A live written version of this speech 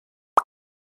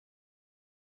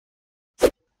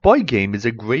Pygame is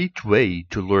a great way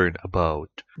to learn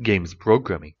about games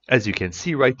programming. As you can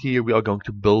see right here, we are going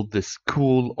to build this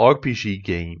cool RPG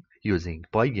game using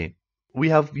Pygame. We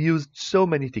have used so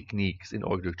many techniques in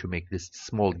order to make this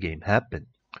small game happen.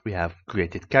 We have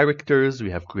created characters, we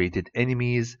have created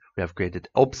enemies, we have created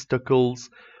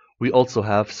obstacles. We also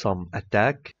have some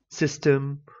attack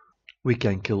system. We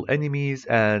can kill enemies,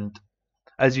 and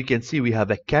as you can see, we have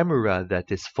a camera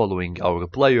that is following our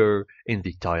player in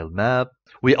the tile map.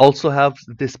 We also have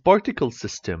this particle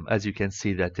system, as you can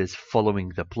see, that is following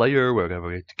the player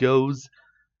wherever it goes.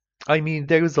 I mean,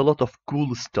 there is a lot of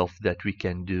cool stuff that we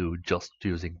can do just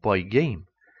using Pygame.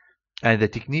 And the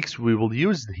techniques we will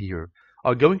use here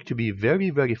are going to be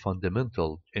very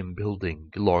fundamental in building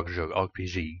larger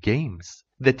RPG games.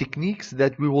 The techniques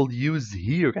that we will use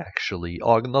here actually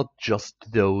are not just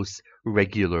those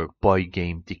regular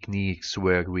Pygame techniques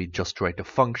where we just write a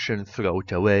function, throw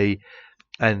it away,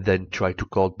 and then try to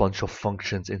call a bunch of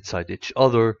functions inside each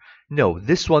other. No,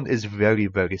 this one is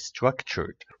very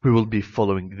structured. We will be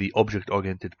following the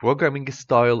object-oriented programming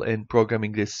style in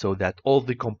programming this so that all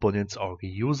the components are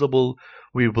reusable.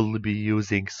 We will be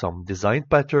using some design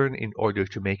pattern in order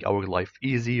to make our life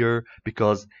easier,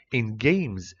 because in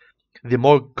games, the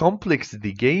more complex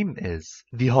the game is,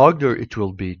 the harder it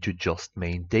will be to just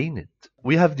maintain it.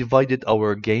 We have divided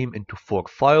our game into 4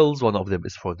 files. One of them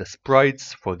is for the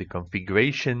sprites, for the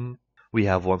configuration. We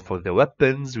have one for the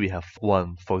weapons. We have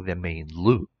one for the main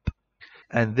loop.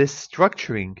 And this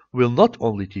structuring will not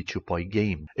only teach you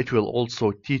Pygame, it will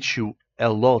also teach you a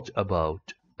lot about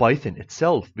Python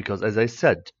itself, because as I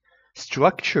said,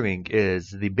 structuring is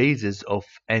the basis of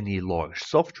any large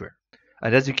software.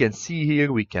 And as you can see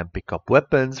here, we can pick up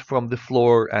weapons from the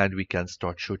floor and we can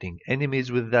start shooting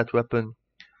enemies with that weapon.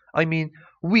 I mean,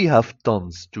 we have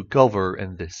tons to cover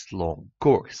in this long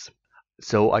course.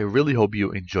 So I really hope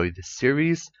you enjoyed this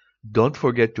series. Don't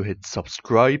forget to hit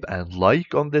subscribe and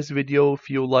like on this video if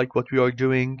you like what we are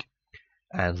doing.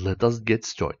 And let us get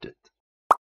started.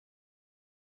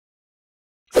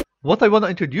 What I want to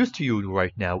introduce to you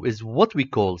right now is what we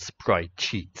call sprite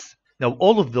sheets. Now,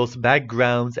 all of those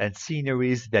backgrounds and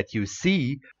sceneries that you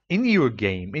see in your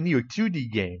game, in your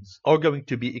 2D games, are going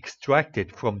to be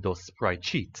extracted from those sprite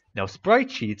sheets. Now, sprite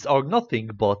sheets are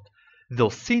nothing but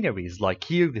those sceneries. Like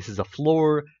here, this is a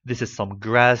floor, this is some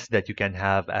grass that you can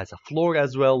have as a floor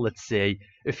as well. Let's say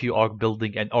if you are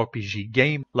building an RPG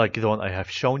game like the one I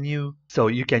have shown you. So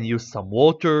you can use some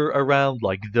water around,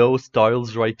 like those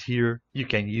tiles right here. You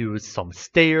can use some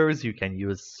stairs, you can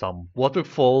use some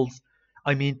waterfalls.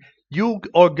 I mean, you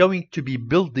are going to be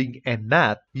building a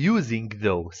map using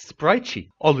those sprite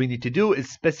sheets. All we need to do is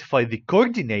specify the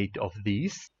coordinate of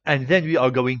these, and then we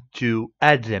are going to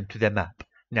add them to the map.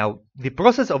 Now, the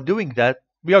process of doing that,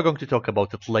 we are going to talk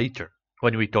about it later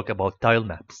when we talk about tile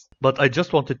maps. But I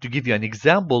just wanted to give you an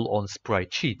example on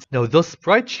sprite sheets. Now, those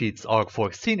sprite sheets are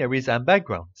for sceneries and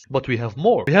backgrounds, but we have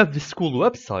more. We have this cool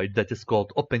website that is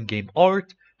called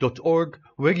opengameart.org,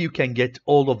 where you can get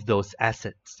all of those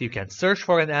assets. You can search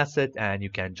for an asset and you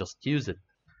can just use it.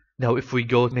 Now, if we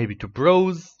go maybe to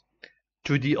browse,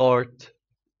 2D art,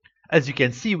 as you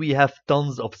can see, we have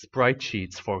tons of sprite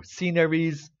sheets for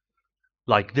sceneries.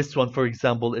 Like this one, for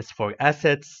example, is for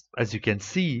assets. As you can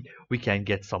see, we can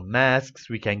get some masks,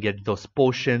 we can get those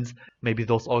potions. Maybe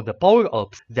those are the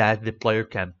power-ups that the player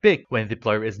can pick when the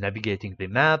player is navigating the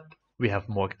map. We have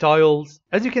more tiles.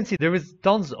 As you can see, there is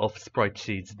tons of sprite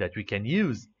sheets that we can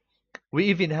use. We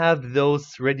even have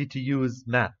those ready-to-use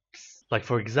maps. Like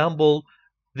for example,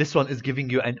 this one is giving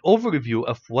you an overview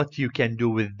of what you can do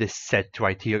with this set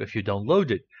right here if you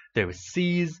download it. There is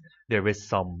seas, there is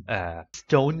some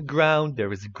stone ground,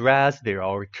 there is grass, there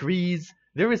are trees.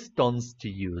 There is tons to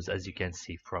use, as you can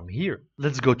see from here.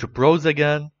 Let's go to pros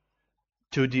again,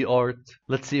 2D art.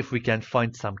 Let's see if we can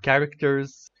find some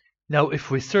characters. Now, if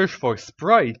we search for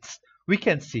sprites, we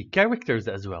can see characters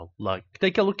as well. Like,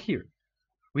 take a look here.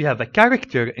 We have a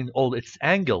character in all its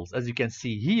angles. As you can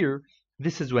see here,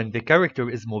 this is when the character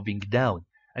is moving down.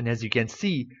 And as you can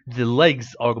see, the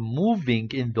legs are moving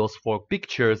in those 4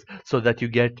 pictures so that you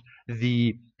get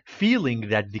the feeling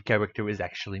that the character is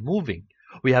actually moving.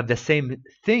 We have the same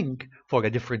thing for a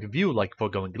different view, like for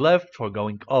going left, for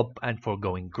going up, and for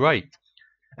going right.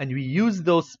 And we use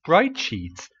those sprite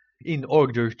sheets in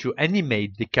order to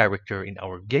animate the character in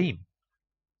our game.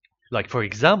 Like for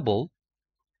example,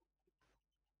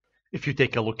 if you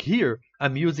take a look here,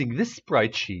 I'm using this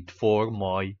sprite sheet for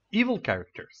my evil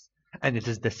characters. And it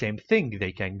is the same thing.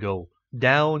 They can go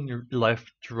down,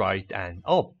 left, right, and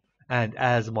up. And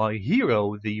as my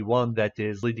hero, the one that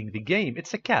is leading the game,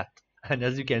 it's a cat. And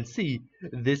as you can see,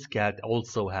 this cat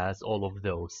also has all of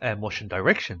those motion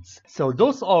directions. So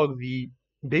those are the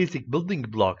basic building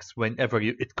blocks whenever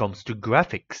it comes to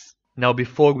graphics. Now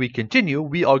before we continue,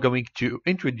 we are going to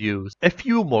introduce a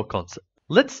few more concepts.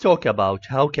 Let's talk about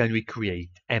how can we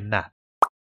create a map.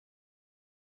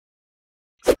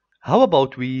 How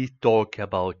about we talk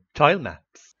about tile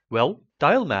maps? Well,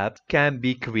 tile maps can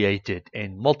be created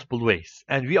in multiple ways,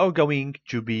 and we are going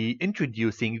to be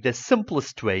introducing the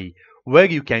simplest way where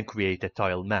you can create a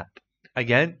tile map.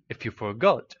 Again, if you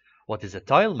forgot, what is a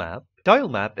tile map? Tile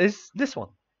map is this one.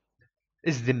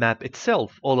 Is the map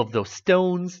itself. All of those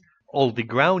stones, all the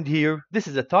ground here, this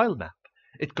is a tile map.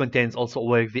 It contains also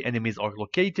where the enemies are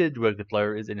located, where the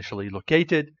player is initially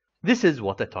located. This is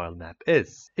what a tile map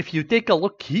is. If you take a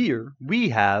look here, we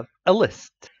have a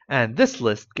list. And this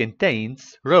list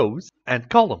contains rows and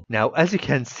columns. Now, as you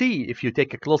can see, if you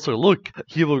take a closer look,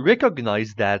 you will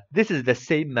recognize that this is the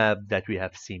same map that we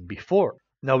have seen before.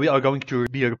 Now we are going to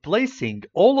be replacing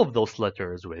all of those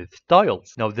letters with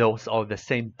tiles. Now those are the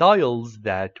same tiles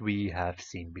that we have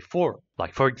seen before.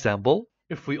 Like for example,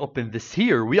 if we open this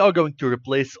here, we are going to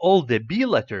replace all the B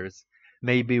letters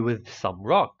maybe with some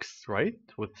rocks, right?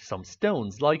 With some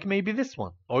stones, like maybe this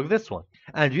one or this one.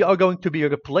 And we are going to be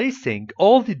replacing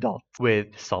all the dots with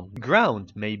some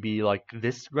ground, maybe like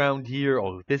this ground here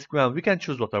or this ground. We can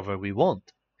choose whatever we want.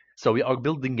 So we are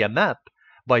building a map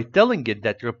by telling it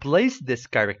that replace this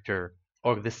character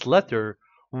or this letter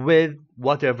with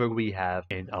whatever we have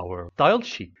in our tile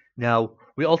sheet. Now,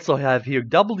 we also have here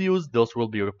W's, those will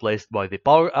be replaced by the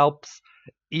power-ups.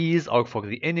 E's are for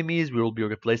the enemies, we will be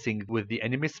replacing with the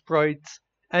enemy sprites.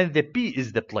 And the P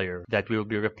is the player that we will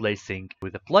be replacing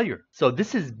with the player. So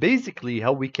this is basically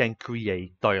how we can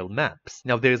create tile maps.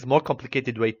 Now there is a more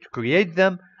complicated way to create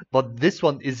them, but this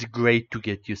one is great to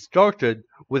get you started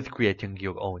with creating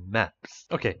your own maps.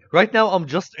 Okay, right now I'm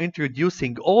just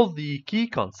introducing all the key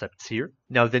concepts here.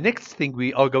 Now the next thing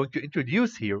we are going to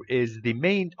introduce here is the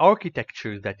main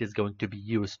architecture that is going to be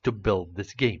used to build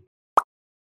this game.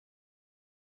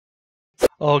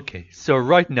 Okay, so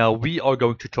right now we are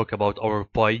going to talk about our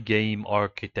Pygame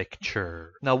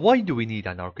architecture. Now, why do we need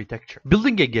an architecture?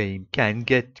 Building a game can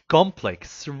get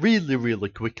complex really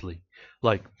quickly.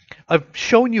 Like, I've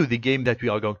shown you the game that we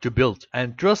are going to build,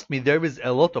 and trust me, there is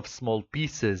a lot of small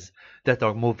pieces that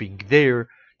are moving there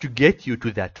to get you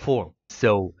to that form.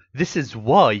 So, this is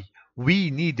why we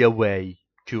need a way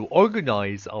to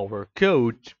organize our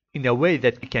code in a way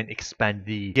that we can expand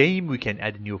the game, we can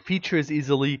add new features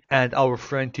easily, and our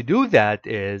friend to do that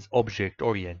is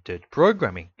object-oriented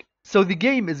programming. So the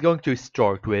game is going to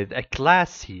start with a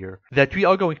class here that we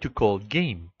are going to call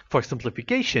game. For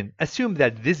simplification, assume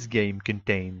that this game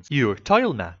contains your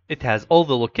tile map. It has all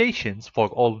the locations for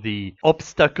all the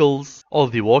obstacles, all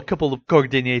the walkable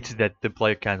coordinates that the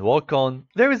player can walk on.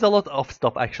 There is a lot of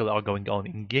stuff actually are going on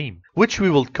in game, which we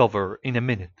will cover in a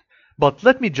minute. But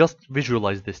let me just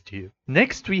visualize this to you.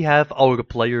 Next we have our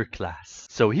player class.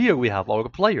 So here we have our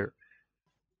player.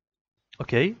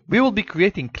 Okay, we will be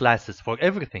creating classes for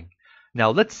everything.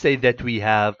 Now let's say that we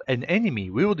have an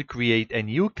enemy. We will create a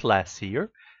new class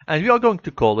here and we are going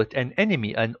to call it an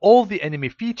enemy, and all the enemy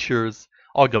features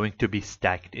are going to be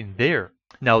stacked in there.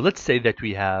 Now let's say that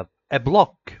we have a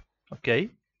block. Okay,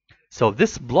 so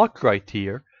this block right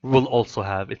here will also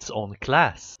have its own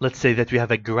class. Let's say that we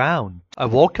have a ground, a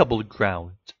walkable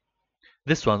ground.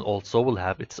 This one also will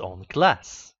have its own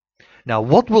class. Now,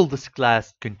 what will this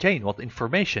class contain? What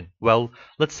information? Well,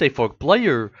 let's say for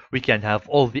player, we can have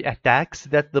all the attacks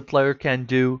that the player can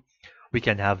do. We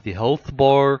can have the health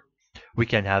bar. We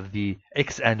can have the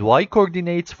X and Y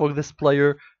coordinates for this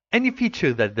player. Any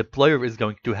feature that the player is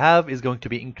going to have is going to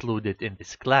be included in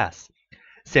this class.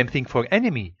 Same thing for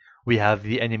enemy. We have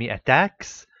the enemy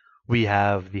attacks. We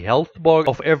have the health bar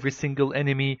of every single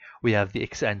enemy. We have the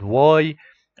X and Y.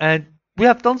 And we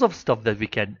have tons of stuff that we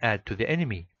can add to the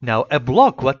enemy. Now, a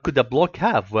block, what could a block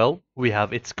have? Well, we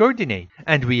have its coordinate.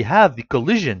 And we have the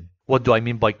collision. What do I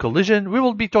mean by collision? We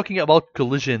will be talking about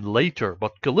collision later.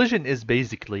 But collision is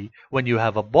basically when you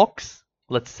have a box,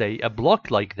 let's say a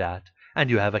block like that, and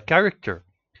you have a character.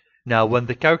 Now, when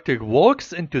the character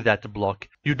walks into that block,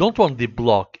 you don't want the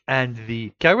block and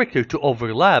the character to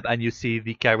overlap and you see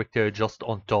the character just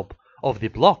on top of the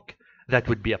block. That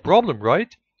would be a problem,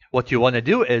 right? What you want to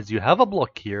do is you have a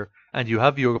block here and you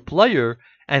have your player,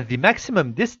 and the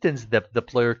maximum distance that the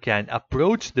player can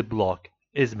approach the block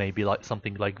is maybe like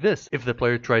something like this. If the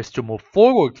player tries to move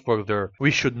forward further, we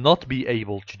should not be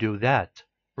able to do that.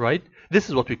 Right? This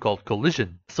is what we call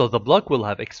collision. So the block will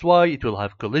have XY, it will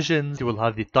have collisions, it will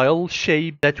have the tile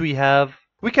shape that we have.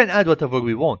 We can add whatever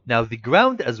we want. Now the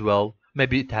ground as well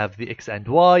Maybe it have the X and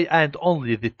Y and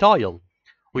only the tile.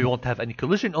 We won't have any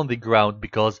collision on the ground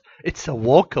because it's a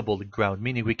walkable ground,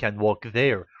 meaning we can walk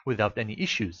there without any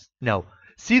issues. Now,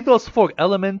 see those 4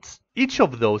 elements? Each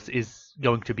of those is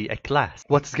going to be a class.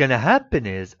 What's gonna happen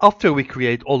is, after we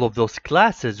create all of those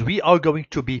classes, we are going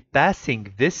to be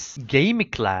passing this game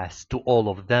class to all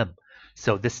of them.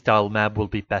 So this tile map will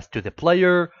be passed to the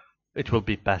player, it will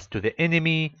be passed to the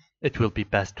enemy, it will be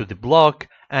passed to the block,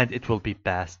 and it will be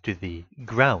passed to the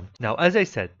ground. Now, as I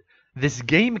said, this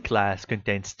game class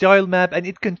contains tile map and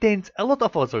it contains a lot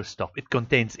of other stuff. It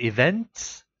contains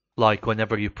events, like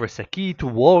whenever you press a key to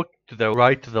walk to the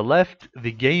right, to the left,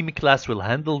 the game class will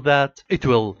handle that. It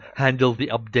will handle the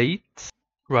updates,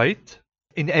 right?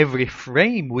 In every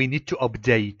frame, we need to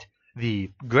update the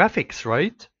graphics,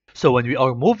 right? So when we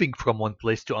are moving from one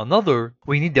place to another,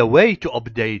 we need a way to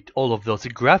update all of those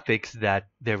graphics that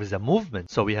there is a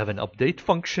movement. So we have an update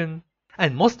function.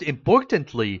 And most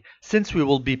importantly, since we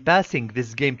will be passing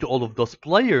this game to all of those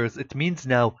players, it means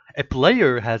now a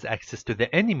player has access to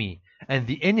the enemy, and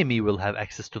the enemy will have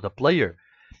access to the player.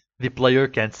 The player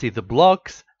can see the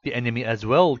blocks, the enemy as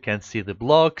well can see the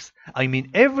blocks. I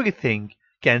mean, everything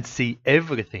can see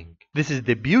everything. This is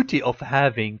the beauty of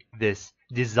having this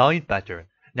design pattern.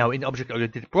 Now, in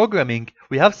object-oriented programming,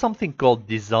 we have something called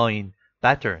design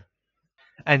pattern.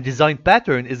 And design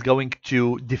pattern is going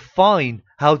to define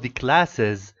how the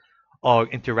classes are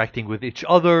interacting with each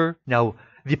other. Now,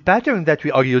 the pattern that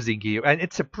we are using here, and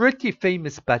it's a pretty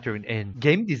famous pattern in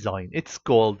game design, it's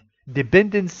called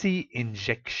dependency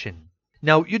injection.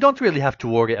 Now, you don't really have to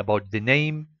worry about the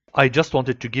name. I just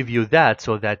wanted to give you that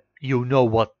so that you know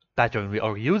what pattern we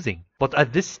are using. But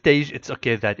at this stage, it's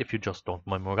okay that if you just don't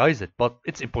memorize it, but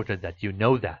it's important that you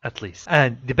know that at least.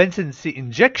 And dependency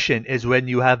injection is when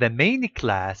you have a main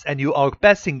class and you are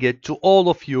passing it to all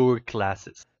of your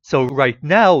classes. So right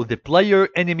now, the player,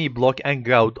 enemy, block, and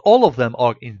ground, all of them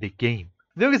are in the game.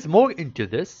 There is more into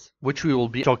this, which we will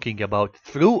be talking about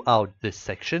throughout this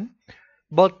section,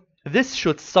 but this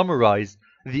should summarize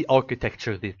the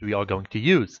architecture that we are going to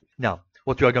use. Now,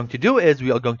 what we are going to do is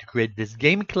we are going to create this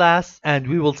game class and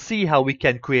we will see how we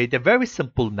can create a very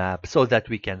simple map so that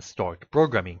we can start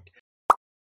programming.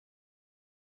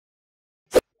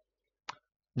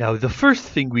 Now, the first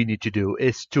thing we need to do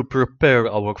is to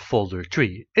prepare our folder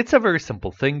tree. It's a very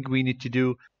simple thing we need to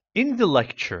do. In the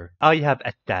lecture, I have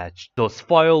attached those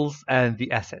files and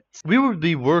the assets. We will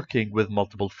be working with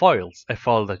multiple files. A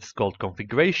file that's called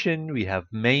configuration, we have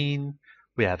main,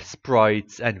 we have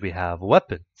sprites, and we have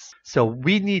weapons. So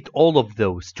we need all of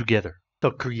those together.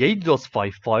 So create those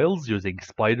 5 files using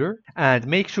Spider and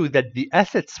make sure that the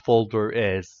assets folder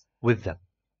is with them.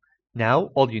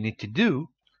 Now, all you need to do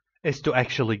is to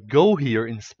actually go here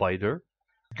in Spider,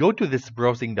 go to this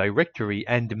browsing directory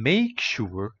and make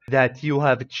sure that you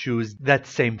have choose that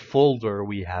same folder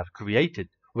we have created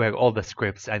where all the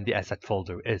scripts and the asset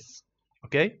folder is.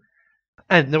 Okay?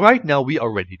 And right now we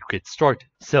are ready to get started.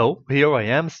 So here I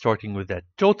am starting with a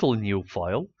total new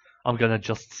file. I'm gonna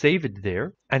just save it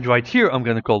there. And right here I'm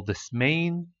gonna call this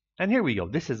main. And here we go,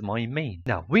 this is my main.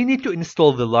 Now we need to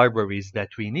install the libraries that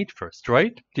we need first,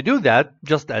 right? To do that,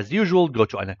 just as usual, go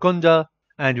to Anaconda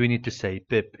and we need to say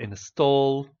pip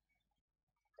install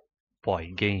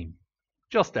Pygame,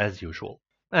 just as usual.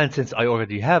 And since I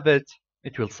already have it,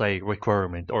 it will say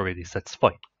requirement already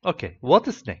satisfied. Okay, what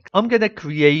is next? I'm gonna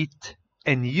create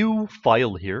a new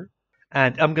file here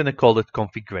and I'm gonna call it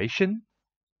configuration.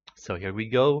 So here we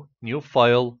go, new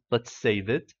file, let's save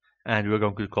it and we're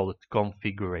going to call it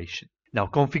configuration. Now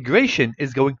configuration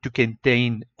is going to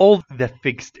contain all the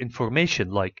fixed information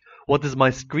like what is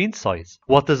my screen size,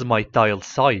 what is my tile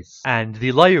size, and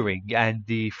the layering and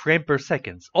the frame per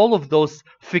seconds. All of those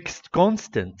fixed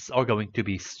constants are going to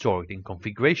be stored in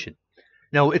configuration.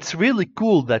 Now it's really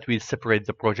cool that we separate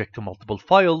the project to multiple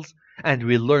files and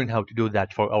we learn how to do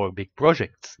that for our big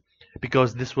projects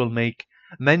because this will make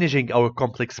managing our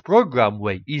complex program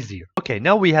way easier. Okay,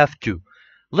 now we have 2.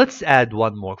 Let's add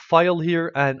one more file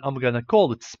here and I'm gonna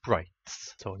call it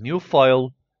Sprites. So new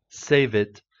file, save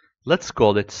it, let's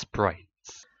call it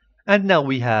Sprites. And now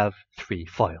we have 3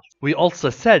 files. We also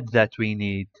said that we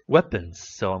need weapons,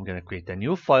 so I'm gonna create a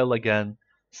new file again,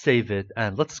 save it,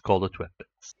 and let's call it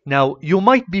weapons. Now, you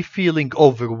might be feeling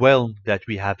overwhelmed that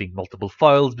we're having multiple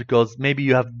files because maybe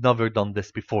you have never done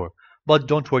this before. But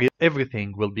don't worry,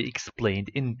 everything will be explained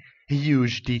in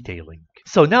huge detailing.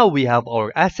 So now we have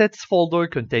our assets folder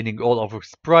containing all of our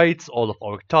sprites, all of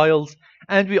our tiles,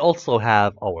 and we also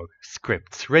have our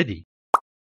scripts ready.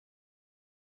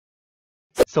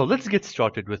 So let's get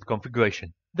started with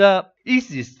configuration. The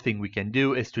easiest thing we can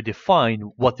do is to define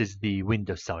what is the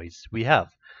window size we have.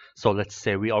 So let's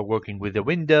say we are working with a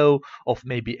window of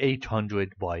maybe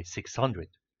 800 by 600.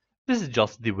 This is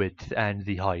just the width and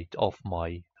the height of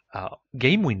my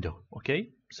game window, okay?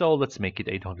 So let's make it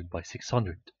 800 by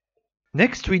 600.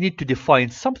 Next, we need to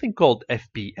define something called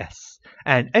FPS.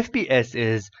 And FPS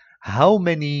is how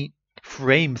many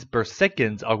frames per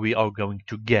second we are going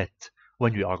to get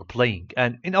when we are playing.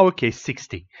 And in our case,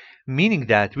 60, meaning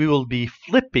that we will be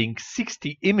flipping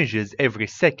 60 images every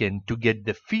second to get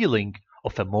the feeling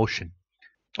of emotion.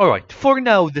 Alright, for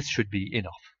now, this should be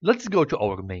enough. Let's go to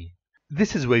our main.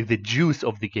 This is where the juice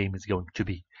of the game is going to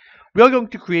be. We are going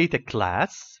to create a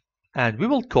class and we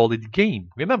will call it game.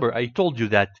 Remember, I told you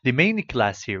that the main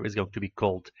class here is going to be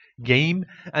called game,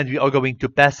 and we are going to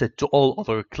pass it to all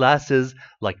other classes,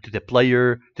 like to the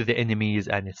player, to the enemies,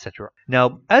 and etc.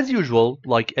 Now, as usual,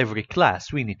 like every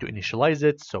class, we need to initialize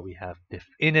it. So we have diff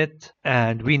init,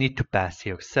 and we need to pass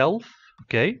here self.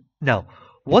 Okay. Now,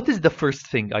 what is the first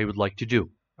thing I would like to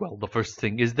do? Well, the first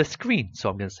thing is the screen. So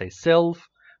I'm going to say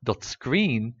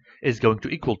self.screen is going to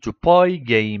equal to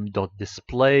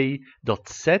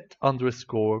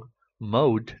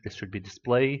pygame.display.set_mode. This should be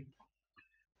display.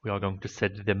 We are going to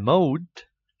set the mode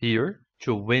here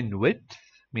to win width,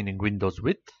 meaning Windows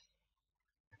width,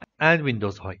 and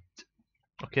Windows height.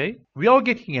 Okay, we are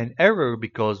getting an error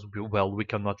because, well, we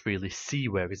cannot really see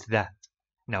where is that.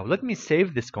 Now let me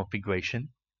save this configuration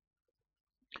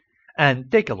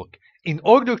and take a look. In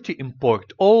order to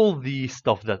import all the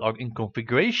stuff that are in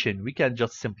configuration, we can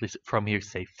just simply from here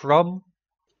say from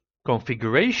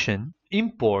configuration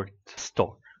import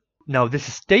store. Now this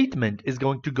statement is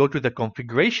going to go to the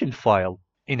configuration file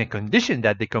in a condition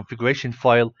that the configuration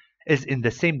file is in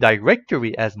the same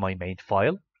directory as my main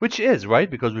file, which is, right?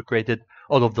 Because we created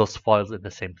all of those files in the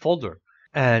same folder.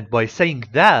 And by saying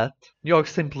that, you are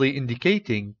simply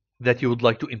indicating that you would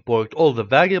like to import all the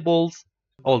variables,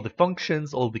 all the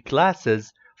functions, all the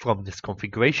classes from this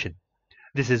configuration.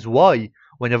 This is why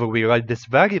whenever we write this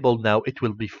variable now, it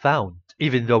will be found,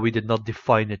 even though we did not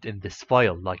define it in this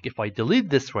file. Like if I delete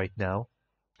this right now,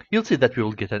 you'll see that we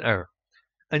will get an error.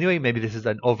 Anyway, maybe this is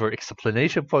an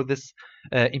over-explanation for this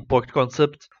import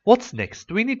concept. What's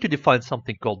next? We need to define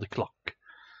something called the clock.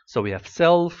 So we have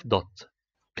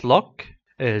self.clock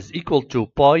is equal to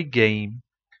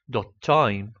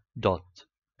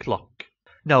pygame.time.clock.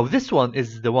 Now this one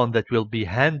is the one that will be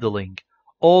handling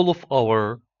all of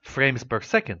our frames per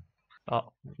second.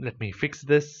 Let me fix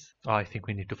this. I think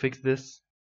we need to fix this.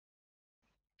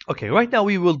 Okay, right now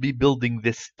we will be building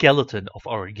this skeleton of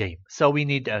our game. So we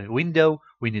need a window,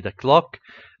 we need a clock.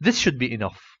 This should be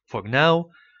enough for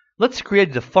now. Let's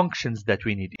create the functions that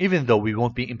we need, even though we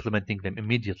won't be implementing them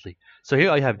immediately. So here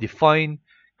I have define,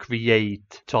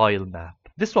 create, tile map.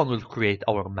 This one will create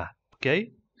our map,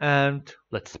 okay? And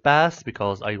let's pass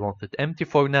because I want it empty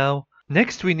for now.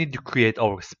 Next, we need to create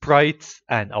our sprites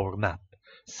and our map.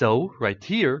 So right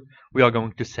here, we are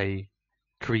going to say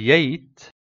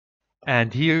create,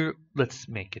 and here let's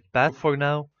make it pass for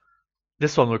now.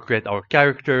 This one will create our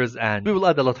characters, and we will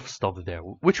add a lot of stuff there,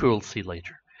 which we will see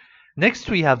later. Next,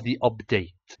 we have the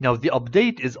update. Now, the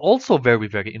update is also very,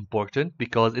 very important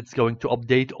because it's going to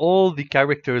update all the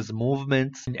characters'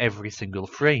 movements in every single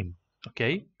frame.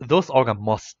 Okay, those are a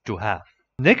must to have.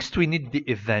 Next, we need the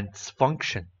events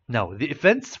function. Now, the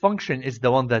events function is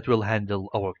the one that will handle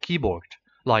our keyboard.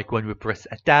 Like when we press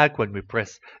attack, when we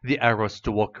press the arrows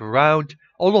to walk around,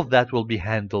 all of that will be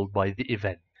handled by the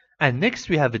event. And next,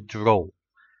 we have a draw.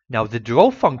 Now, the draw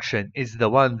function is the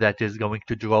one that is going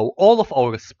to draw all of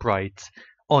our sprites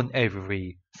on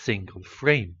every single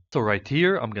frame. So right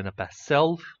here, I'm going to pass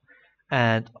self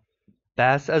and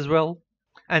pass as well.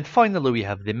 And finally, we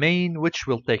have the main, which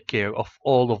will take care of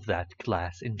all of that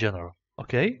class in general.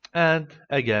 Okay, and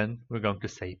again, we're going to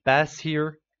say pass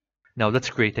here. Now let's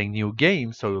create a new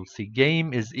game. So you'll see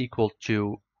game is equal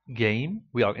to game.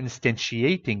 We are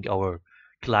instantiating our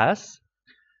class.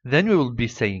 Then we will be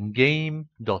saying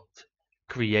game.create,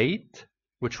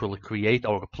 which will create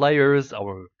our players,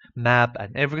 our map,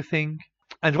 and everything.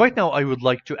 And right now I would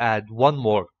like to add one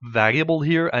more variable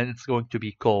here, and it's going to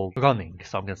be called running.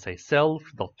 So I'm going to say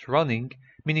self.running,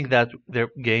 meaning that the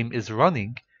game is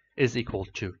running is equal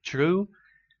to true.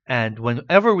 And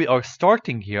whenever we are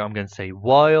starting here, I'm going to say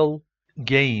while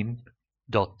game.running,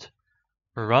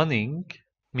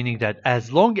 meaning that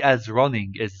as long as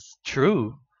running is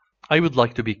true, I would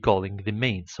like to be calling the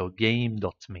main, so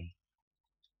game.main.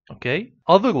 Okay,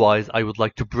 otherwise I would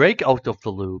like to break out of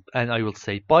the loop and I will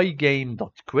say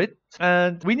pygame.quit,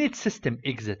 and we need system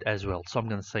exit as well. So I'm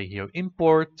going to say here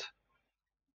import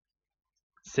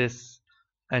sys,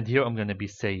 and here I'm going to be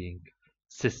saying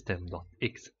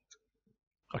system.exit.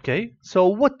 Okay, so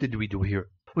what did we do here?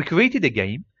 We created a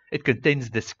game. It contains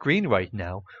the screen right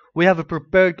now. We have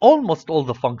prepared almost all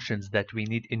the functions that we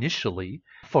need initially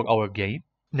for our game.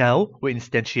 Now we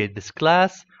instantiate this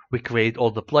class, we create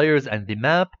all the players and the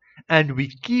map, and we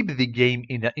keep the game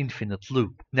in an infinite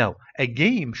loop. Now, a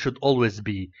game should always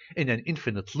be in an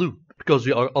infinite loop because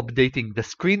we are updating the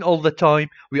screen all the time,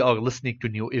 we are listening to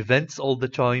new events all the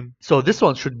time. So this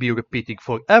one should be repeating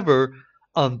forever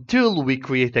until we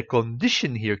create a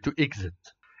condition here to exit.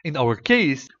 In our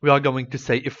case, we are going to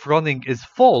say if running is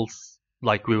false,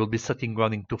 like we will be setting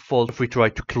running to false if we try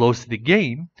to close the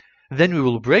game, then we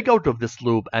will break out of this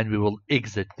loop and we will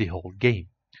exit the whole game.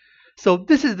 So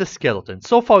this is the skeleton.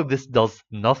 So far this does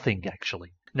nothing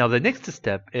actually. Now the next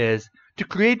step is to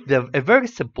create a very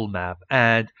simple map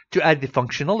and to add the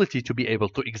functionality to be able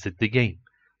to exit the game.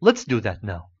 Let's do that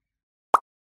now.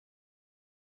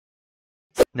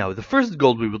 Now the first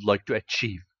goal we would like to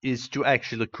achieve is to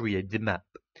actually create the map.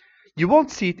 You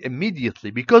won't see it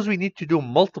immediately because we need to do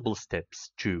multiple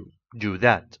steps to do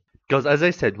that. Because as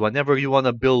I said, whenever you want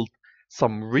to build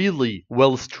some really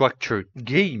well-structured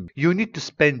game, you need to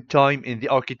spend time in the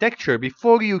architecture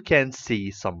before you can see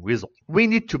some result. We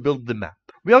need to build the map.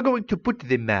 We are going to put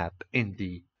the map in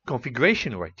the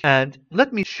configuration right here. And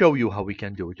let me show you how we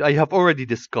can do it. I have already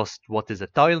discussed what is a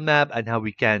tile map and how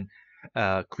we can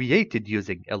create it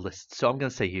using a list. So I'm going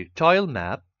to say here tile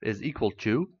map is equal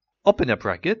to open a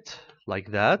bracket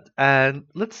like that, and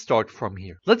let's start from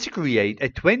here. Let's create a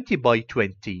 20 by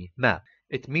 20 map.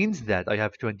 It means that I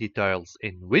have 20 tiles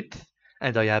in width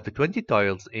and I have 20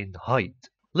 tiles in height.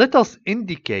 Let us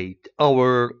indicate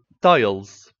our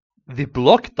tiles, the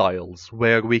block tiles,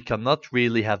 where we cannot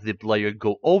really have the player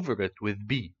go over it with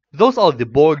B. Those are the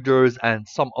borders and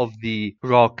some of the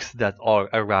rocks that are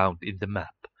around in the map.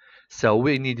 So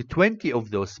we need 20 of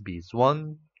those Bs.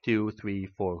 1, 2, 3,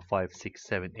 4, 5, 6,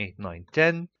 7, 8, 9,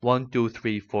 10. 1, 2,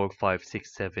 3, 4, 5,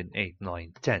 6, 7, 8,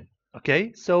 9, 10.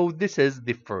 Okay, so this is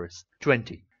the first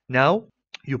 20. Now,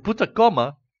 you put a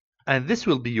comma, and this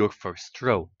will be your first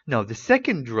row. Now, the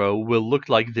second row will look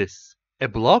like this. A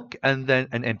block and then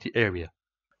an empty area.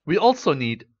 We also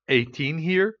need 18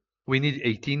 here. We need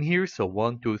 18 here, so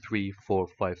 1, 2, 3, 4,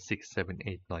 5, 6, 7,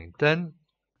 8, 9, 10.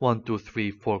 1, 2,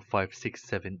 3, 4, 5, 6,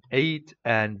 7, 8,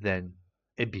 and then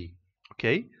a B.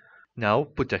 Okay, now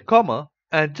put a comma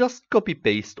and just copy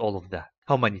paste all of that.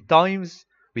 How many times?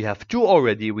 We have 2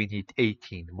 already, we need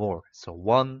 18 more. So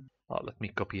 1, let me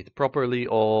copy it properly,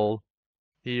 all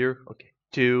here, okay,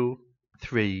 2,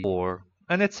 3, 4,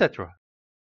 and etc.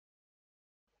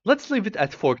 Let's leave it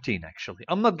at 14 actually.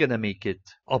 I'm not gonna make it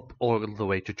up all the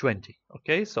way to 20.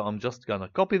 Okay, so I'm just gonna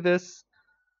copy this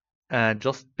and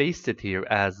just paste it here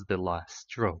as the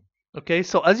last row. Okay,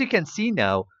 so as you can see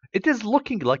now, it is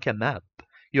looking like a map.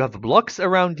 You have blocks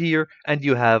around here and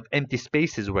you have empty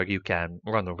spaces where you can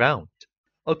run around.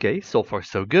 Okay, so far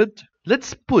so good.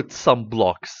 Let's put some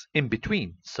blocks in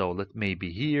between. So let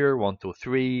maybe here, 1, 2,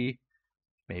 3,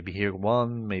 maybe here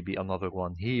 1, maybe another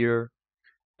one here.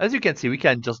 As you can see, we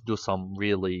can just do some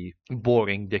really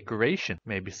boring decoration.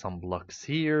 Maybe some blocks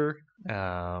here,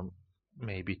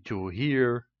 maybe 2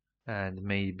 here, and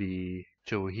maybe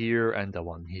 2 here and a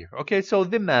 1 here. Okay, so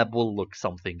the map will look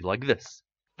something like this.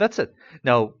 That's it.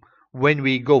 Now, when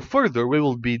we go further, we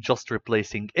will be just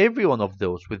replacing every one of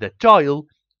those with a tile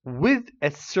with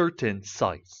a certain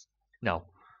size. Now,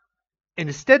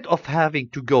 instead of having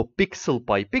to go pixel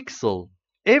by pixel,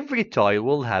 every tile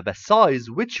will have a size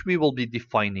which we will be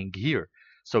defining here.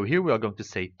 So here we are going to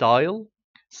say tile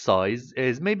size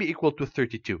is maybe equal to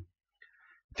 32.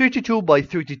 32 by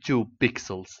 32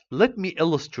 pixels. Let me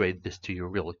illustrate this to you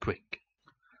real quick.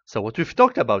 So what we've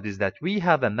talked about is that we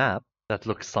have a map that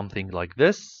looks something like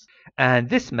this. And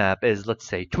this map is, let's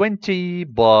say, 20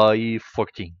 by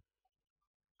 14.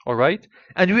 Alright?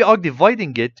 And we are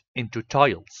dividing it into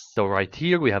tiles. So right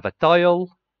here we have a tile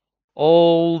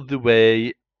all the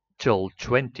way till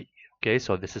 20. Okay,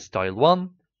 so this is tile 1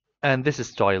 and this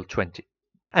is tile 20.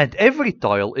 And every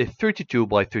tile is 32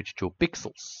 by 32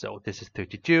 pixels. So this is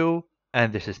 32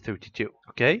 and this is 32.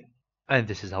 Okay? And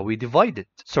this is how we divide it.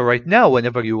 So right now,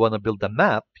 whenever you want to build a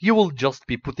map, you will just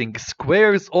be putting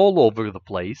squares all over the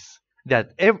place.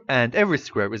 And every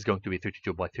square is going to be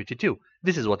 32 by 32.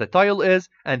 This is what a tile is,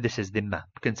 and this is the map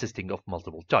consisting of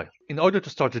multiple tiles. In order to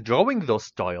start drawing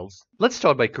those tiles, let's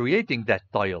start by creating that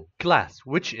tile class,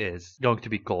 which is going to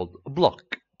be called block.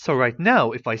 So right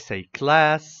now, if I say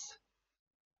class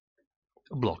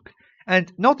block,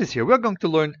 and notice here, we're going to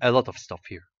learn a lot of stuff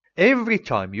here. Every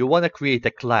time you want to create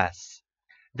a class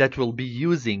that will be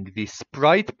using the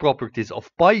sprite properties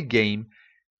of Pygame,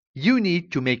 you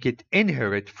need to make it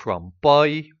inherit from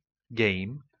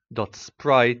Pygame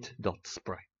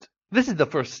self.sprite.sprite. This is the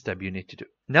first step you need to do.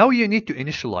 Now you need to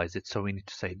initialize it. So we need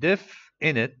to say diff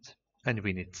init, and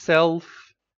we need self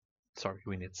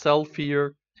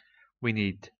here. We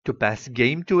need to pass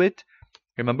game to it.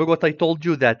 Remember what I told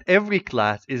you, that every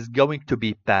class is going to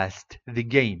be passed the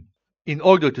game in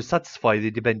order to satisfy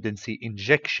the dependency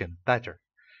injection pattern.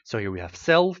 So here we have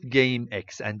self, game,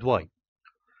 x, and y.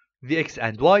 The x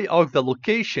and y are the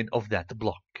location of that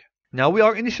block. Now we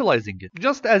are initializing it.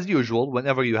 Just as usual,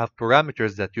 whenever you have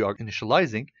parameters that you are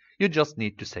initializing, you just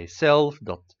need to say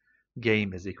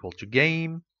self.game is equal to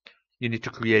game. You need to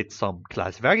create some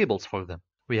class variables for them.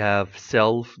 We have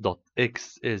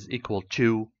self.x is equal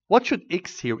to, what should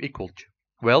x here equal to?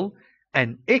 Well,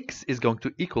 an x is going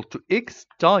to equal to x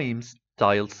times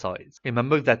tile size.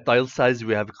 Remember that tile size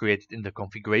we have created in the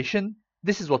configuration?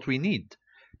 This is what we need,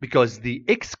 because the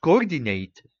x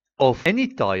coordinate of any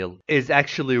tile is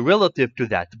actually relative to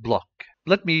that block.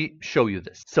 Let me show you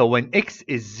this. So when x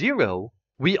is 0,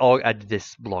 we are at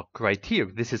this block right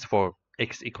here. This is for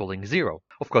x equaling 0.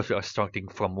 Of course, we are starting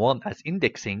from 1 as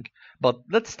indexing, but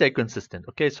let's stay consistent.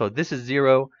 Okay, so this is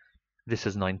 0, this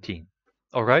is 19.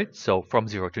 All right, so from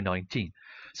 0 to 19.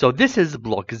 So this is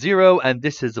block 0 and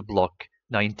this is block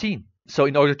 19. So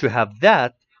in order to have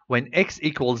that, when x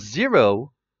equals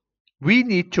 0, we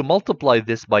need to multiply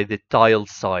this by the tile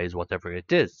size, whatever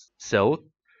it is. So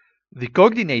the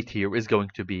coordinate here is going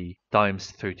to be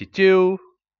times 32,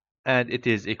 and it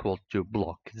is equal to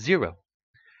block 0.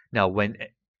 Now when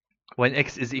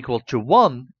x is equal to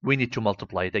 1, we need to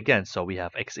multiply it again. So we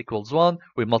have x equals 1,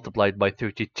 we multiply it by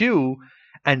 32,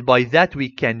 and by that we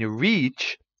can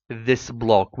reach this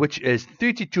block, which is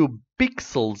 32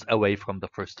 pixels away from the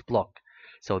first block.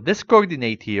 So this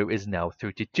coordinate here is now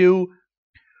 32,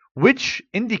 which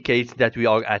indicates that we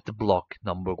are at block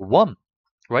number 1,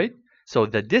 right? So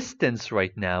the distance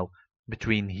right now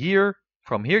between here,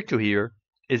 from here to here,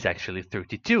 is actually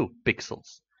 32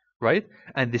 pixels, right?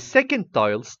 And the second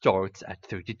tile starts at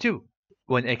 32.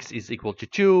 When x is equal to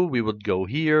 2, we would go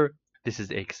here. This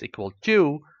is x equal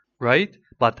 2, right?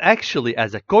 But actually,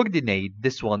 as a coordinate,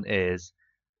 this one is,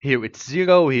 here it's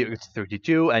 0, here it's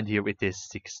 32, and here it is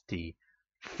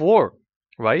 64,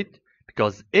 right?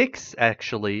 Because x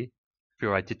actually, if you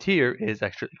write it here, is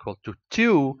actually equal to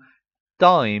 2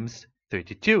 times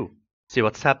 32. See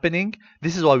what's happening?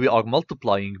 This is why we are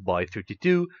multiplying by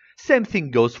 32. Same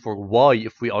thing goes for y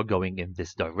if we are going in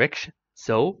this direction.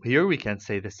 So here we can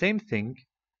say the same thing.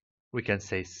 We can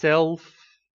say self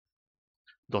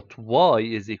dot y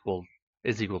is equal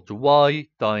to y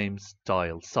times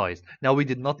tile size. Now we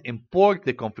did not import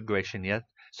the configuration yet,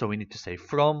 so we need to say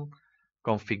from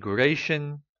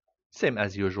configuration, same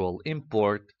as usual,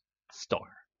 import star.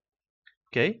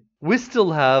 Okay, we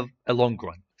still have a long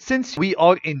run. Since we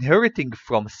are inheriting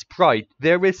from Sprite,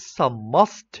 there is some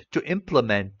must to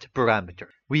implement parameter.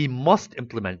 We must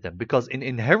implement them because in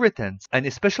inheritance, and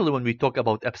especially when we talk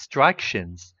about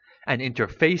abstractions and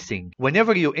interfacing,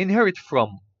 whenever you inherit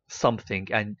from something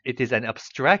and it is an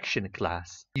abstraction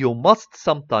class, you must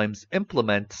sometimes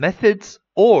implement methods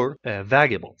or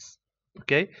variables.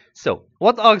 Okay, so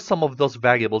what are some of those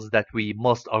variables that we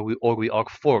must or we are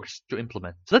forced to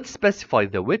implement? So let's specify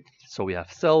the width. So we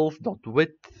have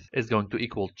self.width is going to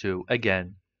equal to,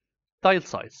 again, tile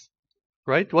size,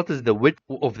 right? What is the width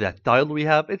of that tile we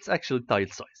have? It's actually tile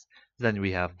size. Then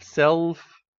we have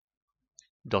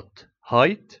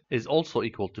self.height is also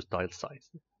equal to tile size.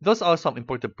 Those are some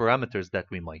important parameters that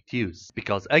we might use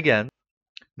because, again,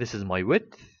 this is my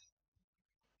width,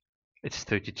 it's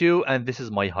 32, and this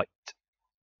is my height.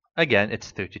 Again,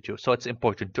 it's 32, so it's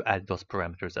important to add those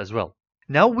parameters as well.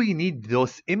 Now we need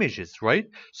those images, right?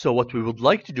 So what we would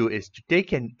like to do is to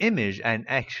take an image and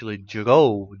actually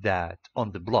draw that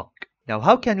on the block. Now,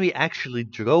 how can we actually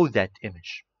draw that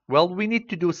image? Well, we need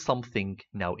to do something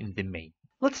now in the main.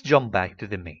 Let's jump back to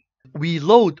the main. We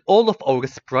load all of our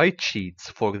sprite sheets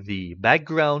for the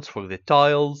backgrounds, for the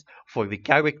tiles, for the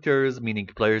characters, meaning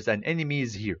players and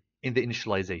enemies here in the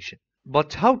initialization.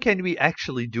 But how can we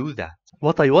actually do that?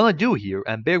 What I want to do here,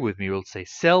 and bear with me, we'll say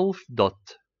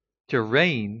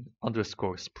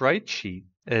self.terrain_sprite_sheet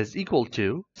is equal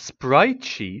to sprite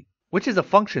sheet, which is a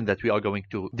function that we are going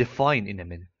to define in a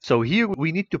minute. So here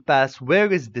we need to pass,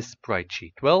 where is this sprite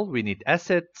sheet? Well, we need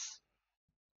assets,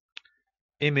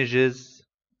 images,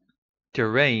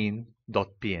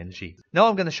 terrain.png. Now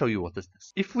I'm going to show you what is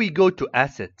this. If we go to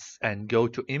assets and go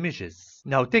to images,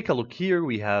 now take a look here,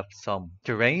 we have some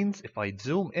terrains. If I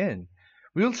zoom in,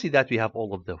 we will see that we have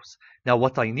all of those. Now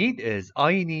what I need is,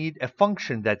 I need a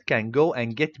function that can go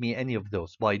and get me any of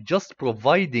those by just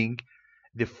providing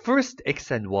the first x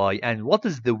and y and what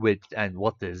is the width and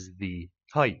what is the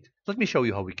height. Let me show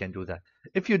you how we can do that.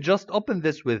 If you just open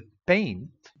this with Paint,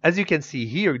 as you can see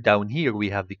here, down here, we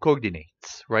have the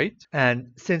coordinates, right?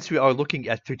 And since we are looking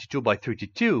at 32 by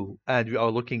 32, and we are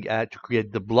looking at to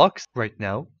create the blocks right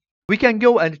now, we can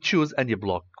go and choose any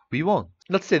block we want.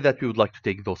 Let's say that we would like to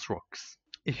take those rocks.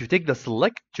 If you take the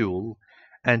Select tool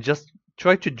and just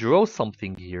try to draw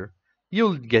something here,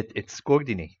 you'll get its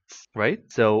coordinates, right?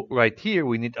 So right here,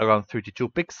 we need around 32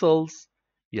 pixels.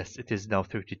 Yes, it is now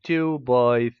 32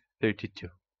 by 32.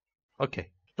 Okay,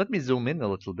 let me zoom in a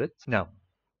little bit. Now,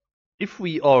 if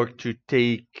we are to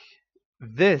take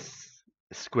this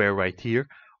square right here,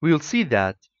 we will see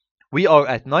that we are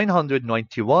at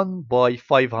 991 by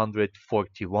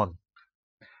 541.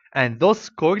 And those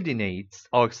coordinates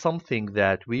are something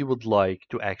that we would like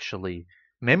to actually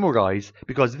memorize,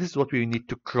 because this is what we need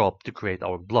to crop to create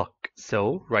our block.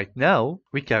 So right now,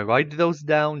 we can write those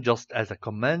down just as a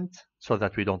comment so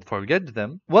that we don't forget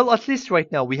them. Well, at least right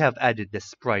now we have added the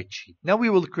sprite sheet. Now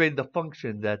we will create the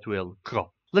function that will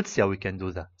crop. Let's see how we can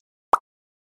do that.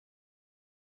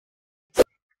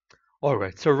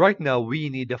 Alright, so right now we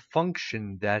need a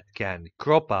function that can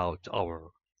crop out our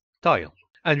tile.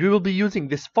 And we will be using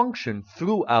this function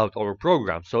throughout our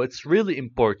program, so it's really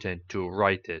important to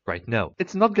write it right now.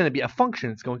 It's not going to be a function,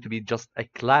 it's going to be just a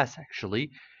class actually,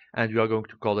 and we are going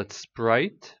to call it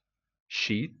sprite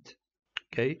sheet,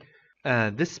 okay?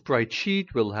 And this sprite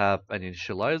sheet will have an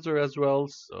initializer as well,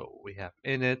 so we have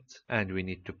init, and we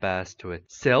need to pass to it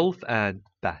self and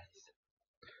path.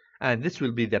 And this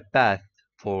will be the path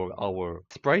for our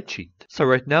sprite sheet. So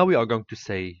right now we are going to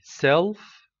say self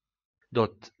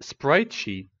dot sprite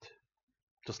sheet,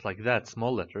 just like that,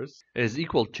 small letters, is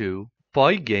equal to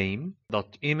pygame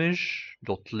dot image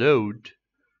dot load.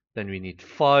 Then we need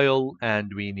file and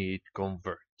we need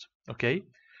convert. Okay,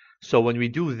 so when we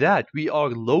do that, we are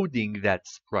loading that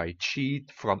sprite sheet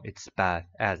from its path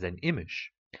as an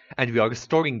image, and we are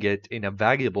storing it in a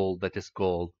variable that is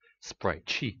called sprite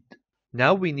sheet.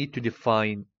 Now we need to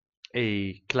define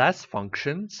a class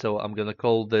function, so I'm gonna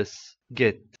call this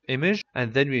get image,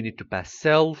 and then we need to pass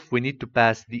self. We need to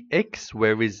pass the x,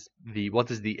 what is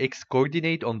the x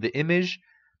coordinate on the image,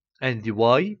 and the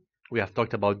y. We have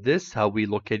talked about this, how we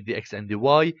locate the x and the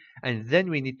y, and then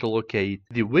we need to locate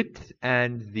the width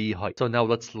and the height. So now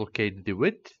let's locate the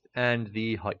width and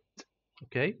the height.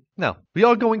 Okay, now we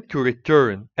are going to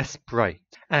return a sprite,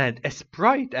 and a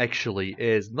sprite actually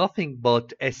is nothing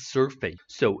but a surface.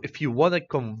 So if you want to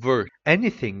convert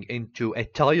anything into a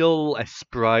tile, a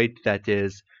sprite that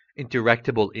is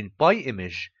interactable in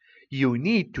PyImage, you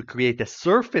need to create a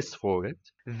surface for it.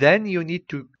 Then you need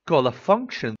to call a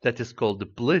function that is called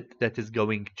Blit that is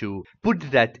going to put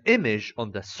that image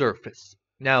on the surface.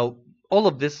 Now all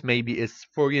of this maybe is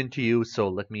foreign to you, so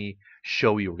let me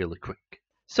show you really quick.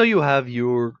 So you have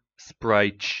your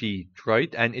sprite sheet,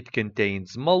 right? And it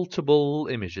contains multiple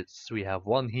images. We have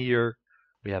one here,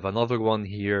 we have another one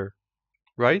here,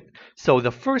 right? So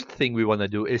the first thing we want to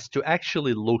do is to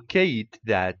actually locate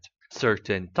that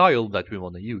certain tile that we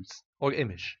want to use, or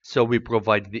image. So we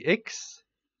provide the x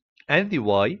and the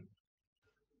y.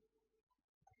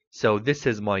 So this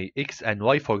is my x and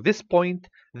y for this point.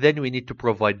 Then we need to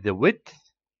provide the width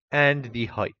and the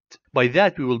height. By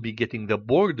that we will be getting the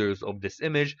borders of this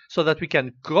image so that we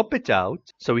can crop it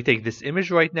out. So we take this image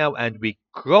right now and we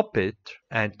crop it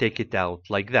and take it out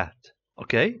like that.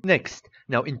 Okay, next,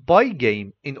 now in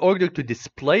Pygame, in order to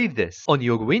display this on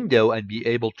your window and be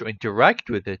able to interact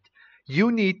with it,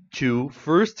 you need to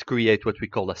first create what we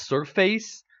call a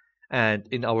surface. And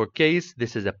in our case,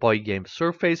 this is a Pygame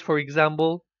surface, for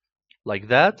example, like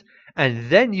that. And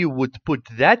then you would put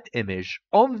that image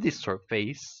on the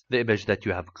surface, the image that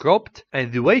you have cropped.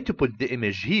 And the way to put the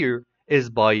image here is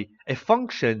by a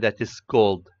function that is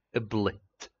called a Blit.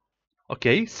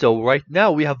 Okay, so right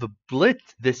now we have Blit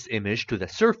this image to the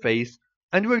surface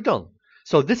and we're done.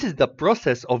 So this is the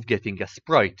process of getting a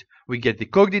sprite. We get the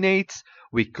coordinates,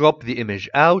 we crop the image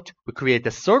out, we create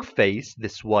a surface,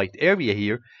 this white area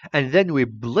here, and then we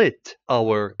Blit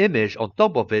our image on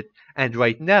top of it, and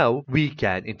right now we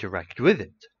can interact with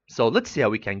it. So let's see how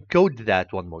we can code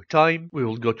that one more time. We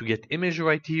will go to get image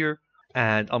right here,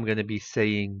 and I'm gonna be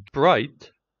saying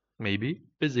sprite, maybe,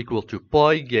 is equal to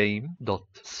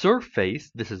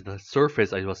pygame.surface. This is the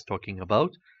surface I was talking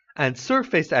about. And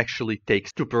surface actually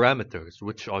takes two parameters,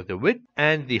 which are the width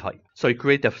and the height. So you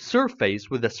create a surface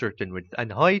with a certain width and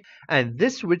height, and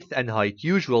this width and height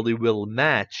usually will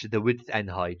match the width and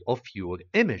height of your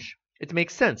image. It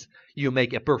makes sense. You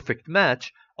make a perfect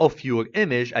match of your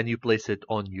image and you place it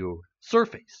on your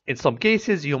surface. In some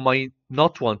cases, you might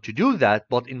not want to do that,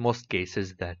 but in most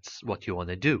cases, that's what you want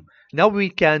to do. Now we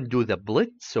can do the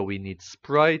blit, so we need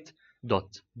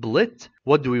sprite.blit.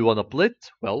 What do we want to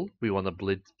blit? Well, we want to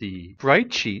blit the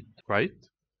sprite sheet, right?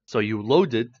 So you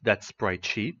loaded that sprite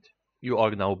sheet. You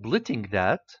are now blitting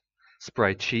that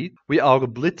sprite sheet. We are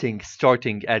blitting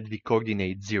starting at the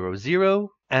coordinate 0,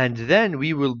 0. And then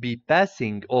we will be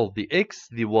passing all the x,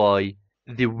 the y,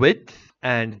 the width,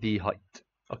 and the height.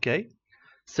 Okay?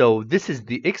 So this is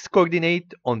the x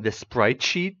coordinate on the sprite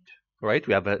sheet, right?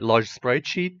 We have a large sprite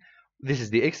sheet. This is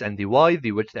the x and the y,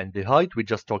 the width and the height. We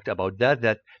just talked about that.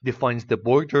 That defines the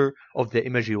border of the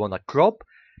image you want to crop.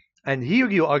 And here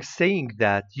you are saying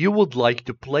that you would like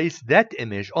to place that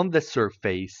image on the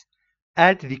surface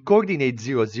at the coordinate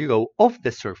 0, 0 of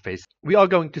the surface. We are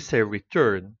going to say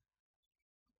return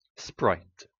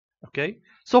sprite. Okay,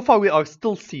 so far we are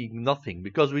still seeing nothing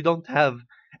because we don't have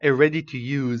a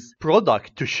ready-to-use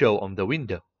product to show on the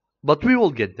window. But we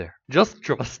will get there. Just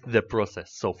trust the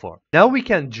process so far. Now we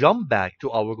can jump back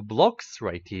to our blocks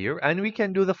right here and we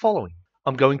can do the following.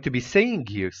 I'm going to be saying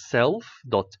here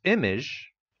self.image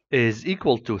is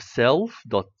equal to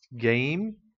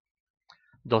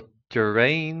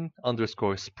self.game.terrain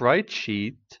underscore sprite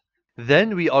sheet.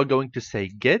 Then we are going to say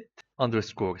get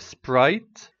underscore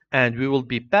sprite. And we will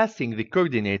be passing the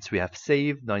coordinates we have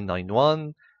saved,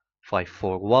 991,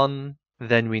 541.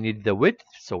 Then we need the width,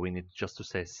 so we need just to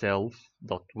say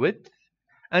self.width.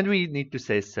 And we need to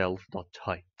say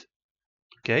self.height.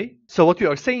 Okay, so what we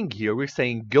are saying here, we're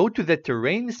saying go to the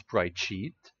terrain sprite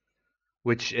sheet,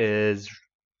 which is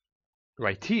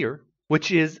right here,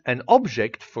 which is an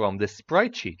object from the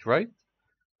sprite sheet, right?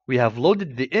 We have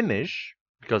loaded the image,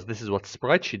 because this is what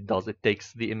sprite sheet does, it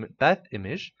takes the path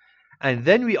image. And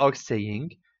then we are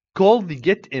saying, call the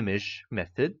getImage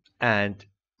method and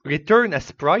return a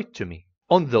sprite to me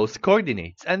on those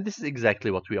coordinates. And this is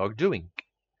exactly what we are doing.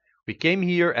 We came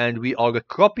here and we are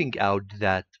cropping out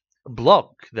that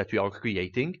block that we are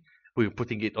creating. We're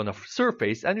putting it on a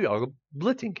surface and we are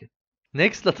blitting it.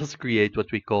 Next, let us create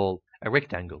what we call a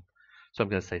rectangle. So I'm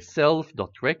going to say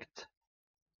self.rect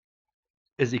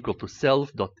is equal to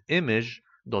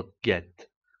self.image.get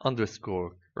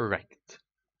underscore rect.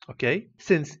 Okay,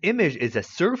 since image is a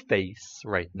surface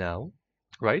right now,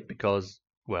 right? Because,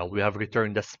 well, we have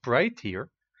returned a sprite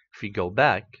here. If we go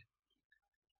back,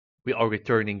 we are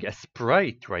returning a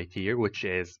sprite right here, which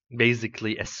is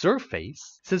basically a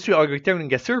surface. Since we are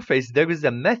returning a surface, there is a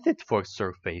method for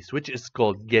surface, which is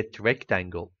called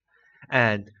getRectangle.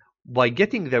 And by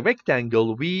getting the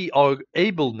rectangle, we are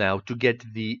able now to get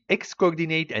the x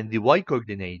coordinate and the y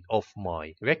coordinate of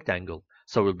my rectangle.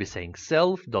 So we'll be saying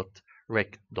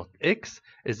self.rect.x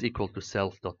is equal to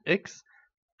self.x,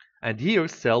 and here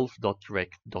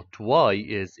self.rect.y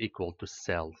is equal to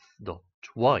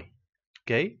self.y.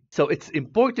 Okay, so it's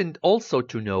important also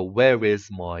to know where is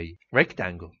my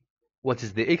rectangle, what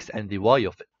is the x and the y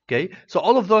of it. Okay, so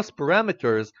all of those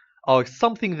parameters are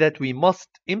something that we must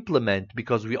implement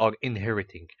because we are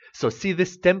inheriting. So see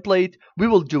this template, we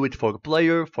will do it for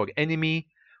player, for enemy,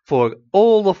 for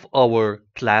all of our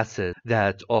classes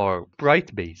that are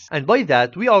sprite based. And by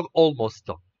that, we are almost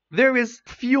done. There is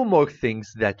few more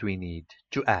things that we need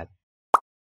to add.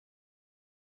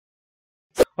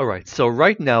 Alright, so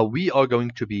right now we are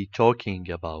going to be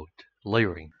talking about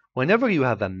layering. Whenever you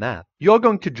have a map, you're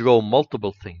going to draw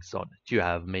multiple things on it. You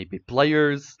have maybe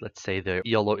players, let's say the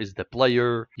yellow is the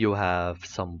player, you have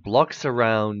some blocks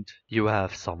around, you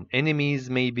have some enemies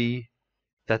maybe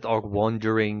that are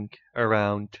wandering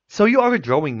around. So you are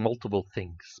drawing multiple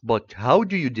things, but how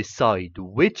do you decide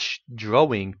which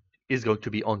drawing is going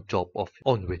to be on top of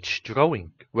on which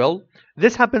drawing? Well,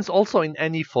 this happens also in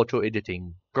any photo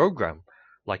editing program.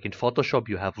 Like in Photoshop,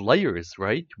 you have layers,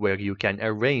 right? Where you can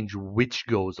arrange which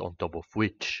goes on top of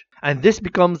which. And this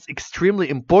becomes extremely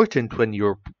important when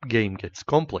your game gets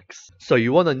complex. So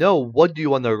you want to know what do you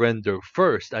want to render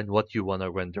first and what you want to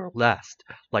render last.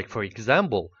 Like for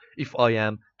example, if I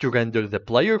am to render the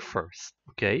player first,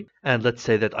 okay? And let's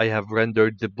say that I have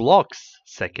rendered the blocks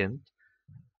second.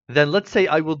 Then let's say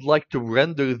I would like to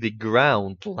render the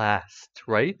ground last,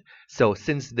 right? So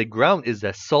since the ground is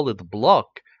a solid block,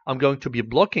 I'm going to be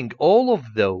blocking all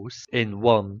of those in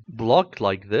one block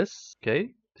like this,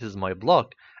 okay? This is my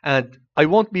block. And I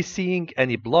won't be seeing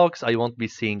any blocks, I won't be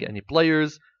seeing any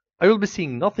players. I will be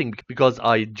seeing nothing because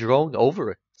I drawn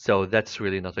over it. So that's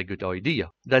really not a good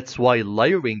idea. That's why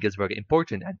layering is very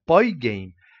important. And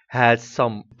Pygame has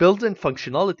some built-in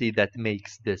functionality that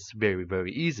makes this very,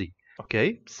 very easy.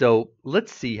 Okay, so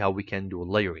let's see how we can do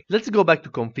layering. Let's go back to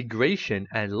configuration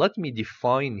and let me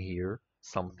define here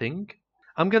something.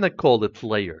 I'm gonna call it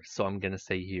layer. So I'm gonna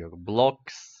say here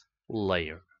blocks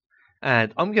layer.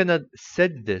 And I'm gonna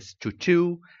set this to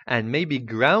 2 and maybe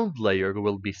ground layer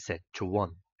will be set to 1.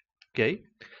 Okay,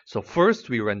 so first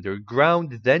we render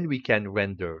ground, then we can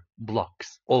render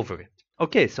blocks over it.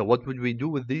 Okay, so what would we do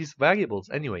with these variables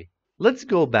anyway? Let's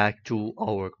go back to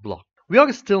our block. We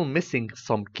are still missing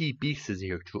some key pieces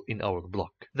here in our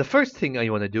block. The first thing I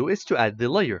want to do is to add the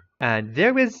layer. And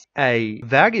there is a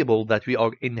variable that we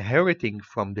are inheriting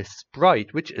from this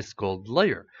sprite, which is called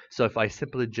layer. So if I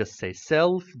simply just say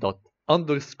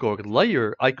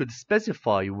self._layer, I could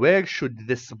specify where should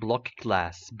this block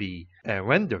class be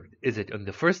rendered. Is it on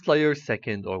the first layer,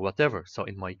 second, or whatever? So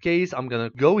in my case, I'm gonna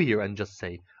go here and just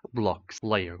say blocks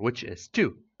layer, which is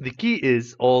 2. The key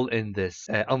is all in this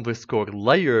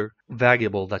 _layer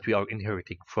variable that we are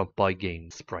inheriting from Pygame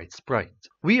sprite.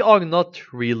 We are not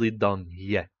really done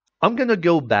yet. I'm gonna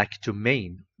go back to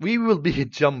main. We will be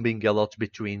jumping a lot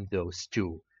between those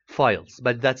two files,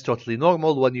 but that's totally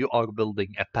normal when you are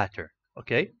building a pattern.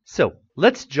 Okay, so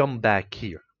let's jump back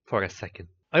here for a second.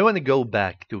 I want to go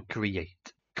back to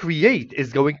create. Create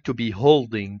is going to be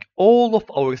holding all of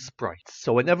our sprites.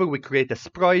 So whenever we create a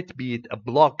sprite, be it a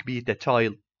block, be it a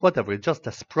tile, whatever, just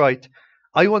a sprite,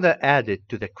 I want to add it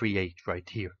to the create right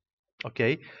here.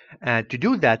 Okay, and to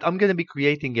do that, I'm going to be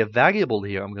creating a variable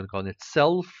here. I'm going to call it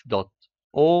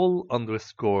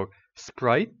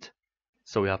self.all_sprite.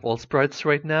 So we have all sprites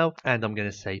right now, and I'm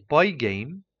going to say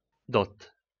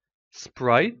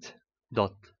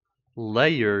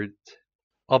pygame.sprite.layered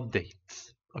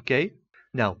updates. Okay,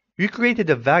 now you created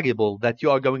a variable that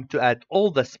you are going to add all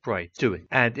the sprites to it,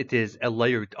 and it is a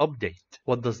layered update.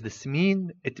 What does this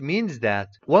mean? It means that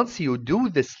once you do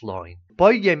this line,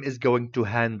 Pygame is going to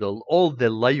handle all the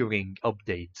layering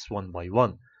updates one by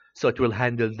one. So it will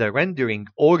handle the rendering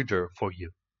order for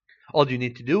you. All you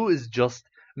need to do is just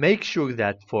make sure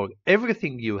that for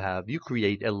everything you have, you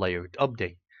create a layered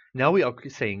update. Now we are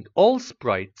saying all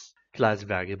sprites class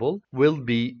variable will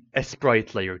be a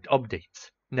sprite layered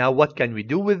update. Now what can we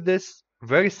do with this?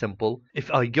 Very simple. If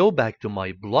I go back to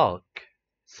my block,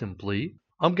 simply,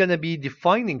 I'm going to be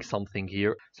defining something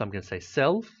here. So I'm going to say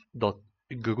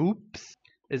self.groups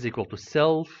is equal to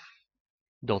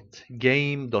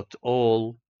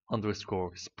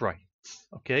self.game.all_sprites.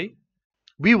 Okay?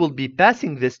 We will be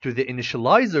passing this to the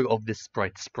initializer of this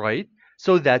sprite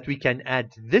so that we can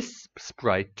add this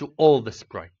sprite to all the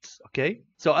sprites. Okay?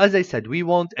 So as I said, we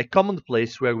want a common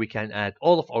place where we can add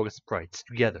all of our sprites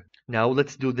together. Now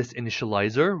let's do this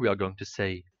initializer. We are going to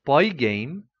say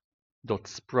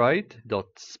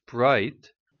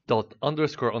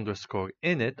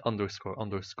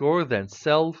pygame.sprite.sprite.__init__, then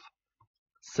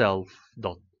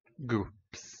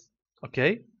self.groups.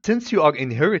 Okay? Since you are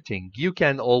inheriting, you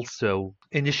can also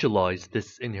initialize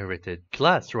this inherited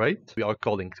class, right? We are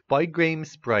calling Pygame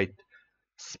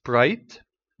sprite,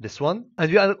 this one,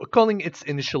 and we are calling its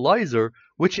initializer,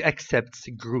 which accepts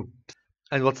groups.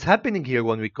 And what's happening here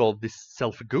when we call this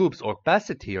self groups or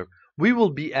pass it here, we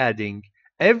will be adding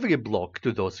every block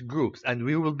to those groups, and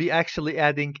we will be actually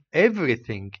adding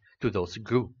everything to those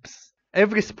groups.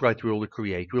 Every sprite we will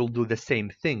create will do the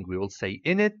same thing. We will say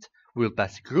init, we'll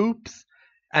pass groups,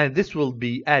 and this will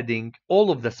be adding all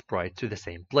of the sprites to the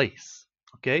same place.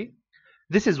 Okay?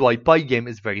 This is why Pygame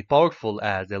is very powerful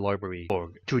as a library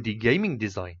for 2D gaming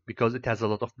design, because it has a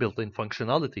lot of built-in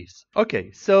functionalities.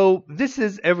 Okay, so this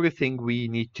is everything we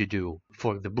need to do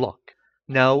for the block.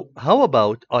 Now, how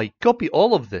about I copy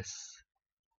all of this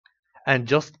and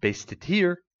just paste it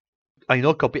here? I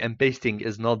know copy and pasting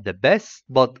is not the best,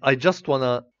 but I just want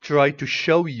to try to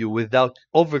show you without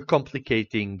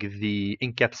overcomplicating the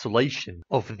encapsulation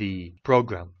of the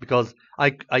program, because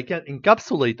I can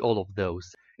encapsulate all of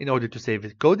those in order to save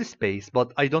the code space,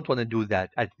 but I don't want to do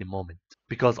that at the moment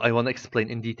because I want to explain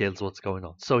in details what's going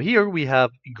on. So here we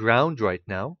have ground right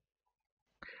now,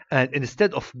 and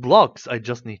instead of blocks, I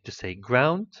just need to say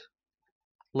ground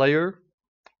layer,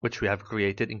 which we have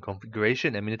created in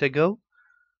configuration a minute ago.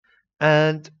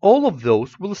 And all of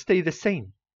those will stay the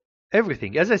same.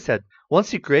 Everything. As I said,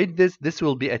 once you create this, this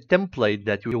will be a template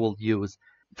that you will use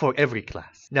for every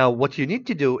class. Now, what you need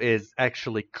to do is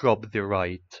actually crop the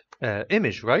right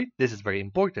image, right? This is very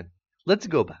important. Let's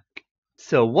go back.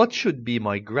 So what should be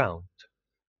my ground?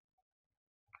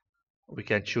 We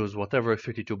can choose whatever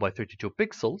 32 by 32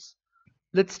 pixels.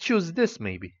 Let's choose this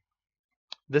maybe.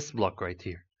 This block right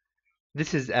here.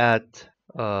 This is at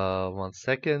 1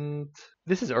 second.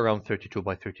 This is around 32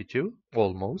 by 32,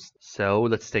 almost. So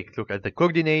let's take a look at the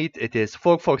coordinate. It is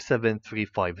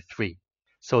 447353.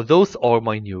 So those are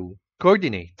my new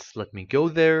coordinates. Let me go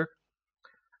there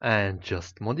and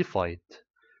just modify it.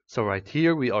 So right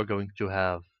here we are going to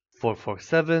have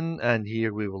 447 and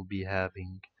here we will be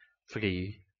having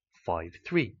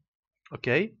 353.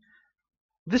 Okay?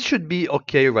 This should be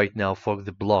okay right now for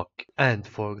the block and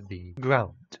for the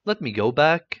ground. Let me go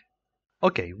back.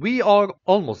 Okay, we are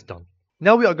almost done.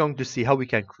 Now we are going to see how we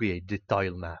can create the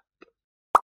tile map.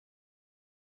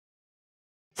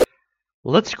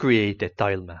 Let's create a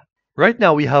tile map. Right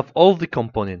now we have all the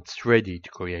components ready to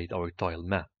create our tile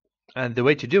map. And the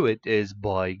way to do it is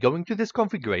by going to this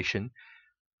configuration,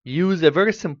 use a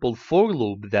very simple for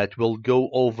loop that will go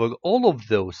over all of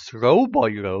those row by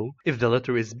row. If the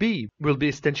letter is B, we'll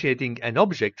be instantiating an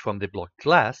object from the block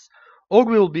class, or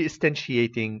we will be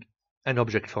instantiating an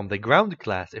object from the ground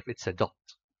class if it's a dot.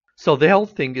 So the whole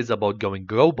thing is about going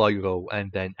row by row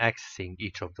and then accessing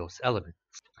each of those elements.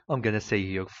 I'm gonna say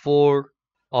here for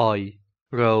I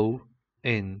row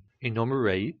in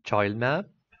enumerate child map.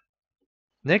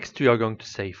 Next we are going to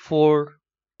say for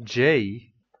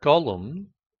j column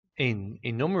in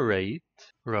enumerate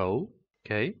row.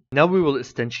 Okay. Now we will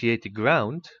instantiate the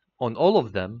ground on all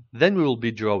of them. Then we will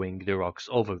be drawing the rocks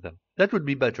over them. That would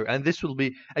be better, and this will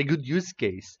be a good use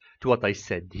case to what I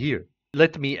said here.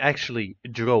 Let me actually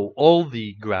draw all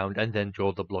the ground and then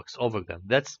draw the blocks over them.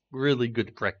 That's really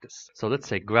good practice. So let's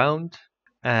say ground,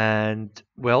 and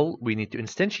well, we need to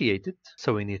instantiate it.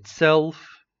 So we need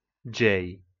self,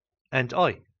 j, and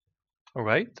I.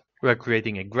 Alright, we're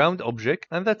creating a ground object,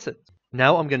 and that's it.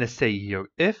 Now I'm gonna say here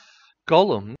if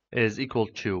column is equal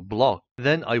to block,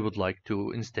 then I would like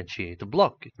to instantiate a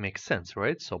block. It makes sense,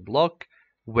 right? So block,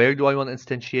 where do I want to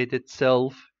instantiate it?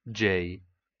 Self, j,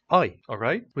 I,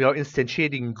 alright? We are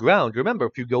instantiating ground. Remember,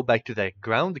 if you go back to that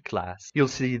ground class, you'll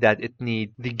see that it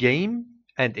needs the game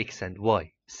and x and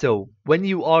y. So when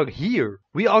you are here,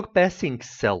 we are passing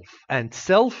self, and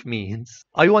self means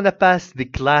I want to pass the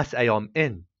class I am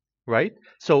in, right?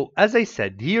 So as I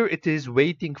said, here it is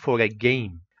waiting for a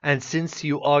game. And since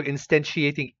you are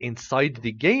instantiating inside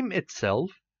the game itself,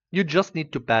 you just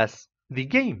need to pass the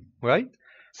game, right?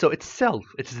 So it's self,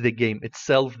 it's the game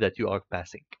itself that you are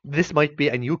passing. This might be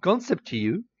a new concept to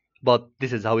you, but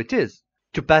this is how it is.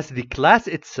 To pass the class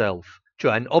itself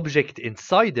to an object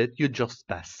inside it, you just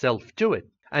pass self to it.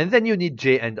 And then you need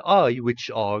j and I, which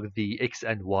are the x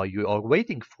and y you are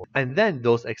waiting for. And then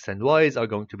those x and y's are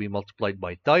going to be multiplied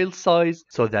by tile size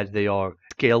so that they are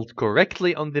scaled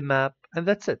correctly on the map, and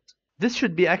that's it. This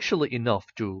should be actually enough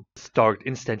to start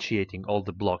instantiating all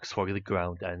the blocks for the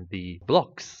ground and the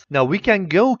blocks. Now we can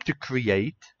go to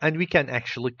create, and we can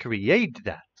actually create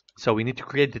that. So we need to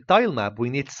create the tile map. We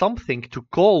need something to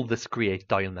call this create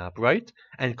tile map, right?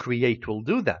 And create will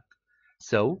do that.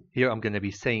 So here I'm going to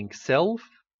be saying self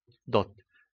dot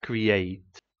create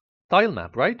tile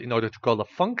map, right? In order to call a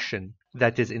function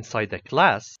that is inside a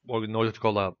class, or in order to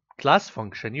call a class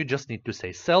function, you just need to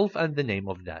say self and the name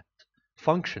of that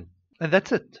function. And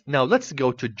that's it. Now let's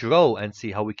go to draw and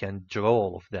see how we can draw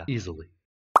all of that easily.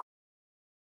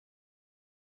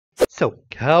 So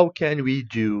how can we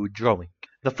do drawing?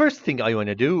 The first thing I want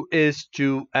to do is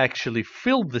to actually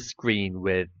fill the screen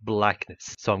with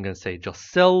blackness. So I'm going to say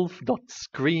just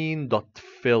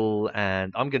self.screen.fill,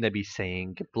 and I'm going to be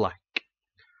saying black.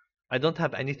 I don't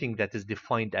have anything that is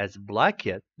defined as black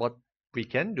yet, but we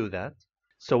can do that.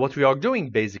 So what we are doing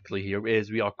basically here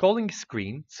is we are calling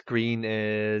screen. Screen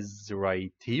is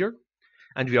right here.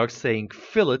 And we are saying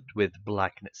fill it with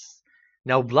blackness.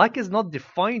 Now black is not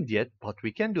defined yet, but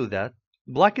we can do that.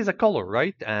 Black is a color,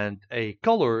 right? And a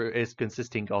color is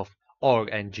consisting of R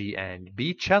and G and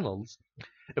B channels.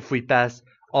 If we pass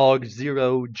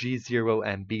R0, G0,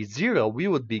 and B0, we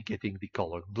would be getting the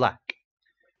color black.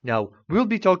 Now, we'll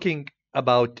be talking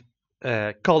about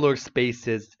color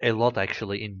spaces a lot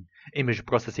actually in image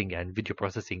processing and video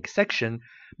processing section,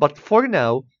 but for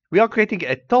now, we are creating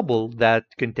a tuple that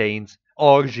contains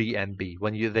R, G, and B.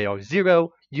 When they are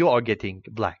 0, you are getting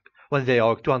black. When they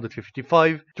are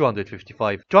 255,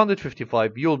 255,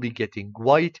 255, you'll be getting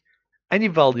white. Any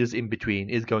values in between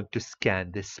is going to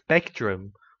scan the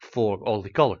spectrum for all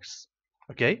the colors.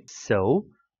 Okay, so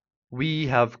we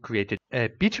have created a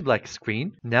pitch black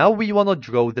screen. Now we want to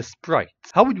draw the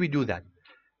sprites. How would we do that?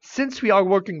 Since we are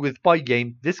working with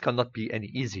Pygame, this cannot be any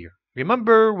easier.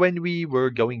 Remember when we were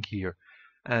going here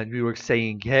and we were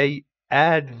saying, hey,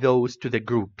 add those to the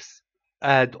groups.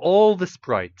 Add all the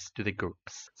sprites to the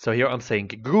groups. So here I'm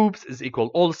saying groups is equal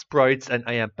all sprites, and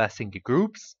I am passing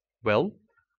groups. Well,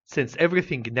 since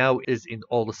everything now is in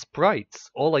all sprites,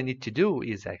 all I need to do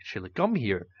is actually come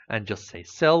here and just say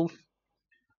self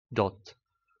dot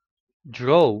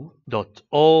draw dot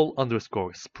all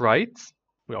underscore sprites.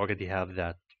 We already have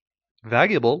that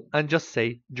variable, and just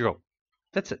say draw.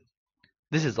 That's it.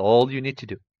 This is all you need to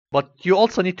do. But you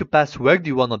also need to pass where do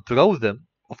you want to draw them,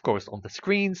 of course, on the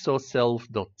screen, so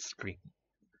self.screen.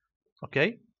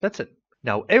 Okay, that's it.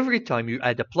 Now, every time you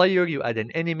add a player, you add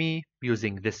an enemy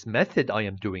using this method I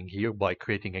am doing here by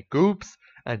creating a groups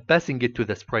and passing it to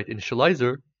the sprite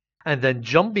initializer, and then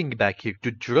jumping back here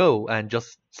to draw and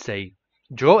just say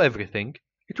draw everything,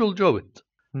 it will draw it.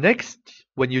 Next,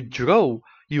 when you draw,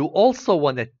 you also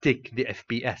want to tick the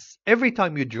FPS. Every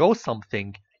time you draw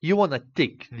something, you want to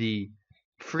tick the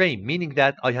frame, meaning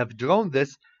that I have drawn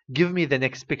this, give me the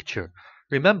next picture.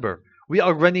 Remember, we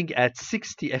are running at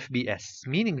 60 FPS,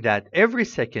 meaning that every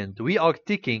second we are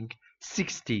ticking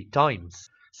 60 times.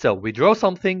 So we draw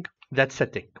something, that's a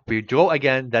tick. We draw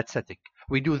again, that's a tick.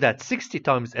 We do that 60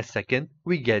 times a second,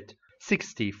 we get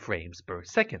 60 frames per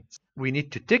second. We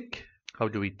need to tick. How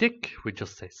do we tick? We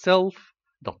just say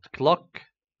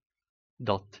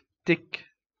self.clock.tick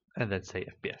and then say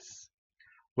FPS.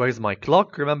 Where's my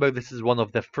clock? Remember, this is one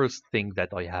of the first things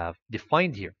that I have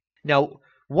defined here. Now,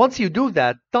 once you do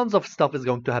that, tons of stuff is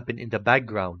going to happen in the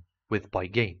background with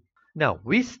Pygame. Now,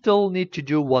 we still need to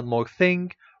do one more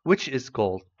thing, which is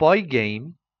called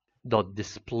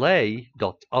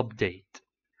pygame.display.update.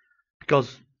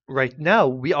 Because right now,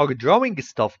 we are drawing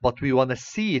stuff, but we want to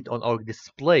see it on our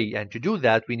display. And to do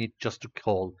that, we need just to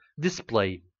call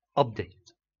display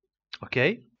update.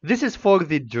 Okay? This is for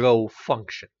the draw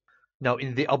function. Now,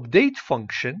 in the update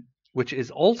function, which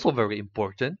is also very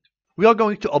important, we are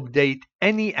going to update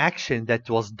any action that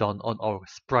was done on our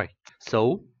sprite.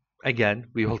 So, again,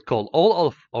 we will call all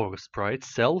of our sprites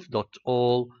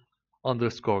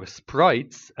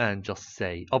self.all_sprites and just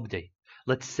say update.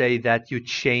 Let's say that you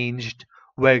changed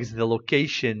where's the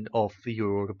location of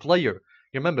your player.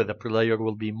 Remember, the player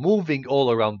will be moving all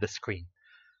around the screen.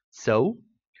 So,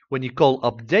 when you call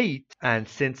update, and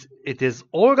since it is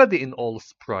already in all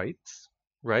sprites,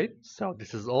 right? So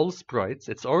this is all sprites,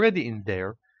 it's already in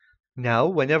there. Now,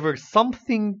 whenever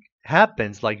something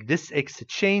happens, like this X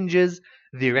changes,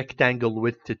 the rectangle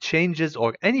width changes,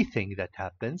 or anything that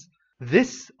happens,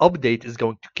 this update is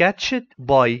going to catch it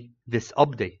by this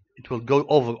update. It will go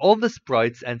over all the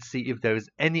sprites and see if there is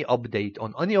any update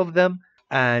on any of them.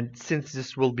 And since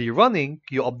this will be running,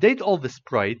 you update all the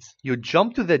sprites, you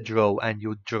jump to the draw, and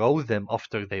you draw them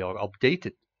after they are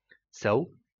updated.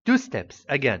 So, 2 steps.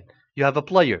 Again, you have a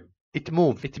player. It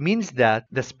moved. It means that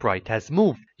the sprite has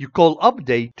moved. You call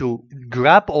update to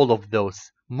grab all of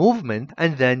those movement,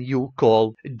 and then you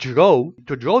call draw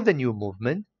to draw the new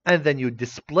movement, and then you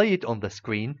display it on the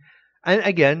screen. And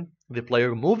again, the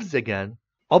player moves again.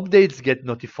 Updates get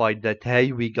notified that,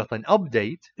 hey, we got an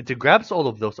update. It grabs all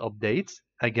of those updates.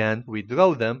 Again, we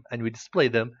draw them and we display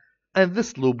them, and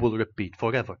this loop will repeat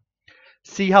forever.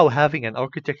 See how having an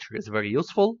architecture is very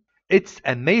useful? It's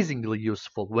amazingly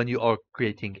useful when you are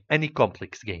creating any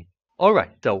complex game.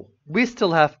 Alright, so we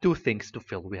still have 2 things to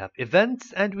fill. We have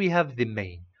events and we have the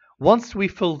main. Once we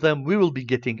fill them, we will be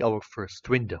getting our first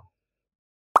window.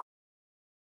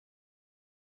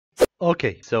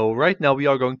 Okay, so right now we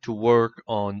are going to work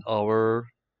on our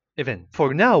event.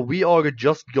 For now, we are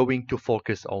just going to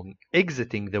focus on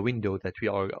exiting the window that we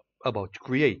are about to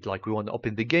create. Like, we want to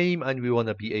open the game and we want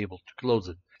to be able to close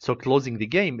it. So closing the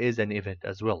game is an event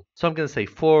as well. So I'm going to say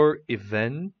for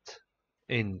event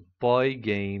in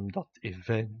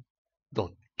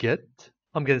pygame.event.get.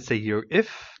 I'm going to say here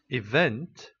if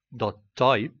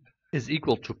event.type is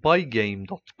equal to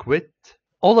pygame.quit.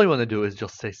 All I want to do is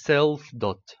just say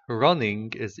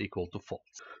self.running is equal to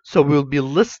false. So we'll be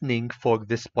listening for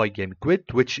this Pygame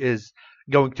quit, which is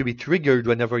going to be triggered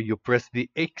whenever you press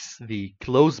the X, the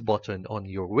close button on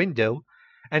your window,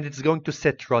 and it's going to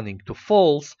set running to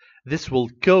false. This will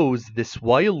cause this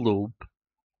while loop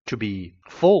to be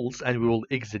false, and we will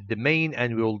exit the main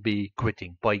and we will be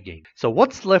quitting Pygame. So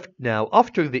what's left now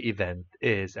after the event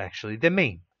is actually the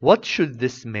main. What should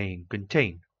this main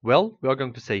contain? Well, we are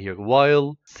going to say here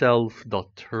while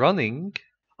self.running,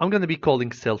 I'm going to be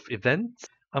calling self events,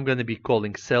 I'm going to be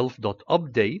calling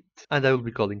self.update, and I will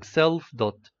be calling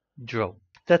self.draw.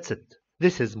 That's it.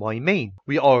 This is my main.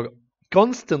 We are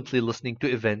constantly listening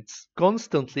to events,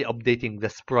 constantly updating the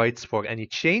sprites for any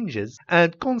changes,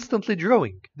 and constantly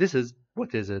drawing. This is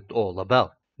what is it all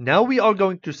about. Now we are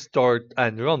going to start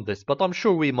and run this, but I'm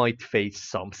sure we might face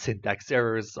some syntax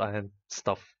errors and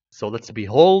stuff. So let's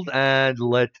behold and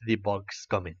let the bugs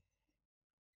come in.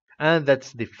 And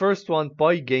that's the first one.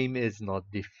 Pygame is not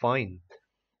defined.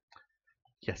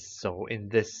 Yes, so in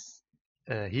this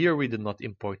here we did not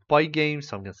import Pygame,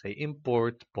 so I'm going to say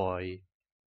import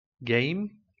Pygame.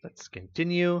 Let's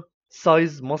continue.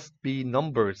 Size must be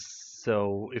numbers.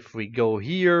 So if we go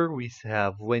here, we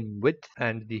have width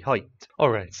and the height.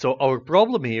 Alright, so our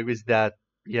problem here is that,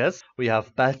 yes, we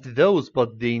have passed those,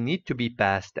 but they need to be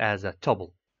passed as a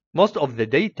tuple. Most of the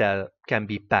data can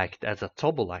be packed as a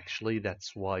tuple, actually.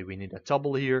 That's why we need a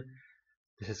tuple here.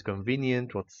 This is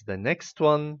convenient. What's the next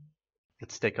one?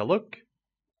 Let's take a look.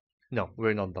 No,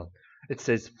 we're not done. It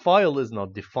says file is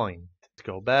not defined. Let's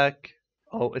go back.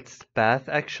 Oh, it's path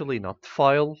actually, not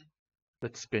file.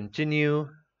 Let's continue.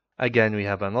 Again, we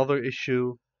have another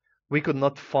issue. We could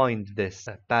not find this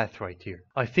path right here.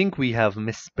 I think we have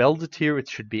misspelled it here. It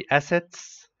should be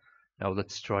assets. Now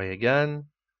let's try again.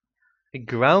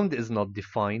 Ground is not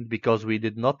defined because we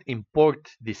did not import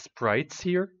the sprites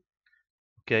here.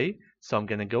 Okay, so I'm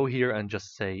gonna go here and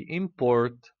just say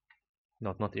import,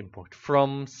 not import,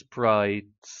 from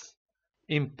sprites,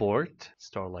 import,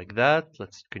 start like that.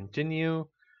 Let's continue.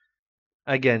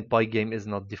 Again, Pygame is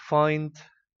not defined.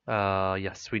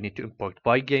 Yes, we need to import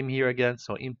Pygame here again.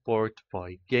 So import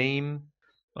Pygame.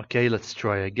 Okay, let's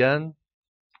try again.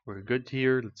 We're good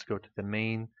here. Let's go to the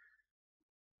main.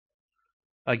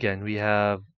 Again, we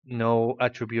have no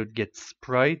attribute get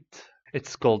sprite.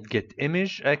 It's called get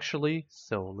image actually.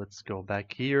 So let's go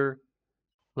back here.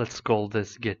 Let's call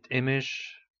this get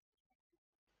image.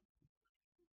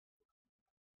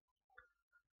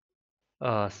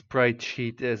 Sprite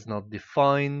sheet is not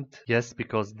defined. Yes,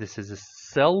 because this is a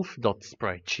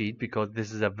self.sprite sheet, because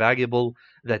this is a variable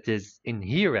that is in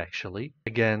here actually.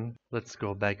 Again, let's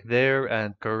go back there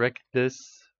and correct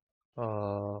this.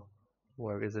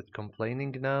 Where is it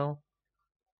complaining now?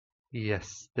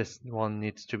 Yes, this one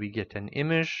needs to be get an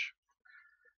image.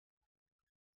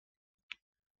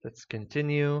 Let's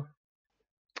continue.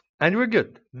 And we're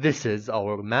good. This is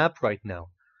our map right now.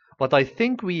 But I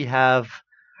think we have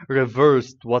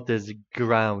reversed what is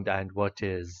ground and what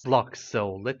is blocks.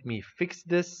 So let me fix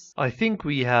this. I think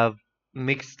we have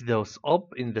mixed those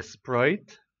up in the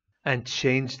sprite and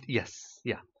changed. Yes,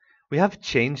 yeah. We have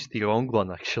changed the wrong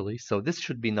one actually. So this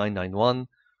should be 991.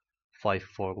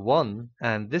 541,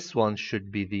 and this one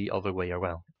should be the other way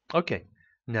around. Okay,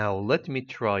 now let me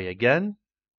try again.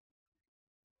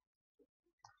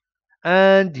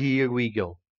 And here we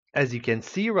go. As you can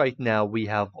see right now, we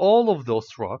have all of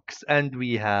those rocks and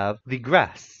we have the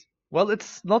grass. Well,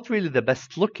 it's not really the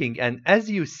best looking, and as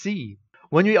you see,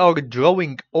 when we are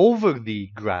drawing over the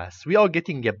grass, we are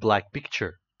getting a black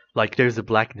picture. Like there's a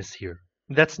blackness here.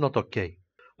 That's not okay.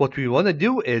 What we want to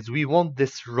do is we want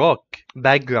this rock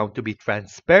background to be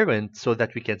transparent so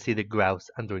that we can see the grass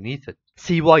underneath it.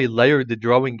 See why layered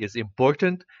drawing is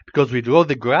important? Because we draw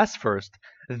the grass first,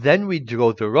 then we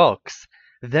draw the rocks,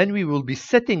 then we will be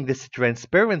setting this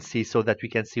transparency so that we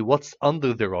can see what's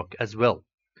under the rock as well.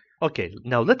 Okay,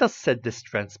 now let us set this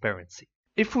transparency.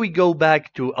 If we go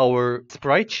back to our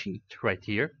sprite sheet right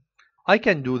here, I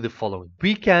can do the following.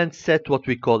 We can set what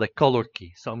we call a color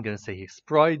key. So I'm going to say here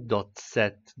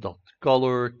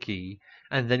sprite.set.color key,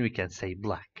 and then we can say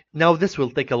black. Now this will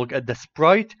take a look at the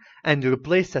sprite and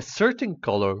replace a certain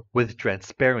color with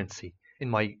transparency.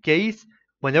 In my case,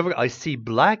 whenever I see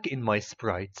black in my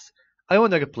sprites, I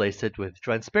want to replace it with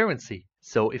transparency.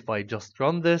 So if I just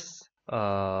run this,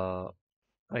 I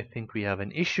think we have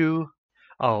an issue.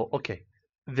 Oh, okay.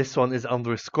 This one is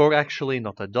underscore actually,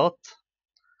 not a dot.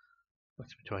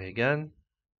 Let's try again.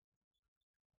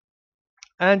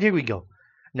 And here we go.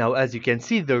 Now, as you can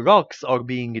see, the rocks are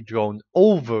being drawn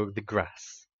over the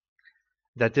grass.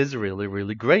 That is really,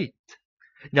 really great.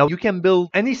 Now, you can build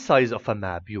any size of a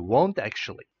map you want,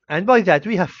 actually. And by that,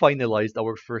 we have finalized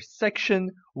our first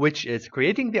section, which is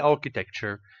creating the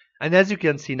architecture. And as you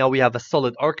can see, now we have a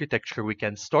solid architecture we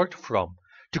can start from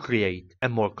to create a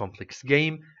more complex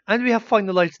game. And we have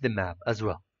finalized the map as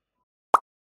well.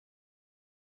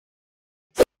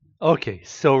 Okay,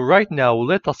 so right now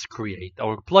let us create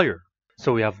our player.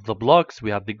 So we have the blocks, we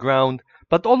have the ground,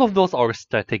 but all of those are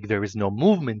static, there is no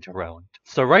movement around.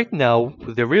 So right now,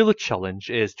 the real challenge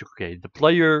is to create the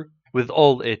player with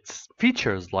all its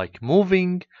features like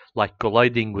moving, like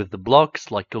colliding with the blocks,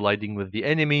 like colliding with the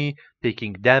enemy,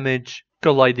 taking damage,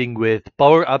 colliding with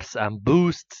power-ups and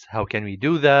boosts. How can we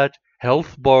do that?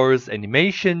 Health bars,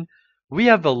 animation. We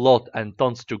have a lot and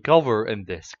tons to cover in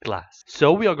this class.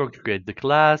 So we are going to create the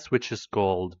class which is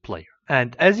called player.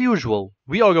 And as usual,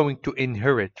 we are going to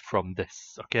inherit from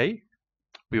this, okay?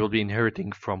 We will be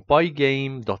inheriting from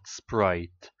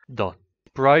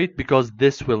pygame.sprite.sprite because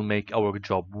this will make our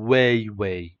job way,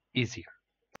 way easier.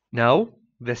 Now,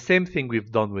 the same thing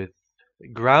we've done with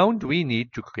ground, we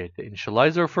need to create the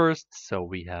initializer first. So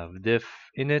we have diff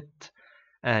init,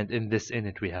 and in this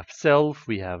init we have self,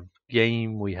 we have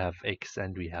game, we have x,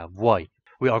 and we have y.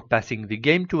 We are passing the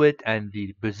game to it and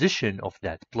the position of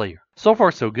that player. So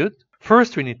far so good.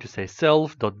 First we need to say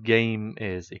self.game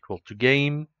is equal to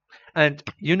game. And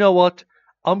you know what?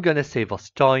 I'm gonna save us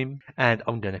time and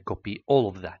I'm gonna copy all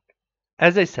of that.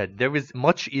 As I said, there is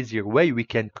much easier way we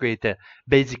can create a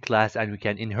basic class and we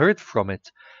can inherit from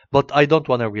it, but I don't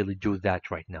want to really do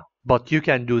that right now. But you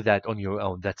can do that on your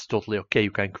own. That's totally okay. You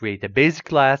can create a basic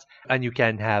class and you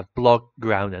can have block,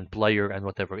 ground, and player and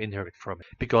whatever inherit from it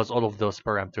because all of those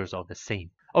parameters are the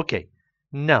same. Okay,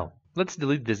 now let's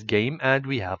delete this game and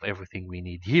we have everything we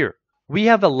need here. We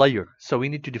have a layer, so we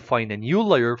need to define a new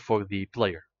layer for the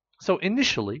player. So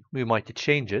initially, we might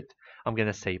change it. I'm going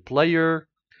to say player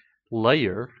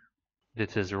layer,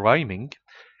 that is rhyming,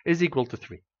 is equal to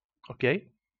 3. Okay?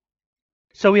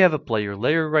 So we have a player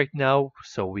layer right now,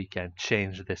 so we can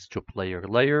change this to player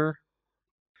layer.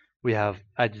 We have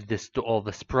added this to all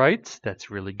the sprites, that's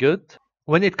really good.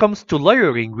 When it comes to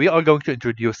layering, we are going to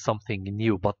introduce something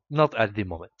new, but not at the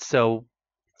moment. So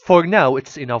for now,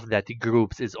 it's enough that the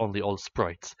groups is only all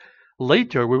sprites.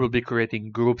 Later, we will be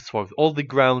creating groups for all the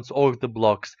grounds or the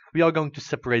blocks. We are going to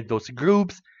separate those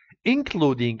groups,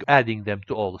 including adding them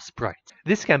to all the sprites.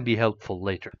 This can be helpful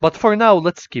later. But for now,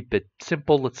 let's keep it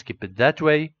simple. Let's keep it that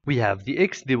way. We have the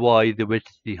X, the Y, the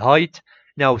width, the height.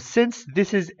 Now, since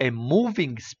this is a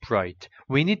moving sprite,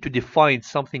 we need to define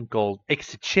something called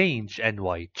X change and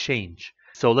Y change.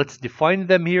 So let's define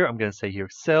them here. I'm going to say here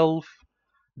self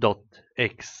dot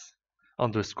X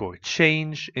underscore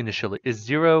change initially is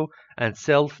 0 and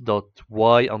self dot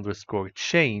Y underscore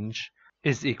change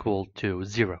is equal to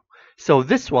 0. So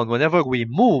this one, whenever we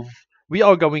move, we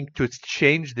are going to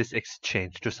change this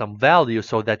exchange to some value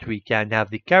so that we can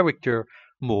have the character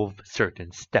move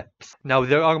certain steps. Now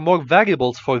there are more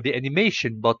variables for the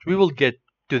animation, but we will get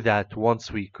to that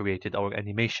once we created our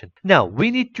animation. Now we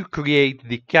need to create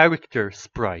the character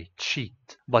sprite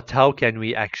sheet. But how can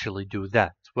we actually do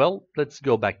that? Well, let's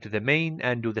go back to the main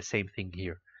and do the same thing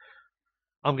here.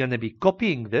 I'm going to be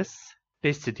copying this,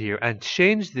 paste it here, and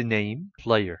change the name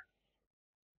player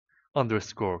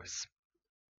underscore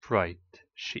sprite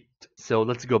sheet. So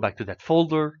let's go back to that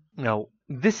folder. Now,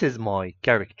 this is my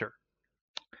character.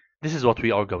 This is what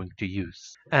we are going to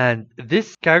use. And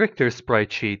this character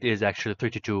sprite sheet is actually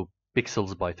 32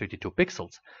 pixels by 32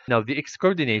 pixels. Now the X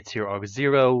coordinates here are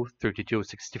 0, 32,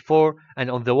 64, and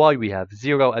on the Y we have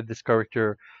 0 at this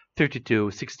character,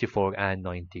 32, 64, and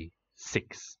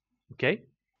 96. Okay?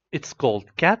 It's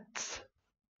called cats.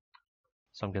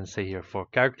 So I'm going to say here for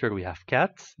character we have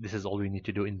cats. This is all we need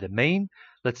to do in the main.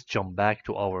 Let's jump back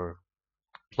to our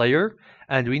player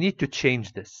and we need to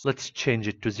change this. Let's change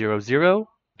it to 0, 0.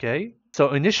 Okay.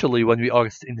 So initially when we are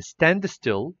in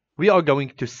standstill, we are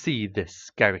going to see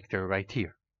this character right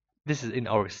here. This is in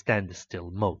our standstill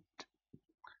mode.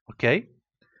 Okay.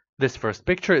 This first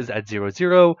picture is at 0,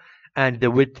 0 and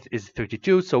the width is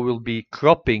 32. So we'll be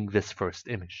cropping this first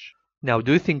image. Now,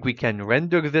 do you think we can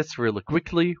render this really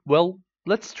quickly? Well,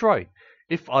 let's try.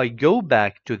 If I go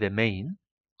back to the main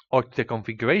or to the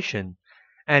configuration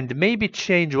and maybe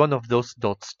change one of those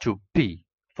dots to P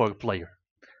for player.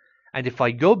 And if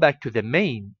I go back to the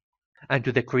main and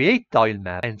to the create tile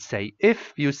map and say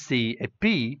if you see a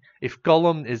P, if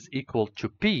column is equal to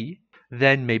P,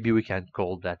 then maybe we can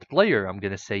call that player. I'm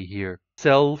going to say here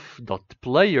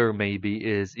self.player maybe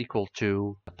is equal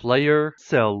to player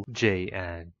cell J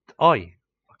and I.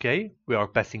 Okay, we are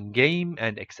passing game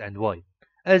and X and Y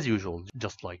as usual,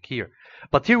 just like here.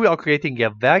 But here we are creating a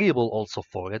variable also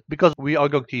for it because we are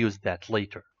going to use that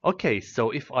later. Okay,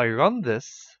 so if I run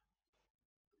this,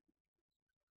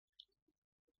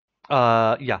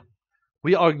 yeah,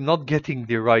 we are not getting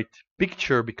the right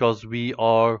picture because we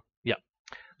are, yeah.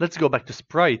 Let's go back to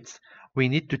sprites. We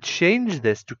need to change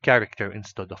this to character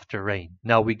instead of terrain.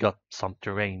 Now we got some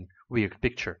terrain weird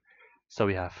picture. So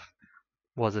we have,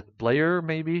 was it player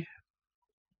maybe?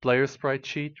 Player sprite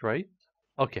sheet, right?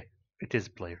 Okay, it is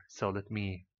player. So let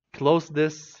me close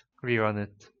this, rerun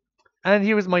it. And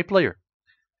here is my player.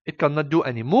 It cannot do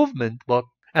any movement, but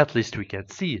at least we can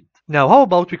see it. Now, how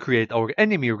about we create our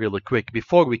enemy really quick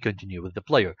before we continue with the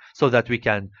player, so that we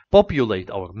can populate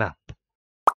our map.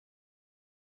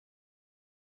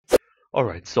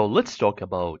 Alright, so let's talk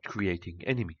about creating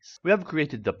enemies. We have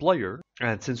created the player,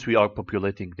 and since we are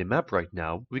populating the map right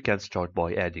now, we can start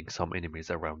by adding some enemies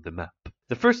around the map.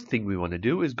 The first thing we want to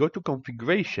do is go to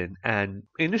configuration, and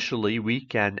initially we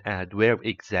can add where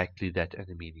exactly that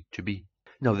enemy needs to be.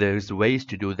 Now there's ways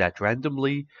to do that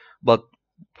randomly, but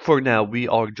for now we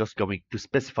are just going to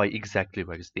specify exactly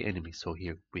where is the enemy. So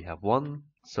here we have one.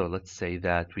 So let's say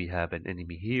that we have an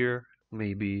enemy here,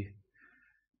 maybe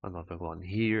another one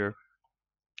here,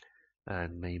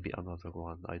 and maybe another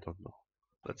one, I don't know.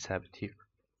 Let's have it here.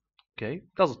 Okay,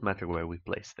 doesn't matter where we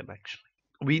place them actually.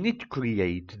 We need to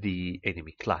create the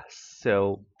enemy class.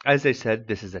 So as I said,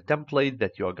 this is a template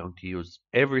that you are going to use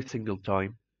every single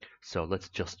time. So let's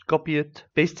just copy it,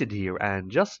 paste it here,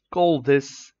 and just call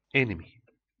this enemy.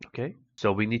 Okay,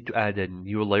 so we need to add a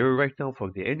new layer right now for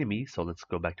the enemy. So let's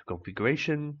go back to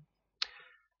configuration,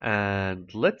 and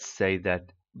let's say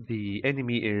that the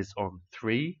enemy is on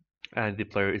 3 and the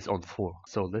player is on 4.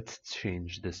 So let's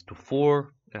change this to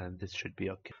 4 and this should be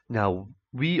okay. Now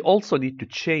we also need to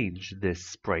change this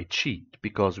sprite sheet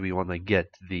because we want to get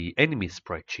the enemy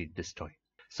sprite sheet this time.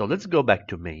 So let's go back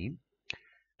to main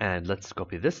and let's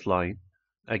copy this line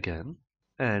again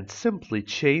and simply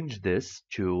change this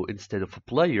to, instead of a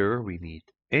player, we need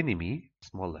enemy,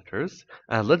 small letters,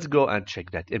 and let's go and check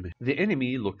that image. The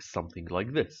enemy looks something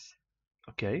like this.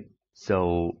 Okay,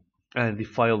 so, and the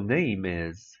file name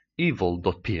is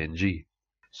evil.png.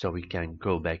 So we can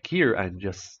go back here and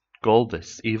just call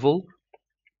this evil.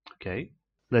 Okay,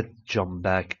 let's jump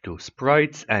back to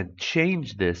sprites and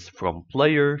change this from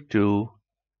player to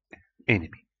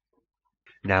enemy.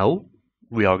 Now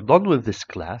we are done with this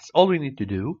class. All we need to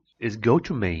do is go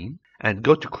to main and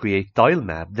go to create tile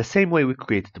map. The same way we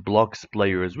created blocks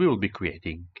players, we will be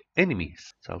creating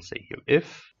enemies. So I'll say here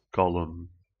if column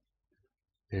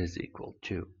is equal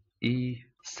to e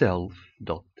self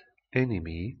dot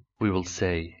enemy. We will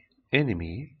say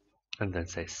enemy and then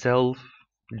say self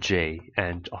j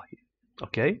and I.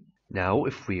 Okay, now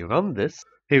if we run this,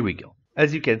 here we go.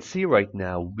 As you can see right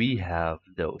now, we have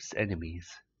those enemies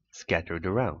scattered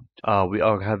around. We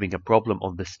are having a problem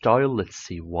on this tile. Let's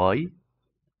see why.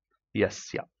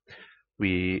 Yes, yeah,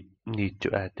 we need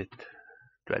to add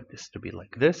this to be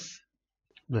like this.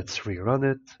 Let's rerun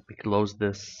it. We close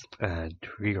this and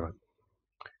rerun.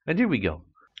 And here we go.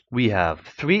 We have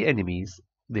 3 enemies.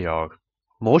 They are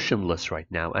motionless right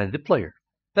now and the player.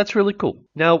 That's really cool.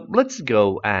 Now let's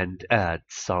go and add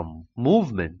some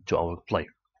movement to our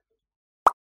player.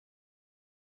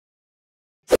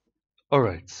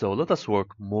 Alright, so let us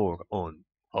work more on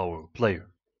our player.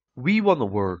 We want to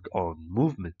work on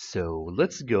movement, so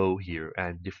let's go here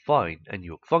and define a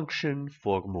new function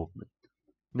for movement.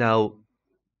 Now,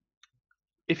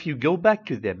 if you go back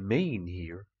to the main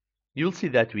here, you'll see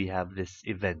that we have this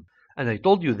event. And I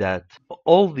told you that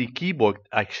all the keyboard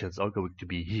actions are going to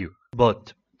be here.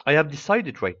 But I have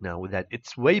decided right now that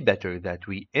it's way better that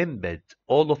we embed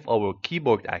all of our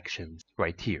keyboard actions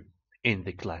right here in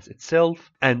the class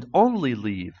itself and only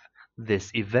leave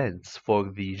these events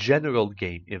for the general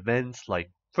game events, like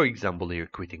for example here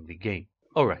quitting the game.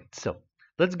 Alright, so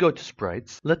let's go to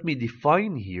sprites. Let me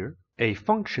define here a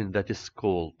function that is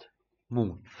called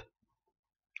move.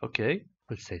 Okay,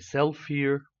 let's say self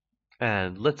here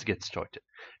and let's get started.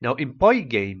 Now in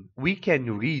Pygame, we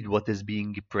can read what is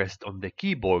being pressed on the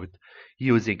keyboard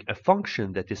using a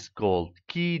function that is called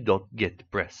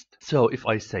key.getPressed. So if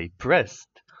I say pressed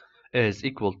is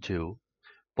equal to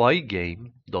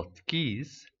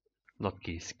pygame.keys, not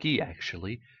keys, key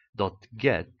actually, dot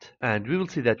get, and we will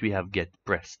see that we have get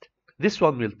pressed. This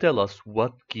one will tell us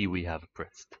what key we have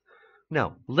pressed.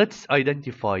 Now, let's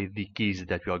identify the keys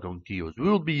that we are going to use. We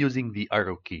will be using the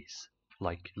arrow keys,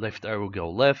 like left arrow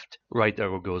go left, right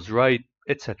arrow goes right,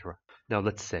 etc. Now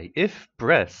let's say if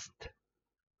pressed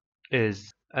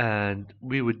is, and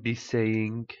we would be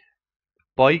saying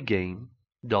pygame.k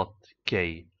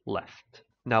left.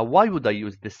 Now why would I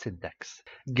use this syntax?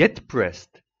 Get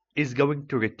pressed is going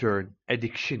to return a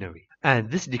dictionary,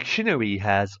 and this dictionary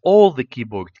has all the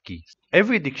keyboard keys.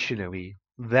 Every dictionary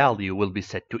value will be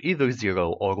set to either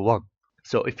 0 or 1.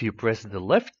 So if you press the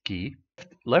left key,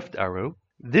 left arrow,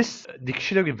 this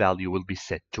dictionary value will be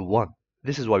set to 1.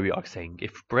 This is why we are saying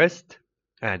if pressed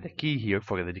and a key here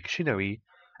for the dictionary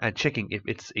and checking if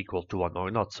it's equal to 1 or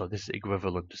not. So this is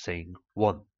equivalent to saying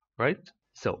 1, right?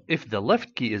 So if the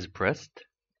left key is pressed,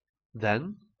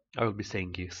 then I will be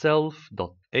saying here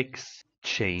self.x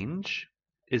change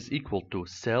is equal to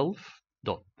self.x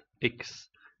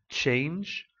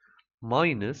change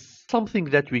minus something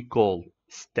that we call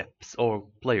steps or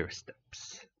player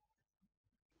steps.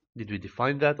 Did we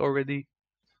define that already?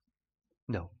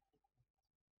 No.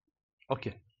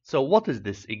 Okay, so what is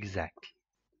this exactly?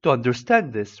 To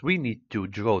understand this, we need to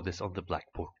draw this on the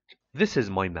blackboard. This is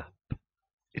my map.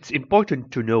 It's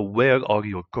important to know where are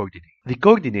your coordinates. The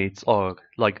coordinates are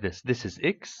like this. This is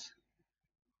x,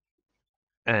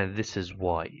 and this is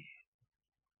y,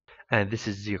 and this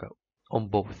is 0 on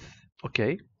both.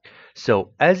 Okay,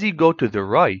 so as you go to the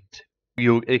right,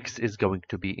 your x is going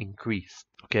to be increased.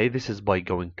 Okay, this is by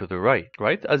going to the right,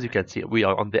 right? As you can see, we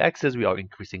are on the axis, we are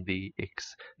increasing the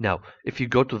x. Now, if you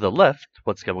go to the left,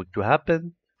 what's going to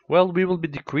happen? Well, we will be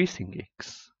decreasing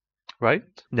x, right?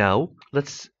 Now,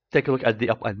 let's take a look at the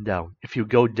up and down. If you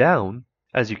go down,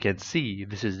 as you can see,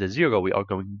 this is the 0, we are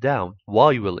going down,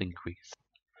 y will increase.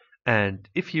 And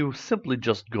if you simply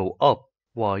just go up,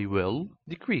 y will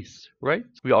decrease, right?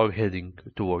 We are heading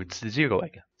towards 0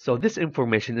 again. So this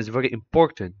information is very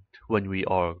important when we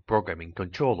are programming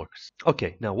controllers.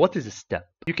 Okay, now what is a step?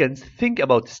 You can think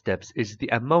about steps is the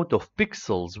amount of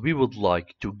pixels we would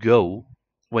like to go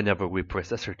whenever we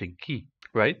press a certain key,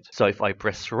 right? So if I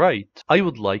press right, I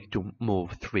would like to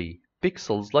move 3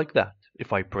 pixels like that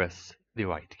if I press the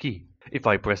right key. If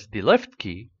I press the left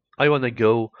key, I want to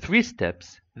go 3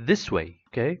 steps this way,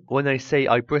 okay? When I say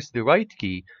I press the right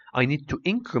key, I need to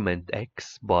increment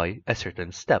x by a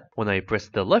certain step. When I press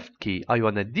the left key, I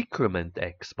want to decrement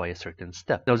x by a certain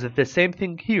step. Now, it's the same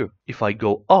thing here. If I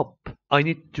go up, I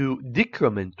need to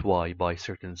decrement y by a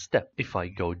certain step. If I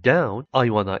go down, I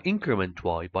want to increment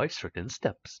y by certain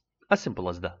steps. As simple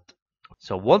as that.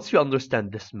 So once you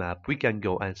understand this map, we can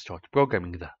go and start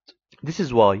programming that. This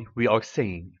is why we are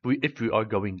saying if we are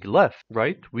going left,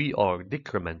 right, we are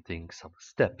decrementing some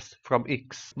steps from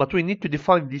x. But we need to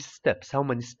define these steps. How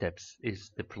many steps is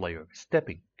the player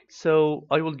stepping? So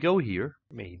I will go here,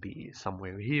 maybe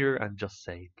somewhere here, and just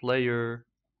say player,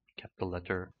 capital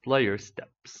letter, player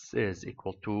steps is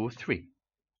equal to 3.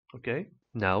 Okay?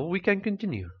 Now we can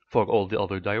continue for all the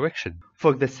other direction.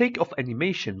 For the sake of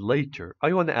animation later,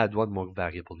 I want to add one more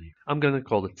variable here. I'm going to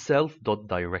call it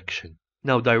self.direction.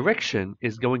 Now direction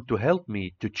is going to help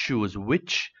me to choose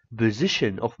which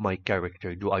position of my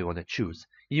character do I want to choose.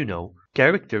 You know,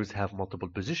 characters have multiple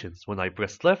positions. When I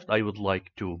press left, I would like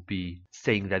to be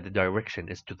saying that the direction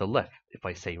is to the left. If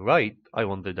I say right, I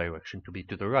want the direction to be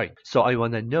to the right. So I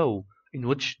want to know in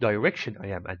which direction I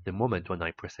am at the moment when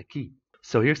I press a key.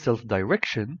 So here's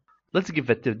self-direction. Let's give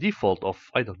it the default of,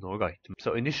 I don't know, right.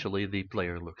 So initially the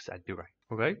player looks at the right,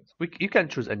 right? You can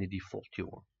choose any default you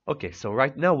want. Okay, so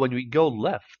right now when we go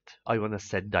left, I want to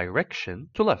set direction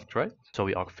to left, right? So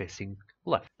we are facing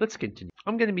left. Let's continue.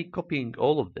 I'm going to be copying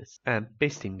all of this and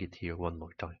pasting it here one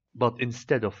more time. But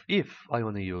instead of if, I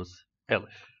want to use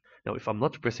elif. Now if I'm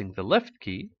not pressing the left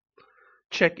key,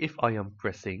 check if I am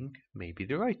pressing maybe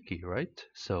the right key, right?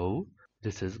 So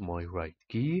this is my right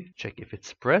key. Check if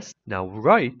it's pressed. Now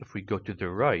right, if we go to the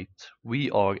right,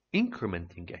 we are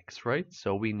incrementing x, right?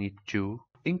 So we need to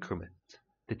increment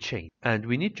the change. And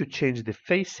we need to change the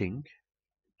facing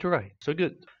to right. So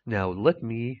good. Now let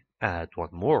me add one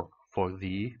more for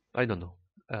the, I don't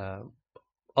know,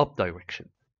 up direction.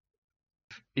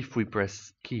 If we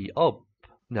press key up,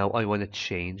 now I want to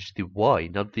change the y,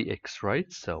 not the x, right?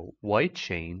 So y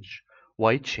change,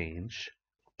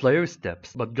 player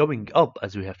steps, but going up,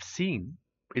 as we have seen,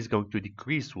 is going to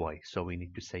decrease y. So we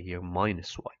need to say here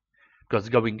minus y. Because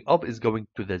going up is going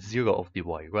to the 0 of the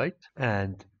y, right?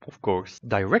 And of course,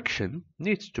 direction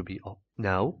needs to be up.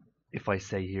 Now, if I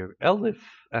say here elif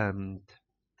and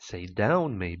say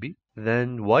down maybe,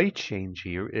 then y change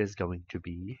here is going to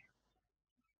be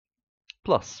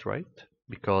plus, right?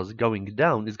 Because going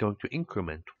down is going to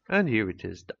increment. And here it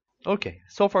is down. Okay,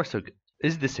 so far so good.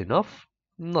 Is this enough?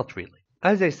 Not really.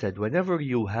 As I said, whenever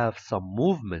you have some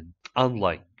movement,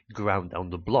 unlike ground on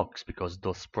the blocks because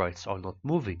those sprites are not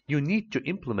moving, you need to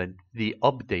implement the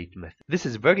update method. This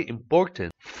is very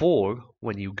important for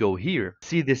when you go here.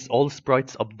 See this all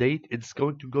sprites update? It's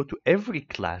going to go to every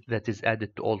class that is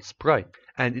added to all sprites,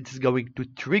 and it is going to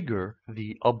trigger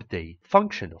the update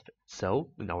function of it.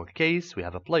 So in our case, we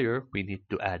have a player, we need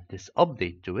to add this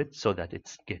update to it so that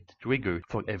it's get triggered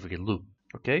for every loop.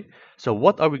 Okay, so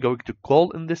what are we going to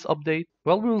call in this update?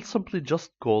 Well, we will simply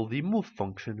just call the move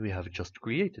function we have just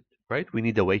created, right? We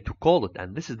need a way to call it,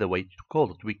 and this is the way to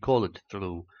call it. We call it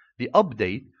through the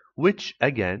update, which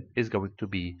again is going to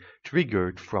be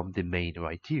triggered from the main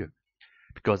right here.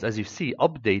 Because as you see,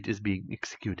 update is being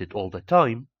executed all the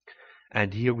time,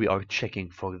 and here we are checking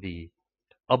for the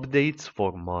updates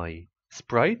for my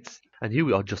sprites, and here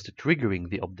we are just triggering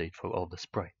the update for all the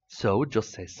sprites. So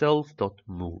just say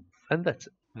self.move. And that's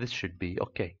it. This should be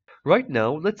okay. Right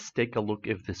now, let's take a look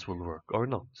if this will work or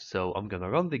not. So I'm gonna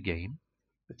run the game.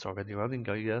 It's already running,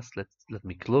 I guess. Let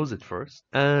me close it first.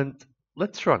 And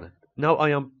let's run it. Now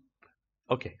I am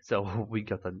okay, so we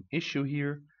got an issue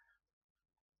here.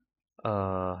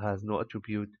 Has no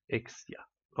attribute X, yeah.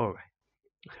 Alright.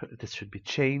 This should be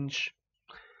change.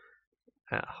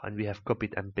 And we have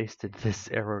copied and pasted this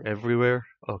error everywhere.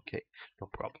 Okay, no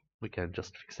problem. We can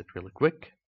just fix it really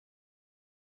quick.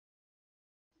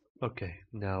 Okay,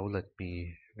 now let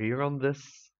me rerun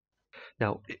this.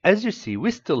 Now, as you see,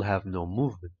 we still have no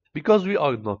movement because we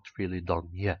are not really done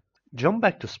yet. Jump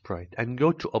back to Sprite and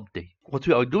go to Update. What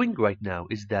we are doing right now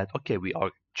is that, okay, we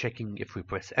are checking if we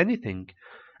press anything,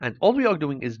 and all we are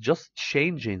doing is just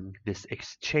changing this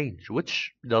exchange,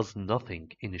 which does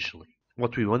nothing initially.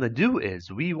 What we want to do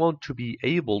is we want to be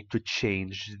able to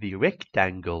change the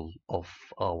rectangle of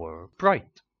our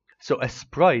sprite. So a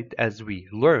sprite, as we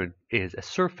learned, is a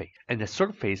surface, and a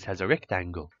surface has a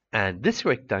rectangle. And this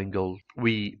rectangle,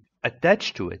 we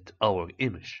attach to it our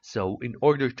image. So in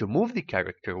order to move the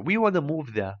character, we want to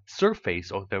move the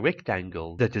surface or the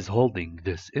rectangle that is holding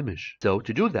this image. So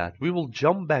to do that, we will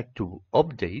jump back to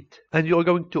update, and you're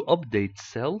going to update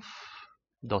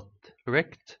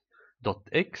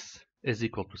self.rect.x is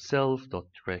equal to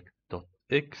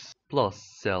self.rect.x plus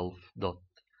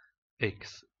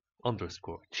self.x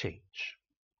underscore change.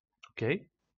 Okay,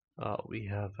 we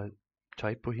have a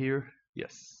typo here.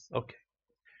 Yes, okay.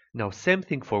 Now same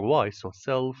thing for y, so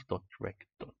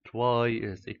self.rect.y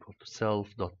is equal to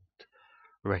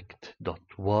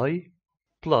self.rect.y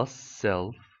plus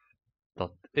self.x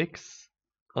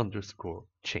underscore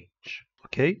change.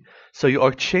 Okay, so you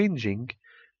are changing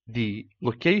the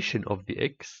location of the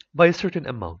x by a certain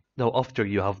amount. Now after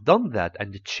you have done that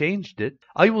and changed it,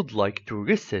 I would like to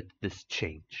reset this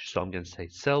change. So I'm going to say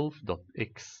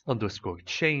self.x underscore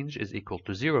change is equal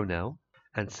to 0 now,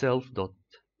 and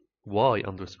self.y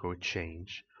underscore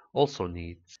change also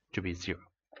needs to be 0.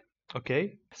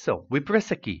 Okay, so we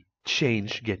press a key,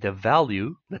 change, get a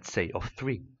value, let's say of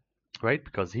 3, right?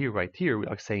 Because here, right here, we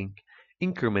are saying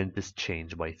increment this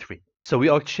change by 3. So we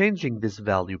are changing this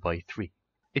value by 3.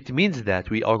 It means that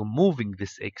we are moving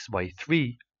this x by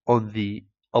 3 on the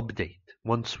update,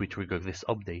 once we trigger this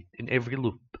update in every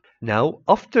loop. Now,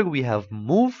 after we have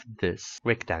moved this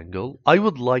rectangle, I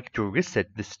would like to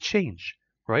reset this change,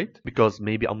 right? Because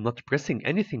maybe I'm not pressing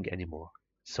anything anymore.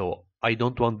 So I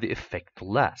don't want the effect to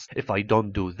last. If I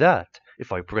don't do that,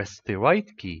 if I press the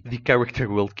right key, the character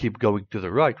will keep going to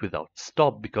the right without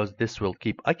stop, because this will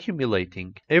keep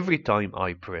accumulating every time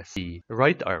I press the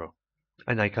right arrow.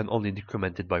 And I can only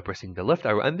decrement it by pressing the left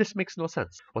arrow, and this makes no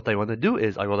sense. What I want to do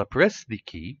is I want to press the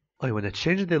key, I want to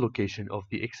change the location of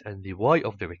the x and the y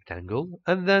of the rectangle,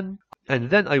 and then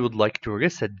I would like to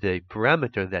reset the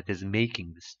parameter that is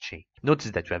making this change. Notice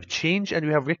that we have change and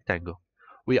we have rectangle.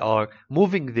 We are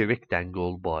moving the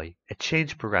rectangle by a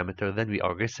change parameter, then we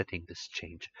are resetting this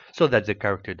change so that the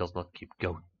character does not keep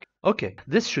going. Okay,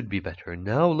 this should be better.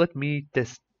 Now let me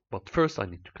test, but first I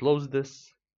need to close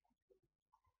this.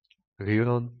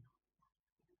 Rerun.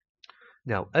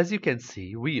 Now, as you can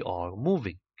see, we are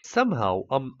moving. Somehow,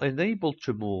 I'm unable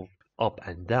to move up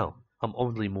and down. I'm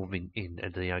only moving in a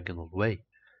diagonal way.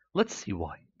 Let's see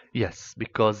why. Yes,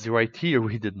 because right here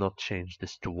we did not change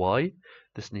this to Y.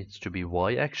 This needs to be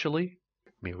Y actually.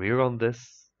 Let me rerun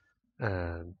this.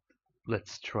 And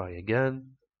let's try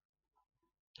again.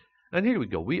 And here we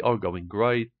go. We are going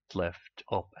right, left,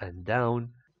 up, and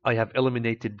down. I have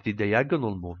eliminated the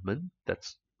diagonal movement.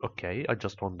 That's okay. I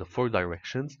just want the 4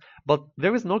 directions. But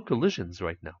there is no collisions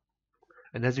right now.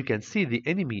 And as you can see, the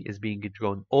enemy is being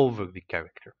drawn over the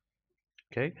character.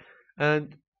 Okay.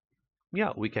 And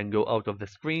yeah, we can go out of the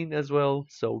screen as well.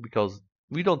 So because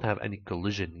we don't have any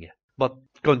collision yet. But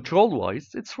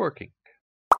control-wise, it's working.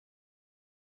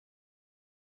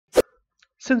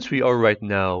 Since we are right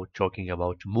now talking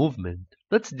about movement,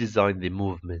 let's design the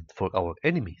movement for our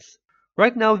enemies.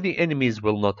 Right now, the enemies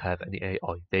will not have any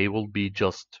AI. They will be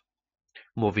just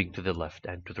moving to the left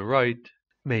and to the right,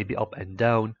 maybe up and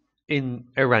down, in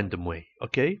a random way,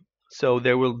 okay? So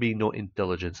there will be no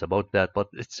intelligence about that, but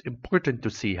it's important to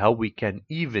see how we can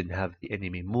even have the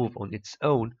enemy move on its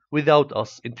own without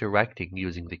us interacting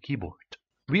using the keyboard.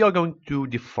 We are going to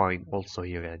define also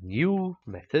here a new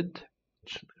method.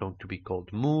 It's going to be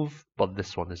called move, but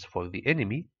this one is for the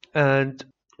enemy. And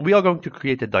we are going to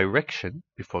create a direction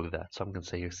before that. So I'm going to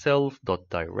say here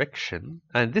self.direction.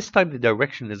 And this time the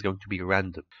direction is going to be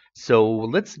random. So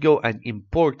let's go and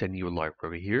import a new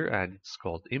library here. And it's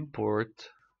called import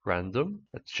random.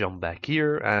 Let's jump back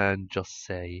here and just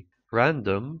say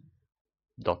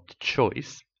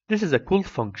random.choice. This is a cool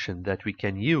function that we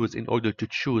can use in order to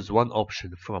choose one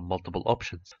option from multiple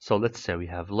options. So let's say we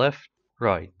have left,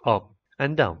 right, up,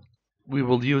 and down. We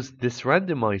will use this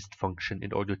randomized function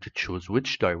in order to choose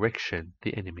which direction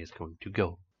the enemy is going to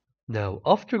go. Now,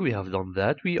 after we have done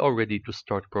that, we are ready to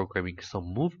start programming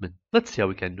some movement. Let's see how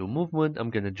we can do movement. I'm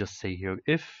going to just say here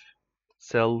if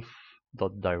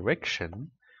self.direction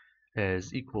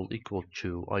is equal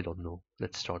to, I don't know,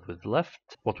 let's start with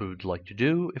left. What we would like to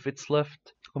do if it's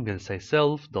left, I'm going to say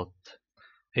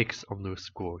self.x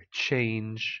underscore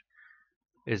change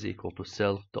is equal to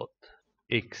self dot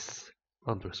x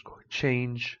underscore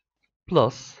change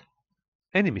plus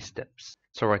enemy steps.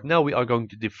 So right now we are going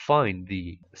to define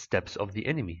the steps of the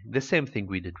enemy, the same thing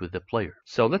we did with the player.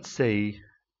 So let's say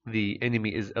the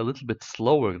enemy is a little bit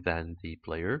slower than the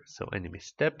player, so enemy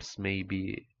steps may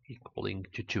be equaling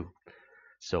to 2.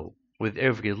 So with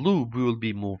every loop we will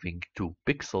be moving 2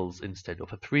 pixels instead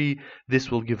of a 3. This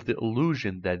will give the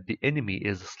illusion that the enemy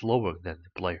is slower than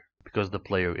the player, because the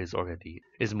player is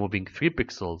moving 3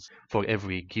 pixels for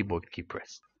every keyboard key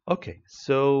press. Okay,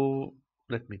 so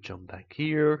let me jump back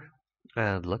here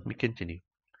and let me continue.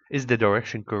 Is the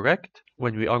direction correct?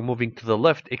 When we are moving to the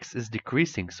left, x is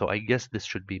decreasing, so I guess this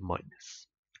should be minus,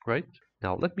 right?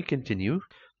 Now let me continue.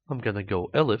 I'm gonna go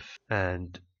elif,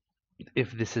 and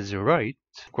if this is right,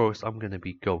 of course I'm gonna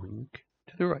be going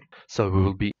to the right. So we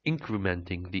will be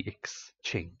incrementing the x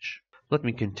change. Let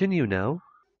me continue now.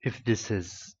 If this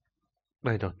is,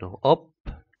 I don't know, up,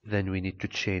 then we need to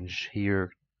change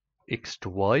here x to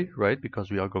y, right?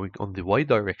 Because we are going on the y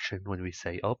direction when we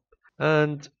say up.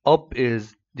 And up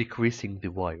is decreasing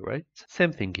the y, right?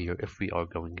 Same thing here if we are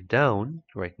going down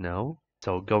right now.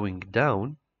 So going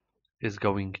down is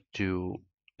going to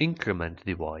increment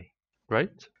the y,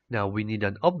 right? Now we need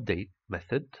an update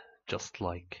method, just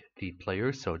like the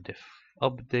player. So def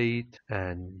update,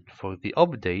 and for the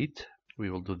update, we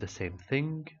will do the same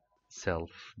thing,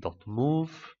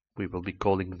 self.move. We will be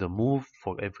calling the move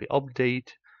for every update.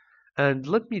 And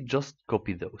let me just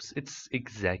copy those. It's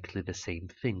exactly the same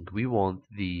thing. We want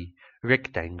the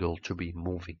rectangle to be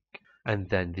moving and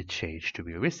then the change to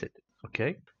be reset.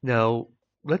 Okay, now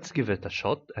let's give it a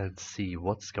shot and see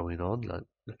what's going on. Let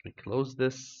me close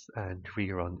this and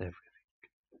rerun everything.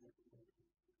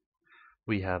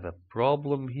 We have a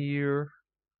problem here.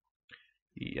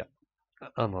 Yeah,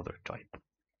 another type.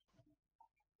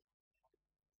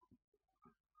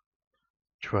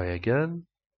 Try again.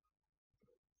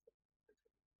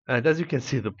 And as you can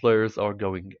see, the players are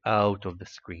going out of the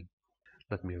screen.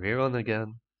 Let me rerun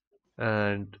again.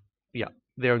 And yeah,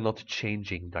 they're not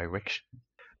changing direction.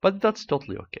 But that's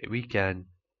totally okay. We can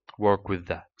work with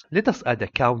that. Let us add a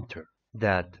counter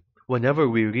that whenever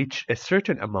we reach a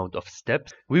certain amount of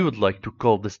steps, we would like to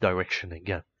call this direction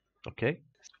again. Okay?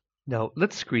 Now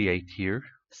let's create here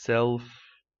self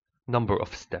number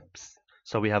of steps.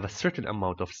 So we have a certain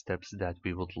amount of steps that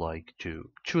we would like to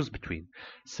choose between.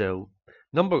 So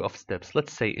number of steps,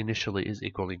 let's say initially is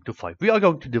equaling to 5. We are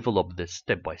going to develop this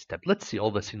step by step. Let's see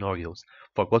all the scenarios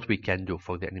for what we can do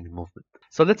for the enemy movement.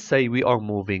 So let's say we are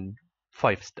moving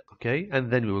 5 steps, okay? And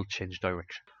then we will change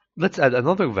direction. Let's add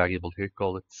another variable here,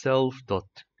 call it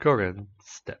self.current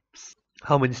steps.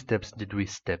 How many steps did we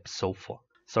step so far?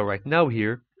 So right now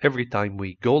here, every time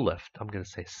we go left, I'm going to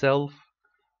say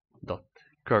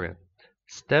self.current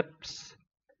steps,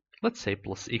 let's say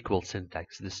plus equal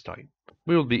syntax this time.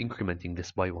 We will be incrementing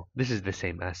this by 1. This is the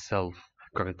same as self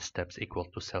current steps equal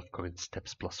to self current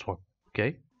steps plus 1.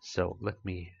 Okay, so let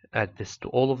me add this to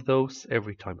all of those.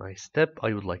 Every time I step,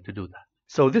 I would like to do that.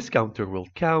 So this counter will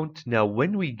count. Now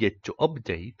when we get to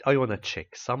update, I want to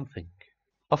check something.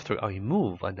 After I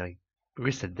move and I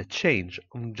reset the change,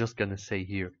 I'm just gonna say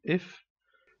here if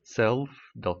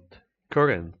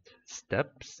self.current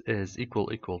steps is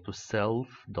equal to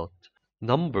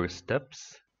self.number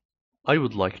steps, I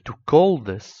would like to call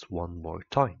this one more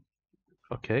time.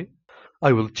 Okay,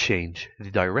 I will change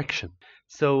the direction.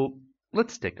 So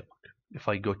let's take a look. If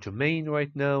I go to main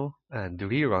right now and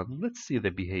rerun, let's see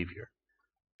the behavior.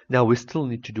 Now we still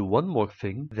need to do one more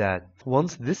thing, that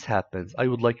once this happens, I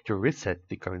would like to reset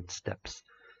the current steps.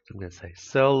 So I'm going to say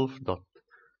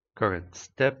self.current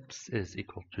steps is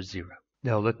equal to 0.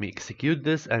 Now let me execute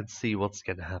this and see what's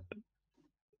going to happen.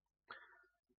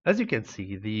 As you can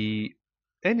see, the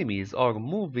enemies are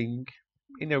moving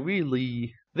in a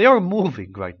really... They are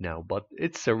moving right now, but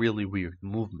it's a really weird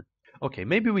movement. Okay,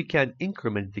 maybe we can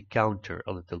increment the counter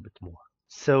a little bit more.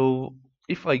 So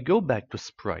if I go back to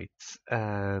sprites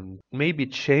and maybe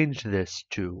change this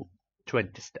to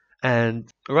 20 steps, and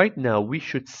right now we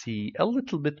should see a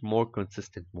little bit more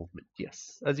consistent movement.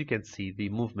 Yes, as you can see, the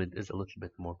movement is a little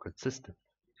bit more consistent,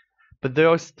 but they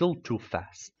are still too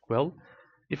fast. Well,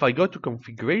 if I go to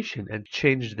configuration and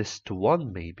change this to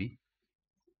 1 maybe,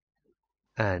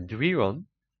 and rerun,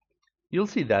 you'll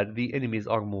see that the enemies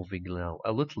are moving now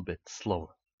a little bit slower.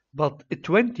 But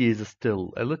 20 is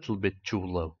still a little bit too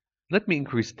low. Let me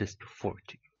increase this to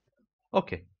 40.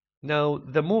 Okay, now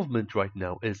the movement right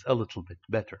now is a little bit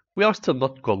better. We are still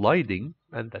not colliding,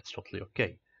 and that's totally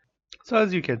okay. So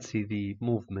as you can see, the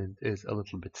movement is a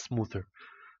little bit smoother.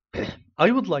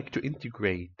 I would like to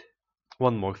integrate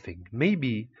one more thing.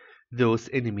 Maybe those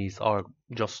enemies are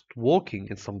just walking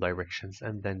in some directions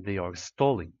and then they are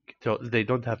stalling. So they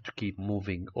don't have to keep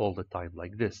moving all the time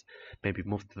like this. Maybe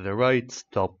move to the right,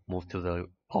 stop, move to the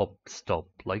up, stop,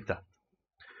 like that.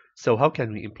 So how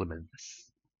can we implement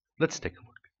this? Let's take a look.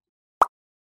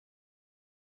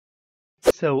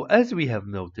 So as we have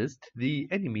noticed, the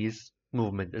enemy's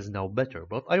movement is now better,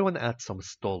 but I want to add some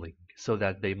stalling so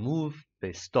that they move,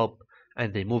 they stop,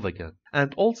 and they move again.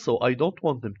 And also, I don't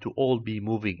want them to all be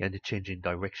moving and changing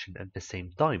direction at the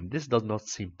same time. This does not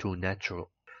seem too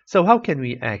natural. So how can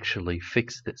we actually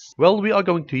fix this? Well, we are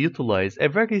going to utilize a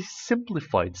very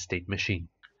simplified state machine.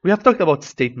 We have talked about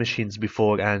state machines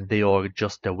before, and they are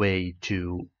just a way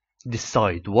to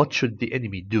decide what should the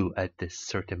enemy do at this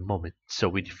certain moment. So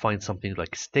we define something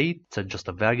like state, so just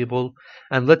a variable,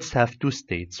 and let's have two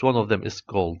states. One of them is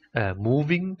called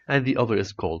moving and the other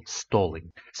is called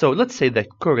stalling. So let's say that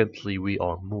currently we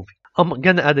are moving. I'm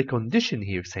gonna add a condition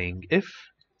here saying if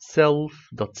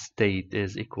self.state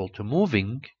is equal to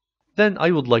moving, then I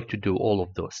would like to do all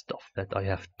of those stuff that I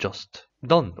have just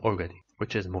done already,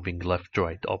 which is moving left,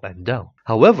 right, up, and down.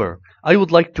 However, I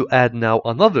would like to add now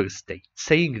another state,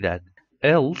 saying that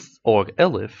else or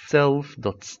elif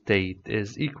self.state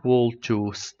is equal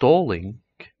to stalling,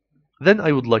 then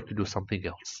I would like to do something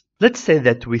else. Let's say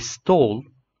that we stall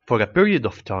for a period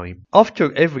of time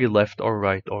after every left or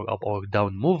right or up or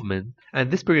down movement, and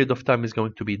this period of time is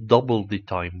going to be double the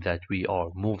time that we are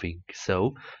moving.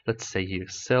 So let's say here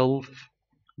self.stall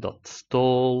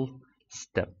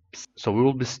steps. So we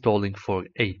will be stalling for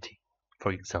 80,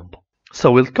 for example.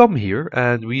 So we'll come here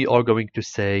and we are going to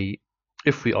say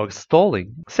if we are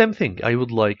stalling, same thing. I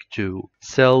would like to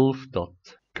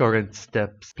self.current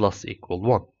steps plus equal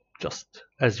 1. Just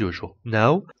as usual.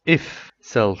 Now, if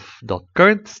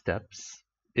self.current steps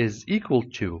is equal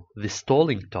to the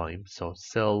stalling time, so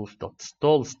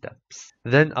self.stall steps,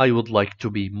 then I would like to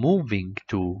be moving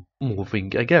to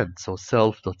moving again. So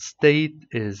self.state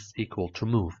is equal to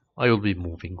move. I will be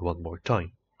moving one more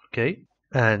time, okay?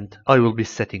 And I will be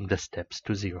setting the steps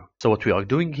to 0. So what we are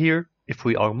doing here, if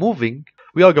we are moving,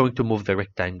 we are going to move the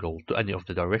rectangle to any of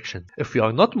the directions. If we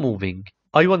are not moving,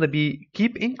 I want to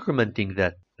keep incrementing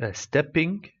that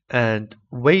stepping and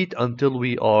wait until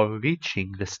we are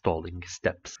reaching the stalling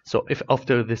steps. So if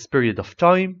after this period of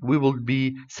time, we will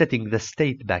be setting the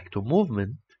state back to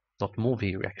movement, not move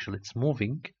here actually, it's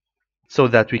moving, so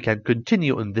that we can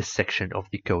continue in this section of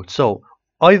the code. So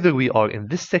either we are in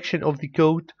this section of the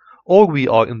code or we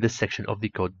are in this section of the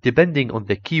code, depending on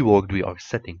the keyword we are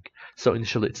setting. So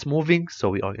initially it's moving,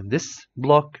 so we are in this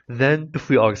block. Then if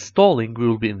we are stalling, we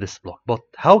will be in this block. But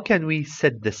how can we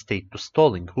set the state to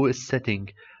stalling? Who is setting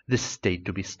this state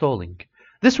to be stalling?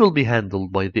 This will be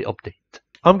handled by the update.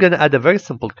 I'm going to add a very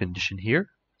simple condition here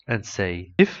and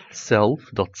say if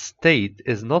self.state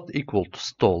is not equal to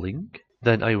stalling,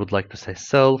 then I would like to say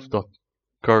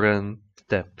self.current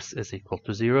steps is equal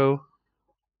to 0.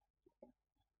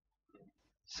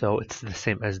 So it's the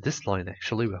same as this line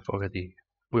actually.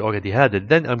 We already had it.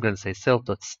 Then I'm going to say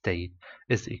self.state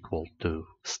is equal to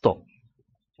stall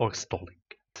or stalling.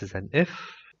 This is an if.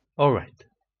 All right,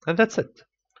 and that's it.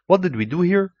 What did we do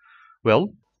here?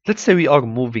 Well, let's say we are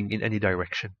moving in any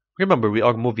direction. Remember, we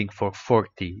are moving for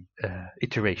 40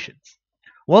 iterations.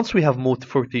 Once we have moved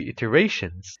 40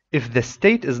 iterations, if the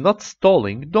state is not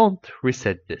stalling, don't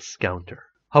reset this counter.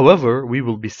 However, we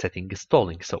will be setting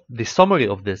stalling. So the summary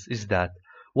of this is that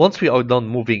once we are done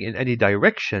moving in any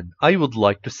direction, I would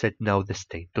like to set now the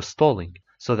state to stalling,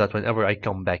 so that whenever I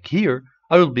come back here,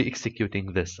 I will be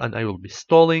executing this and I will be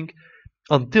stalling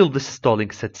until this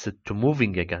stalling sets it to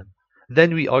moving again.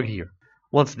 Then we are here.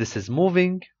 Once this is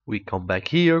moving, we come back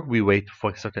here, we wait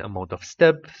for a certain amount of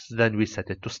steps, then we set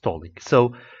it to stalling.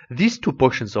 So these two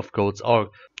portions of codes are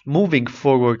moving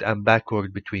forward and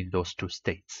backward between those two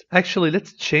states. Actually,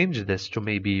 let's change this to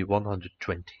maybe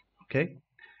 120, okay?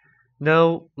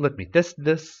 Now, let me test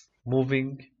this.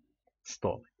 Moving,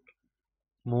 stalling.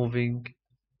 Moving.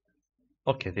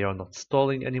 Okay, they are not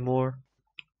stalling anymore.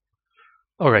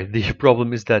 Alright, the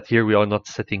problem is that here we are not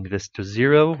setting this to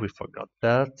 0. We forgot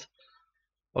that.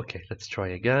 Okay, let's try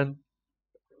again.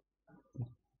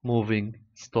 Moving,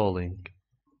 stalling.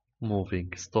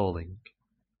 Moving, stalling.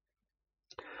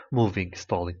 Moving,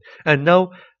 stalling. And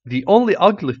now, the only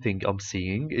ugly thing I'm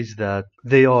seeing is that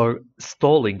they are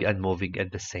stalling and moving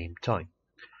at the same time.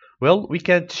 Well, we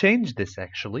can change this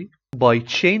actually by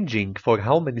changing for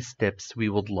how many steps we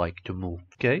would like to move,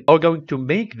 okay? We're going to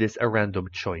make this a random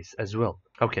choice as well.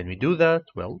 How can we do that?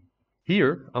 Well,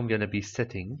 here I'm going to be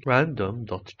setting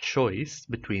random.choice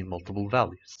between multiple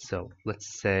values. So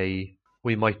let's say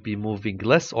we might be moving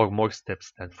less or more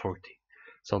steps than 40.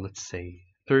 So let's say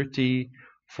 30,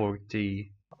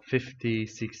 40, 50,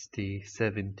 60,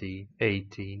 70,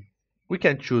 80. We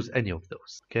can choose any of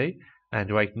those, okay? And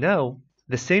right now,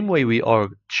 the same way we are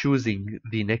choosing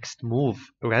the next move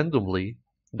randomly,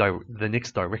 the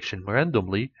next direction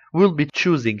randomly, we'll be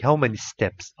choosing how many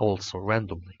steps also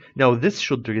randomly. Now this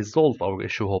should resolve our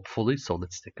issue hopefully, so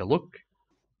let's take a look.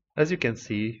 As you can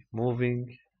see,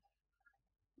 moving,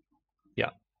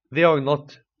 yeah, they are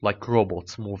not like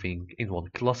robots moving in one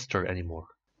cluster anymore.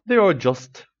 They are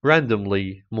just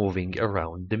randomly moving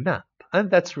around the map, and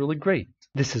that's really great.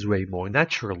 This is way more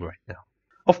natural right now.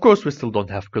 Of course, we still don't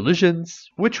have collisions,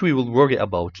 which we will worry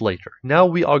about later. Now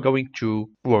we are going to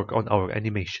work on our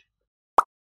animation.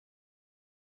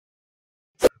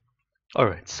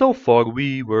 Alright, so far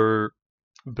we were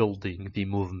building the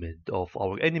movement of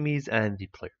our enemies and the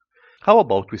player. How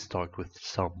about we start with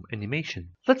some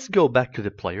animation? Let's go back to the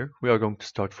player. We are going to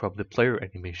start from the player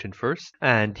animation first.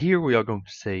 And here we are going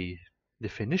to say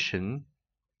definition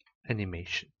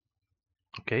animation.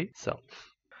 Okay,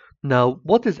 self. Now,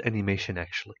 what is animation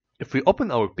actually? If we open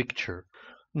our picture,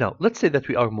 now let's say that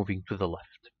we are moving to the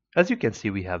left. As you can see,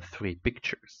 we have 3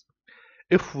 pictures.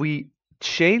 If we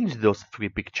change those 3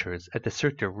 pictures at a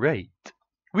certain rate,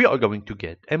 we are going to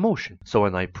get a motion. So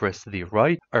when I press the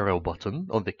right arrow button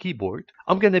on the keyboard,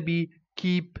 I'm going to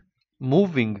keep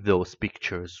moving those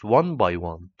pictures one by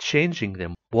one, changing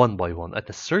them one by one at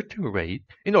a certain rate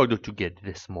in order to get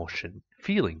this motion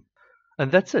feeling.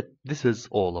 And that's it. This is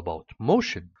all about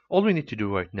motion. All we need to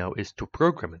do right now is to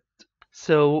program it.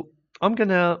 So I'm going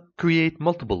to create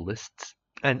multiple lists,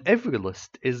 and every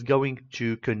list is going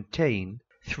to contain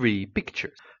 3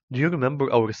 pictures. Do you remember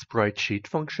our sprite sheet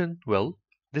function? Well,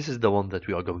 this is the one that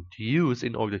we are going to use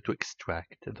in order to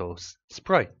extract those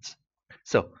sprites.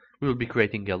 So we will be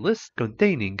creating a list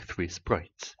containing 3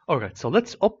 sprites. Alright, so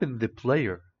let's open the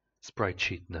player sprite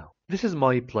sheet now. This is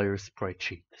my player sprite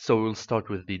sheet. So we'll start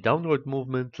with the downward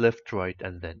movement, left, right,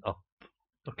 and then up.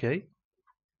 Okay?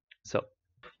 So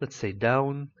let's say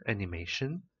down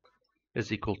animation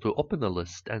is equal to open a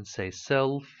list and say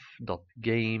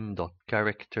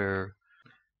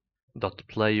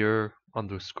self.game.character.player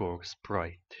underscore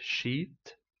sprite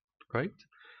sheet, right?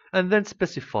 And then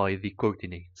specify the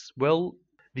coordinates. Well,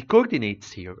 the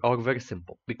coordinates here are very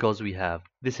simple because we have,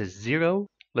 this is 0,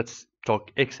 let's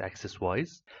talk x-axis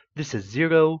wise, this is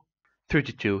 0,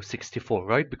 32, 64,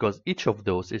 right? Because each of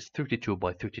those is 32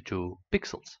 by 32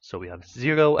 pixels. So we have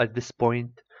 0 at this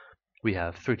point, we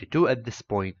have 32 at this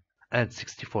point, and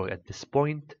 64 at this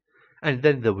point, and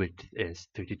then the width is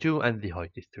 32 and the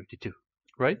height is 32,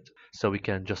 right? So we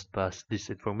can just pass this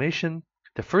information.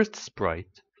 The first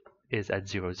sprite is at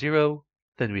 0, 0,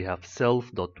 then we have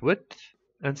self.width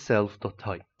and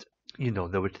self.height. You know,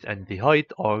 the width and the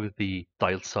height are the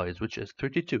tile size, which is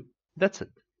 32. That's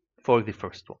it for the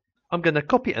first one. I'm gonna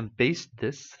copy and paste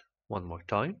this one more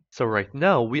time. So right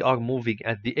now we are moving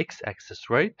at the x-axis,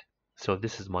 right? So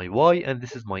this is my y and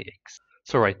this is my x.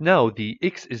 So right now the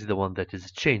x is the one that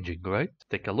is changing, right?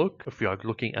 Take a look. If we are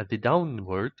looking at the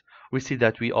downward, we see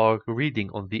that we are reading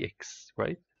on the x,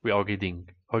 right? We are reading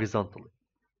horizontally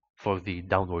for the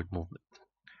downward movement.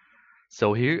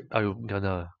 So here I'm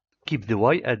gonna keep the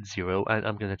y at 0 and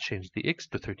I'm gonna change the x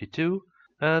to 32,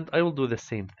 and I will do the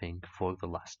same thing for the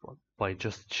last one by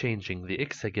just changing the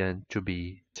x again to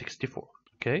be 64.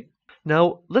 Okay?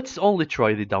 Now let's only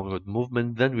try the downward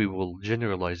movement, then we will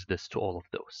generalize this to all of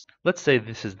those. Let's say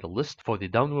this is the list for the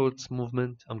downwards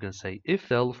movement. I'm gonna say if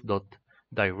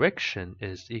self.direction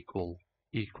is equal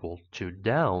to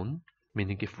down,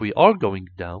 meaning if we are going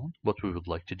down, what we would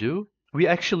like to do, we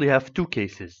actually have 2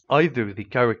 cases. Either the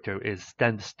character is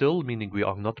standstill, meaning we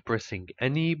are not pressing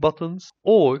any buttons,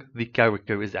 or the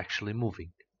character is actually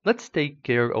moving. Let's take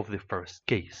care of the first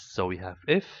case. So we have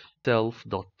if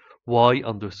self.y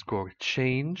underscore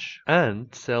change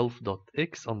and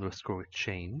self.x underscore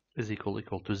change is equal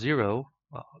to 0.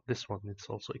 This one is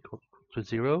also equal to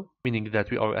 0, meaning that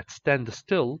we are at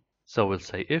standstill. So we'll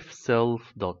say if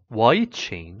self.y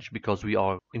change, because we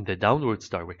are in the downwards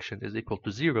direction, is equal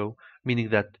to 0, meaning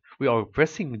that we are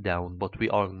pressing down, but we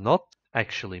are not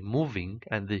actually moving,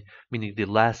 and meaning the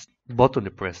last button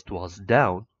pressed was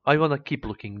down. I want to keep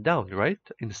looking down, right?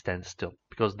 In standstill,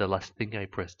 because the last thing I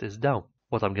pressed is down.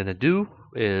 What I'm going to do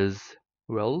is,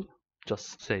 well,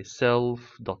 just say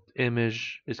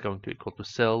self.image is going to equal to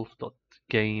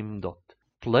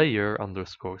self.game.player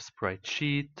underscore sprite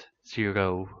sheet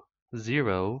 0,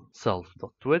 0,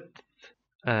 self.width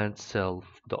and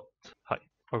self.height.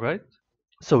 Alright?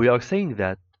 So we are saying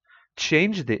that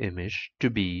change the image to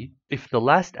be, if the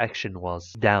last action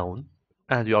was down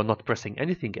and you are not pressing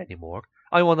anything anymore,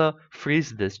 I want to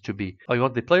freeze this to be, I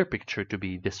want the player picture to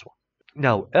be this one.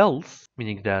 Now else,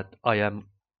 meaning that I am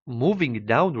moving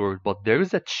downward, but there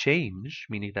is a change,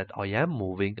 meaning that I am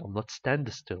moving, I'm not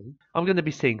standing still. I'm going to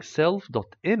be saying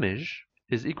self.image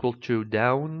is equal to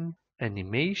down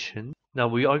animation. Now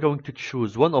we are going to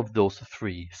choose one of those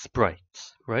three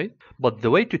sprites, right? But the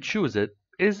way to choose it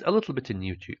is a little bit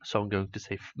new to you. So I'm going to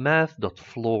say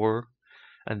math.floor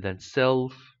and then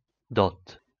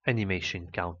self.animation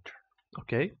counter.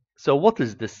 Okay? So what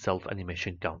is this self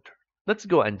animation counter? Let's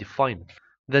go and define it.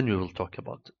 Then we will talk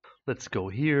about it. Let's go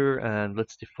here and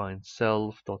let's define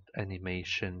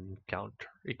self.animation counter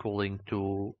equaling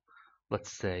to,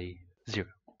 let's say, 0.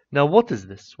 Now what is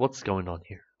this? What's going on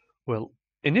here? Well,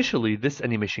 initially this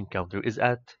animation counter is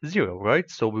at 0, right?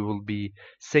 So we will be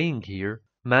saying here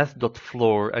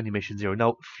math.floor animation 0.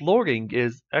 Now flooring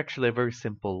is actually a very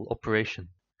simple operation.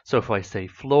 So if I say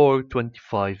floor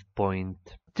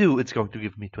 25.2, it's going to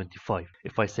give me 25.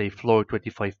 If I say floor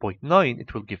 25.9,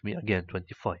 it will give me again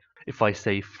 25. If I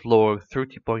say floor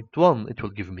 30.1, it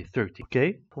will give me 30.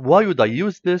 Okay? Why would I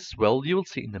use this? Well, you will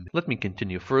see in a minute. Let me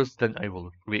continue first, then I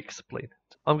will re-explain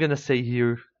it. I'm gonna say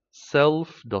here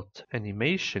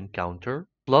self.animation counter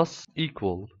plus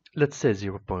equal, let's say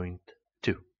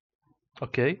 0.2.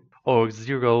 Okay? Or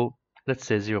 0, let's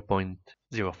say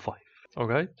 0.05.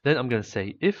 Alright, then I'm going to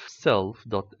say if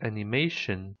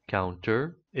self.animation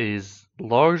counter is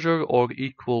larger or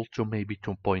equal to maybe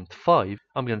 2.5,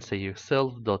 I'm going to say here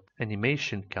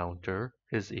self.animation counter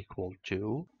is equal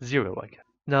to 0 again.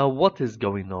 Now what is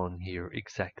going on here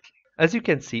exactly? As you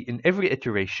can see, in every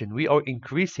iteration we are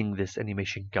increasing this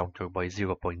animation counter by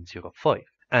 0.05.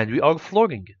 And we are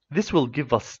flooring it. This will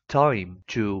give us time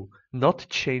to not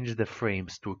change the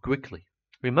frames too quickly.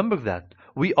 Remember that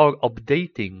we are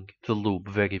updating the loop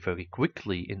very, very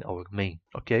quickly in our main,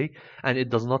 okay? And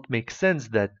it does not make sense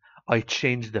that I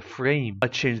change the frame, I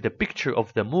change the picture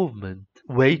of the movement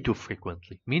way too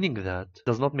frequently. Meaning that it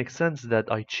does not make sense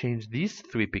that I change these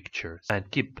three pictures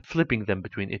and keep flipping them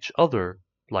between each other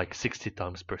like 60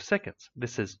 times per second.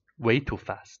 This is way too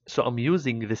fast. So I'm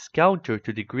using this counter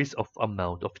to decrease of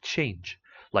amount of change.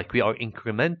 Like we are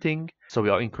incrementing, so we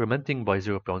are incrementing by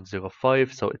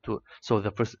 0.05, so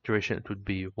the first iteration it would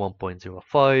be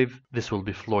 1.05, this will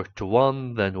be floored to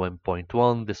 1, then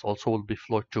 1.1, this also will be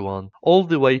floored to 1, all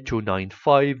the way to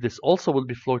 9.5, this also will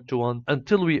be floored to 1,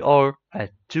 until we are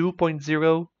at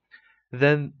 2.0,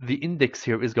 then the index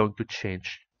here is going to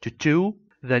change to 2,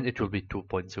 then it will be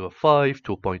 2.05,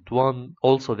 2.1,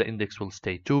 also the index will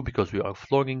stay 2 because we are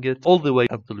flooring it, all the way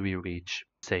until we reach,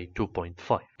 say,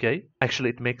 2.5, okay? Actually,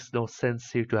 it makes no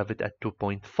sense here to have it at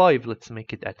 2.5, let's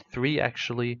make it at 3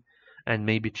 actually, and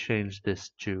maybe change this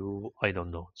to, I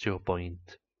don't know,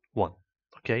 0.1,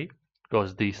 okay?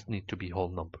 Because these need to be whole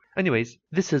numbers. Anyways,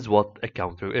 this is what a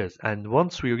counter is, and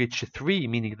once we reach 3,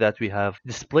 meaning that we have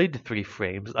displayed the 3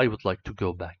 frames, I would like to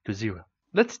go back to 0.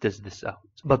 Let's test this out.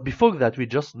 But before that, we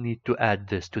just need to add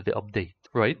this to the update,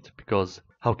 right? Because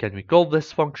how can we call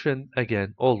this function?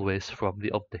 Again, always from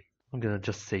the update. I'm gonna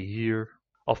just say here,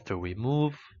 after we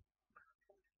move,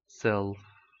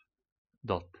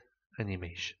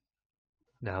 self.animation.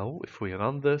 Now, if we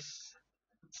run this,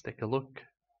 let's take a look.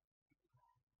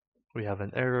 We have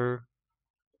an error.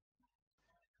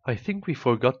 I think we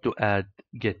forgot to add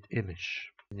get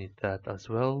image. We need that as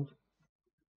well.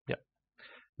 Yeah.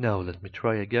 Now let me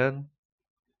try again.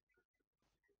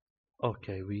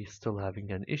 Okay, we still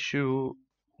having an issue.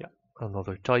 Yeah,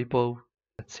 another typo.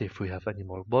 Let's see if we have any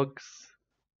more bugs.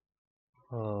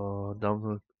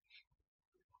 Download.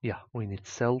 Yeah, we need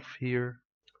self here.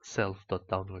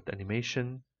 Self.download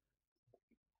animation.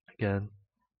 Again.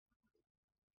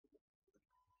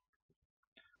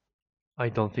 I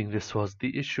don't think this was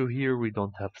the issue here. We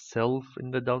don't have self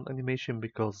in the down animation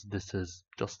because this is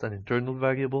just an internal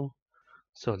variable.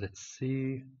 So let's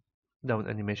see. Down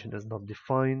animation is not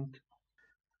defined.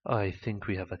 I think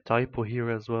we have a typo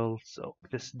here as well. So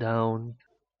this down.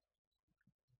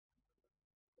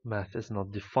 Math is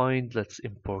not defined. Let's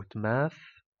import math.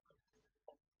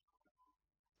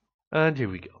 And here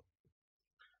we go.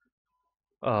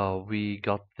 We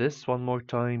got this one more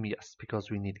time. Yes,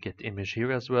 because we need get image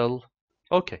here as well.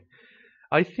 Okay.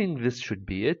 I think this should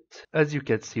be it. As you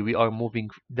can see, we are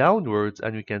moving downwards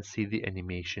and we can see the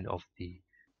animation of the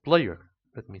player.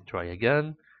 Let me try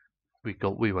again.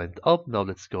 We went up, now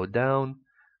let's go down.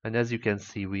 And as you can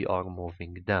see, we are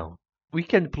moving down. We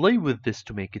can play with this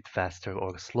to make it faster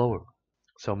or slower.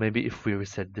 So maybe if we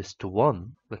reset this to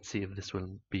 1, let's see if this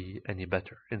will be any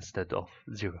better instead of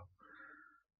 0.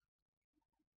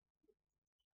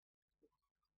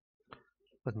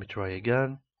 Let me try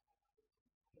again.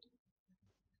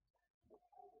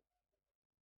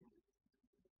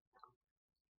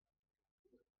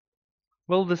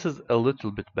 Well, this is a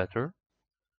little bit better.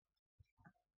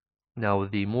 Now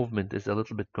the movement is a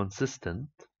little bit consistent,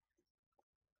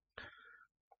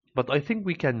 but I think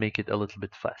we can make it a little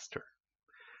bit faster.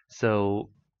 So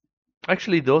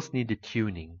actually those needed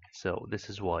tuning, so this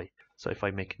is why. So if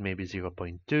I make it maybe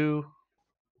 0.2,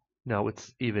 now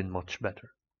it's even much better.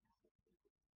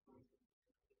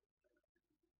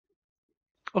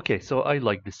 Okay, so I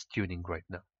like this tuning right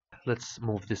now. Let's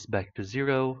move this back to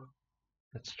 0.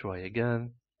 Let's try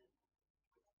again.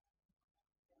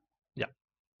 Yeah,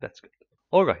 that's good.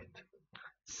 All right,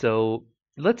 so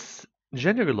let's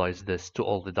generalize this to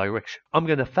all the direction. I'm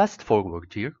gonna fast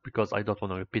forward here because I don't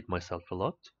want to repeat myself a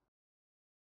lot.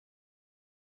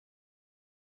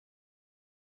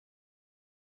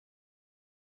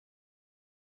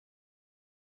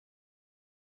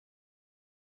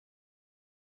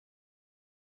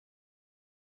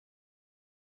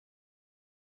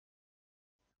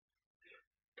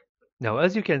 Now,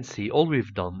 as you can see, all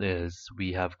we've done is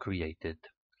we have created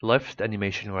left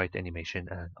animation, right animation,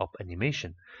 and up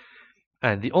animation.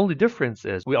 And the only difference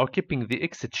is we are keeping the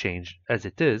exit change as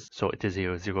it is. So it is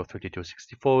here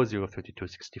 03264,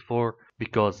 03264,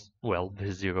 because, well, this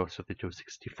is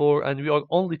 03264, and we are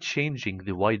only changing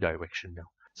the y direction now.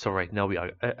 So right now we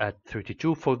are at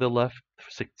 32 for the left,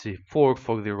 64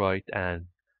 for the right, and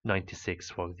 96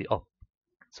 for the up.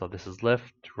 So this is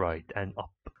left, right, and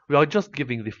up. We are just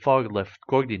giving the far left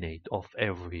coordinate of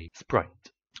every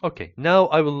sprite. Okay, now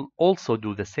I will also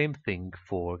do the same thing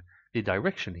for the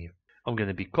direction here. I'm going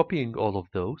to be copying all of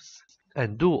those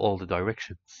and do all the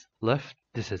directions. Left,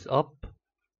 this is up.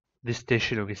 The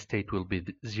stationary state will be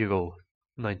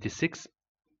 096.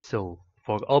 So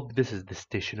for up, this is the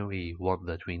stationary one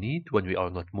that we need when we are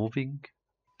not moving.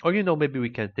 Or maybe we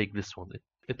can take this one.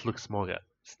 It looks more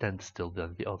standstill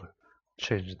than the other.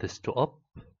 Change this to up.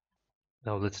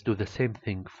 Now let's do the same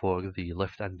thing for the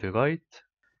left and the right.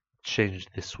 Change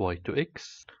this Y to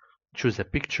X. Choose a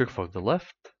picture for the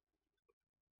left.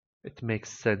 It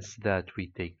makes sense that we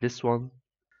take this one.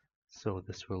 So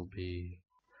this will be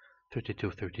 32,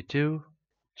 32.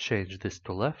 Change this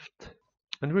to left.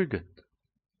 And we're good.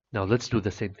 Now let's do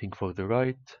the same thing for the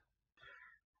right.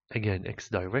 Again, X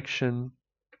direction.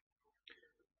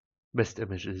 Best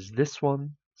image is this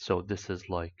one. So this is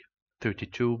like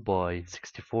 32 by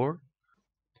 64.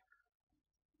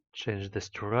 Change this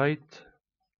to right.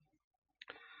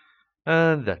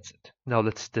 And that's it. Now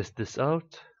let's test this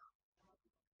out.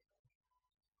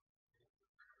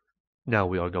 Now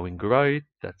we are going right.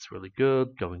 That's really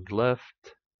good. Going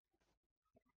left.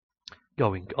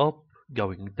 Going up.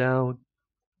 Going down.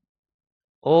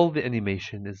 All the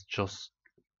animation is just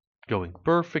going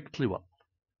perfectly well.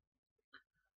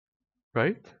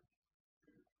 Right?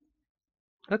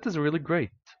 That is really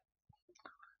great.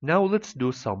 Now let's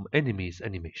do some enemies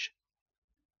animation.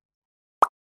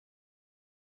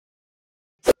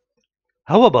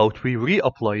 How about we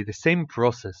reapply the same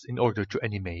process in order to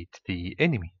animate the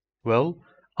enemy? Well,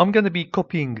 I'm gonna be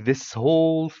copying this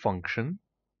whole function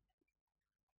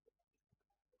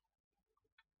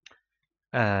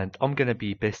and I'm gonna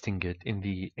be pasting it in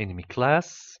the enemy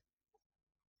class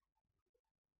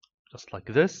just like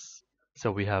this.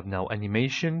 So we have now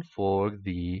animation for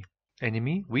the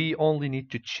enemy. We only need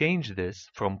to change this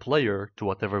from player to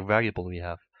whatever variable we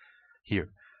have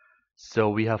here.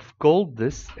 So we have called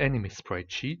this enemy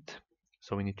sprite sheet.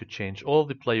 So we need to change all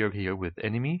the player here with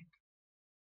enemy.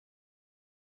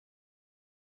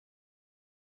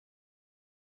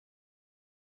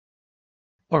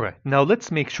 Alright, now let's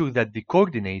make sure that the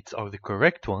coordinates are the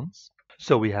correct ones.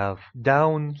 So we have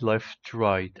down, left,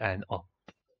 right, and up.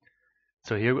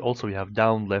 So here also we have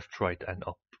down, left, right, and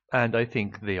up. And I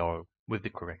think they are with the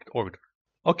correct order.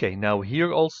 Okay, now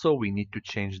here also we need to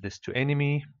change this to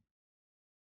enemy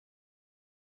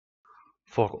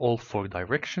for all 4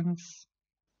 directions.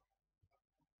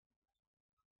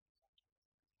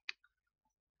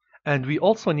 And we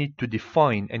also need to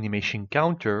define animation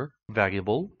counter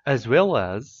variable as well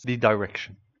as the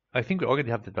direction. I think we already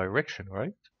have the direction,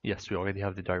 right? Yes, we already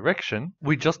have the direction.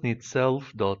 We just need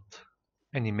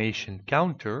self.animation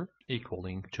counter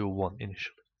equaling to 1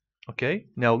 initially. Okay,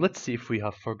 now let's see if we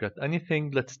have forgot anything.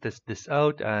 Let's test this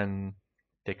out and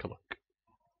take a look.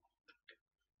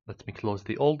 Let me close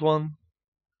the old one,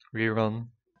 rerun.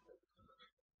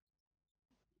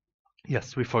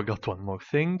 Yes, we forgot one more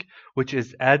thing, which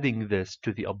is adding this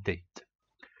to the update.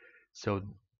 So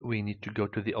we need to go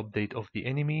to the update of the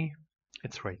enemy.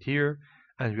 It's right here.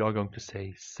 And we are going to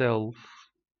say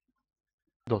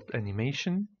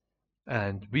self.animation.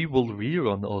 And we will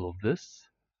rerun all of this.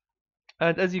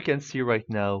 And as you can see right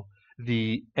now,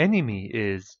 the enemy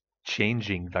is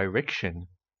changing direction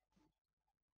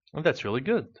And that's really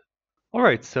good.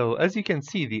 Alright, so as you can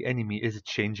see, the enemy is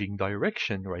changing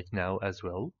direction right now as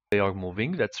well. They are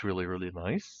moving, that's really, really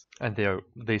nice. And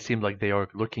they seem like they are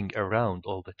looking around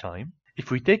all the time. If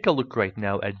we take a look right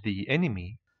now at the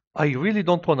enemy, I really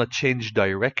don't want to change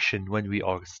direction when we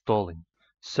are stalling.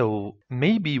 So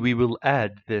maybe we will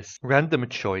add this random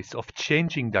choice of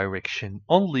changing direction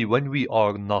only when we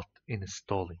are not in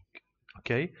stalling.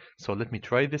 Okay, so let me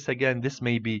try this again. This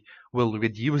maybe will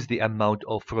reduce the amount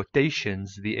of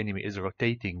rotations the enemy is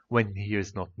rotating when he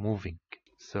is not moving.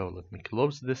 So let me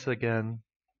close this again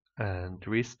and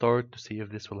restart to see if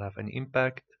this will have any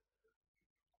impact.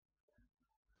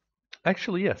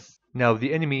 Actually, yes. Now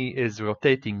the enemy is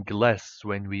rotating less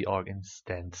when we are in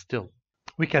standstill.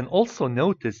 We can also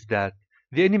notice that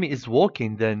the enemy is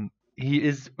walking, then he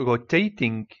is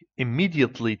rotating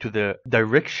immediately to the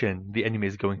direction the enemy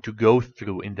is going to go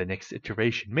through in the next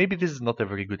iteration. Maybe this is not a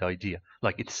very good idea.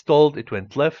 Like it stalled, it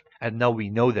went left, and now we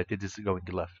know that it is going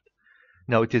left.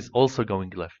 Now it is also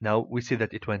going left. Now we see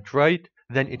that it went right,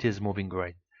 then it is moving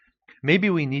right. Maybe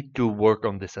we need to work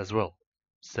on this as well.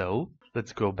 So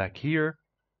let's go back here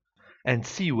and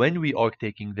see when we are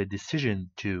taking the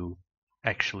decision to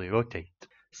actually rotate.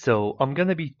 So I'm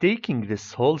gonna be taking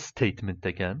this whole statement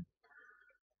again.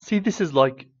 See, this is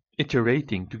like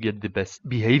iterating to get the best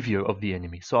behavior of the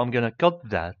enemy. So I'm gonna cut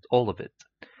that, all of it,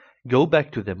 go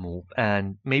back to the move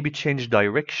and maybe change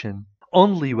direction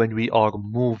only when we are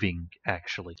moving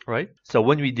actually, right? So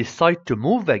when we decide to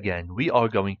move again, we are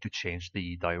going to change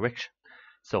the direction.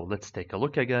 So let's take a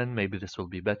look again. Maybe this will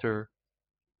be better.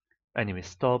 Enemy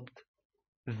stopped.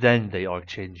 Then they are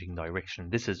changing direction.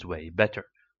 This is way better.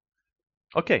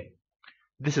 Okay,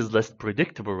 this is less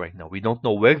predictable right now. We don't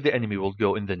know where the enemy will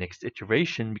go in the next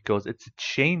iteration because it's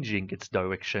changing its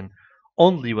direction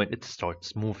only when it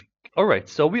starts moving. Alright,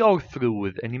 so we are through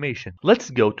with animation. Let's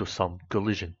go to some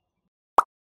collision.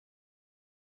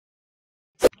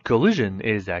 Collision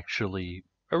is actually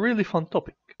a really fun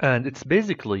topic. And it's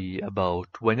basically about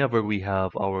whenever we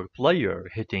have our player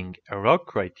hitting a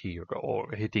rock right here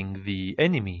or hitting the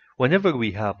enemy. Whenever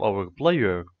we have our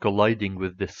player colliding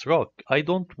with this rock, I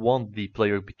don't want the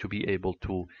player to be able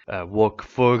to walk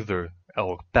further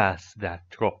or past that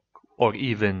rock or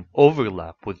even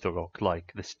overlap with the rock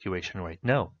like the situation right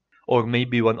now. Or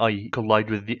maybe when I collide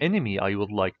with the enemy, I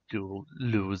would like to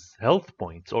lose health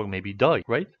points or maybe die,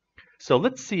 right? So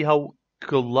let's see how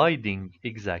colliding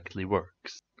exactly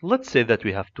works. Let's say that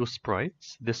we have two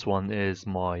sprites. This one is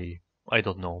my, I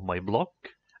don't know, my block.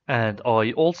 And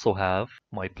I also have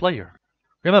my player.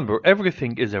 Remember,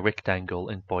 everything is a rectangle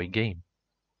in Pygame,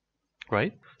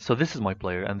 right? So this is my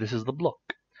player and this is the block.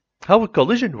 How a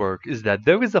collision works is that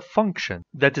there is a function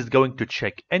that is going to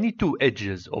check any two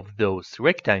edges of those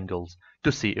rectangles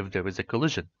to see if there is a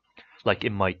collision. Like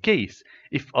in my case,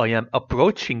 if I am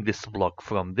approaching this block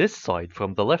from this side,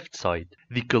 from the left side,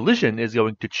 the collision is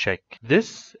going to check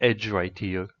this edge right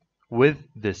here with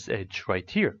this edge right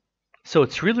here. So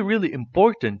it's really, really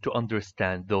important to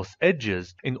understand those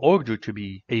edges in order to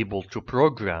be able to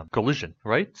program collision,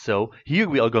 right? So here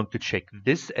we are going to check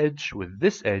this edge with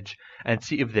this edge and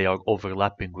see if they are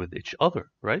overlapping with each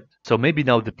other, right? So maybe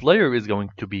now the player is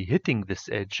going to be hitting this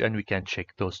edge and we can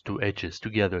check those two edges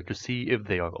together to see if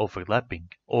they are overlapping.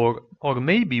 Or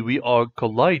maybe we are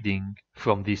colliding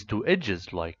from these two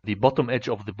edges, like the bottom edge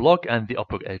of the block and the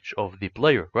upper edge of the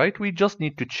player, right? We just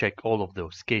need to check all of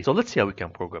those cases. So let's see how we can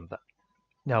program that.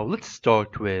 Now let's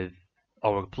start with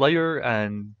our player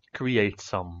and create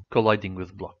some colliding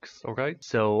with blocks, alright?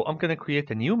 So I'm gonna create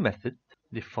a new method,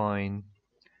 define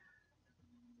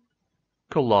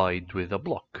collide with a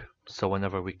block. So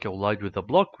whenever we collide with a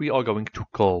block, we are going to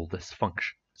call this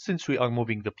function. Since we are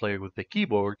moving the player with the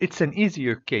keyboard, it's an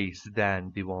easier case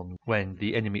than the one when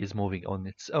the enemy is moving on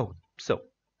its own. So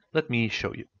let me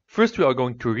show you. First, we are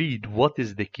going to read what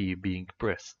is the key being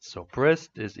pressed. So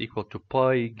pressed is equal to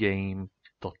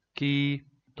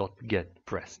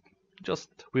pygame.key.getPressed.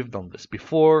 Just, we've done this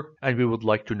before, and we would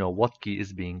like to know what key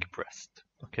is being pressed.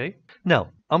 Okay. Now,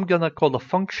 I'm gonna call a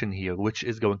function here, which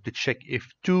is going to check if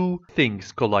two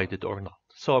things collided or not.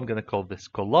 So I'm gonna call this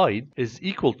collide is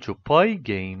equal to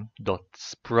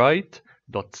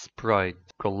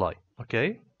pygame.sprite.sprite_collide.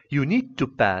 Okay. You need to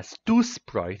pass two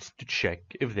sprites to check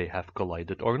if they have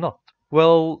collided or not.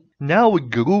 Well, now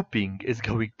grouping is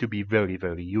going to be very,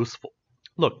 very useful.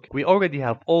 Look, we already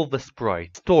have all the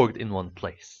sprites stored in one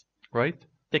place, right?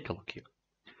 Take a look here.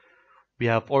 We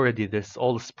have already this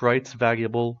all sprites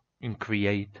variable in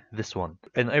create, this one.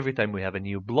 And every time we have a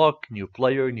new block, new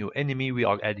player, new enemy, we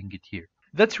are adding it here.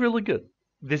 That's really good.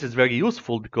 This is very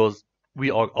useful because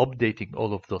we are updating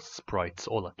all of those sprites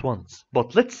all at once.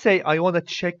 But let's say I want to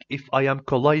check if I am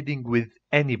colliding with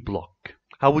any block.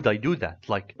 How would I do that?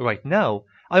 Like right now,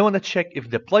 I want to check if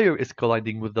the player is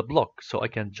colliding with the block. So I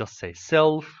can just say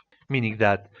self, meaning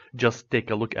that just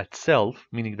take a look at self,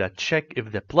 meaning that check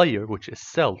if the player, which is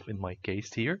self in my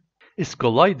case here, is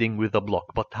colliding with a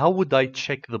block. But how would I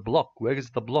check the block? Where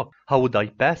is the block? How would I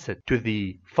pass it to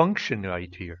the function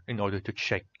right here in order to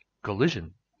check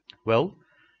collision? Well,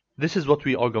 this is what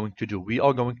we are going to do. We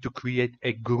are going to create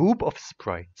a group of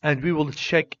sprites and we will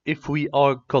check if we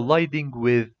are colliding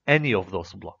with any of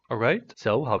those blocks. Alright,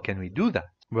 so how can we do that?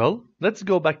 Well, let's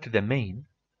go back to the main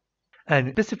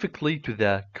and specifically to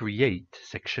the create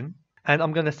section. And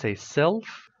I'm going to say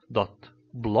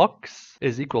self.blocks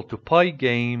is equal to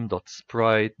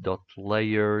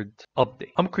pygame.sprite.layered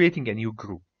update. I'm creating a new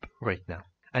group right now.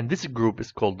 And this group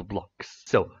is called blocks.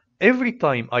 So every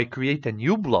time I create a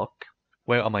new block,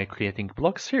 where am I creating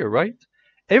blocks? Here, right?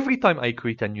 Every time I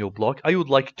create a new block, I would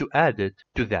like to add it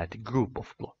to that group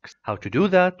of blocks. How to do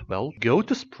that? Well, go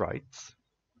to sprites,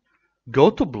 go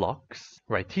to blocks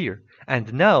right here,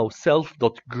 and now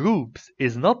self.groups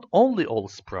is not only all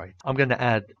sprites. I'm going to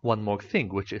add one more thing,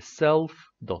 which is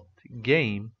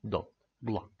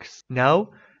self.game.blocks.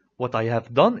 Now, what I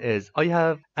have done is I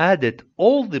have added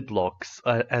all the blocks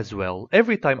as well.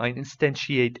 Every time I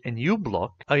instantiate a new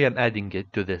block, I am adding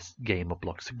it to this game of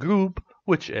blocks group,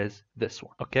 which is this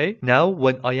one. Okay. Now,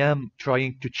 when I am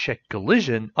trying to check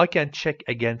collision, I can check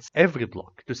against every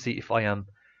block to see if I am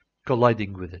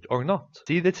colliding with it or not.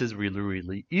 See, this is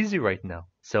really easy right now.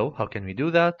 So how can we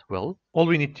do that? Well, all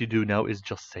we need to do now is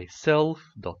just say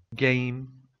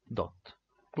self.game.blocks.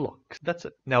 That's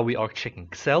it. Now we are checking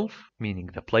self, meaning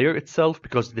the player itself,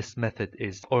 because this method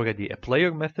is already a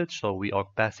player method, so we are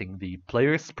passing the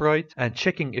player sprite and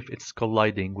checking if it's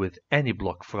colliding with any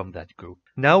block from that group.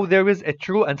 Now there is a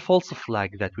true and false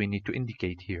flag that we need to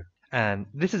indicate here. And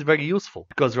this is very useful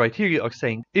because right here you are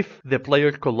saying if the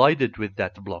player collided with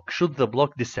that block, should the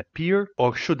block disappear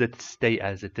or should it stay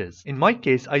as it is? In my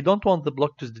case, I don't want the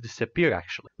block to disappear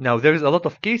actually. Now there's a lot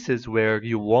of cases where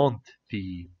you want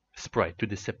the sprite to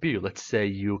disappear. Let's say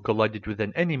you collided with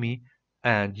an enemy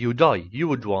and you die. You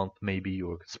would want maybe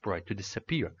your sprite to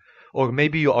disappear. Or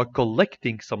maybe you are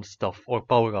collecting some stuff or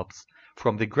power-ups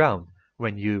from the ground.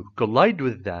 When you collide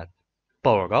with that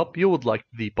power-up, you would like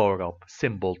the power-up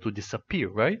symbol to disappear,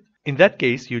 right? In that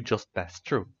case, you just pass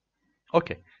through.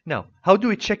 Okay, now, how do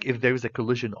we check if there is a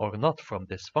collision or not from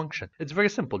this function? It's very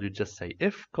simple. You just say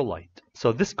if collide.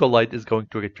 So this collide is going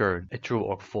to return a true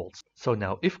or false. So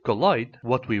now, if collide,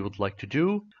 what we would like to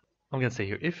do, I'm going to say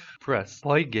here, if press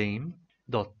pygame.k,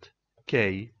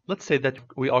 let's say that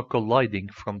we are colliding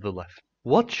from the left.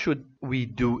 What should we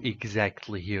do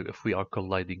exactly here if we are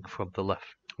colliding from the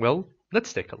left? Well,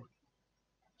 let's take a look.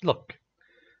 Look,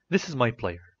 this is my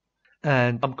player,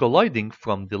 and I'm colliding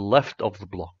from the left of the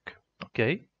block,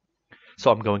 okay?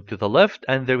 So I'm going to the left,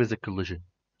 and there is a collision.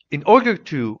 In order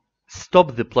to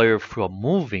stop the player from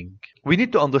moving, we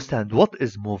need to understand what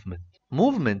is movement.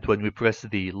 Movement, when we press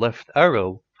the left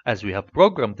arrow, as we have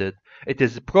programmed it, it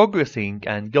is progressing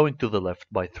and going to the left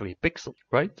by 3 pixels,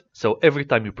 right? So every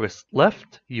time you press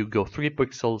left, you go 3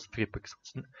 pixels, 3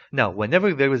 pixels. Now,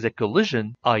 whenever there is a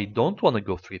collision, I don't want to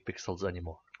go 3 pixels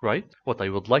anymore. Right? What I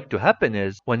would like to happen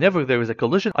is, whenever there is a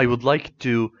collision, I would like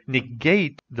to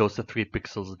negate those 3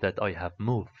 pixels that I have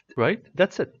moved. Right?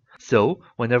 That's it. So,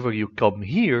 whenever you come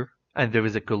here and there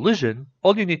is a collision,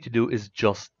 all you need to do is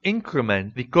just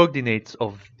increment the coordinates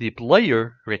of the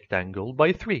player rectangle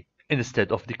by 3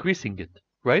 instead of decreasing it.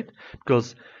 Right?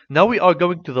 Because now we are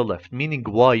going to the left, meaning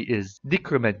y is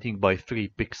decrementing by 3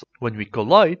 pixels. When we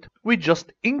collide, we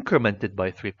just increment it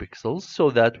by 3 pixels so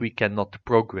that we cannot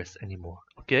progress anymore.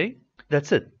 Okay?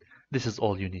 That's it. This is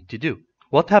all you need to do.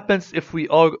 What happens if we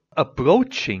are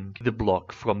approaching the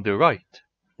block from the right?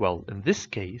 Well, in this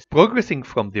case, progressing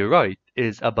from the right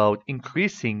is about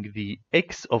increasing the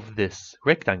x of this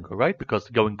rectangle, right? Because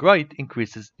going right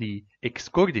increases the x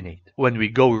coordinate. When we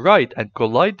go right and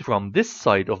collide from this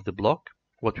side of the block,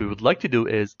 what we would like to do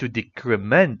is to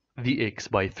decrement the x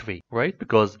by 3, right?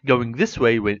 Because going this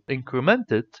way we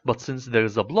increment it, but since there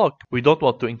is a block, we don't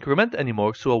want to increment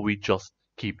anymore, so we just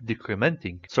keep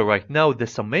decrementing. So right now the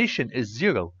summation is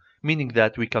 0. Meaning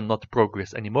that we cannot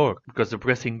progress anymore, because the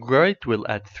pressing right will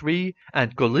add 3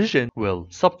 and collision will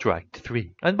subtract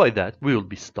 3. And by that, we will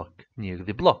be stuck near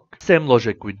the block. Same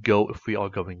logic would go if we are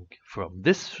going from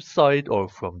this side or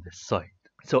from this side.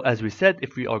 So as we said,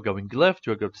 if we are going left,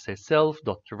 we're going to say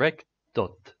self.rect.x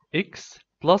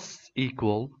plus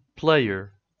equal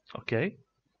player, okay?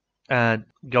 And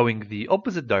going the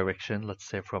opposite direction, let's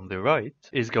say from the right,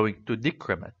 is going to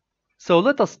decrement. So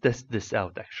let us test this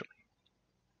out actually.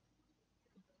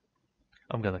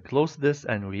 I'm gonna close this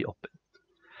and reopen.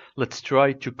 Let's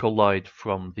try to collide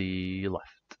from the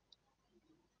left.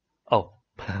 Oh,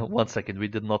 1 second, we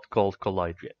did not call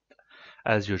collide yet,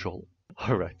 as usual.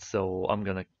 Alright, so I'm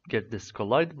gonna get this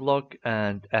collide block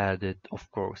and add it,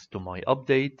 of course, to my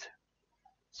update.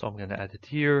 So I'm gonna add it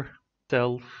here,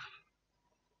 self.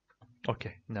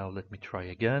 Okay, now let me try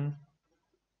again.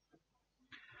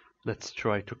 Let's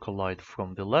try to collide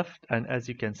from the left, and as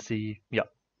you can see, yeah,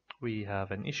 we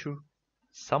have an issue.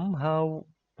 Somehow,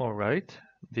 alright,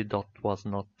 the dot was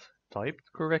not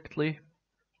typed correctly.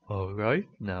 Alright,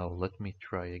 now let me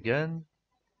try again.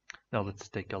 Now let's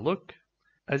take a look.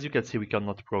 As you can see, we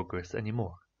cannot progress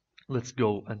anymore. Let's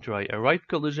go and try a right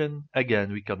collision.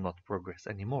 Again, we cannot progress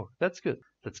anymore. That's good.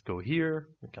 Let's go here.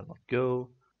 We cannot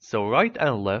go. So right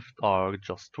and left are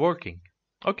just working.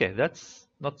 Okay, that's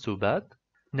not too bad.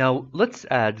 Now let's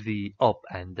add the up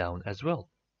and down as well.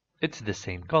 It's the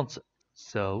same concept.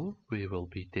 So we will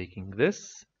be taking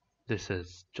this. This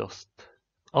is just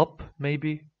up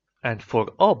maybe. And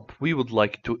for up, we would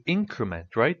like to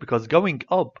increment, right? Because going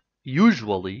up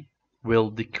usually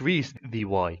will decrease the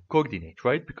y coordinate,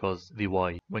 right? Because the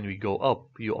y, when we go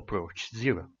up, you approach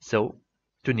 0. So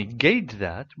to negate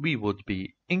that, we would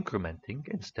be incrementing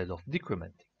instead of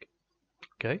decrementing.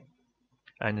 Okay?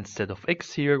 And instead of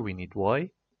x here, we need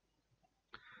y.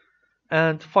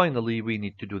 And finally, we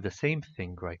need to do the same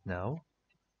thing right now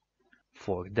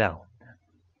for down.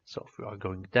 So if we are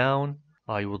going down,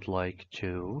 I would like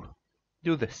to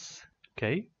do this.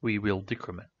 Okay? We will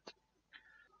decrement.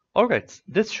 Alright,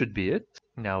 this should be it.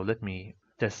 Now let me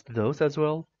test those as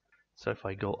well. So if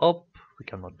I go up, we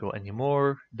cannot go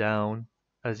anymore. Down,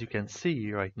 as you can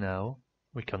see right now,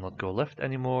 we cannot go left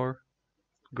anymore.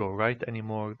 Go right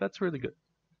anymore. That's really good.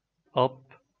 Up,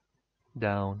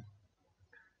 down.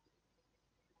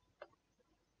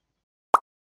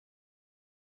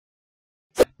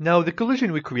 Now the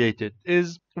collision we created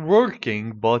is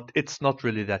working, but it's not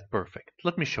really that perfect.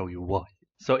 Let me show you why.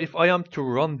 So if I am to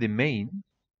run the main,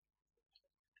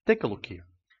 take a look here.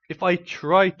 If I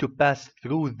try to pass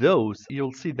through those,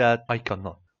 you'll see that I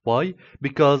cannot. Why?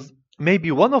 Because maybe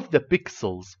one of the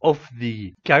pixels of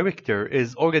the character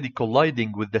is already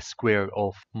colliding with the square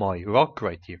of my rock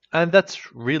right here. And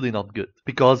that's really not good.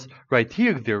 Because right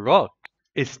here, the rock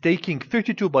is taking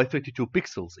 32 by 32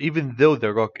 pixels. Even though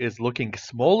the rock is looking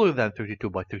smaller than 32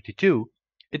 by 32,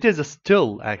 it is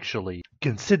still actually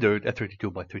considered a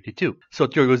 32 by 32. So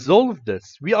to resolve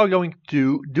this, we are going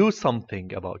to do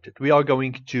something about it. We are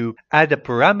going to add a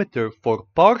parameter for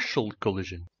partial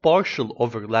collision, partial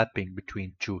overlapping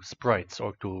between two sprites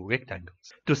or two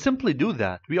rectangles. To simply do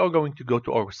that, we are going to go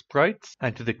to our sprites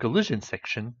and to the collision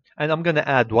section, and I'm going to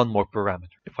add one more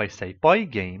parameter. If I say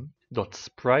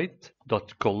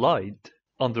pygame.sprite.collide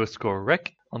underscore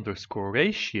rect underscore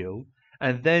ratio,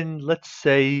 and then let's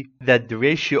say that the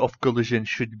ratio of collision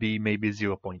should be maybe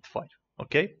 0.5.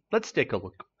 Okay, let's take a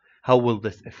look. How will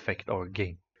this affect our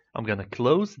game? I'm gonna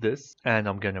close this and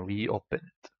I'm gonna reopen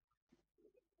it.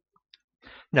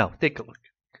 Now take a look.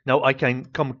 Now I can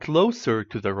come closer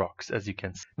to the rocks, as you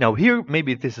can see. Now here,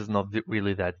 maybe this is not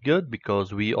really that good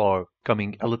because we are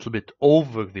coming a little bit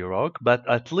over the rock, but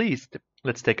at least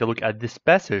let's take a look at this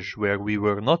passage where we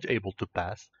were not able to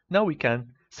pass. Now we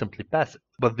can simply pass it.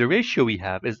 But the ratio we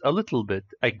have is a little bit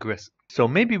aggressive. So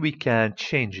maybe we can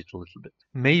change it a little bit.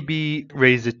 Maybe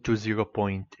raise it to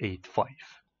 0.85.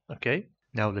 Okay,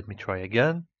 now let me try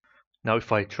again. Now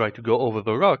if I try to go over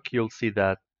the rock, you'll see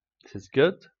that this is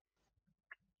good.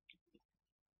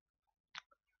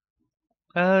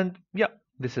 And yeah,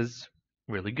 this is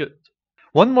really good.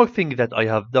 One more thing that I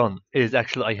have done is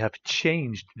actually I have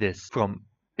changed this from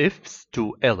ifs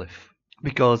to elif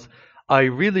because I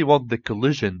really want the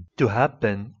collision to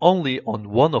happen only on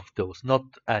one of those, not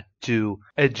at two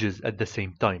edges at the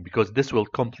same time, because this will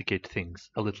complicate things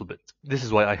a little bit. This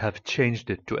is why I have changed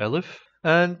it to elif.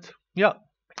 And yeah,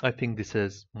 I think this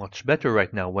is much better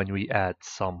right now when we add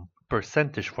some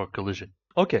percentage for collision.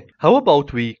 Okay, how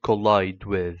about we collide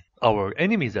with our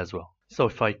enemies as well? So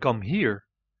if I come here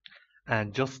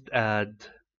and just add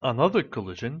another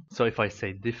collision, so if I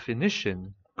say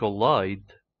definition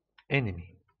collide enemy,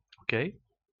 okay,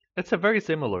 it's a very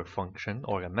similar function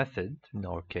or a method in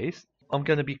our case. I'm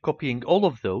going to be copying all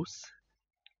of those,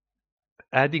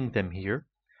 adding them here.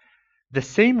 The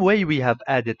same way we have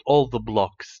added all the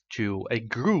blocks to a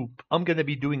group, I'm going to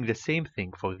be doing the same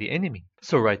thing for the enemy.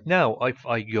 So right now, if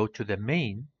I go to the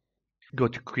main, Go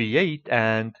to create,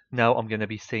 and now I'm gonna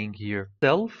be saying here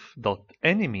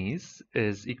self.enemies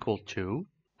is equal to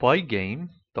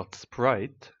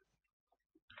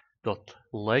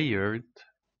pygame.sprite.layered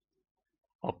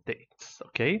updates.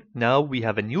 Okay, now we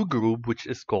have a new group which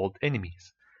is called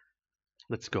enemies.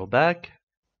 Let's go back.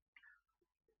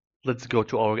 Let's go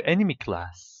to our enemy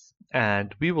class,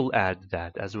 and we will add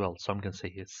that as well. So I'm going to say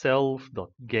here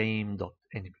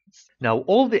self.game.enemies. Now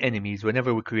all the enemies,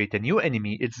 whenever we create a new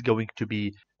enemy, it's going to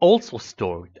be also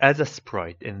stored as a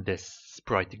sprite in this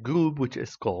sprite group, which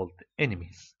is called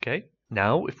enemies. Okay.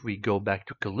 Now if we go back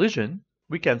to collision,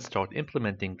 we can start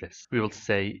implementing this. We will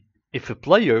say if a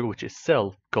player, which is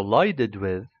self, collided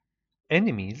with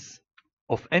enemies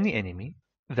of any enemy,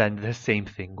 then the same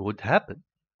thing would happen.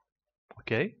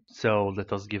 Okay, so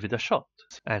let us give it a shot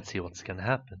and see what's gonna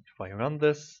happen. If I run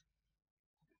this,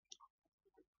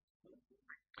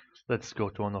 let's go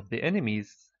to one of the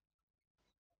enemies.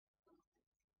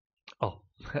 Oh,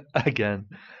 again,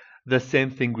 the same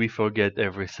thing we forget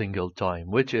every single time,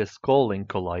 which is calling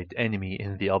collide enemy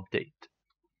in the update.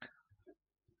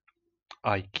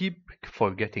 I keep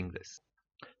forgetting this.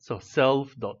 So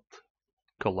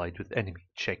self.collide with enemy.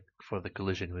 Check for the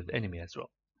collision with enemy as well.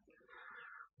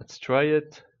 Let's try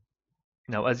it.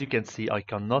 Now, as you can see, I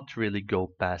cannot really go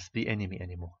past the enemy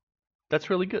anymore. That's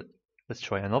really good. Let's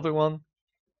try another one.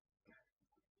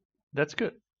 That's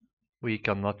good. We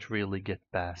cannot really get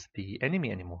past the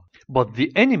enemy anymore. But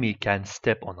the enemy can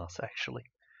step on us, actually.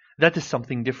 That is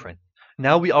something different.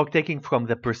 Now we are taking from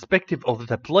the perspective of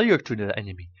the player to the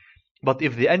enemy. But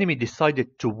if the enemy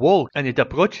decided to walk and it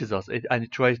approaches us and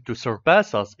it tries to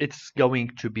surpass us, it's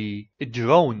going to be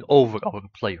drawn over our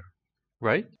player,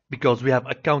 right? Because we have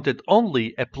accounted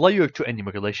only a player to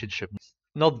enemy relationship,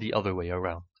 not the other way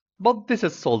around. But this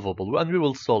is solvable, and we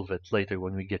will solve it later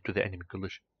when we get to the enemy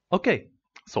collision. Okay,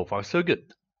 so far so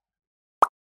good.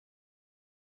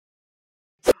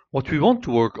 What we want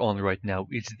to work on right now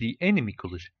is the enemy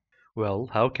collision. Well,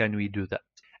 how can we do that?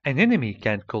 An enemy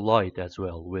can collide as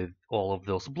well with all of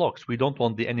those blocks. We don't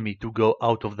want the enemy to go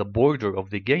out of the border of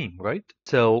the game, right?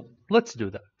 So let's do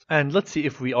that. And let's see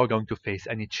if we are going to face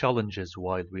any challenges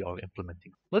while we are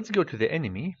implementing. Let's go to the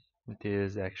enemy. It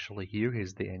is actually here.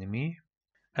 Here's the enemy.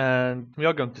 And we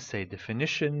are going to say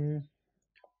definition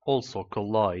also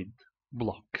collide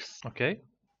blocks, okay?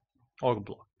 Or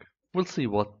block. We'll see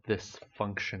what this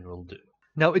function will do.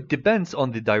 Now it depends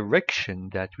on the direction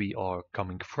that we are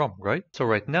coming from, right? So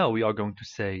right now we are going to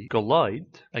say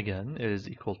collide again is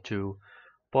equal to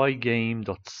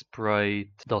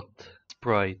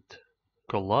pygame.sprite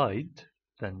collide.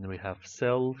 Then we have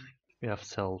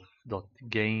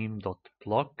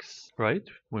self.game.blocks, right?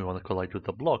 We want to collide with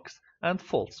the blocks, and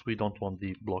false. We don't want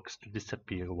the blocks to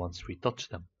disappear once we touch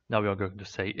them. Now we are going to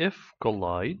say if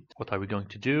collide. What are we going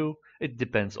to do? It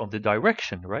depends on the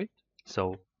direction, right?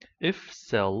 So if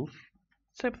self,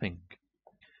 same thing,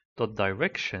 dot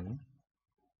direction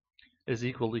is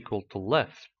equal to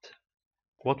left,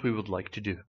 what we would like to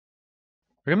do.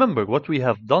 Remember, what we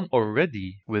have done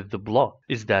already with the block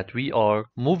is that we are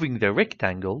moving the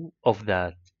rectangle of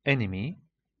that enemy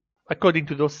according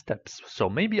to those steps. So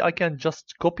maybe I can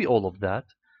just copy all of that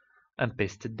and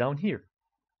paste it down here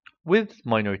with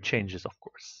minor changes, of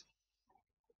course.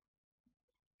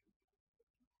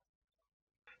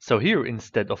 So here,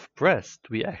 instead of pressed,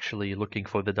 we actually looking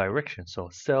for the direction. So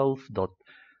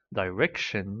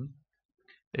self.direction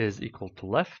is equal to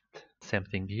left. Same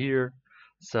thing here.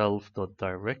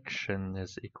 Self.direction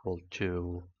is equal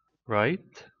to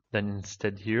right. Then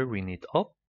instead here we need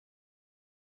up.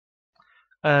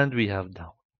 And we have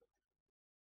down.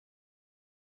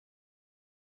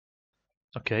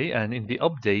 Okay, and in the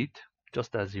update,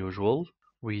 just as usual,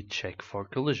 we check for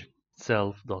collision.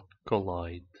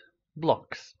 Self.collide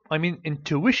blocks. I mean,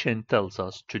 intuition tells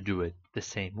us to do it the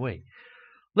same way.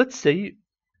 Let's say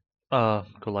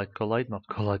collide, not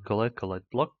collide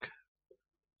block.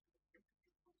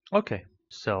 Okay,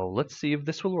 so let's see if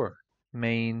this will work.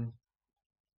 Main.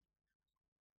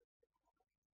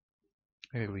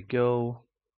 Here we go.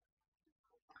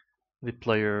 The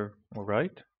player, all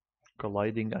right.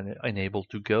 Colliding and unable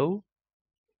to go.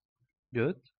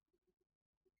 Good.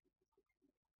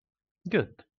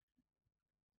 Good.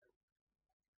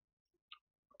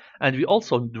 And we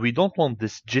don't want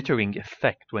this jittering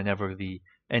effect whenever the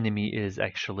enemy is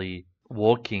actually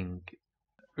walking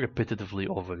repetitively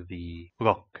over the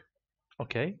rock.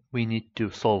 Okay, we need to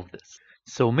solve this.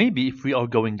 So maybe if we are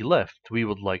going left, we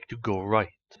would like to go right.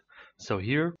 So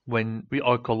here, when we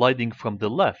are colliding from the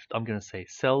left, I'm going to say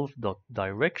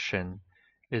self.direction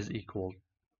is equal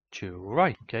to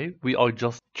right. Okay, we are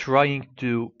just trying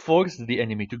to force the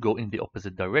enemy to go in the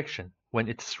opposite direction. when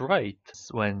it's right,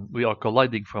 when we are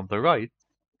colliding from the right,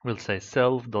 we'll say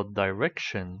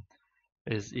self.direction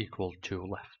is equal to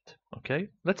left. Okay,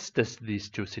 let's test these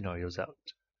two scenarios out.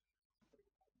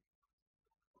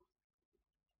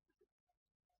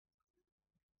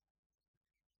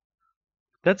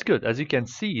 That's good. As you can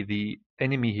see, the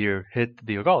enemy here hit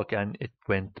the rock and it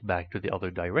went back to the other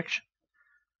direction.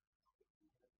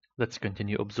 Let's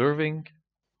continue observing.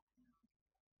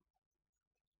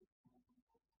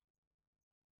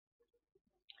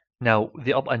 Now,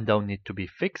 the up and down need to be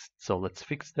fixed, so let's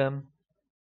fix them.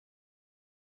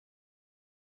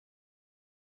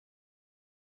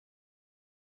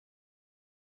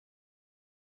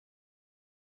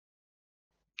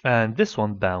 And this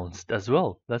one bounced as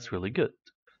well. That's really good.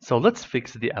 So let's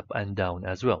fix the up and down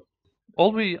as well.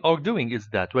 All we are doing is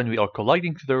that when we are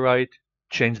colliding to the right,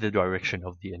 change the direction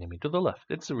of the enemy to the left.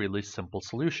 It's a really simple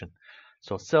solution.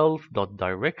 So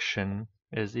self.direction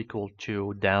is equal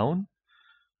to down.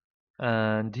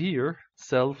 And here,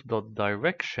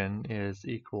 self.direction is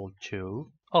equal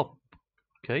to up.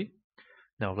 Okay,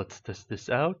 now let's test this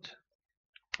out.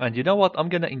 And you know what? I'm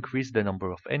going to increase the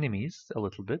number of enemies a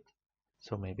little bit.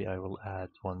 So maybe I will add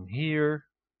one here.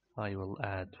 I will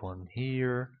add one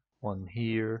here, one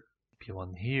here, maybe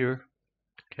one here.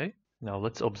 Okay, now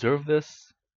let's observe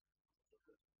this.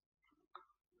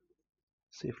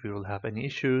 See if we will have any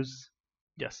issues.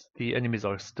 Yes, the enemies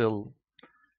are still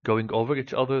going over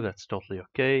each other. That's totally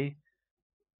okay.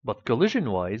 But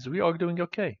collision-wise, we are doing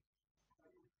okay.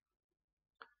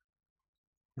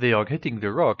 They are hitting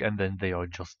the rock and then they are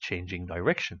just changing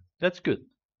direction. That's good.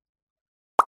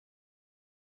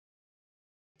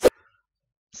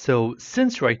 So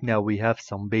since right now we have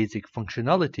some basic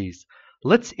functionalities,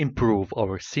 let's improve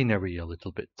our scenery a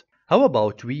little bit. How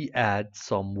about we add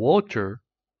some water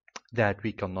that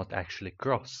we cannot actually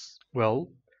cross?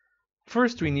 Well,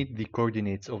 first we need the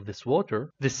coordinates of this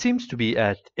water. This seems to be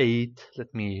at 8.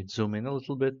 Let me zoom in a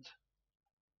little bit.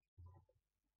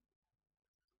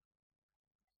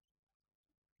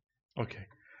 Okay,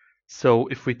 so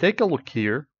if we take a look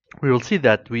here, we will see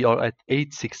that we are at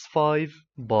 865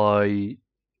 by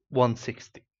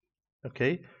 160.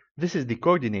 Okay, this is the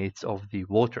coordinates of the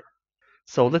water.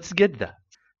 So let's get that.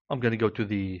 I'm going to go to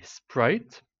the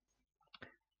sprite.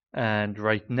 And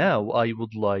right now I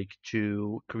would like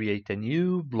to create a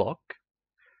new block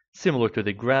similar to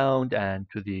the ground and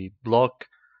to the block.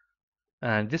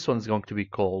 And this one's going to be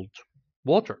called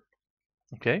water.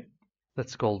 Okay,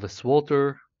 let's call this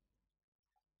water.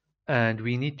 And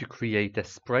we need to create a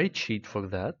sprite sheet for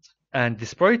that. And the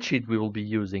sprite sheet we will be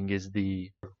using is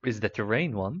the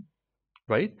terrain one,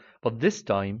 right? But this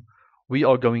time we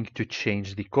are going to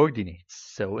change the coordinates.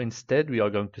 So instead we are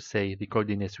going to say the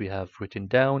coordinates we have written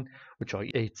down, which are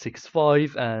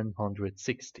 865 and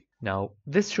 160. Now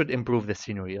this should improve the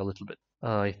scenery a little bit.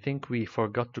 I think we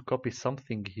forgot to copy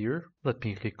something here. Let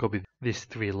me copy these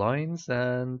 3 lines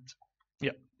and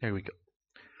yeah, here we go.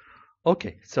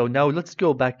 Okay, so now let's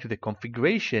go back to the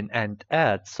configuration and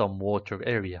add some water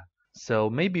area. So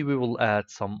maybe we will add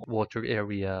some water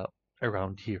area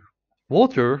around here.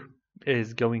 Water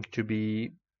is going to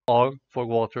be R for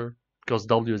water, because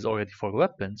W is already for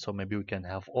weapon, so maybe we can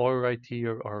have R right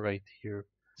here, R right here,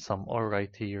 some R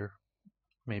right here,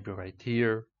 maybe right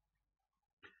here,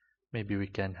 maybe we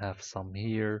can have some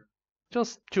here,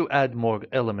 just to add more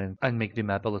elements and make the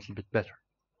map a little bit better.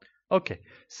 Okay,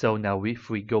 so now if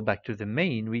we go back to the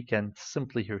main, we can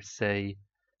simply here say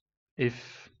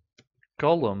if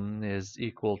column is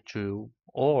equal to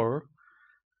or,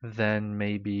 then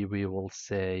maybe we will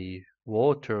say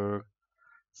water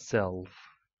self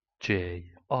ji.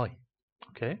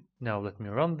 Okay, now let me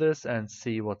run this and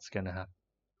see what's gonna happen.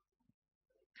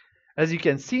 As you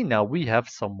can see now, we have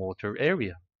some water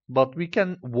area, but we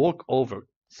can walk over.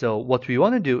 So what we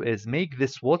want to do is make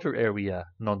this water area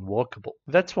non-walkable.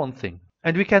 That's one thing.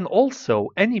 And we can also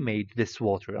animate this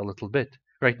water a little bit.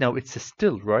 Right now it's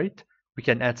still, right? We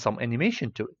can add some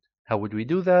animation to it. How would we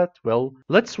do that? Well,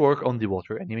 let's work on the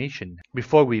water animation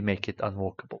before we make it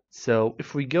unwalkable. So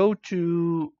if we go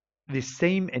to the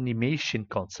same animation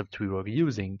concept we were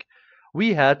using,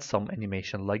 we had some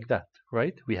animation like that,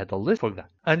 right? We had a list for that.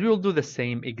 And we'll do the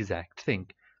same exact thing.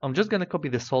 I'm just going to copy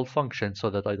this whole function so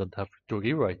that I don't have to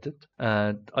rewrite it.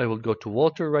 And I will go to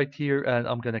water right here and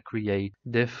I'm going to create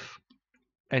diff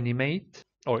animate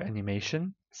or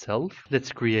animation self.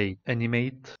 Let's create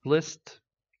animate list.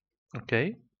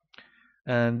 Okay.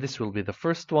 And this will be the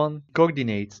first one.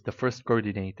 Coordinates, the first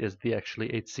coordinate is the actually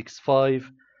 865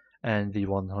 and the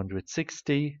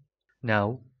 160.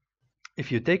 Now,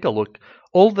 if you take a look,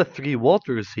 all the 3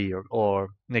 waters here are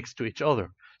next to each other.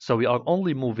 So we are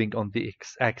only moving on the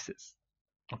x-axis.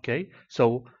 Okay,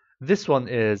 so this one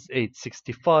is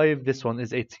 865, this one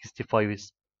is 865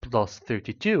 is plus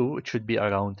 32, it should be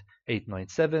around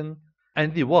 897,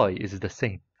 and the y is the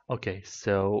same. Okay,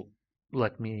 so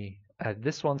let me add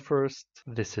this one first.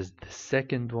 This is the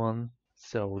second one,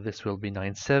 so this will be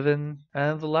 97,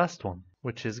 and the last one,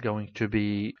 which is going to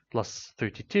be plus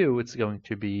 32, it's going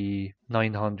to be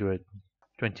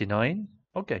 929.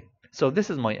 Okay, so this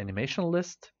is my animation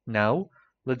list. Now,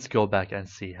 let's go back and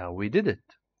see how we did it.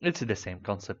 It's the same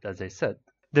concept as I said.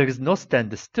 There is no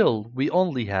stand still, we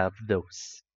only have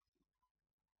those.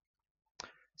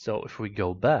 So if we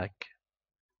go back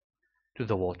to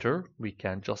the water, we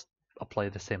can just apply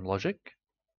the same logic.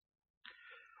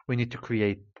 We need to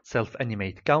create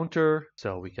self-animate counter,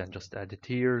 so we can just add it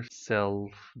here.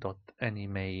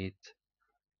 Self.animate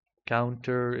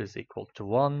counter is equal to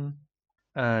 1,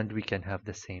 and we can have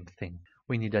the same thing.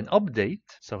 We need an update,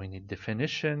 so we need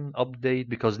definition, update,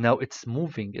 because now it's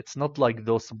moving. It's not like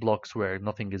those blocks where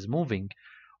nothing is moving.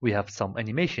 We have some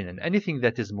animation, and anything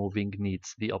that is moving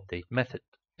needs the update method.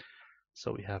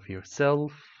 So we have here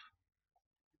self,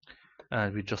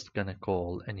 and we're just gonna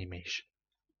call animation.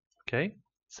 Okay,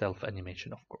 self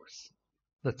animation, of course.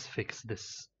 Let's fix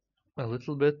this a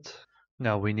little bit.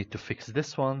 Now we need to fix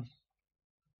this one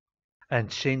and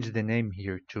change the name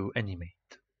here to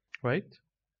animate, right?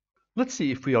 Let's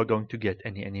see if we are going to get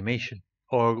any animation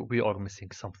or we are missing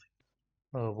something.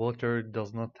 Water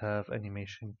does not have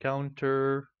animation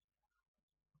counter.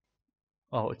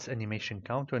 Oh, it's animation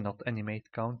counter, not animate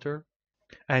counter.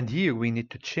 And here we need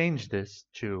to change this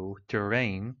to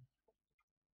terrain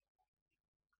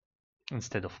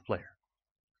instead of player.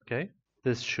 Okay,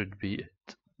 this should be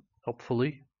it,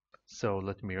 hopefully. So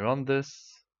let me run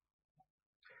this.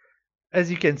 As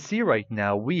you can see right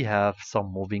now, we have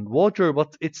some moving water,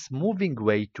 but it's moving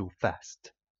way too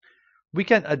fast. We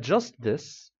can adjust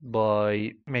this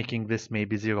by making this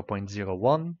maybe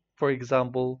 0.01, for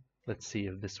example. Let's see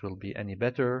if this will be any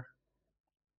better.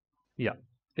 Yeah,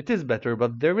 it is better,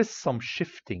 but there is some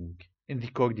shifting in the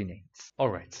coordinates. All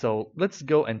right, so let's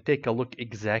go and take a look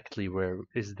exactly where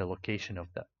is the location of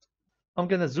that. I'm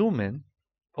gonna zoom in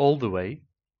all the way.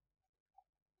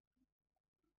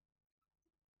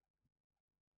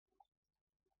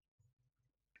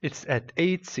 It's at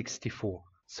 864.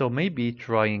 So maybe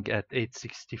trying at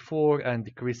 864 and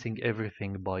decreasing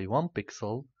everything by 1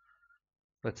 pixel.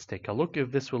 Let's take a look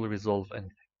if this will resolve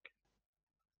anything.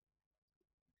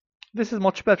 This is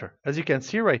much better. As you can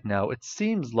see right now, it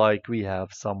seems like we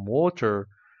have some water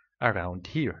around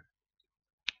here.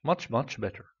 Much, much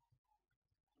better.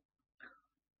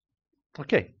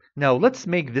 Okay, now let's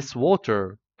make this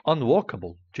water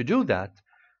unwalkable. To do that,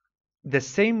 the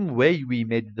same way we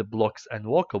made the blocks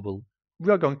unwalkable,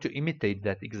 we are going to imitate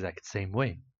that exact same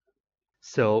way.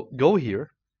 So go here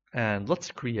and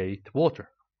let's create water.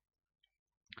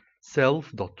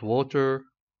 Self.water.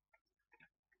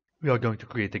 We are going to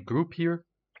create a group here.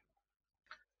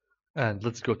 And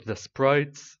let's go to the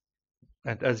sprites.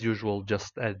 And as usual,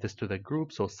 just add this to the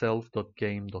group. So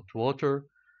self.game.water.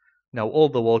 Now all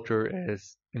the water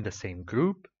is in the same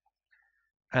group.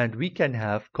 And we can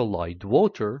have collide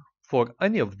water for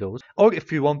any of those. Or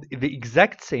if you want the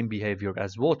exact same behavior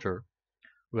as water,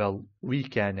 well, we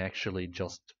can actually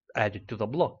just add it to the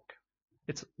block.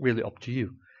 It's really up to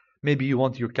you. Maybe you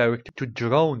want your character to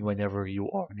drone whenever you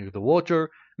are near the water.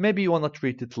 Maybe you want to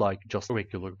treat it like just a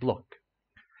regular block.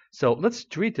 So let's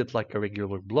treat it like a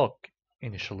regular block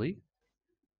initially.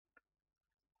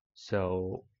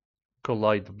 So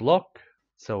collide block.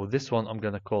 So this one I'm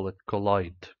going to call it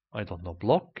collide, I don't know,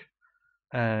 block.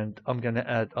 And I'm going to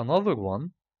add another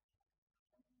one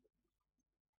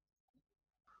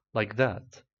like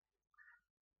that.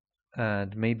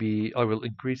 And maybe I will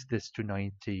increase this to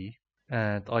 90.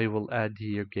 And I will add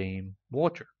here game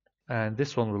water. And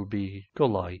this one will be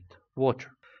collide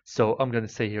water. So I'm going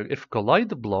to say here if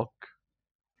collide block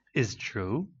is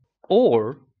true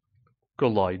or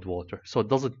collide water. So it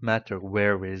doesn't matter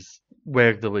where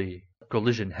the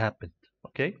collision happened.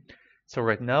 Okay. So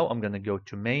right now I'm going to go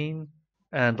to main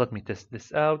and let me test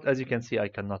this out. As you can see, I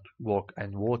cannot walk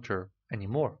and water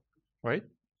anymore. Right?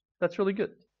 That's really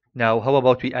good. Now, how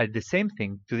about we add the same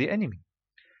thing to the enemy?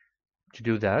 To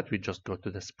do that, we just go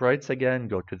to the sprites again,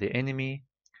 go to the enemy,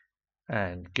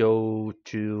 and go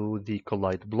to the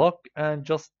collide block and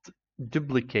just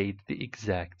duplicate the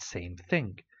exact same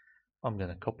thing. I'm going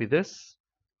to copy this,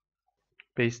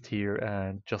 paste here,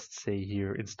 and just say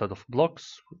here instead of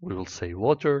blocks, we will say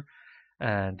water,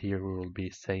 and here we will be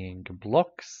saying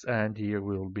blocks, and here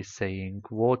we will be saying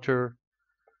water.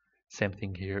 Same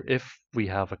thing here. If we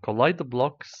have a collide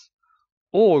blocks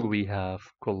or we have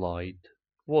collide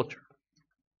water.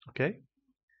 Okay,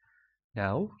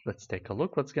 now let's take a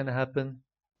look what's gonna happen.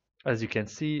 As you can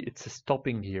see, it's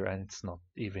stopping here and it's not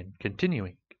even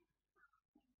continuing.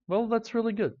 Well, that's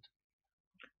really good.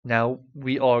 Now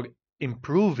we are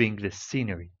improving this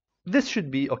scenery. This should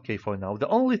be okay for now. The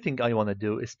only thing I want to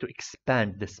do is to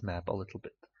expand this map a little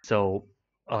bit. So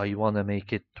I want to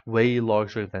make it way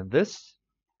larger than this.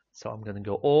 So I'm going to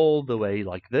go all the way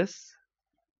like this.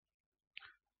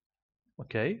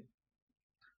 Okay.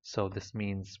 So this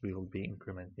means we will be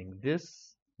incrementing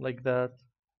this like that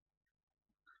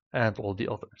and all the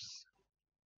others.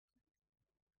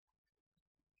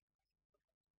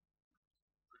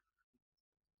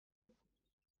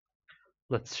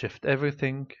 Let's shift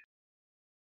everything.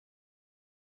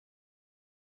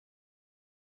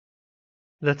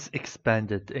 Let's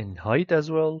expand it in height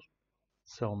as well.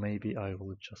 So maybe I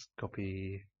will just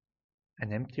copy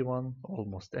an empty one,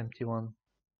 almost empty one.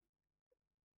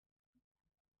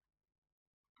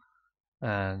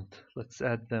 And let's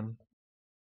add them.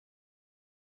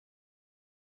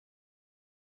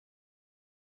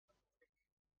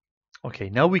 Okay,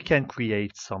 now we can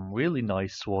create some really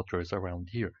nice waters around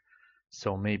here.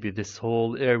 So maybe this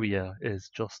whole area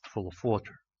is just full of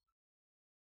water.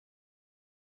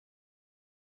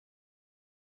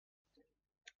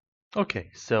 Okay,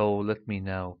 so let me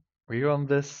now rerun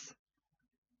this.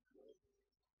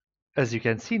 As you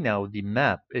can see now, the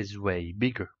map is way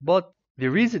bigger. But the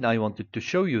reason I wanted to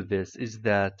show you this is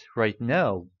that right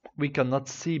now we cannot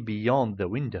see beyond the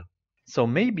window. So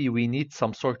maybe we need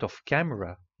some sort of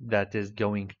camera that is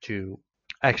going to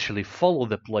actually follow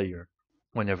the player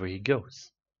whenever he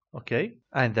goes. Okay,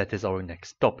 and that is our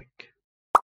next topic.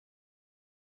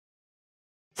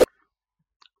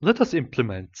 Let us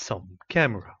implement some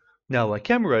camera. Now, a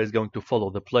camera is going to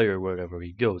follow the player wherever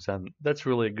he goes, and that's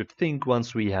really a good thing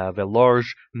once we have a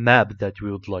large map that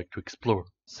we would like to explore.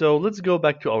 So let's go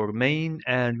back to our main,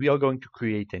 and we are going to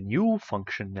create a new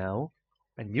function now,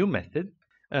 a new method,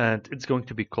 and it's going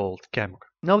to be called camera.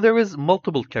 Now, there is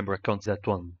multiple camera counts that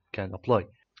one can apply.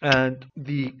 And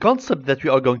the concept that we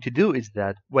are going to do is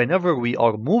that whenever we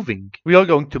are moving, we are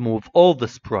going to move all the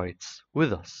sprites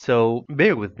with us. So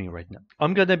bear with me right now.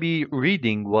 I'm going to be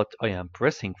reading what I am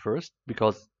pressing first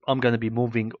because I'm going to be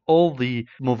moving all the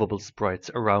movable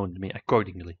sprites around me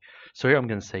accordingly. So here I'm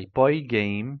going to say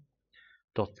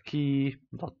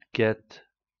pygame.key.get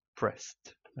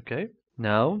pressed. Okay.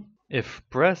 Now, if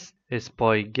pressed is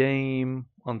pygame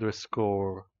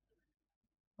underscore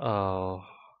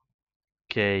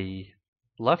K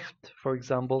left, for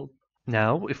example.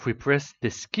 Now, if we press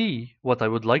this key, what I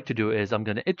would like to do is I'm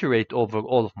going to iterate over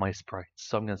all of my sprites.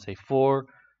 So I'm going to say for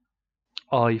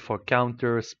I for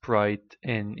counter sprite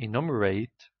in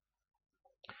enumerate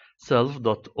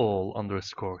self.all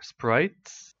underscore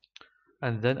sprites,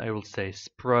 and then I will say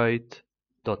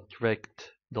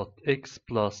sprite.rect.x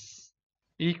plus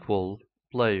equal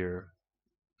player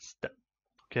step.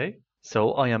 Okay,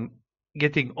 so I am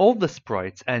getting all the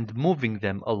sprites and moving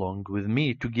them along with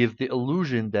me to give the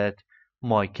illusion that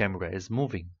my camera is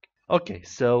moving. Okay,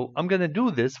 so I'm gonna do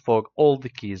this for all the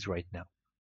keys right now.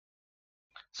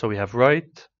 So we have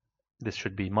right, this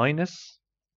should be minus.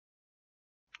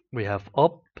 We have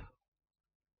up.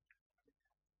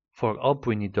 For up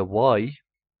we need a Y,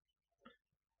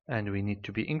 and we need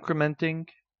to be incrementing.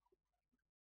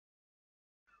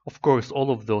 Of course,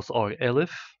 all of those are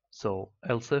elif, so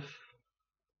else if.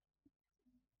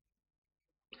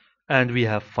 And we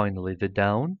have finally the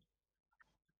down,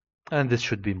 and this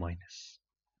should be minus.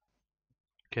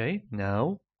 Okay,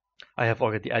 now I have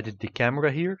already added the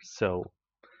camera here, so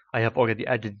I have already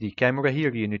added the camera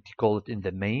here. You need to call it in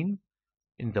the main,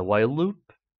 in the while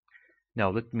loop. Now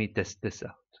let me test this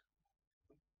out.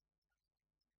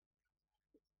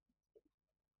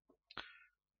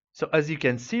 So as you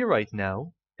can see right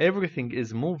now, everything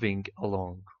is moving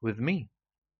along with me.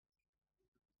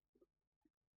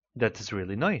 That is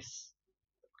really nice.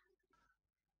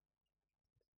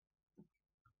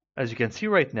 As you can see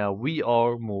right now, we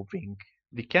are moving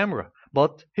the camera.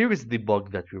 But here is the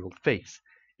bug that we will face.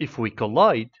 If we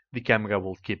collide, the camera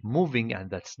will keep moving and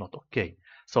that's not okay.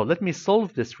 So let me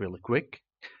solve this really quick.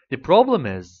 The problem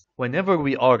is, whenever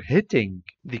we are hitting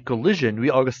the collision, we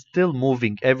are still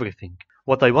moving everything.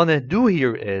 What I want to do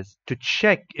here is to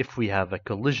check if we have a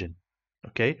collision.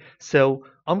 Okay, so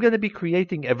I'm going to be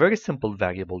creating a very simple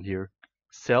variable here,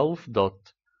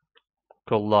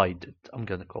 self.collided. I'm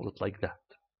going to call it like that.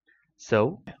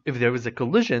 So if there is a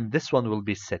collision, this one will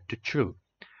be set to true.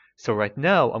 So right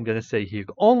now I'm going to say here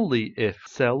only if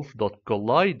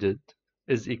self.collided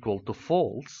is equal to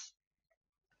false,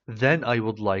 then I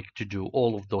would like to do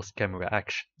all of those camera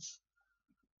actions.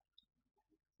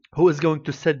 Who is going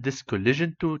to set this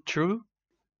collision to true?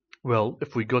 Well,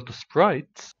 if we go to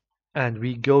sprites and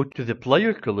we go to the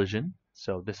player collision,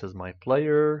 so this is my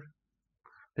player,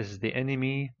 this is the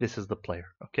enemy, this is the player,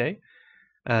 okay?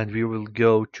 And we will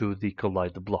go to the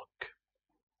collide block.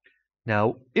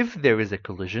 Now, if there is a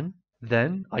collision,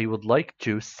 then I would like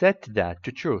to set that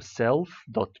to true.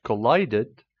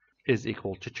 Self.collided is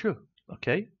equal to true,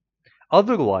 okay?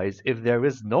 Otherwise, if there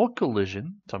is no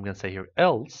collision, so I'm going to say here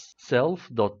else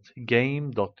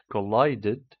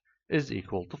self.game.collided is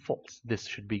equal to false. This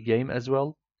should be game as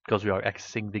well because we are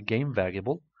accessing the game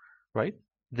variable, right?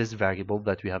 This variable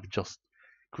that we have just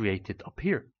created up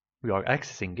here. We are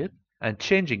accessing it and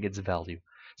changing its value.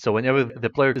 So whenever the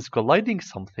player is colliding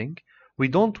something, we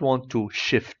don't want to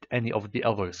shift any of the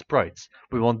other sprites.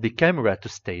 We want the camera to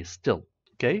stay still.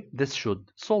 Okay, this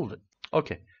should solve it.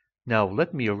 Okay. Now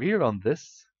let me rerun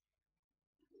this.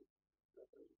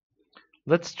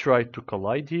 Let's try to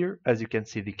collide here. As you can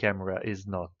see, the camera is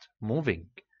not moving.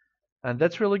 And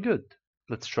that's really good.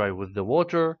 Let's try with the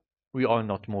water. We are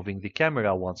not moving the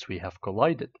camera once we have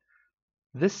collided.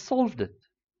 This solved it.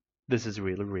 This is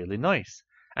really, really nice.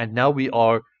 And now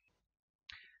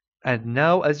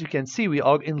as you can see, we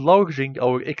are enlarging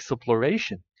our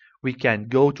exploration. We can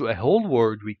go to a whole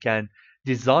world. We can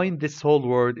design this whole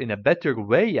world in a better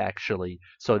way, actually,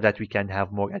 so that we can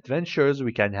have more adventures,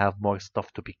 we can have more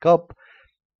stuff to pick up.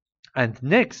 And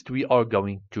next, we are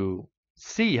going to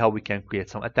see how we can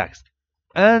create some attacks.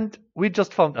 And we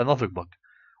just found another bug.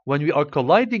 When we are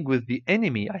colliding with the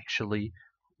enemy, actually,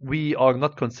 we are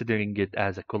not considering it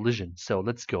as a collision. So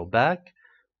let's go back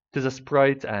to the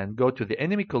sprite and go to the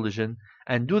enemy collision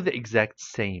and do the exact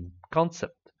same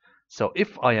concept. So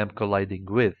if I am colliding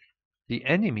with the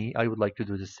enemy, I would like to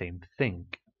do the same thing.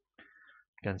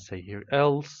 I can say here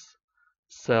else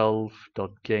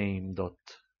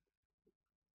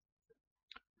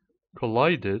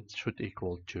self.game.collided should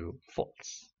equal to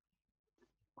false.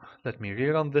 Let me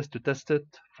rerun this to test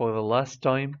it for the last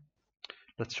time.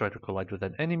 Let's try to collide with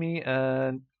an enemy,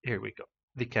 and here we go.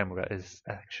 The camera is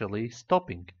actually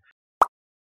stopping.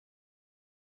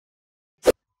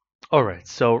 Alright,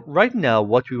 so right now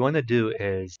what we want to do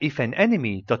is, if an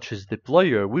enemy touches the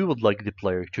player, we would like the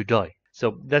player to die.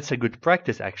 So that's a good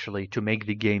practice actually to make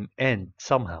the game end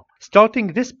somehow. Starting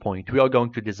this point, we are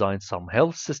going to design some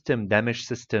health system, damage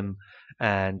system,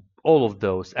 and all of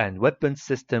those, and weapon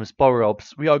systems,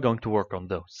 power-ups, we are going to work on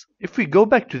those. If we go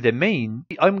back to the main,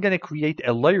 I'm going to create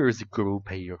a layers group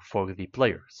here for the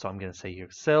player. So I'm going to say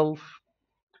here self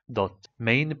dot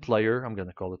main player, I'm going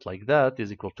to call it like that,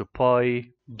 is equal to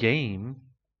Pygame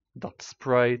dot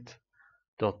sprite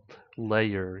dot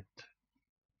layered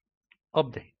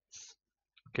updates.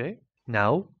 Okay,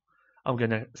 now I'm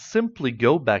going to simply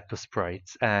go back to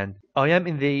sprites, and I am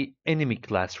in the enemy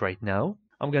class right now.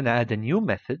 I'm going to add a new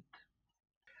method,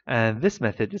 and this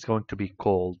method is going to be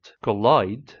called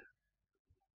collide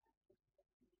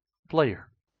player.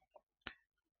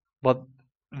 But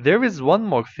there is one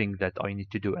more thing that I need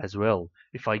to do as well.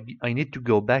 If I need to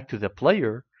go back to the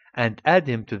player and add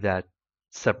him to that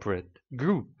separate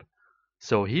group.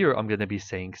 So here I'm going to be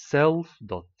saying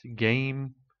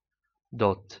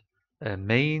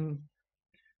self.game.main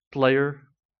player,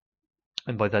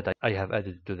 and by that I have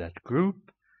added to that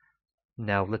group.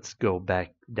 Now let's go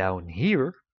back down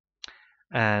here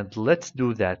and let's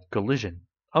do that collision.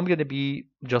 I'm going to be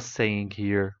just saying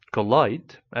here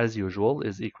collide, as usual,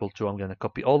 is equal to, I'm going to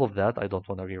copy all of that. I don't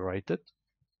want to rewrite it.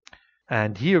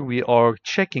 And here we are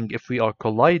checking if we are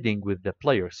colliding with the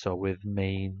player, so with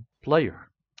main player.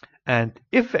 And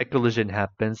if a collision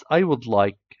happens, I would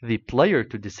like the player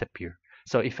to disappear.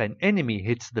 So if an enemy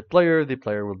hits the player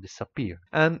will disappear.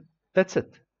 And that's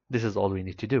it. This is all we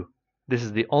need to do. This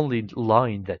is the only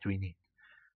line that we need.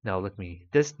 Now let me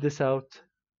test this out.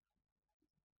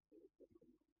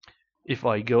 If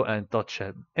I go and touch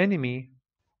an enemy,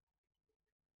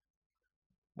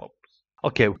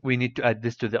 okay, we need to add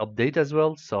this to the update as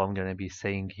well. So I'm going to be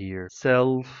saying here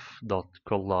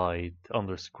self.collide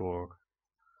underscore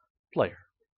player.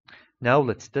 Now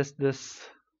let's test this.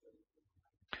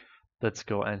 Let's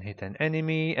go and hit an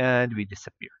enemy and we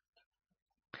disappear.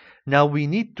 Now we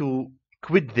need to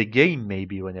quit the game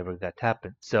maybe whenever that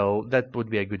happens. So that would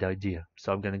be a good idea.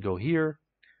 So I'm going to go here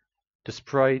to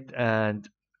sprite, and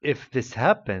if this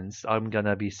happens, I'm going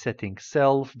to be setting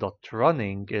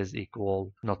self.running is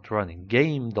equal, not running,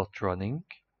 game.running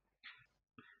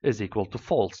is equal to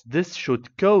false. This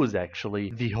should cause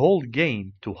actually the whole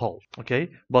game to halt,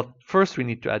 okay? But first we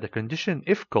need to add a condition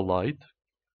if collide.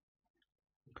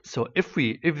 So if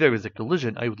there is a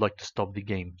collision, I would like to stop the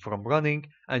game from running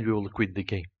and we will quit the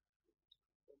game.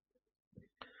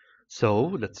 So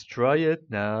let's try it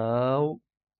now.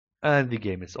 And the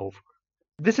game is over.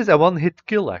 This is a one-hit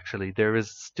kill actually. There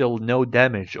is still no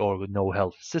damage or no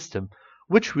health system,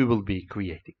 which we will be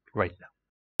creating right now.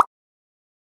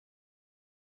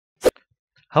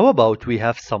 How about we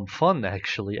have some fun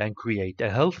actually and create a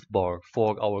health bar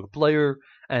for our player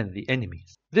and the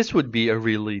enemies. This would be a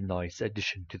really nice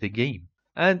addition to the game.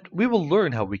 And we will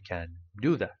learn how we can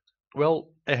do that. Well,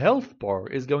 a health bar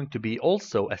is going to be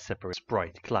also a separate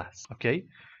sprite class, okay?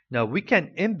 Now we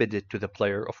can embed it to the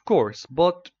player, of course,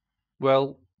 but,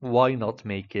 well, why not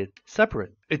make it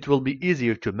separate? It will be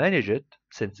easier to manage it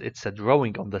since it's a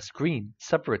drawing on the screen,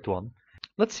 separate one.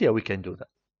 Let's see how we can do that.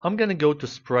 I'm going to go to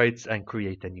Sprites and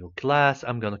create a new class.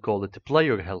 I'm going to call it the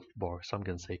player health bar. So I'm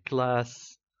going to say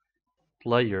class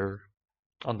player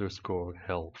underscore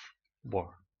health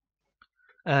bar.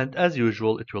 And as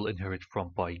usual, it will inherit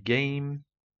from Pygame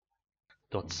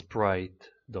dot sprite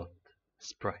dot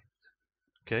sprite.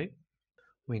 Okay.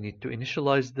 We need to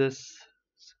initialize this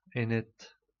init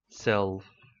self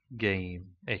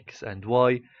game x and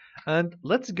y. And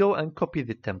let's go and copy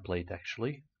the template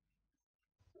actually,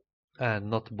 and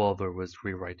not bother with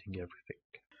rewriting everything.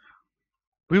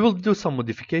 We will do some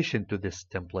modification to this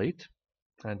template,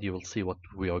 and you will see what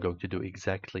we are going to do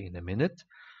exactly in a minute.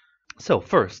 So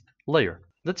first, layer.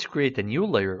 Let's create a new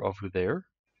layer over there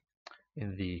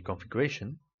in the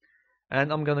configuration,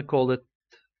 and I'm gonna call it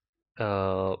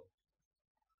health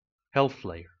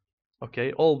layer.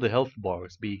 Okay, all the health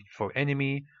bars, be it for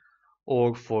enemy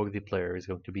or for the player, is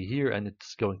going to be here, and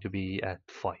it's going to be at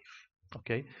 5.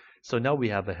 Okay, so now we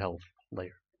have a health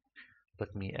layer.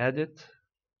 Let me add it.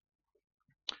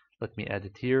 Let me add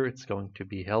it here. It's going to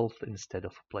be health instead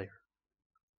of player.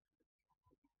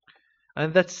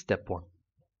 And that's step 1.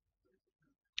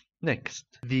 Next,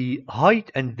 the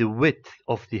height and the width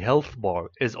of the health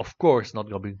bar is of course not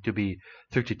going to be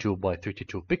 32 by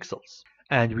 32 pixels.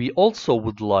 And we also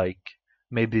would like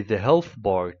maybe the health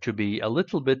bar to be a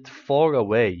little bit far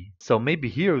away. So maybe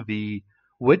here the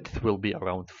width will be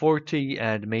around 40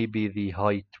 and maybe the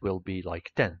height will be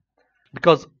like 10.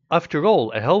 Because after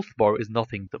all, a health bar is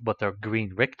nothing but a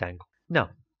green rectangle.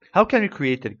 Now, how can we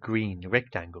create a green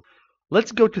rectangle?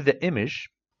 Let's go to the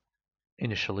image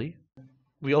initially.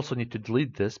 We also need to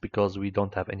delete this because we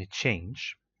don't have any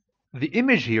change. The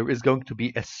image here is going to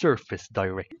be a surface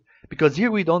directly, because here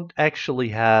we don't actually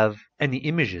have any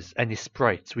images, any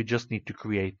sprites. We just need to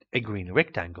create a green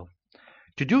rectangle.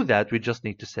 To do that, we just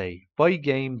need to say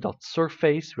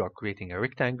pygame.surface. We are creating a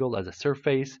rectangle as a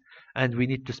surface, and we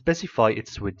need to specify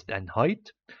its width and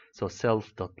height. So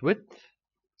self.width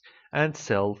and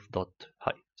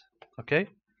self.height. Okay?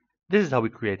 This is how we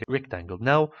create a rectangle.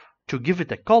 Now, to give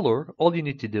it a color, all you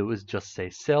need to do is just say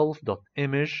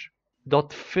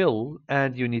self.image.fill,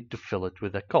 and you need to fill it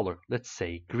with a color. Let's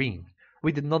say green.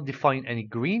 We did not define any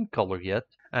green color yet,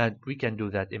 and we can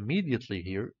do that immediately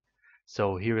here.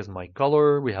 So here is my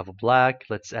color. We have a black.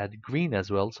 Let's add green as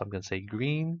well. So I'm going to say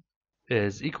green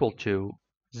is equal to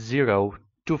 0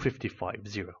 to 55,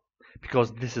 0.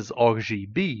 Because this is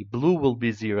RGB, blue will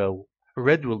be 0,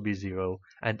 red will be 0,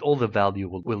 and all the value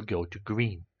will go to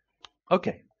green.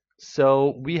 Okay,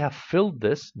 so we have filled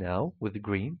this now with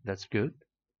green. That's good.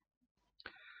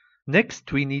 Next,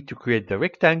 we need to create the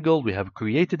rectangle. We have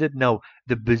created it. Now,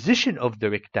 the position of the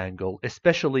rectangle,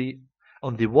 especially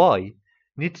on the Y,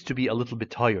 needs to be a little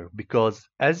bit higher because,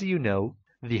 as you know,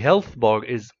 the health bar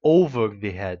is over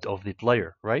the head of the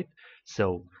player, right?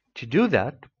 So, to do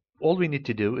that, all we need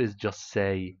to do is just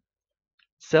say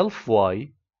self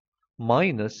Y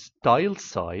minus tile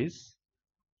size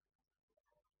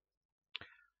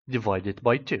divided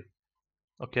by 2.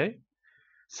 Okay?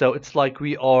 So it's like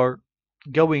we are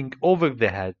going over the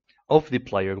head of the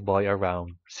player by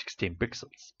around 16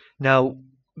 pixels. Now,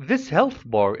 this health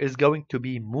bar is going to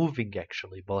be moving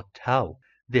actually, but how?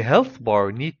 The health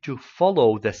bar need to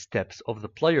follow the steps of the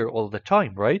player all the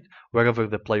time, right? Wherever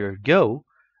the player go,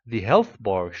 the health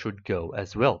bar should go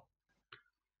as well.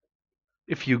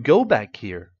 If you go back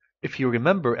here, if you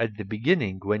remember at the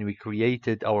beginning when we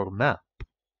created our map,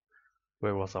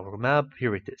 where was our map?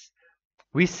 Here it is.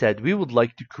 We said we would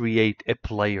like to create a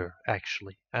player,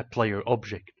 actually, a player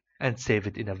object, and save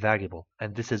it in a variable.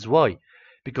 And this is why.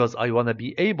 Because I want to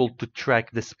be able to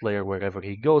track this player wherever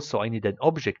he goes, so I need an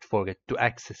object for it to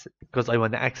access it. Because I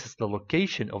want to access the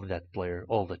location of that player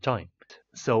all the time.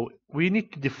 So we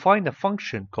need to define a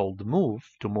function called move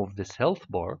to move this health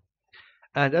bar.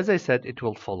 And as I said, it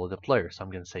will follow the player. So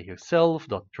I'm going to say here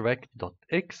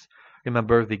self.direct.x.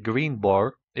 Remember, the green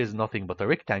bar is nothing but a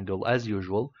rectangle as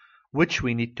usual, which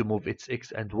we need to move its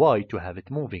x and y to have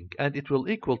it moving. And it will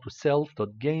equal to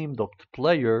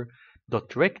self.game.player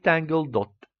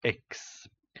self.rectangle.x.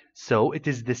 So it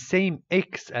is the same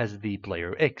x as the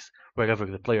player x. Wherever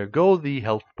the player goes, the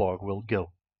health bar will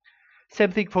go.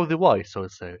 Same thing for the y. So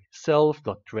it's a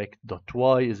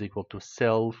self.rect.y is equal to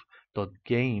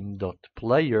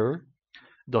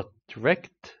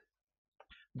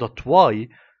self.game.player.rect.y.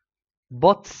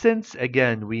 But since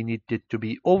again we need it to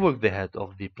be over the head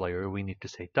of the player, we need to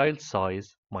say tile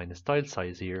size minus tile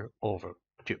size here over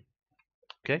 2.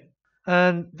 Okay?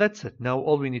 And that's it. Now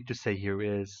all we need to say here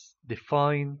is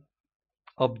define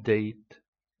update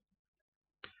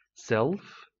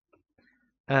self,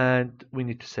 and we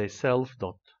need to say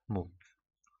self.move.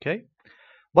 Okay?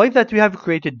 By that we have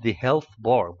created the health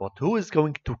bar, but who is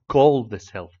going to call this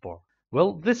health bar?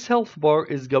 Well, this health bar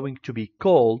is going to be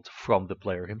called from the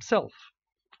player himself.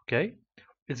 Okay?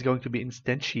 It's going to be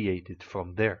instantiated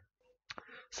from there.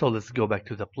 So let's go back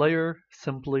to the player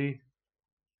simply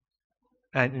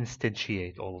and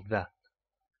instantiate all of that.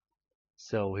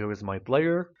 So here is my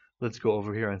player. Let's go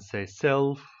over here and say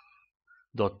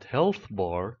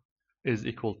self.healthBar is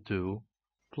equal to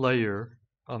player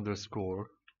underscore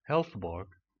health bar,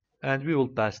 and we will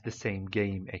pass the same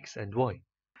game x and y.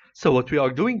 So what we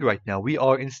are doing right now, we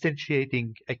are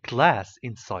instantiating a class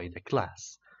inside a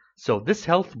class. So this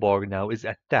health bar now is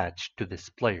attached to this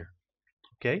player.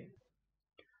 Okay?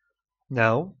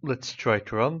 Now let's try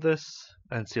to run this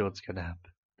and see what's gonna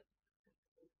happen.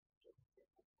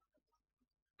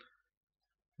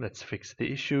 Let's fix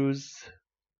the issues.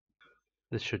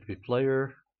 This should be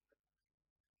player.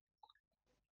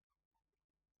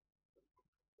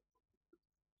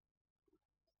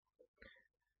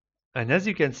 And as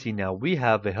you can see now, we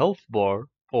have a health bar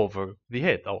over the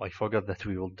head. Oh, I forgot that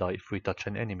we will die if we touch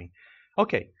an enemy.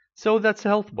 Okay, so that's a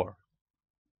health bar.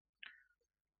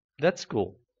 That's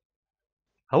cool.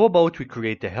 How about we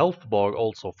create a health bar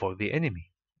also for the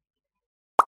enemy?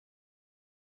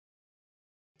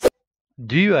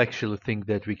 Do you actually think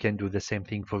that we can do the same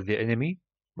thing for the enemy?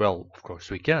 Well, of course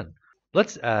we can.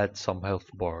 Let's add some health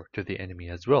bar to the enemy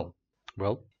as well.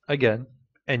 Well, again,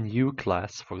 a new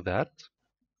class for that.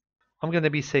 I'm going to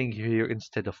be saying here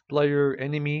instead of player,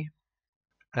 enemy.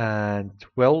 And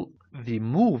well, the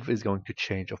move is going to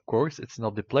change, of course. It's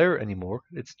not the player anymore.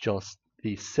 It's just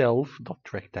the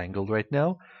self.rectangle right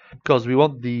now, because we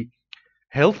want the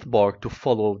health bar to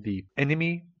follow the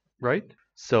enemy, right?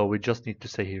 So we just need to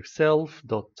say here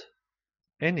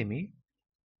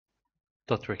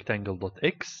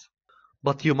self.enemy.rectangle.x.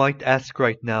 But you might ask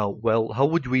right now, well, how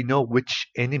would we know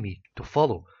which enemy to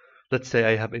follow? Let's say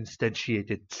I have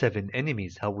instantiated 7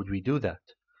 enemies. How would we do that?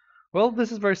 Well,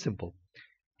 this is very simple.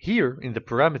 Here in the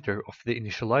parameter of the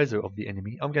initializer of the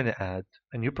enemy, I'm going to add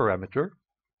a new parameter.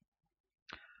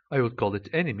 I will call it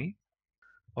enemy.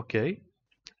 Okay.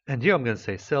 And here I'm going to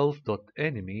say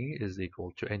self.enemy is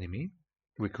equal to enemy.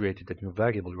 We created a new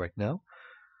variable right now.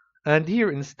 And here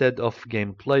instead of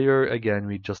game player, again,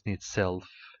 we just need self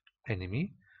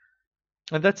enemy.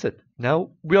 And that's it.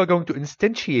 Now we are going to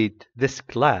instantiate this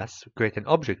class, create an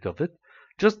object of it,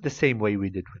 just the same way we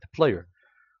did with the player.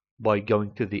 By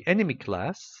going to the enemy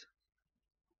class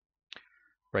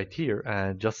right here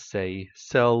and just say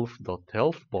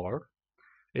self.healthBar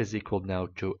is equal now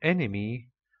to enemy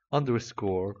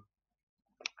underscore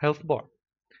health bar.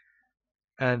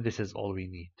 And this is all we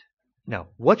need. Now,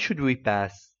 what should we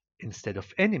pass instead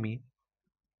of enemy?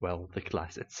 Well, the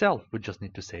class itself. We just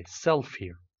need to say self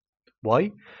here.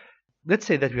 Why? Let's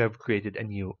say that we have created a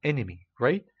new enemy,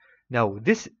 right? Now,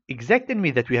 this exact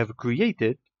enemy that we have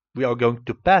created, we are going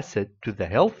to pass it to the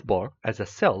health bar as a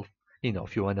self. You know,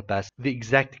 if you want to pass the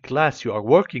exact class you are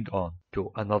working on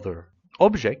to another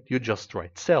object, you just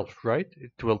write self, right?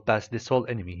 It will pass this whole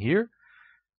enemy here.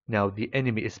 Now the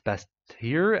enemy is passed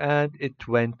here and it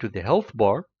went to the health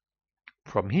bar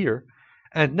from here.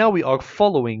 And now we are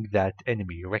following that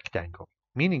enemy rectangle,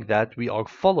 meaning that we are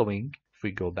following, if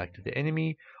we go back to the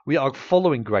enemy, we are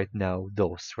following right now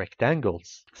those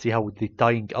rectangles. See how the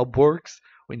tying up works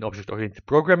in object-oriented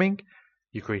programming?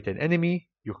 You create an enemy,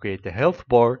 you create a health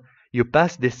bar, you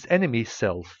pass this enemy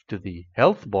self to the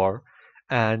health bar,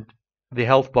 and the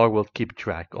health bar will keep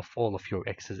track of all of your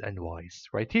X's and Y's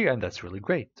right here, and that's really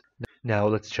great. Now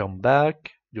let's jump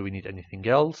back. Do we need anything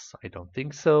else? I don't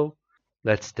think so.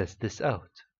 Let's test this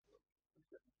out.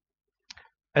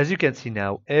 As you can see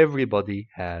now, everybody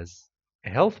has a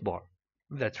health bar.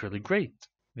 That's really great.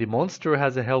 The monster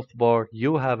has a health bar,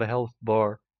 you have a health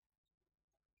bar.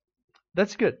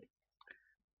 That's good.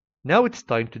 Now it's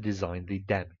time to design the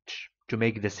damage to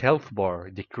make this health bar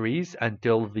decrease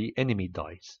until the enemy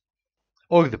dies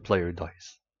or the player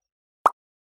dies.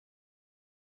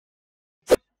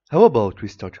 How about we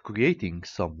start creating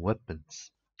some weapons?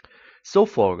 So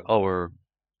far, our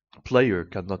player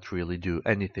cannot really do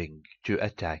anything to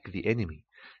attack the enemy.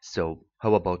 So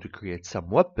how about we create some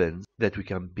weapons that we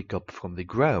can pick up from the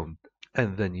ground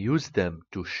and then use them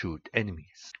to shoot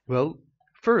enemies? Well,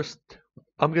 first,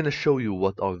 I'm gonna show you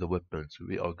what are the weapons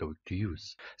we are going to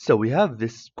use. So we have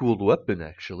this cool weapon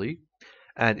actually,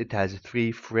 and it has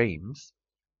 3 frames,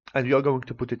 and we are going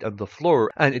to put it on the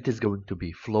floor, and it is going to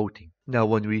be floating. Now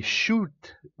when we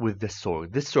shoot with this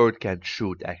sword can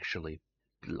shoot actually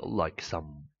like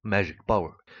some magic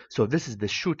power. So this is the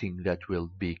shooting that will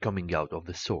be coming out of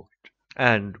the sword.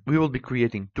 And we will be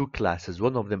creating 2 classes.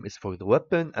 One of them is for the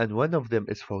weapon and one of them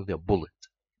is for the bullet.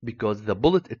 Because the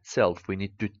bullet itself, we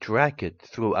need to track it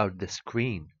throughout the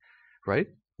screen, right?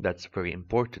 That's very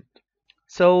important.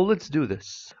 So let's do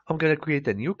this. I'm gonna create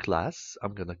a new class.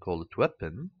 I'm gonna call it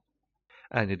weapon,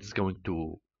 and it is going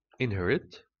to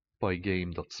inherit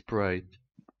pygame.sprite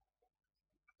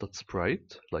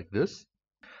like this.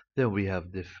 Then we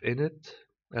have diff init.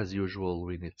 As usual,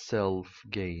 we need self,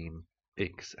 game,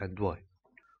 x, and y.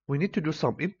 We need to do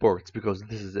some imports because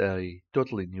this is a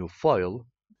totally new file.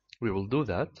 We will do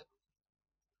that.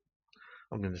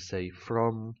 I'm going to say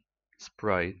from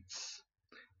sprites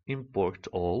import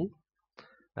all,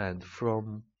 and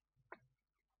from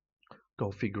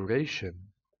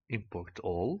configuration import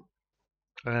all,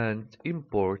 and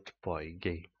import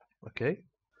Pygame. Okay.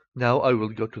 Now I will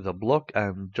go to the block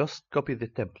and just copy the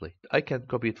template. I can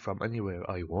copy it from anywhere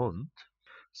I want.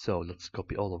 So let's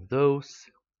copy all of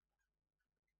those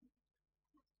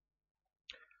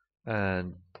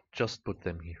and just put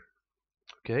them here.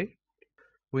 Okay.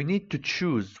 We need to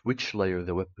choose which layer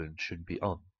the weapon should be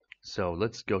on. So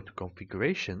let's go to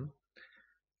configuration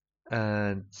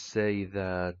and say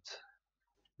that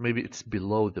maybe it's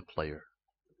below the player.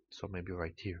 So maybe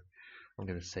right here. I'm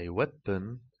going to say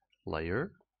weapon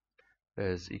layer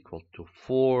is equal to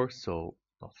 4, so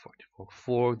not 44,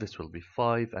 4, this will be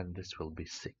 5, and this will be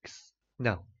 6.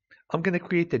 Now, I'm going to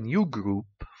create a new group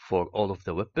for all of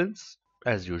the weapons.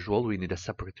 As usual, we need a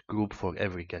separate group for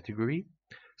every category.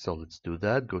 So let's do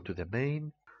that, go to the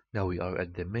main. Now we are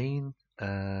at the main,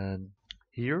 and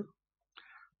here,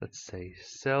 let's say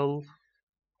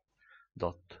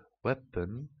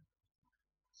self.weapon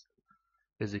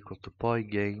is equal to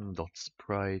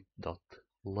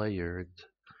pygame.sprite.layered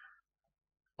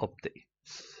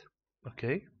updates.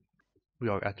 Okay, we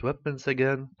are at weapons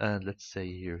again, and let's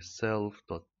say here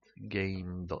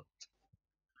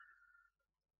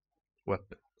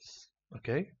self.game.weapons.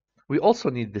 Okay, we also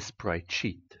need the sprite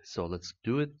sheet, so let's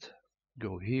do it.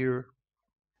 Go here,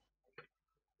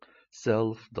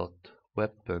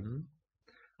 self.weapon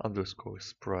underscore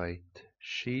sprite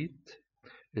sheet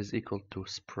is equal to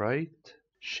sprite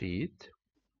sheet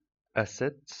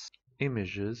assets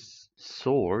images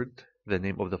sword. The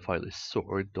name of the file is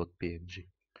sword.png.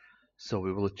 So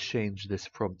we will change this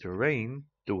from terrain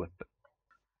to weapon.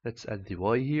 Let's add the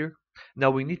Y here.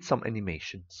 Now we need some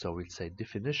animation. So we'll say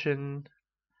definition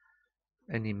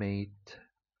animate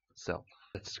self.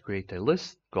 Let's create a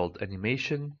list called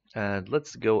animation, and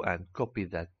let's go and copy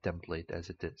that template as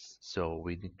it is. So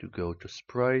we need to go to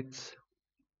sprites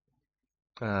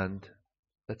and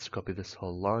let's copy this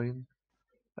whole line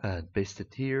and paste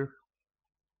it here.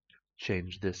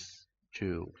 Change this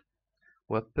to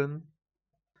weapon.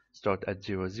 Start at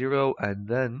 0, 0, and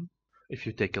then if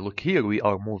you take a look here, we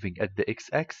are moving at the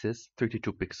x-axis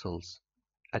 32 pixels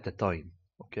at a time.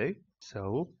 Okay,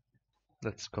 so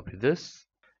let's copy this,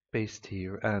 paste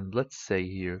here, and let's say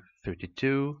here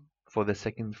 32 for the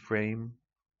second frame,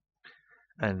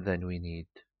 and then we need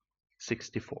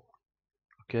 64.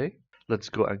 Okay, let's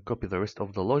go and copy the rest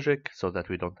of the logic so that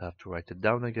we don't have to write it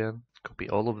down again. Copy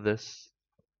all of this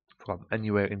from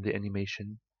anywhere in the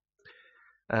animation,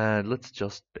 and let's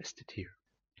just paste it here.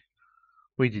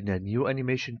 We need a new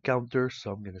animation counter,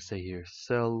 so I'm going to say here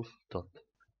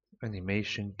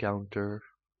self.animation counter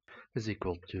is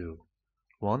equal to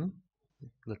 1.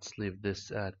 Let's leave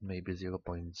this at maybe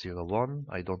 0.01.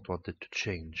 I don't want it to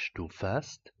change too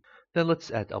fast. Then let's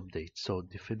add update. So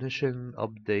definition,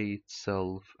 update,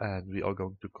 self, and we are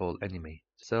going to call animate.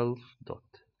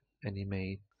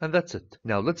 Self.animate, and that's it.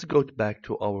 Now let's go back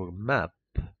to our map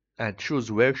and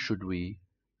choose where should we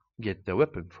get the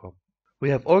weapon from. We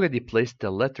have already placed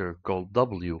a letter called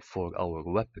W for our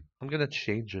weapon. I'm gonna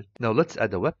change it. Now let's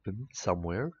add a weapon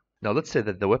somewhere. Now let's say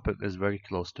that the weapon is very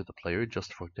close to the player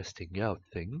just for testing out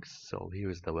things. So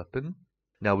here is the weapon.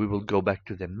 Now we will go back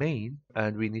to the main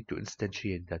and we need to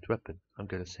instantiate that weapon. I'm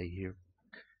gonna say here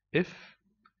if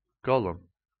column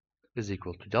is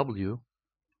equal to W,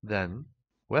 then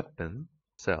weapon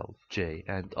self j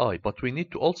and I. But we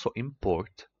need to also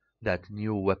import that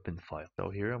new weapon file. So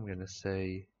here I'm gonna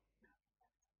say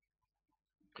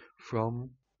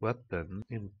from weapon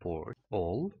import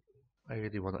all. I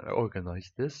really want to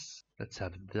organize this. Let's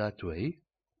have it that way.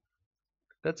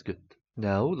 That's good.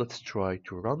 Now let's try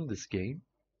to run this game.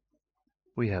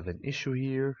 We have an issue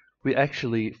here. We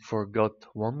actually forgot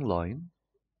one line,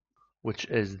 which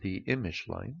is the image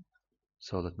line.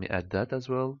 So let me add that as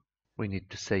well. We need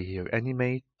to say here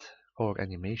animate or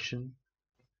animation.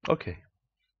 Okay.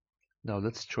 Now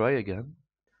let's try again.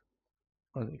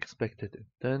 Unexpected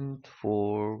intent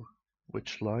for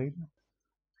which line?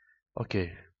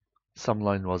 Okay, some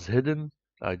line was hidden.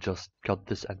 I just cut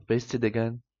this and pasted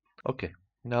again. Okay,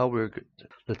 now we're good.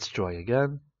 Let's try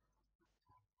again.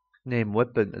 Name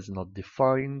weapon is not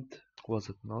defined. Was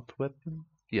it not weapon?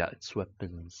 Yeah, it's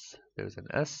weapons. There's an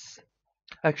S.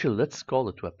 Actually, let's call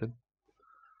it weapon.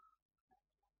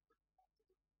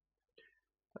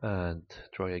 And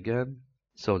try again.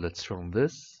 So let's run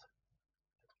this.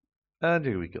 And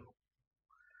here we go.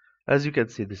 As you can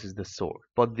see, this is the sword,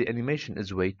 but the animation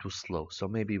is way too slow, so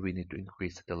maybe we need to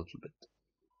increase it a little bit.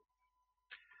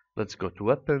 Let's go to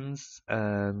weapons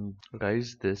and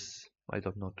raise this, I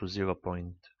don't know, to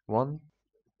 0.1.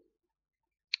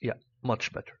 Yeah,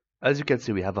 much better. As you can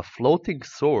see, we have a floating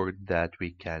sword that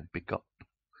we can pick up.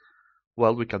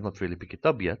 Well, we cannot really pick it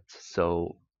up yet,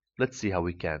 so let's see how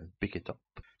we can pick it up.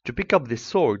 To pick up this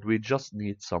sword, we just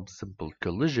need some simple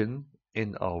collision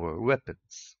in our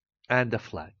weapons and a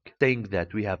flag saying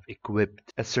that we have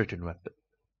equipped a certain weapon.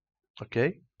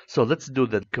 Okay, so let's do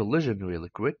the collision really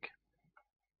quick.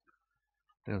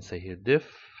 I'm gonna say here diff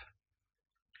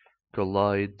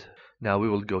collide. Now we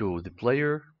will go to the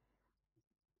player,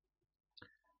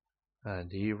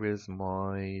 and here is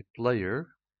my player.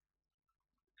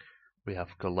 We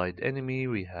have collide enemy,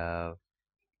 we have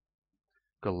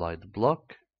collide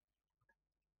block,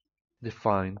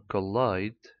 define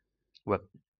collide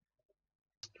weapon.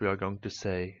 We are going to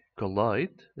say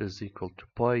collide is equal to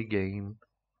pygame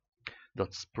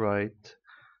dot sprite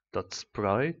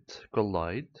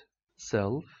collide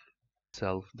self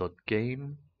dot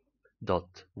game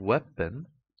dot weapon.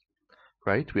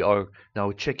 Right, we are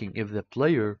now checking if the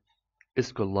player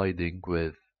is colliding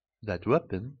with that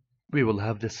weapon. We will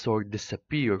have the sword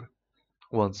disappear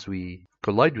once we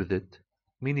collide with it,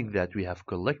 meaning that we have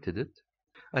collected it.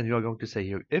 And you are going to say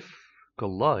here if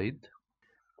collide.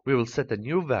 We will set a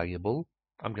new variable.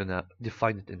 I'm gonna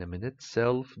define it in a minute.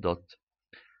 Self dot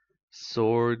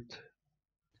sword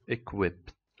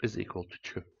equipped is equal to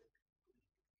true.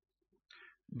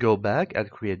 Go back and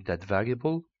create that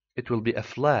variable. It will be a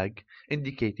flag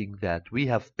indicating that we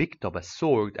have picked up a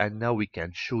sword and now we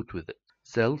can shoot with it.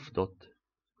 Self dot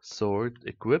sword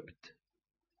equipped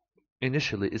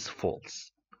initially is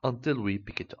false until we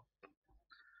pick it up.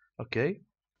 Okay.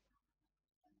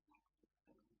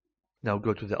 Now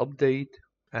go to the update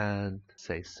and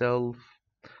say self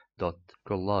dot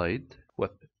collide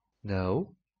weapon.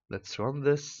 Now let's run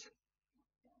this.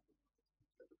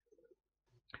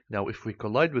 Now if we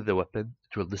collide with the weapon,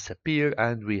 it will disappear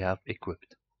and we have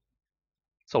equipped.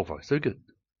 So far so good.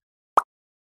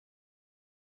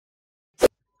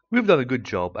 We've done a good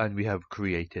job and we have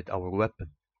created our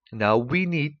weapon. Now we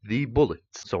need the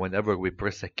bullets. So whenever we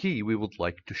press a key, we would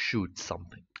like to shoot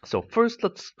something. So first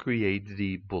let's create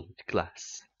the bullet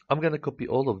class. I'm gonna copy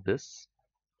all of this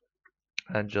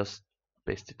and just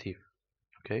paste it here.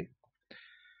 Okay.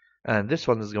 And this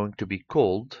one is going to be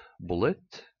called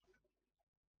bullet.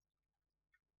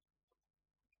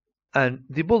 And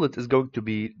the bullet is going to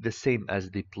be the same as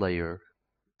the player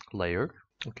layer.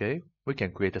 Okay, we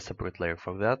can create a separate layer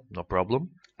for that, no problem.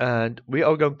 And we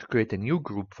are going to create a new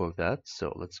group for that.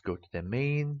 So let's go to the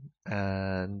main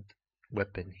and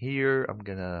weapon here. I'm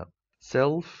gonna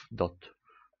self dot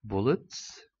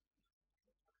bullets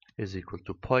is equal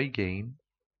to pygame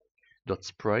dot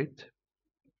sprite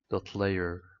dot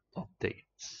layer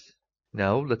updates.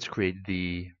 Now let's create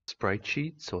the sprite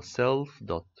sheet. So self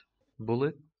dot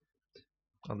bullet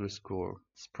underscore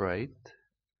sprite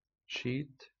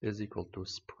sheet is equal to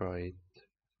sprite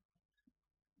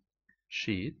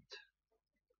sheet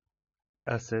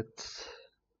assets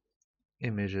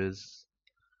images.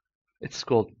 It's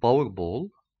called powerball.png.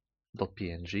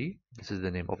 This is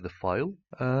the name of the file.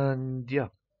 And yeah,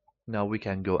 now we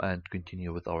can go and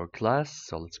continue with our class.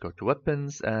 So let's go to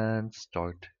weapons and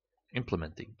start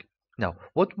implementing. Now,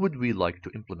 what would we like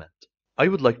to implement? I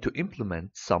would like to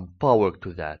implement some power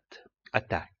to that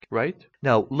attack, right?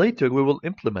 Now, later we will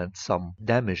implement some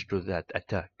damage to that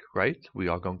attack, right? We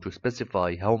are going to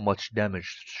specify how much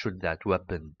damage should that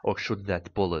weapon or should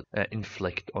that bullet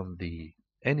inflict on the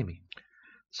enemy.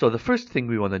 So the first thing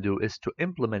we want to do is to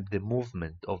implement the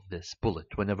movement of this bullet.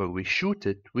 Whenever we shoot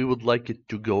it, we would like it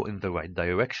to go in the right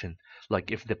direction.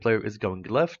 Like if the player is going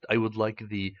left, I would like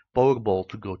the power ball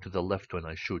to go to the left when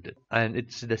I shoot it. And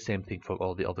it's the same thing for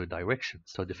all the other directions.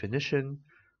 So definition,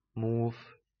 move,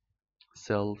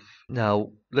 self.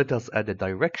 Now let us add a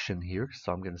direction here.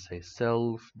 So I'm going to say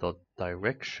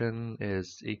self.direction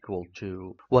is equal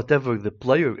to whatever the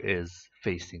player is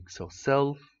facing. So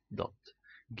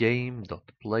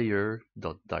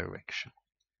self.game.player.direction.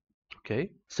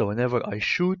 Okay, so whenever I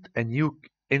shoot, a new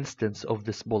instance of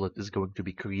this bullet is going to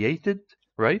be created,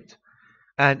 right?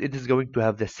 And it is going to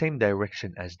have the same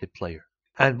direction as the player.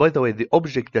 And by the way, the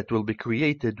object that will be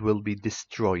created will be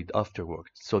destroyed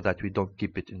afterwards so that we don't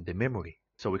keep it in the memory.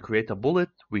 So we create a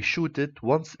bullet, we shoot it,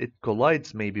 once it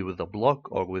collides maybe with a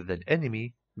block or with an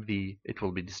enemy, it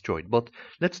will be destroyed. But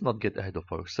let's not get ahead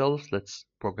of ourselves, let's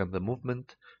program the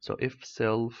movement. So if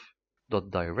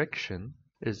self.direction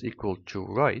is equal to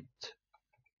right,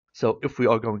 so if we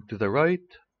are going to the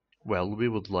right, well, we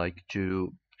would like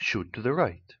to shoot to the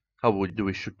right. How do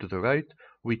we shoot to the right?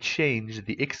 We change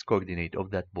the x coordinate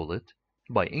of that bullet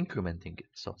by incrementing it.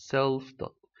 So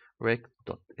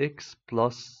self.rect.x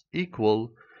plus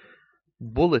equal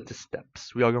bullet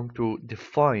steps. We are going to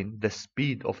define the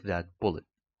speed of that bullet.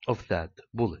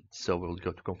 So we'll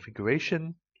go to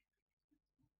configuration,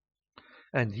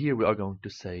 and here we are going to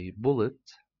say bullet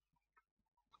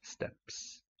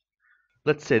steps.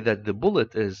 Let's say that the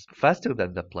bullet is faster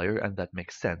than the player, and that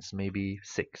makes sense. Maybe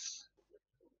 6.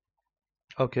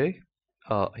 Okay,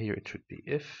 here it should be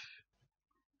if.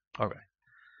 Alright,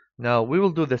 now we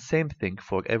will do the same thing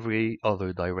for every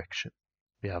other direction.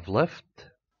 We have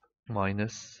left,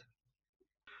 minus,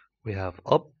 we have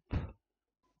up,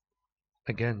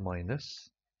 again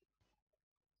minus,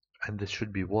 and this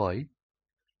should be y.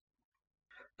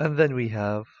 And then we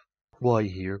have y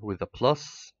here with a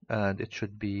plus, and it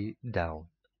should be down,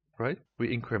 right?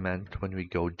 We increment when we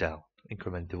go down,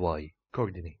 increment the y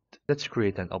coordinate. Let's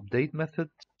create an update method.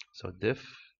 So diff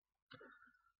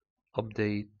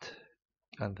update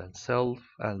and then self,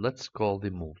 and let's call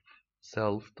the move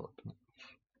self.move.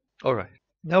 Alright,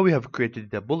 now we have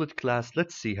created the bullet class.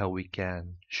 Let's see how we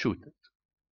can shoot it.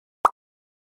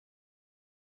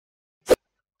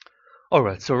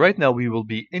 Alright, so right now we will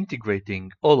be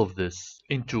integrating all of this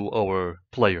into our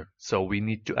player. So we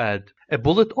need to add a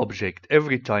bullet object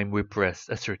every time we press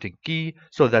a certain key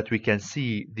so that we can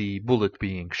see the bullet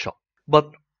being shot. But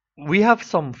we have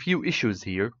some few issues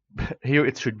here. Here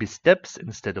it should be steps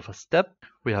instead of a step.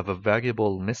 We have a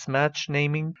variable mismatch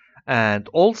naming. And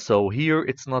also here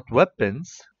it's not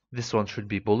weapons. This one should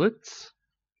be bullets,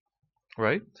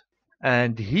 right?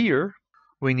 And here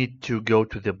we need to go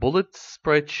to the bullets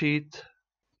sprite sheet.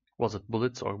 Was it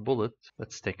bullets or bullet?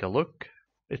 Let's take a look.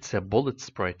 It's a bullet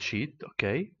sprite sheet,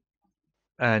 okay.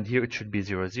 And here it should be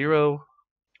 0, 0.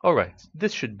 Alright,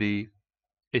 this should be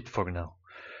it for now.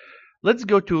 Let's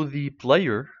go to the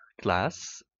player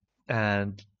class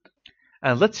and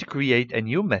let's create a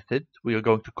new method. We are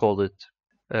going to call it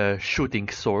shooting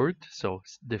sword. So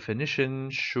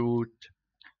definition shoot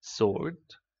sword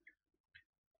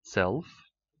self.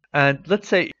 And let's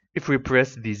say if we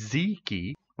press the Z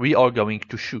key, we are going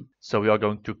to shoot. So we are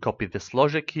going to copy this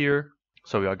logic here.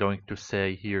 So we are going to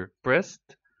say here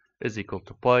pressed is equal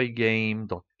to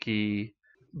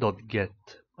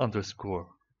pygame.key.get underscore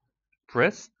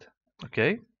pressed.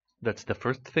 Okay, that's the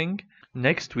first thing.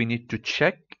 Next, we need to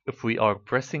check if we are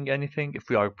pressing anything, if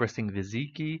we are pressing the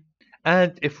Z key,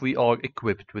 and if we are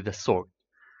equipped with a sword.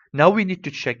 Now we need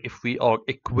to check if we are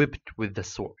equipped with the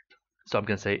sword. So I'm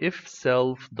going to say if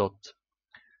self.sword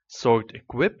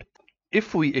equipped.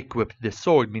 If we equipped the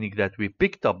sword, meaning that we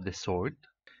picked up the sword,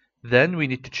 then we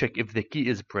need to check if the key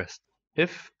is pressed.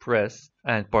 If pressed,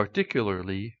 and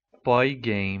particularly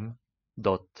pygame.k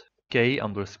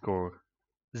underscore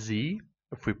z,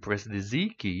 if we press the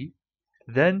Z key,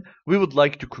 then we would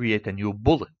like to create a new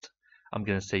bullet. I'm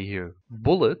going to say here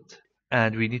bullet,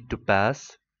 and we need to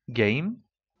pass game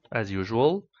as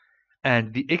usual,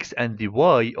 and the x and the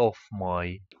y of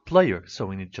my player. So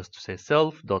we need just to say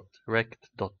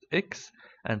self.rect.x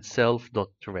and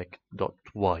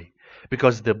self.rect.y,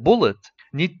 because the bullet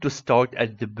need to start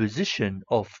at the position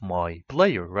of my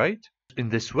player, right? In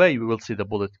this way, we will see the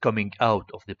bullet coming out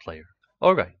of the player.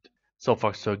 All right. So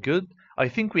far, so good. I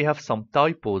think we have some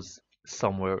typos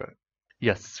somewhere.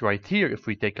 Yes, right here, if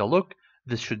we take a look,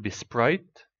 this should be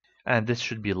sprite, and this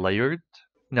should be layered.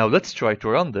 Now let's try to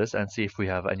run this and see if we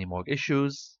have any more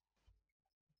issues.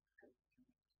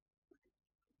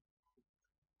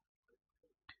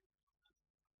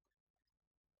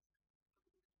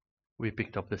 We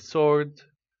picked up the sword.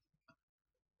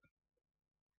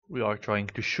 We are trying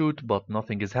to shoot, but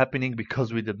nothing is happening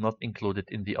because we did not include it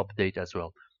in the update as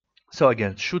well. So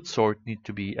again, shoot sort need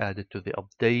to be added to the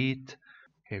update.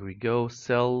 Here we go,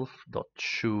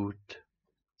 self.shoot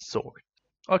sort.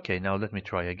 Okay, now let me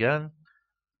try again.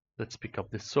 Let's pick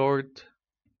up the sort.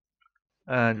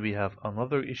 And we have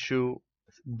another issue.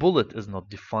 Bullet is not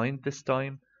defined this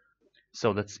time.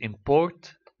 So let's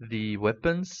import the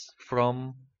weapons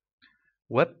from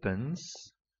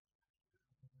weapons,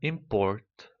 import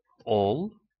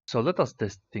all. So let us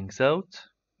test things out.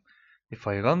 If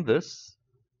I run this,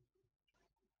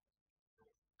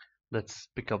 let's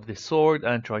pick up the sword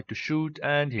and try to shoot,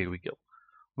 and here we go.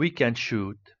 We can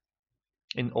shoot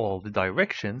in all the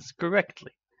directions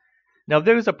correctly. Now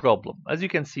there is a problem. As you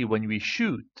can see, when we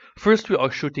shoot, first we are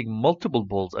shooting multiple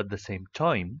balls at the same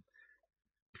time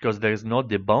because there is no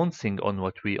debouncing on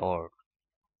what we are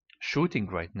shooting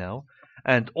right now,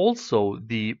 and also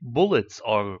the bullets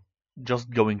are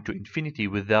just going to infinity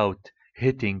without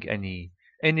hitting any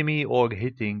enemy or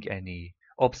hitting any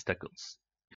obstacles.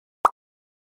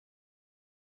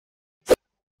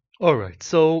 Alright,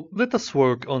 so let us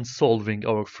work on solving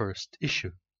our first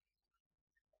issue.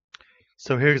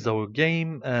 So here's our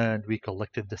game, and we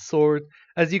collected the sword.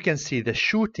 As you can see, the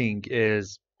shooting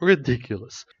is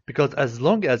ridiculous, because as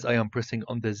long as I am pressing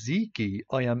on the Z key,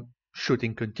 I am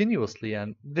shooting continuously,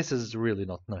 and this is really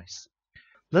not nice.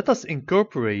 Let us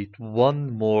incorporate one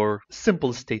more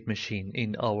simple state machine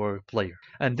in our player.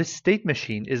 And this state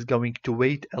machine is going to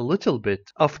wait a little bit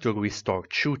after we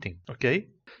start shooting, okay?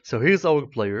 So here's our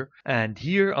player, and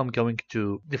here I'm going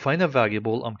to define a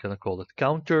variable. I'm going to call it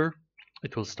counter.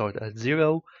 It will start at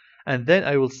 0, and then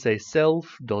I will say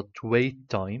self.wait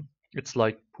time. It's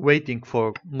like waiting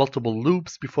for multiple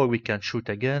loops before we can shoot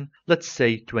again. Let's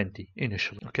say 20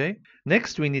 initially, okay?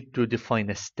 Next, we need to define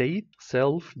a state.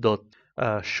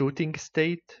 Self.shooting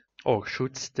state or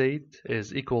shoot state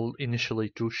is equal initially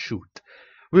to shoot.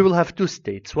 We will have two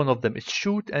states. One of them is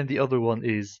shoot and the other one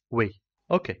is wait.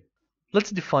 Okay, let's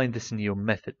define this new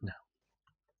method now.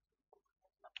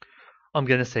 I'm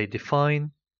gonna say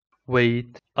define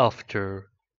wait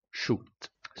after shoot.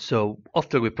 So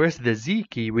after we press the Z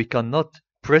key, we cannot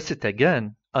press it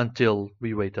again until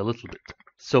we wait a little bit.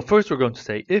 So first we're going to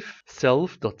say if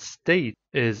self.state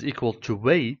is equal to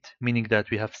wait, meaning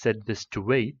that we have set this to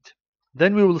wait,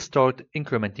 then we will start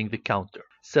incrementing the counter.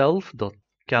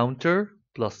 Self.counter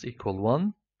plus equal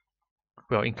 1.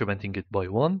 We are incrementing it by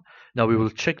 1. Now we will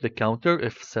check the counter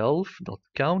if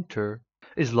self.counter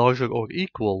is larger or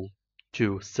equal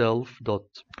to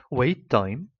self.wait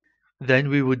time. Then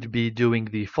we would be doing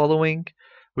the following.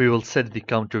 We will set the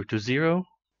counter to 0,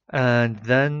 and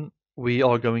then we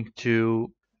are going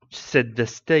to set the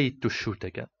state to shoot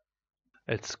again.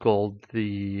 It's called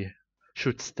the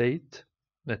shoot state.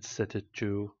 Let's set it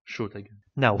to shoot again.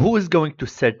 Now, who is going to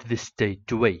set this state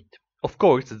to wait? Of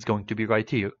course, it's going to be right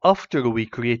here. After we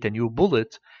create a new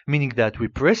bullet, meaning that we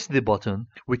press the button,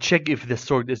 we check if the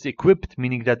sword is equipped,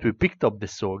 meaning that we picked up the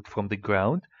sword from the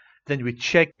ground. Then we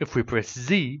check if we press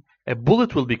Z, a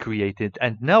bullet will be created,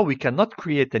 and now we cannot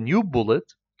create a new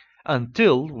bullet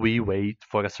until we wait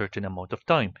for a certain amount of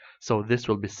time. So this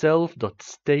will be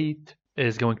self.state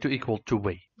is going to equal to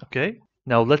wait, okay?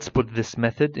 Now let's put this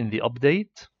method in the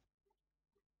update.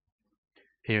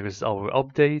 Here is our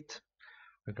update.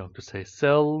 We're going to say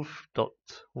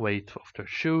self.wait after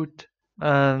shoot,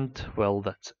 and well,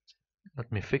 that's it.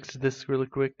 Let me fix this really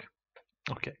quick.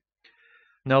 Okay.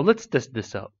 Now let's test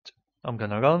this out. I'm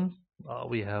gonna run.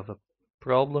 We have a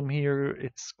problem here.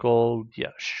 It's called,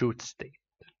 shoot state,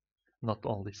 not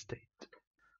only state.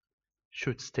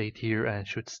 Shoot state here and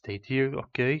shoot state here.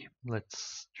 Okay,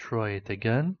 let's try it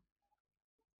again.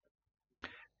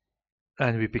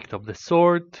 And we picked up the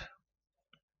sword.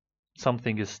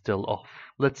 Something is still off.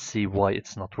 Let's see why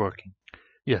it's not working.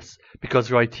 Yes,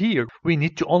 because right here, we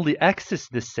need to only access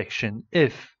this section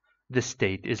if the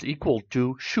state is equal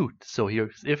to shoot. So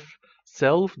here's if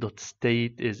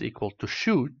self.state is equal to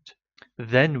shoot,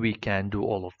 then we can do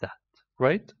all of that,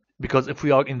 right? Because if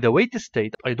we are in the wait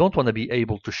state, I don't want to be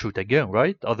able to shoot again,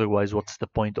 right? Otherwise, what's the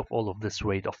point of all of this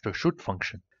wait after shoot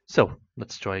function? So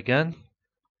let's try again.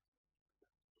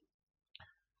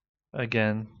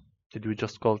 Again, did we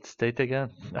just call it state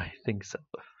again? I think so.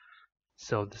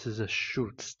 So this is a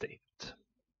shoot state.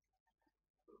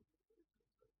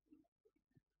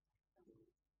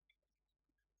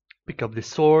 Pick up the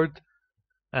sword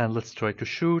and let's try to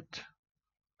shoot.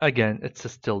 Again,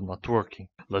 it's still not working.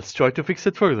 Let's try to fix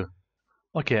it further.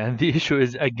 Okay, and the issue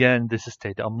is again this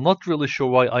state. I'm not really sure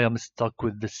why I am stuck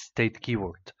with this state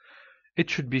keyword. It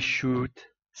should be shoot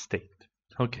state.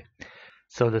 Okay,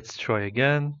 so let's try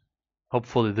again.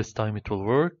 Hopefully this time it will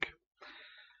work.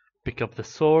 Pick up the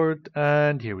sword,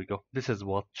 and here we go. This is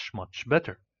much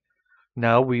better.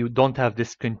 Now we don't have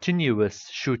this continuous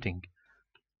shooting.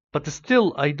 But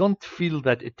still, I don't feel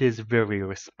that it is very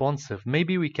responsive.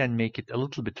 Maybe we can make it a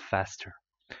little bit faster.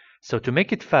 So to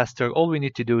make it faster, all we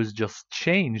need to do is just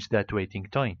change that waiting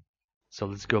time. So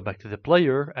let's go back to the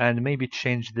player and maybe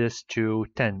change this to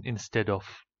 10 instead of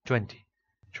 20.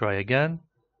 Try again.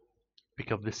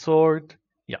 Pick up the sword.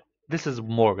 Yeah, this is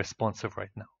more responsive right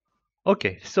now.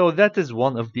 Okay, so that is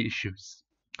one of the issues.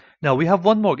 Now we have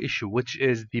one more issue, which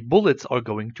is the bullets are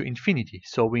going to infinity.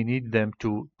 So we need them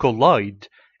to collide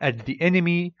at the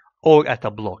enemy or at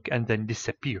a block and then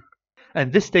disappear.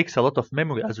 And this takes a lot of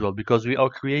memory as well because we are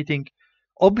creating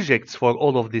objects for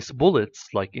all of these bullets,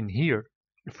 like in here.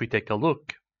 If we take a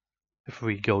look, if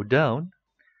we go down,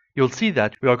 you'll see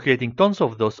that we are creating tons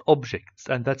of those objects,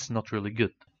 and that's not really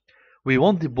good. We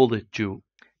want the bullet to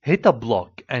hit a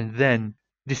block and then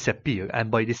disappear,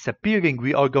 and by disappearing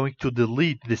we are going to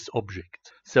delete this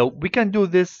object. So we can do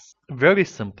this very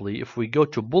simply if we go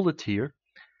to bullet here,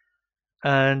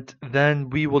 and then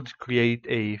we would create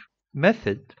a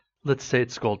method. Let's say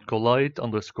it's called collide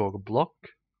underscore block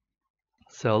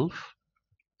self,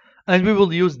 and we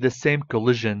will use the same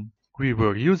collision we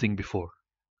were using before.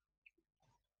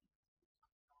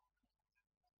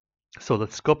 So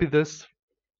let's copy this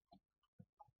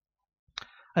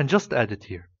and just add it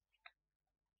here.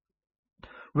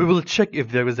 We will check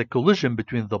if there is a collision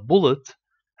between the bullet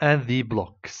and the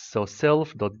blocks. So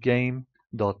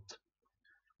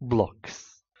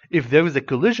self.game.blocks. If there is a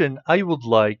collision, I would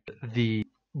like the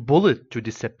bullet to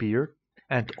disappear,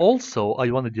 and also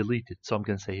I want to delete it. So I'm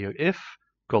going to say here if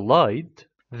collide,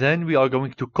 then we are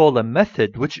going to call a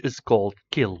method which is called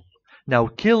kill. Now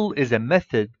kill is a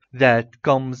method that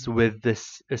comes with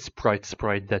this sprite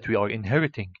that we are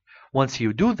inheriting. Once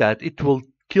you do that, it will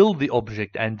kill the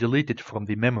object and delete it from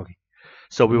the memory.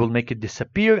 So we will make it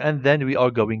disappear, and then we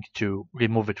are going to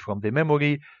remove it from the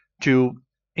memory to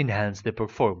enhance the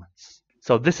performance.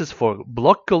 So this is for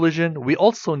block collision. We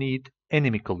also need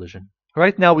enemy collision.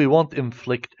 Right now we won't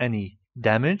inflict any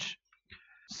damage.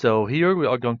 So here we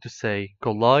are going to say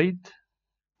collide,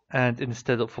 and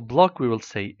instead of a block we will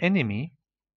say enemy.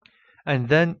 And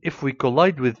then if we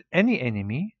collide with any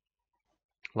enemy,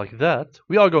 like that,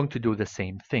 we are going to do the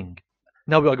same thing.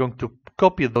 Now we are going to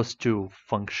copy those two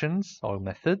functions or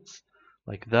methods,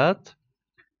 like that.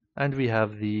 And we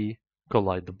have the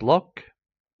collide block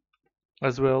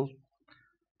as well.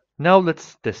 Now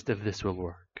let's test if this will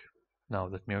work. Now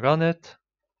let me run it.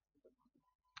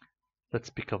 Let's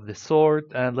pick up the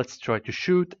sword and let's try to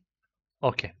shoot.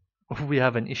 Okay, we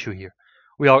have an issue here.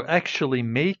 We are actually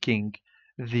making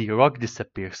the rock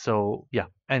disappear. So yeah,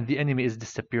 and the enemy is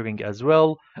disappearing as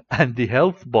well, and the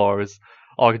health bars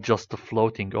are just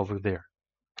floating over there.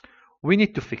 We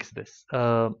need to fix this.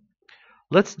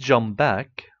 Let's jump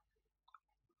back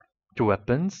to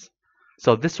weapons.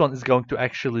 So this one is going to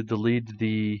actually delete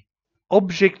the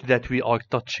object that we are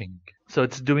touching. So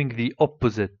it's doing the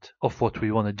opposite of what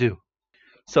we want to do.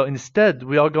 So instead,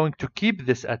 we are going to keep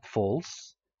this at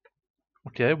false.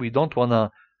 Okay, we don't want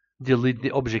to delete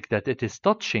the object that it is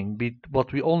touching,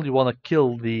 but we only want to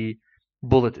kill the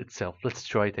bullet itself. Let's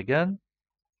try it again.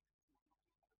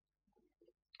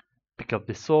 Pick up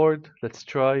the sword. Let's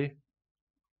try.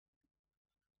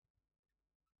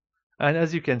 And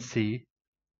as you can see,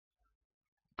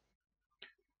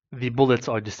 the bullets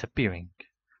are disappearing.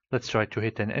 Let's try to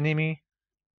hit an enemy.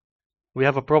 We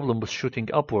have a problem with shooting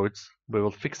upwards. We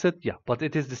will fix it. Yeah, but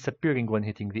it is disappearing when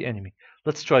hitting the enemy.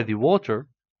 Let's try the water.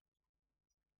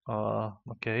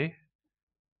 Okay.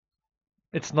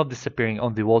 It's not disappearing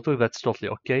on the water. That's totally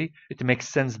okay. It makes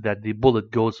sense that the bullet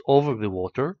goes over the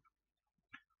water.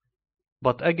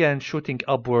 But again, shooting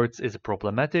upwards is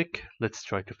problematic. Let's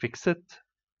try to fix it.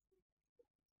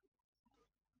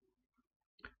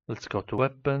 Let's go to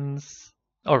weapons.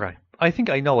 Alright, I think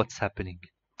I know what's happening.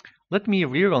 Let me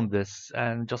rerun this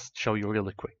and just show you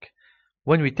really quick.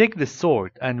 When we take the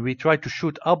sword and we try to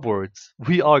shoot upwards,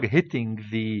 we are hitting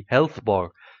the health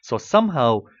bar. So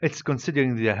somehow it's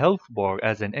considering the health bar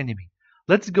as an enemy.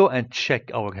 Let's go and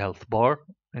check our health bar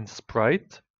in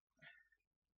Sprite.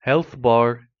 Health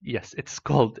bar, yes, it's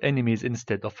called enemies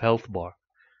instead of health bar.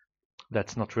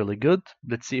 That's not really good.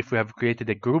 Let's see if we have created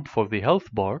a group for the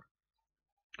health bar.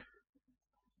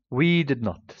 We did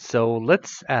not. So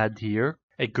let's add here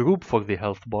a group for the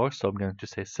health bar. So I'm going to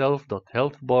say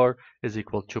self.healthbar is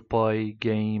equal to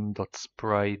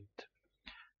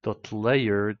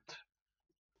pygame.sprite.layered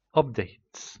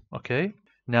updates. Okay.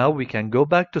 Now we can go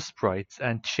back to sprites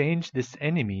and change this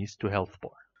enemies to health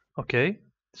bar. Okay.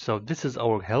 So this is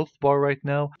our health bar right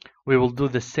now. We will do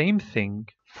the same thing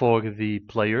for the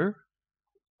player.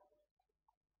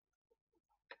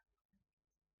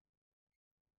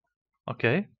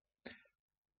 Okay.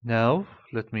 Now,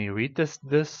 let me retest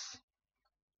this.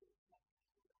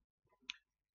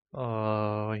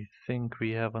 I think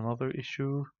we have another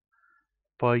issue.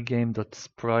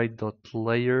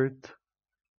 Pygame.sprite.layered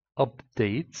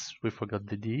updates. We forgot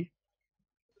the D.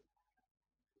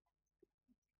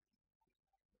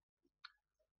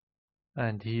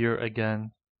 And here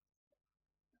again,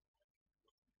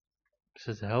 this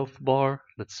is a health bar.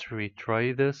 Let's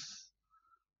retry this.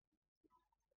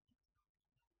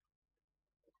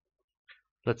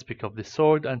 Let's pick up the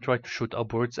sword and try to shoot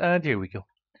upwards, and here we go.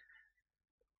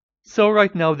 So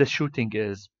right now the shooting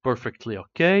is perfectly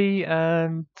okay,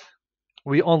 and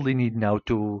we only need now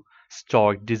to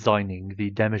start designing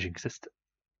the damaging system.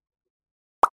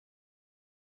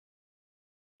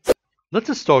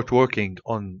 Let's start working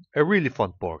on a really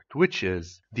fun part, which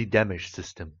is the damage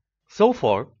system. So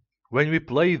far, when we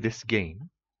play this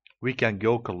game, we can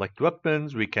go collect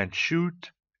weapons, we can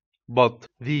shoot, but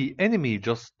the enemy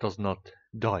just does not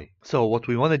die. So what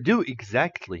we want to do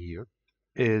exactly here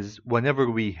is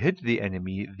whenever we hit the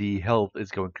enemy, the health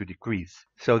is going to decrease,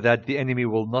 so that the enemy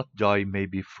will not die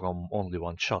maybe from only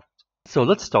one shot. So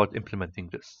let's start implementing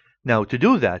this. Now to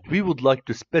do that, we would like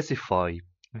to specify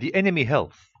the enemy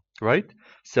health, right?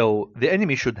 So the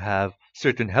enemy should have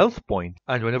certain health points,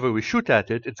 and whenever we shoot at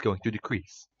it, it's going to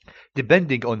decrease,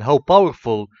 depending on how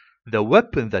powerful the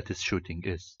weapon that is shooting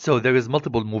is. So there is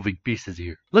multiple moving pieces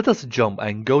here. Let us jump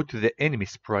and go to the enemy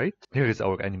sprite. Here is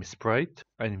our enemy sprite,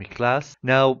 enemy class.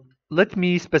 Now let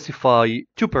me specify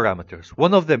two parameters.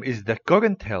 One of them is the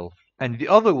current health and the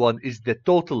other one is the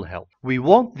total health. We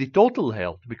want the total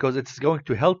health because it's going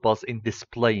to help us in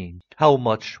displaying how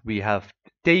much we have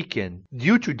taken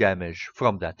due to damage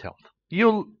from that health.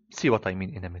 You'll see what I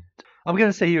mean in a minute. I'm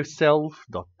going to say here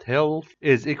self.health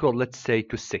is equal, let's say,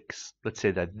 to 6. Let's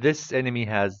say that this enemy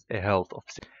has a health of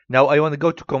 6. Now I want to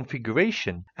go to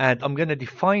configuration and I'm going to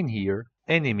define here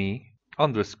enemy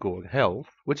underscore health,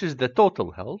 which is the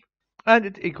total health, and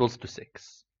it equals to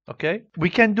 6. Okay?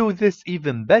 We can do this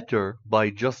even better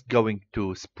by just going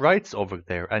to sprites over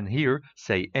there and here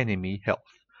say enemy health,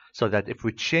 so that if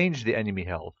we change the enemy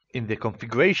health in the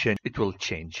configuration, it will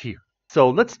change here. So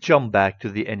let's jump back to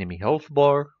the enemy health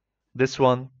bar, this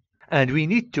one, and we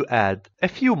need to add a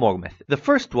few more methods. The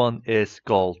first one is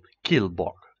called kill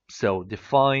bar. So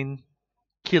define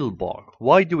kill bar.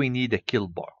 Why do we need a kill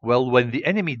bar? Well, when the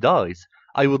enemy dies,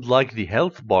 I would like the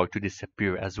health bar to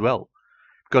disappear as well.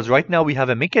 Because right now we have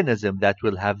a mechanism that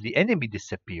will have the enemy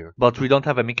disappear, but we don't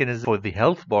have a mechanism for the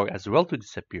health bar as well to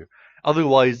disappear.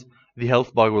 Otherwise, the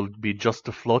health bar will be just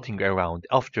floating around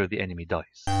after the enemy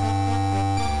dies.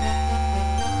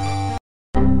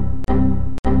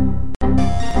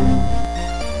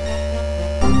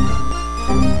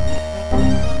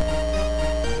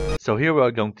 So here we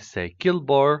are going to say kill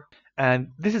bar,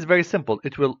 and this is very simple.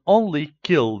 It will only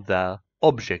kill the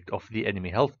object of the enemy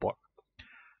health bar.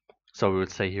 So we would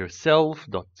say here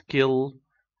self.kill,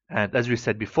 and as we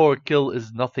said before, kill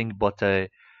is nothing but a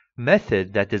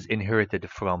method that is inherited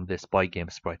from this Pygame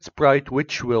sprite,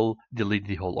 which will delete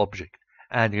the whole object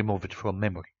and remove it from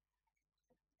memory.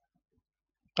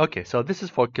 Okay, so this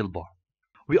is for kill bar.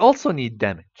 We also need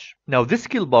damage. Now this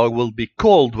kill bar will be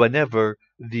called whenever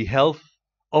the health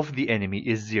of the enemy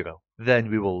is 0. Then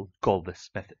we will call this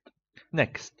method.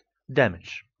 Next,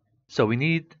 damage. So we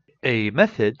need a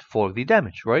method for the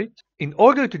damage, right? In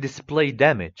order to display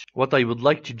damage, what I would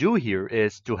like to do here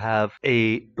is to have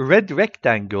a red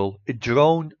rectangle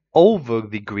drawn over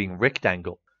the green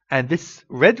rectangle. And this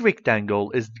red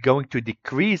rectangle is going to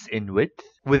decrease in width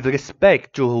with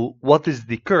respect to what is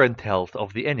the current health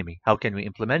of the enemy. How can we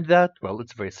implement that? Well,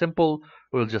 it's very simple.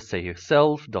 We'll just say here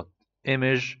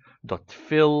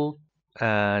self.image.fill,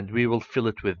 and we will fill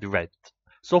it with red.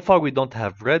 So far we don't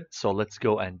have red, so let's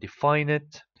go and define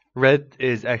it. Red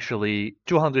is actually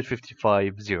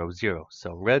 255.00.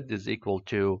 So red is equal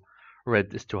to,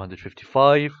 red is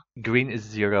 255, green is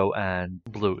 0, and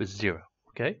blue is 0.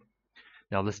 Okay?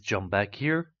 Now let's jump back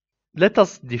here. Let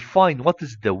us define what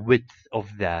is the width of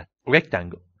that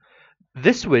rectangle.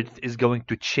 This width is going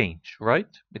to change, right?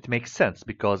 It makes sense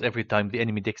because every time the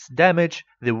enemy takes damage,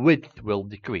 the width will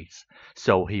decrease.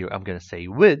 So here I'm going to say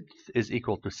width is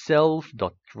equal to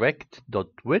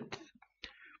self.rect.width.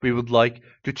 We would like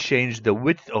to change the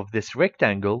width of this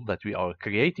rectangle that we are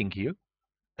creating here.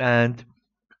 And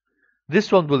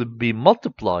this one will be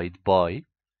multiplied by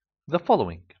the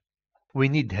following. We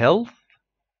need health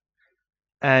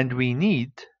and we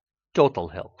need total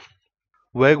health.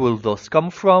 Where will those come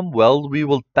from? Well, we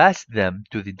will pass them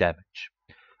to the damage.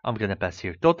 I'm gonna pass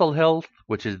here total health,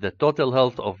 which is the total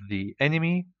health of the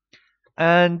enemy,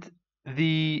 and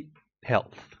the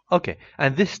health. Okay,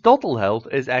 and this total health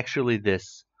is actually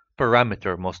this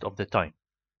parameter most of the time.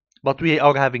 But we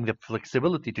are having the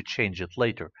flexibility to change it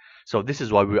later. So this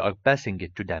is why we are passing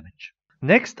it to damage.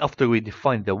 Next, after we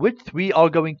define the width, we are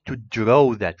going to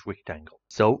draw that rectangle.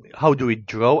 So how do we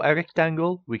draw a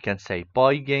rectangle? We can say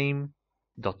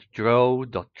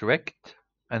pygame.draw.rect,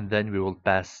 and then we will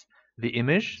pass the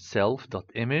image,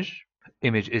 self.image.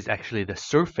 Image is actually the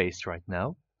surface right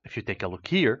now. If you take a look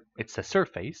here, it's a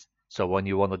surface. So when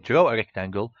you want to draw a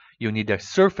rectangle, you need a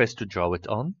surface to draw it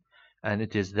on, and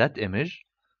it is that image.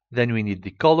 Then we need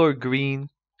the color green,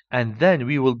 and then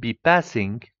we will be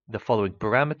passing the following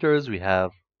parameters. We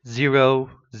have 0,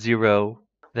 0,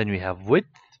 then we have width,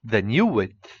 the new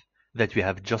width that we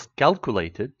have just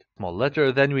calculated, small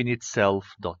letter, then we need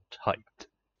self.height.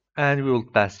 And we will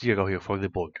pass 0 here for the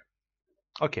border.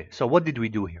 Okay, so what did we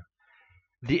do here?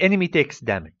 The enemy takes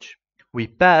damage. We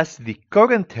pass the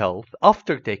current health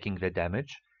after taking the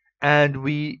damage, and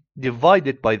we divide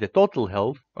it by the total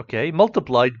health, okay,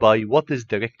 multiplied by what is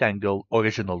the rectangle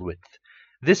original width.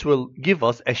 This will give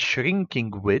us a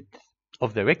shrinking width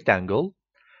of the rectangle,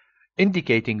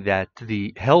 indicating that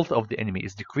the health of the enemy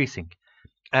is decreasing.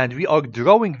 And we are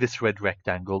drawing this red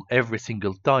rectangle every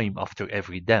single time after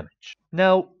every damage.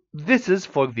 Now, this is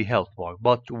for the health bar,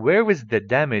 but where is the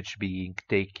damage being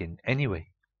taken anyway?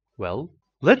 Well,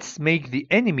 let's make the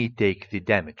enemy take the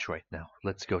damage right now.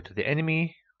 Let's go to the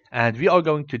enemy, and we are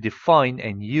going to define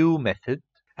a new method,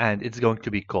 and it's going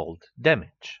to be called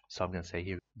damage. So I'm going to say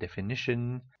here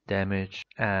definition, damage,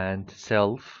 and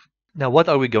self. Now what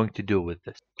are we going to do with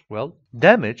this? Well,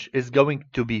 damage is going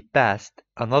to be passed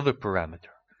another parameter,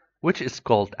 which is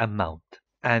called amount.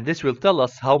 And this will tell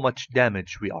us how much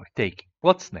damage we are taking.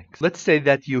 What's next? Let's say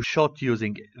that you shot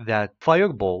using that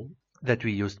fireball that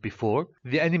we used before.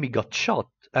 The enemy got shot,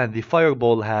 and the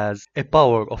fireball has a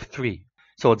power of 3.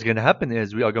 So what's going to happen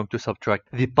is we are going to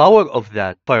subtract the power of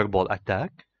that fireball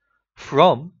attack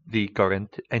from the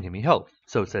current enemy health.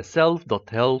 So it says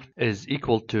self.health is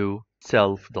equal to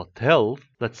self.health,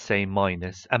 let's say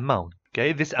minus amount.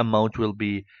 Okay, this amount will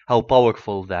be how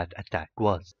powerful that attack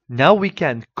was. Now we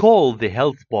can call the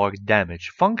health bar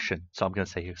damage function. So I'm going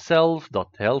to say here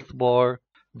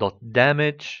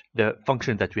self.healthbar.damage, the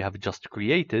function that we have just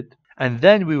created, and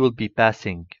then we will be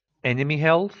passing enemy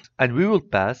health, and we will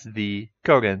pass the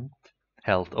current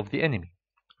health of the enemy.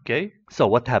 Okay, so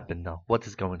what happened now? What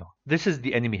is going on? This is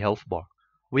the enemy health bar.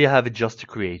 We have just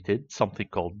created something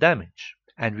called damage,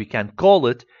 and we can call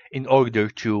it in order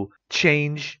to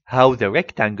change how the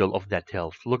rectangle of that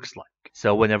health looks like.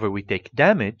 So whenever we take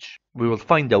damage, we will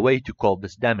find a way to call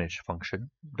this damage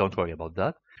function. Don't worry about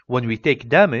that. When we take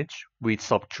damage, we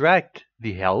subtract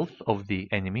the health of the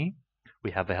enemy.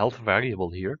 We have a health variable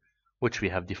here, which we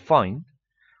have defined.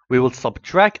 We will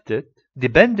subtract it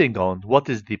depending on what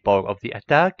is the power of the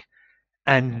attack,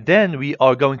 and then we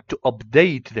are going to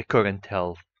update the current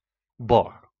health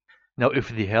bar. Now if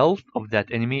the health of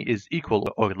that enemy is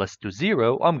equal or less to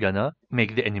 0, I'm gonna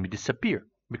make the enemy disappear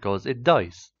because it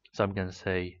dies. So I'm gonna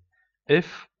say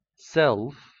if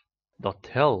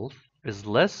self.health is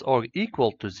less or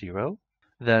equal to 0,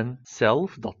 then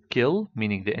self.kill,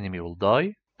 meaning the enemy will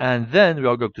die, and then we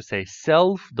are going to say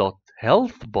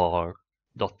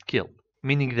self.healthbar.kill,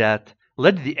 meaning that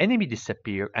let the enemy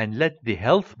disappear and let the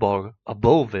health bar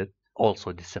above it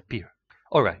also disappear.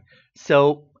 Alright,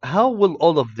 so how will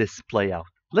all of this play out?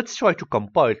 Let's try to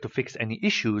compile to fix any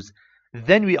issues,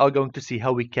 then we are going to see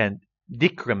how we can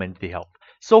decrement the health.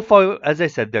 So far, as I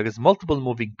said, there is multiple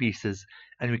moving pieces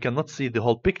and we cannot see the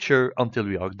whole picture until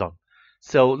we are done.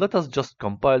 So let us just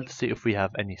compile to see if we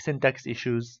have any syntax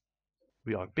issues.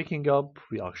 We are picking up,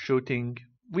 we are shooting,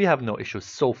 we have no issues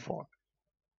so far.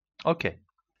 Okay,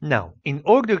 now in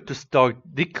order to start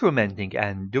decrementing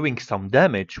and doing some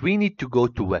damage, we need to go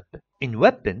to weapon. In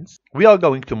weapons, we are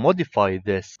going to modify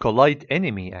this collide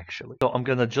enemy actually. So I'm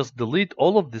gonna just delete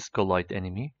all of this collide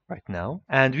enemy right now,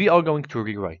 and we are going to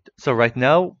rewrite it. So right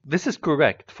now, this is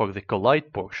correct for the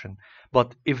collide portion,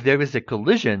 but if there is a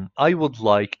collision, I would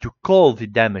like to call the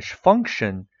damage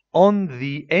function on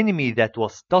the enemy that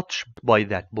was touched by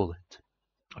that bullet.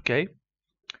 Okay,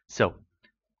 so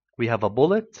we have a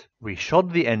bullet, we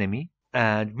shot the enemy,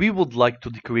 and we would like to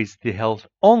decrease the health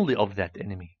only of that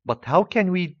enemy. But how can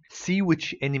we see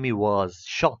which enemy was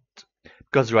shot?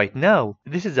 Because right now,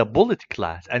 this is a bullet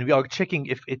class, and we are checking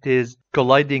if it is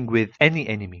colliding with any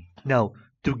enemy. Now,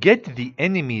 to get the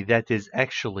enemy that is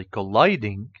actually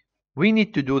colliding, we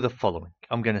need to do the following.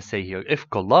 I'm gonna say here if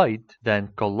collide, then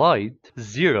collide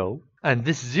 0. And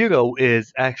this 0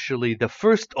 is actually the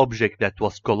first object that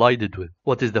was collided with.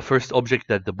 What is the first object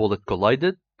that the bullet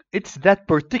collided? It's that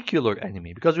particular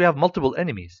enemy, because we have multiple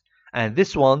enemies. And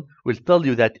this one will tell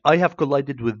you that I have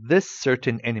collided with this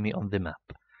certain enemy on the map.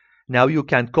 Now you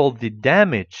can call the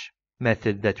damage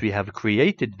method that we have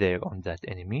created there on that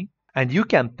enemy, and you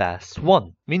can pass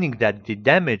 1, meaning that the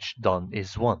damage done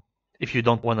is 1. If you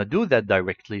don't want to do that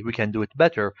directly, we can do it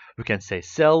better. We can say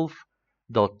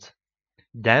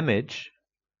self.damage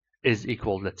is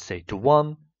equal, let's say, to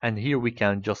 1, and here we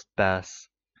can just pass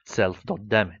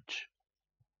self.damage,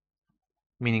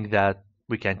 meaning that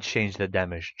we can change the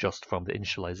damage just from the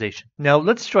initialization. Now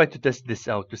let's try to test this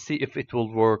out to see if it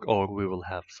will work or we will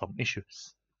have some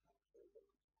issues.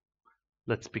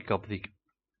 Let's pick up the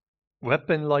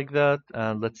weapon like that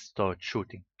and let's start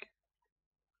shooting.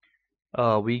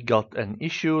 We got an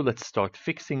issue. Let's start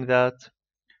fixing that.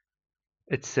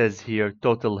 It says here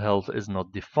total health is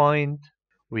not defined.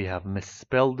 We have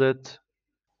misspelled it.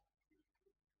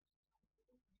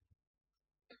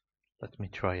 Let me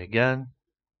try again.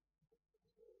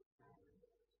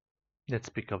 Let's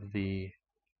pick up the...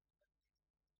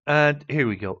 And here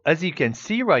we go. As you can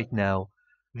see right now,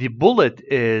 the bullet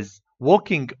is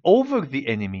walking over the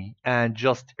enemy and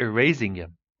just erasing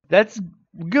him. That's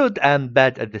good and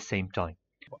bad at the same time.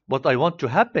 What I want to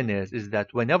happen is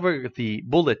that whenever the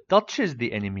bullet touches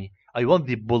the enemy, I want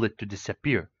the bullet to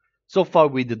disappear. So far,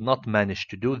 we did not manage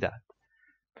to do that.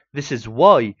 This is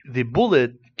why the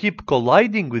bullet keep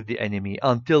colliding with the enemy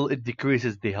until it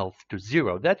decreases the health to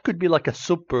 0. That could be like a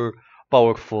super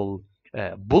powerful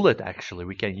bullet, actually.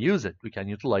 We can use it. We can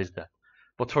utilize that.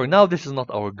 But for now, this is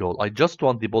not our goal. I just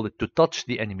want the bullet to touch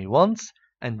the enemy once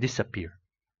and disappear.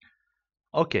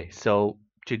 Okay, so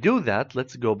to do that,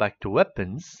 let's go back to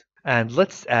weapons. And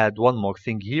let's add one more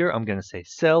thing here. I'm going to say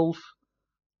self.kill.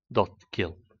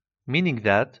 Meaning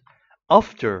that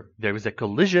after there is a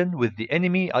collision with the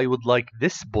enemy, I would like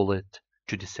this bullet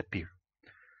to disappear.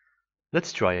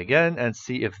 Let's try again and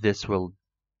see if this will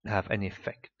have any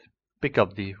effect. Pick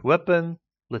up the weapon,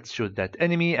 let's shoot that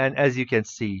enemy, and as you can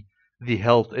see, the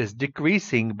health is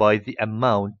decreasing by the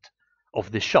amount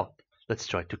of the shot. Let's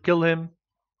try to kill him.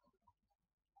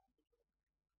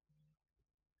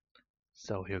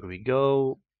 So here we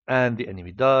go, and the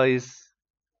enemy dies.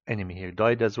 Enemy here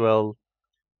died as well.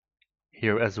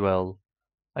 Here as well.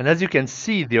 And as you can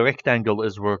see, the rectangle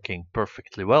is working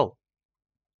perfectly well.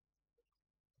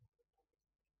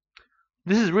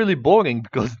 This is really boring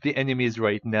because the enemies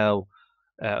right now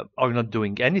are not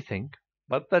doing anything,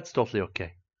 but that's totally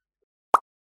okay.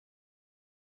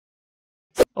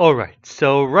 Alright,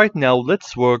 so right now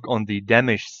let's work on the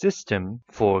damage system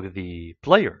for the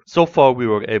player. So far we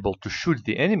were able to shoot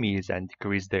the enemies and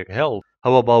decrease their health.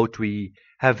 How about we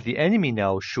have the enemy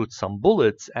now shoot some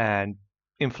bullets and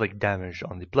inflict damage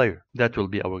on the player? That will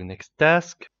be our next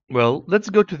task. Well, let's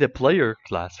go to the player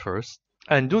class first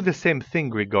and do the same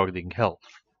thing regarding health.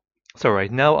 So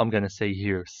right now I'm gonna say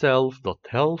here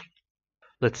self.health,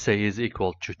 let's say is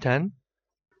equal to 10,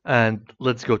 and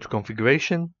let's go to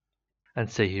configuration and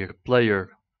say here player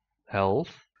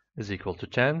health is equal to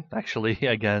 10. Actually,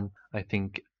 again, I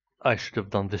think I should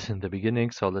have done this in the beginning,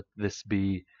 so let this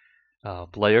be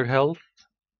player health.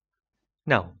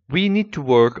 Now, we need to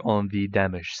work on the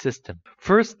damage system.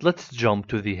 First, let's jump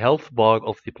to the health bar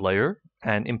of the player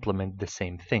and implement the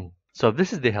same thing. So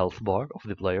this is the health bar of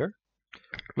the player.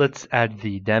 Let's add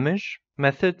the damage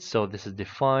method. So this is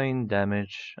define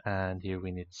damage, and here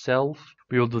we need self.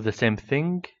 We will do the same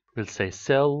thing. We'll say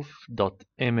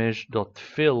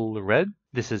self.image.fillRed.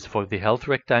 This is for the health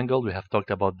rectangle. We have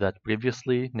talked about that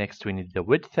previously. Next, we need the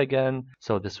width again.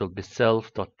 So this will be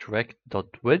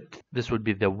self.rect.width. This will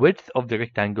be the width of the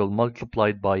rectangle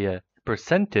multiplied by a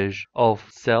percentage of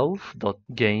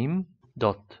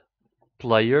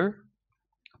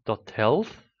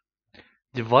self.game.player.health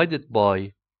divided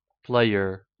by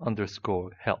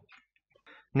player_health.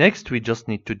 Next, we just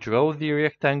need to draw the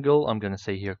rectangle. I'm going to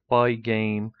say here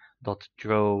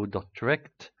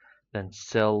pygame.draw.rect, then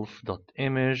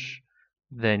self.image,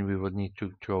 then we will need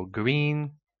to draw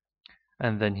green,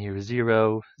 and then here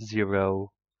 0,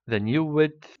 0, the new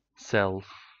width,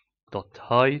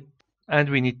 self.height, and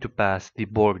we need to pass the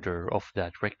border of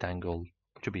that rectangle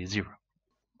to be 0.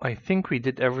 I think we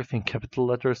did everything capital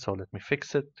letters, so let me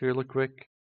fix it really quick.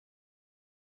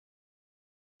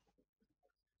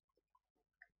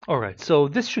 Alright, so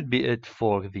this should be it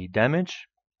for the damage.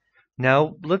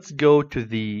 Now let's go to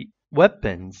the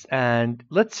weapons and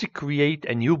let's create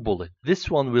a new bullet. This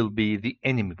one will be the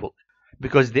enemy bullet,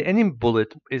 because the enemy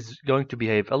bullet is going to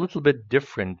behave a little bit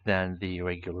different than the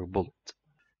regular bullet.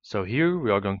 So here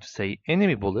we are going to say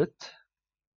enemy bullet.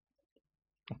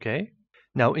 Okay.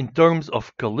 Now in terms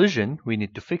of collision, we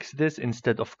need to fix this.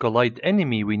 Instead of collide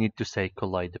enemy, we need to say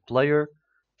collide the player.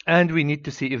 And we need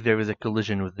to see if there is a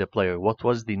collision with the player. What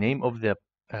was the name of the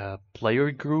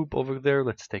player group over there?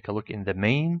 Let's take a look in the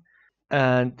main.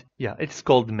 And yeah, it's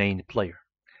called main player.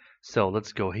 So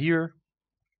let's go here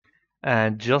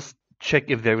and just check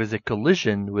if there is a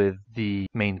collision with the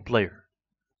main player.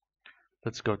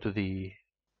 Let's go to the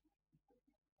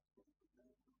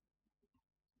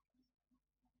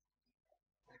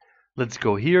Let's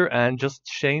go here and just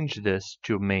change this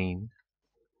to main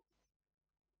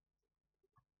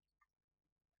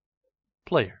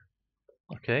player.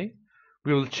 Okay,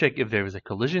 we will check if there is a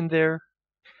collision there.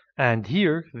 And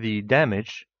here the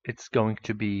damage, it's going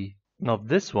to be not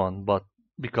this one, but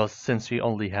because since we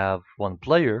only have one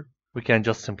player, we can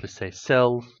just simply say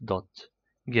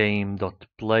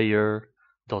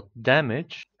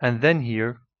self.game.player.damage, and then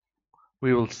here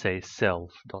we will say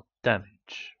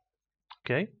self.damage.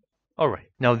 Okay? Alright,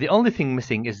 now the only thing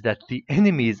missing is that the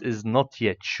enemies is not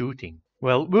yet shooting.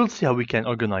 Well, we'll see how we can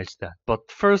organize that,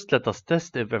 but first let us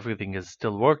test if everything is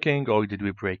still working or did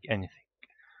we break anything.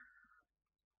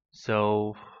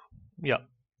 So, yeah,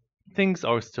 things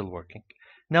are still working.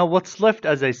 Now what's left,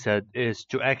 as I said, is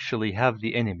to actually have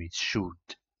the enemies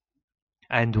shoot.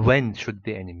 And when should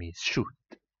the enemies shoot?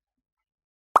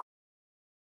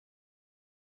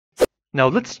 Now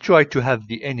let's try to have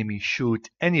the enemy shoot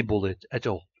any bullet at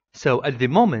all. So at the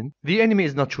moment, the enemy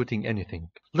is not shooting anything.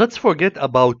 Let's forget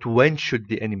about when should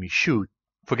the enemy shoot,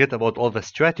 forget about all the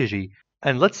strategy,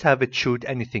 and let's have it shoot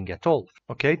anything at all,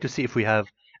 okay, to see if we have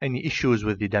any issues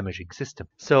with the damaging system.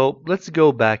 So let's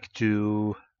go back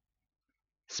to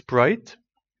Sprite,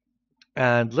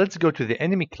 and let's go to the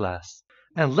enemy class,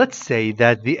 and let's say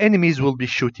that the enemies will be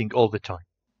shooting all the time,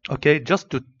 okay, just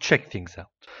to check things out.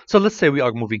 So let's say we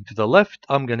are moving to the left.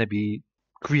 I'm gonna be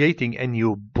creating a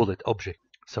new bullet object.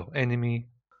 So enemy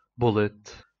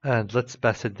bullet, and let's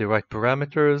pass it the right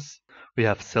parameters. We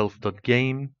have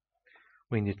self.game,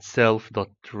 we need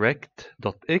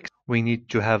self.rect.x. We need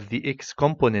to have the x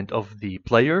component of the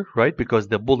player, right? Because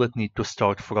the bullet need to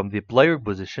start from the player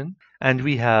position. And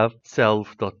we have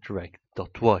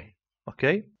self.rect.y,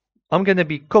 okay? I'm gonna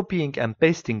be copying and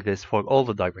pasting this for all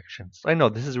the directions. I know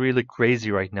this is really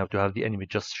crazy right now to have the enemy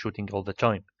just shooting all the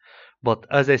time. But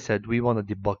as I said, we want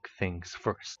to debug things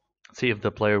first. See if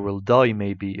the player will die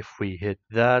maybe if we hit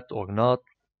that or not.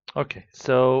 Okay,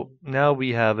 so now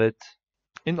we have it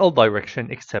in all directions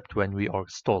except when we are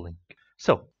stalling.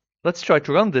 So let's try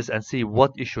to run this and see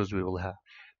what issues we will have.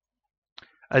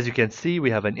 As you can see,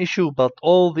 we have an issue, but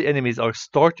all the enemies are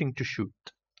starting to shoot.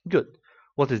 Good.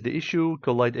 What is the issue?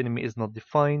 Collide enemy is not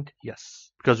defined.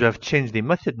 Yes, because we have changed the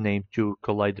method name to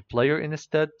collide the player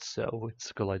instead, so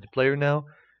it's collide the player now.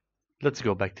 Let's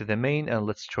go back to the main and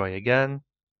let's try again.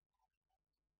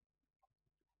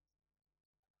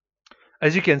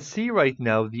 As you can see right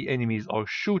now, the enemies are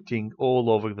shooting all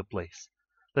over the place.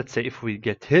 Let's say if we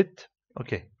get hit,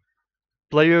 okay,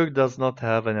 player does not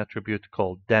have an attribute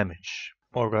called damage.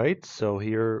 Alright, so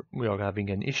here we are having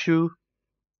an issue.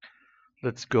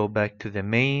 Let's go back to the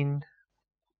main.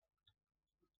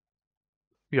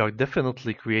 We are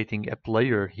definitely creating a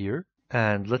player here.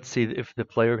 And let's see if the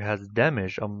player has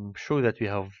damage. I'm sure that we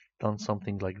have done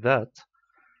something like that.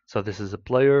 So this is a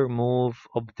player, move,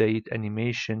 update,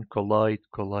 animation, collide.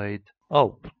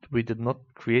 Oh, we did not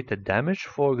create a damage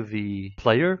for the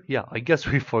player? Yeah, I guess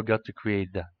we forgot to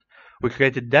create that. We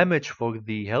created damage for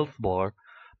the health bar,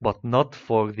 but not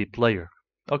for the player.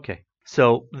 Okay,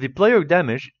 so the player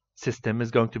damage system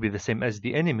is going to be the same as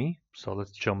the enemy. So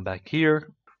let's jump back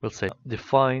here. We'll say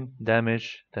define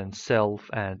damage, then self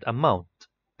and amount.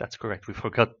 That's correct. We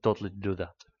forgot totally to do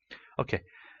that. Okay,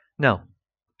 now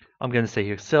I'm going to say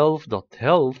here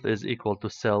self.health is equal to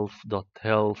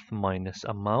self.health minus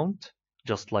amount,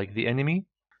 just like the enemy.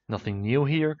 Nothing new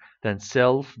here. Then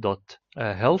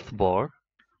self.health bar,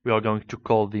 we are going to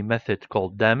call the method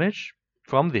called damage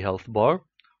from the health bar.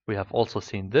 We have also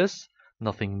seen this.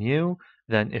 Nothing new.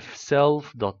 Then if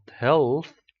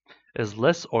self.health is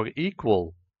less or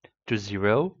equal to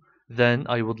 0, then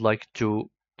I would like to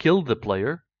kill the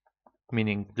player,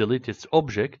 meaning delete its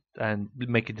object and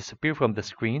make it disappear from the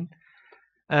screen.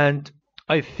 And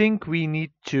I think we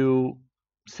need to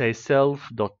say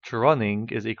self.running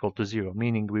is equal to 0,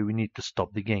 meaning we need to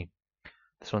stop the game.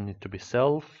 This one needs to be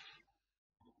self.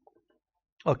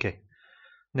 Okay,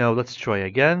 now let's try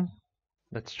again.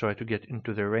 Let's try to get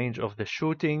into the range of the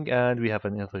shooting, and we have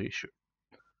another issue.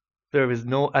 There is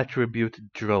no attribute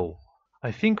draw.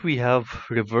 I think we have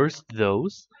reversed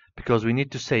those because we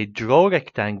need to say draw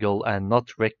rectangle and not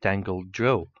rectangle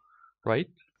draw, right?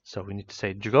 So we need to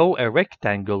say draw a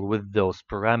rectangle with those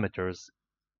parameters.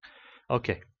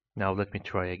 Okay, now let me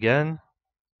try again.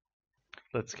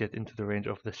 Let's get into the range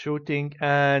of the shooting,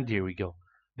 and here we go.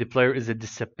 The player is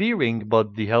disappearing,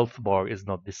 but the health bar is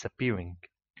not disappearing.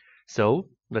 So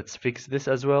let's fix this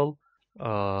as well.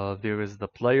 There is the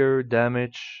player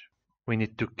damage. We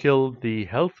need to kill the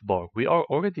health bar. We are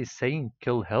already saying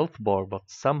kill health bar, but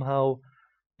somehow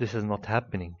this is not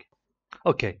happening.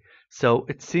 Okay, so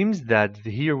it seems that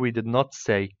here we did not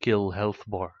say kill health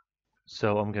bar.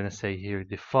 So I'm gonna say here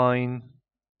define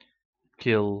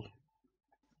kill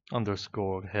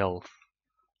underscore health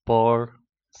bar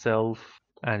self,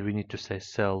 and we need to say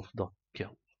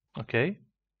self.kill. Okay,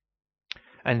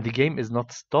 and the game is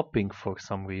not stopping for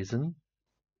some reason.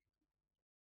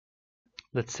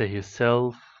 Let's say here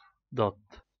self dot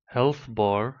health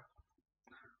bar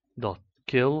dot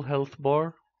kill health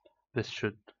bar. This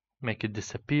should make it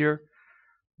disappear.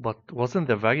 But wasn't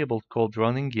the variable called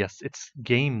running? Yes, it's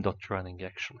game.running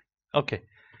actually. Okay,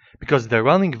 because the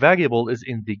running variable is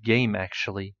in the game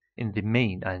actually, in the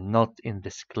main, and not in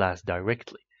this class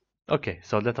directly. Okay,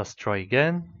 so let us try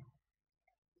again.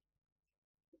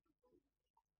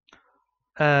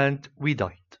 And we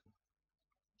died.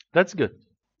 That's good.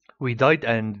 We died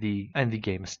and the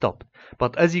game stopped.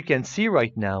 But as you can see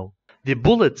right now, the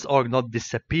bullets are not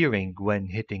disappearing when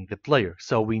hitting the player.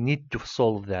 So we need to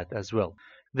solve that as well.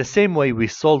 The same way we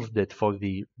solved it for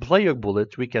the player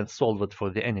bullet, we can solve it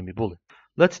for the enemy bullet.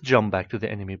 Let's jump back to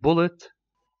the enemy bullet.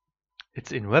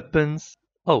 It's in weapons.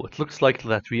 Oh, it looks like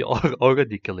that we are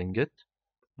already killing it.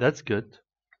 That's good.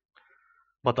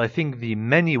 But I think the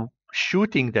many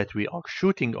shooting that we are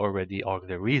shooting already are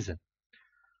the reason.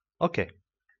 Okay.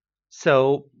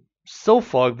 So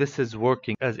far this is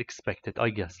working as expected, I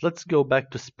guess. Let's go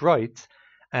back to Sprites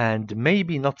and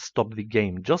maybe not stop the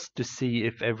game just to see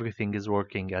if everything is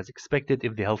working as expected,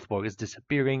 if the health bar is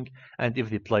disappearing, and if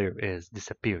the player is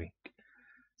disappearing.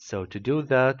 So to do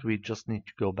that, we just need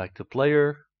to go back to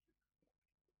player,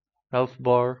 health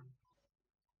bar.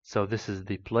 So this is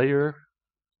the player.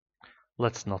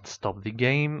 Let's not stop the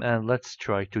game and let's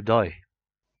try to die.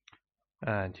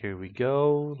 And here we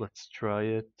go. Let's try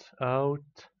it out.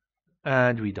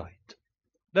 And we died.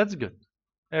 That's good.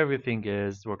 Everything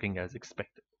is working as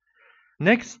expected.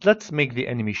 Next, let's make the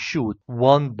enemy shoot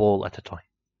one ball at a time.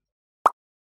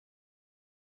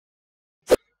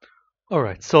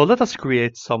 Alright, so let us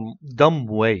create some dumb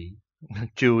way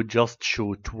to just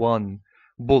shoot one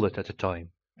bullet at a time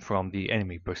from the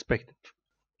enemy perspective.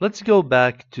 Let's go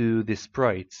back to the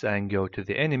sprites and go to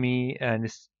the enemy and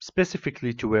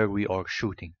specifically to where we are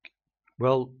shooting.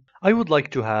 Well, I would like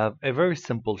to have a very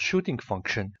simple shooting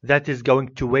function that is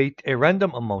going to wait a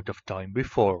random amount of time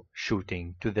before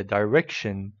shooting to the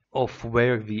direction of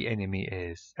where the enemy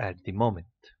is at the moment.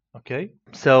 Okay,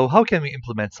 so how can we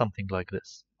implement something like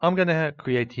this? I'm gonna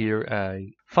create here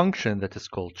a function that is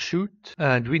called shoot,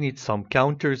 and we need some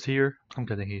counters here. I'm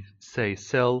gonna say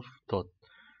self.shoot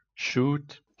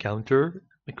counter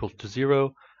equal to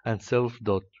 0 and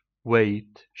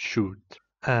self.wait shoot.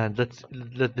 And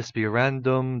let this be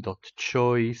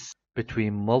random.choice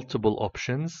between multiple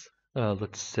options.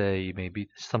 Let's say maybe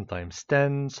sometimes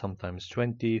 10, sometimes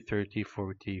 20, 30,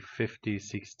 40, 50,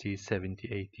 60, 70,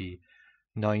 80,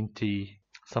 90.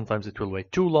 Sometimes it will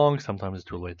wait too long, sometimes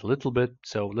it will wait a little bit.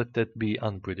 So let that be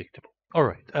unpredictable. All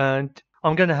right, and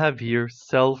I'm gonna have here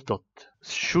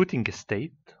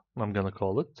self.shooting_state. I'm gonna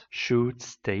call it shoot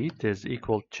state is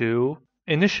equal to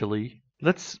initially.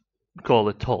 Let's call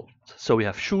it hold. So we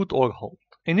have shoot or hold.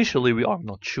 Initially we are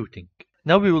not shooting.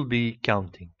 Now we will be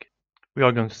counting. We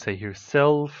are going to say here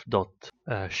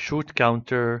self.shoot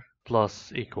counter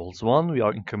plus equals 1. We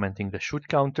are incrementing the shoot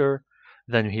counter.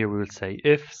 Then here we will say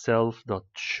if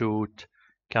self.shoot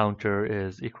counter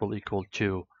is equal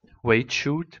to wait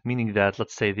shoot, meaning that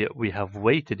let's say that we have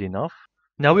waited enough.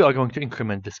 Now we are going to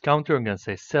increment this counter. I'm going to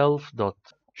say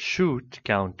self.shoot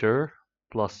counter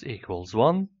plus equals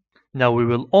 1. Now we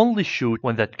will only shoot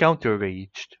when that counter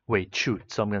reached wait shoot.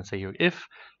 So I'm going to say here if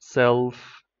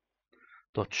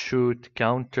self.shoot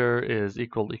counter is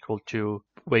equal to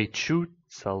wait shoot,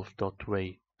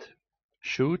 self.wait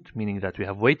shoot, meaning that we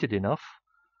have waited enough.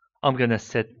 I'm going to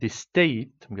set the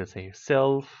state. I'm going to say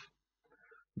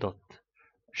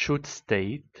self.shoot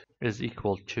state is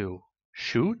equal to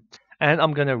shoot. And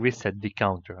I'm going to reset the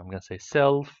counter. I'm going to say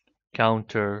self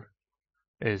counter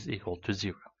is equal to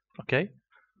 0. Okay?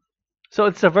 So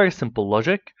it's a very simple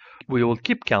logic. We will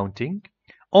keep counting.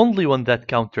 Only when that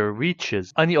counter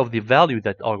reaches any of the value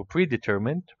that are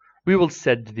predetermined, we will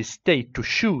set the state to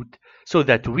shoot so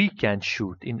that we can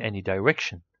shoot in any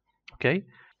direction. Okay,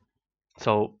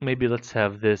 so maybe let's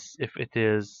have this if it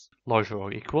is larger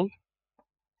or equal.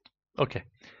 Okay,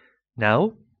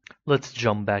 now let's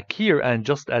jump back here and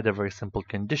just add a very simple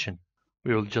condition.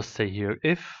 We will just say here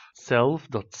if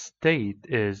self.state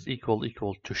is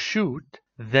equal to shoot,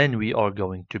 then we are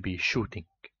going to be shooting.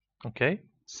 Okay,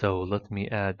 so let me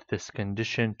add this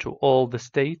condition to all the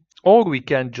states, or we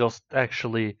can just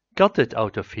actually cut it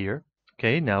out of here.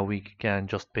 Okay, now we can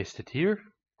just paste it here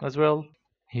as well,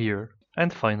 here,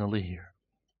 and finally here.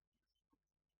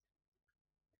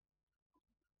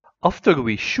 After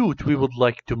we shoot, we would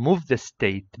like to move the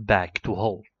state back to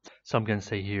hold. So I'm going to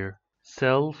say here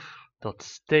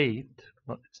self.state,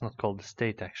 it's not called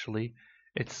state actually,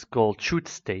 it's called shoot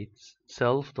states.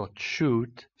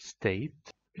 Self.shoot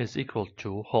state is equal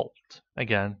to hold.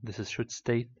 Again, this is shoot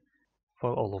state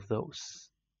for all of those.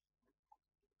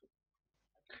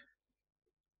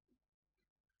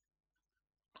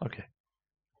 Okay.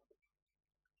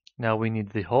 Now we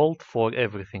need the hold for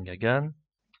everything again.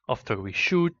 After we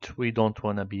shoot, we don't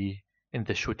want to be in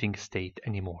the shooting state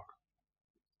anymore.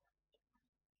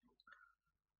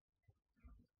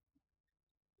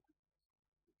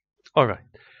 Alright,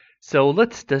 so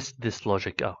let's test this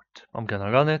logic out. I'm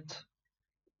gonna run it.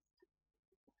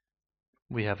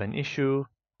 We have an issue.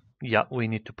 Yeah, we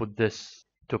need to put this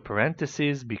to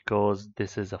parentheses because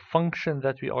this is a function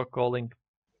that we are calling.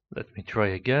 Let me try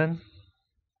again.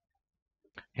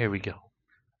 Here we go.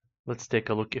 Let's take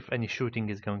a look if any shooting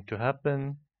is going to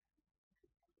happen.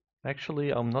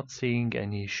 Actually, I'm not seeing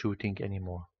any shooting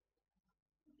anymore.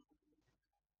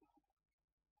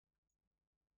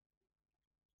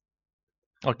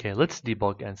 Okay, let's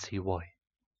debug and see why.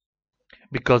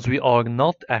 Because we are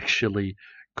not actually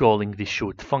calling the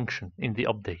shoot function in the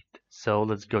update. So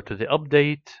let's go to the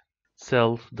update,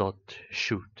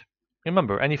 self.shoot.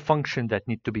 Remember, any function that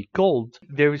needs to be called,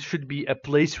 there should be a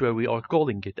place where we are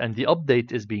calling it, and the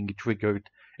update is being triggered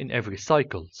in every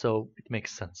cycle, so it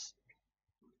makes sense.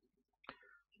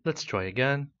 Let's try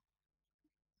again.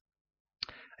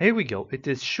 Here we go. It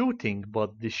is shooting,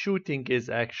 but the shooting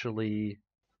is actually...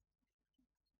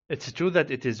 It's true that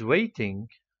it is waiting,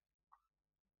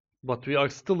 but we are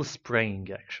still spraying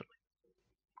actually.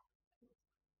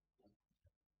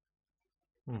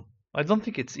 I don't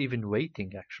think it's even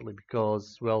waiting actually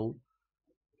because, well,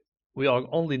 we are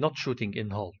only not shooting in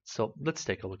hold. So let's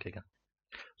take a look again.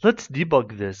 Let's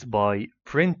debug this by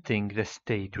printing the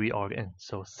state we are in.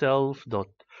 So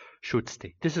self.shoot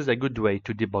state. This is a good way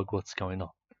to debug what's going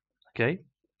on. Okay.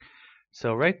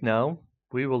 So right now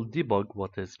we will debug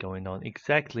what is going on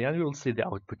exactly, and we will see the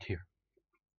output here.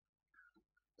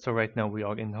 So right now we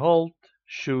are in hold,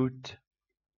 shoot,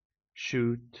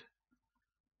 shoot.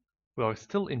 We are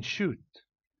still in shoot.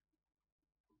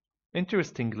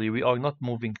 Interestingly, we are not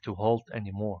moving to halt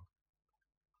anymore.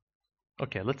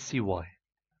 Okay, let's see why.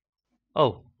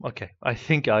 Oh, okay, I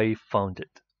think I found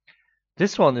it.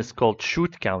 This one is called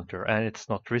shoot counter, and it's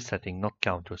not resetting, not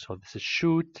counter. So this is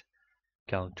shoot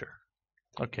counter.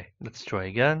 Okay, let's try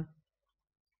again.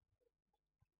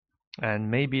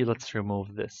 And maybe let's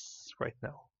remove this right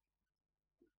now.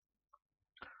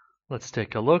 Let's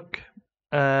take a look,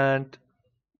 and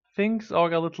things are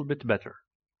a little bit better.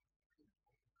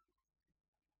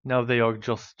 Now they are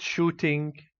just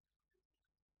shooting.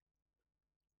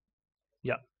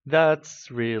 Yeah,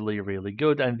 that's really, really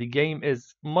good, and the game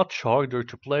is much harder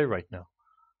to play right now.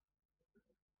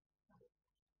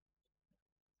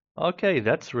 Okay,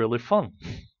 that's really fun.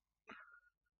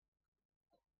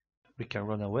 We can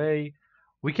run away.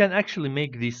 We can actually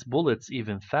make these bullets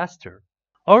even faster.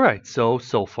 Alright, so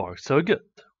far so good.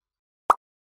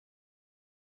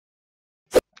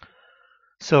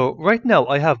 So right now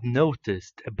I have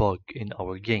noticed a bug in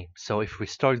our game. So if we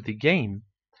start the game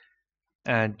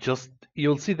and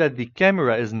you'll see that the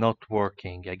camera is not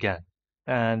working again,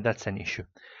 and that's an issue.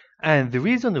 And the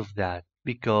reason of that,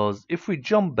 because if we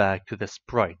jump back to the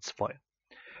sprites file,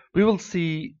 we will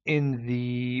see in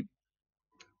the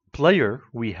player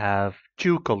we have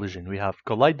two collision. We have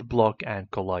collide block and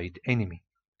collide enemy.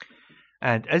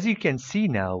 And as you can see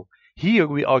now, here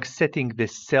we are setting the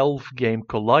self game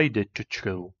collided to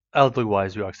true.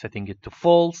 Otherwise we are setting it to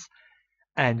false.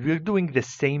 And we're doing the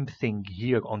same thing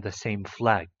here on the same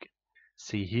flag.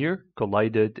 See here,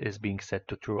 collided is being set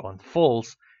to true on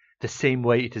false, the same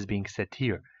way it is being set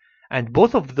here. And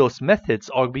both of those methods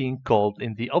are being called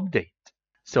in the update.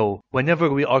 So whenever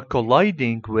we are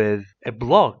colliding with a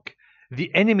block, the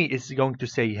enemy is going to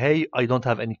say, hey, I don't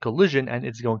have any collision, and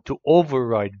it's going to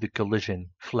override the collision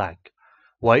flag.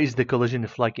 Why is the collision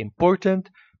flag important?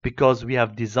 because we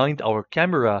have designed our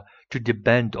camera to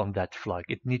depend on that flag.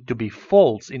 It needs to be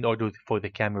false in order for the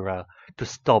camera to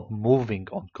stop moving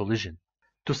on collision.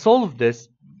 To solve this,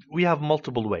 we have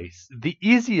multiple ways. The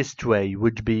easiest way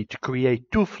would be to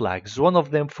create two flags, one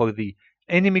of them for the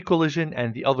enemy collision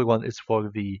and the other one is for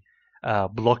the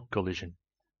block collision.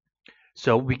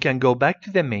 So we can go back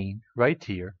to the main right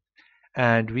here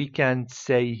and we can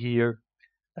say here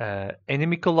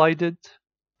enemy collided,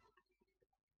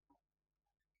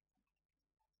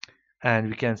 and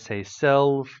we can say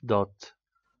self dot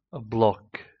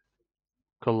block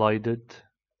collided.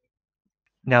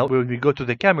 Now when we go to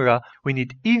the camera, we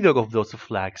need either of those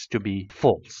flags to be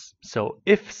false. So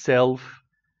if self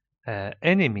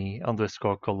enemy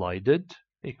underscore collided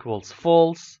equals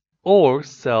false, or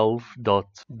self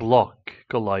dot block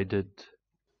collided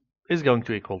is going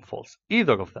to equal false,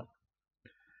 either of them.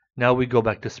 Now we go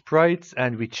back to sprites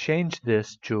and we change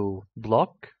this to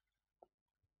block,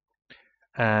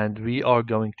 and we are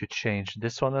going to change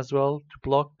this one as well to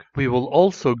block. We will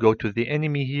also go to the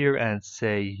enemy here and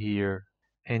say here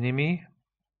enemy,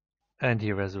 and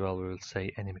here as well we will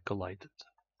say enemy collided.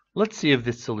 Let's see if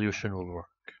this solution will work.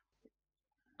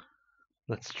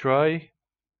 Let's try,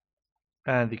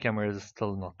 and the camera is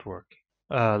still not working.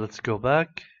 Let's go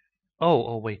back.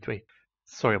 Oh, wait.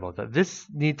 Sorry about that. This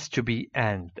needs to be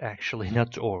and actually,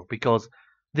 not or, because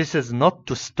this is not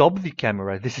to stop the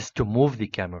camera, this is to move the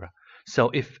camera. So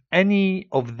if any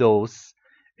of those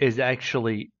is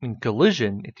actually in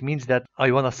collision, it means that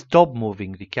I want to stop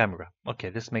moving the camera.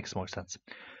 Okay, this makes more sense.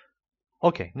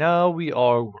 Okay, now we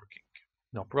are working.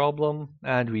 No problem.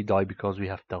 And we die because we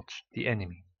have touched the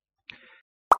enemy.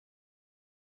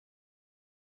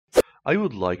 I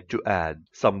would like to add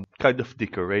some kind of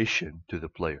decoration to the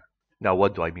player. Now,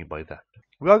 what do I mean by that?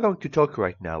 We are going to talk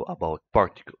right now about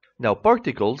particles. Now,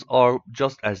 particles are,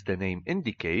 just as the name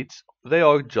indicates, they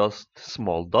are just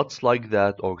small dots like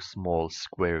that or small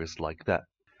squares like that.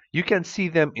 You can see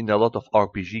them in a lot of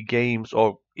RPG games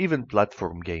or even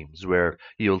platform games where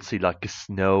you'll see like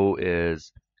snow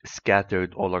is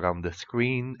scattered all around the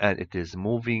screen and it is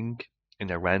moving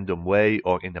in a random way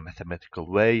or in a mathematical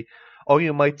way. Or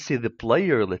you might see the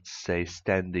player, let's say,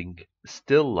 standing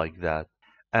still like that,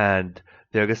 and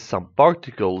there is some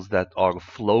particles that are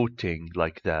floating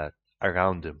like that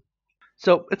around him.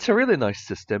 So it's a really nice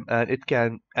system and it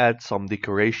can add some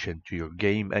decoration to your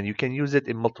game and you can use it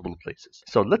in multiple places.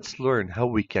 So let's learn how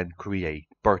we can create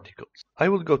particles. I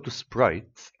will go to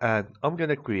sprites and I'm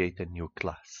gonna create a new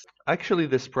class. Actually,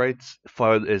 the sprites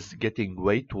file is getting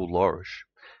way too large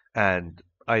and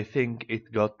I think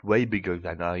it got way bigger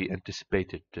than I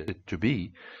anticipated it to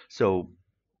be. So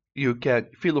you can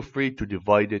feel free to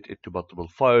divide it into multiple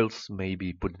files,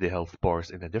 maybe put the health bars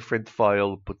in a different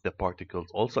file, put the particles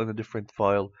also in a different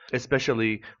file.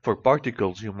 Especially for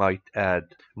particles, you might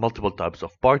add multiple types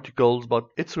of particles, but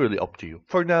it's really up to you.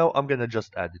 For now, I'm gonna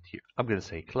just add it here. I'm gonna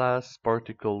say class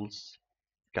particles,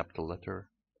 capital letter.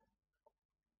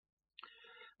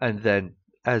 And then,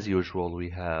 as usual,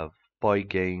 we have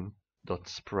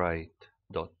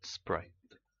pygame.sprite.sprite.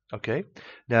 Okay,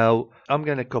 now I'm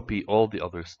gonna copy all the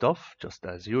other stuff just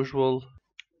as usual,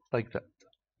 like that.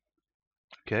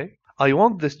 Okay, I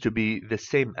want this to be the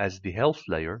same as the health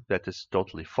layer, that is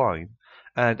totally fine.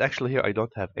 And actually here I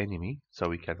don't have enemy, so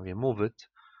we can remove it.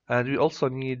 And we also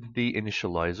need the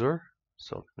initializer,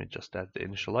 so let me just add the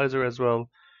initializer as well.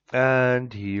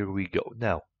 And here we go.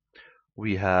 Now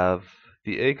we have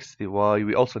the X, the Y,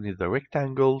 we also need the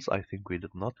rectangles. I think we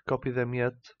did not copy them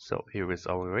yet. So here is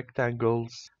our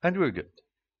rectangles, and we're good.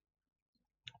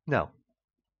 Now,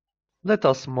 let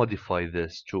us modify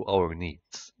this to our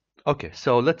needs. Okay,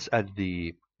 so let's add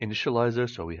the initializer.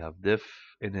 So we have diff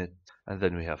init, and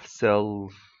then we have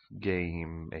self,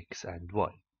 game, X, and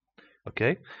Y.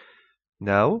 Okay,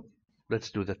 now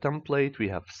let's do the template. We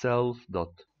have self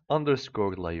dot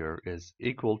underscore layer is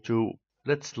equal to,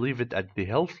 let's leave it at the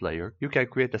health layer. You can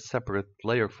create a separate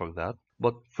layer for that,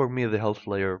 but for me the health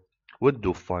layer would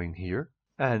do fine here.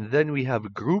 And then we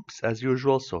have groups as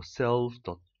usual, so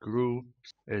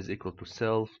self.groups is equal to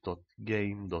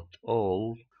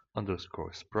self.game.all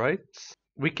underscore sprites.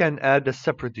 We can add a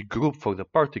separate group for the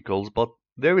particles, but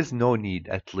there is no need,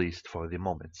 at least for the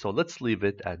moment. So let's leave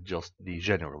it at just the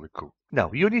general group. Now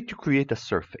you need to create a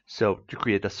surface. So to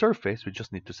create a surface, we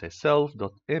just need to say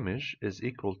self.image is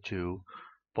equal to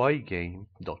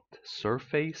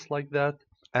pygame.surface like that.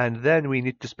 And then we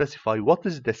need to specify what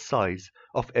is the size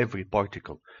of every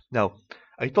particle. Now,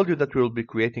 I told you that we will be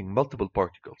creating multiple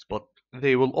particles, but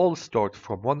they will all start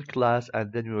from one class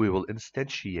and then we will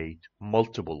instantiate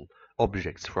multiple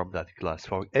objects from that class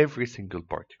for every single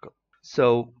particle.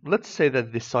 So let's say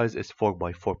that the size is 4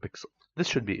 by 4 pixels. This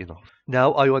should be enough.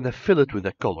 Now I want to fill it with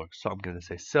a color. So I'm going to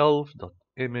say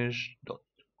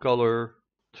self.image.color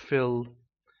fill,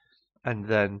 and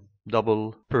then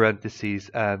double parentheses,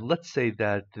 and let's say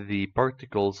that the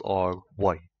particles are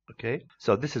white. Okay,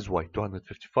 so this is white,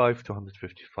 255,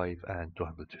 255, and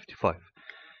 255.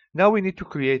 Now we need to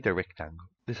create a rectangle.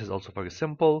 This is also very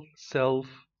simple.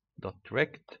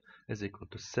 Self.rect is equal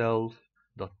to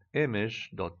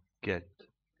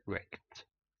self.image.getRect.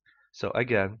 So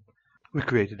again, we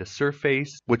created a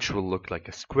surface which will look like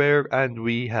a square, and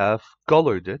we have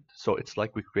colored it, so it's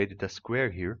like we created a square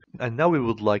here. And now we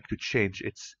would like to change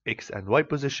its x and y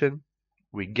position.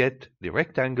 We get the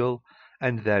rectangle,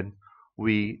 and then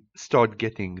we start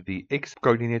getting the x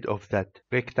coordinate of that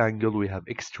rectangle we have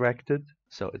extracted.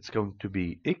 So it's going to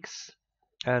be x,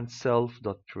 and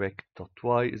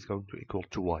self.rect.y is going to equal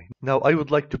to y. Now I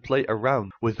would like to play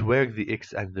around with where the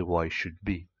x and the y should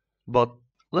be, but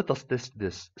let us test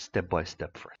this step by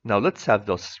step first. Now let's have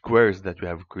those squares that we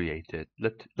have created.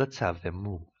 Let's have them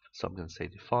move. So I'm going to say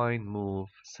define move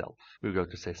self. We're going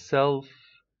to say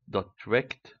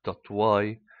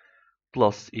self.rect.y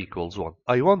plus equals 1.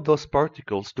 I want those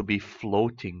particles to be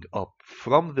floating up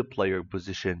from the player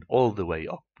position all the way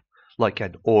up, like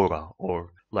an aura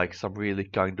or like some really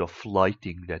kind of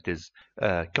lighting that is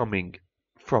coming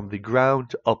from the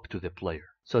ground up to the player.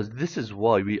 So this is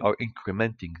why we are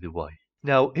incrementing the y.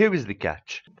 Now here is the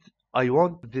catch. I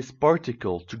want this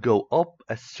particle to go up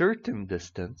a certain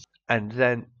distance and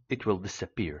then it will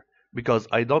disappear, because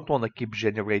I don't want to keep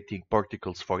generating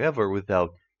particles forever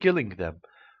without killing them.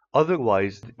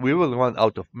 Otherwise, we will run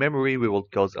out of memory, we will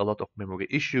cause a lot of memory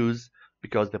issues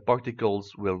because the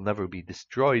particles will never be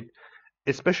destroyed,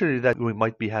 especially that we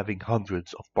might be having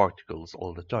hundreds of particles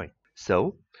all the time.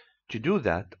 So, to do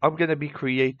that, I'm going to be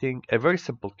creating a very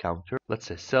simple counter. Let's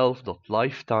say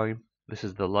self.lifetime. This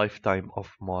is the lifetime of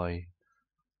my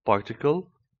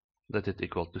particle. Let it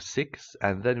equal to 6.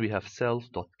 And then we have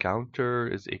self.counter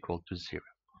is equal to 0.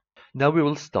 Now we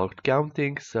will start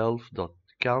counting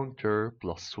self.counter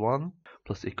plus 1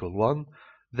 plus equal 1.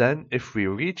 Then if we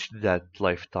reach that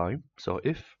lifetime, so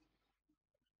if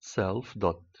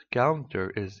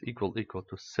self.counter is equal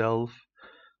to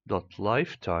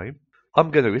self.lifetime, I'm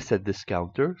going to reset this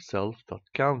counter.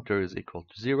 Self.counter is equal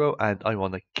to 0, and I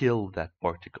want to kill that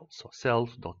particle. So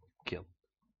self.kill.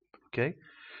 Okay?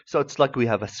 So it's like we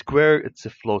have a square, it's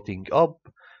floating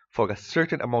up for a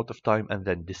certain amount of time and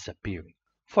then disappearing.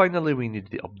 Finally, we need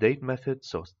the update method.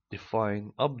 So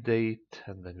define update,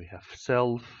 and then we have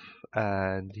self,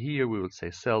 and here we will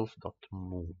say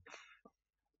self.move.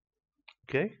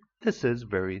 Okay? This is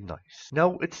very nice.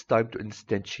 Now it's time to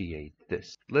instantiate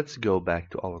this. Let's go back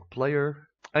to our player.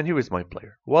 And here is my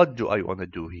player. What do I want to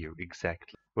do here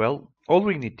exactly? Well, all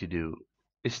we need to do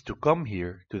is to come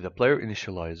here to the player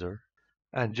initializer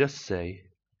and just say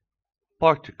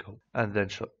particle, and then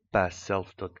pass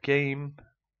self.game,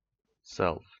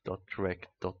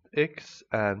 self.rect.x,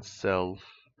 and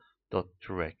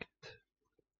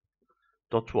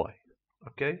self.rect.y.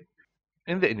 Okay?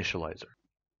 In the initializer,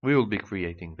 we will be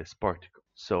creating this particle.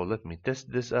 So let me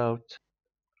test this out.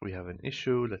 We have an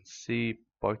issue. Let's see.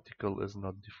 Particle is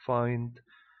not defined.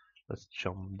 Let's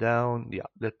jump down. Yeah,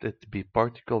 let it be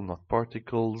particle, not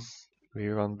particles.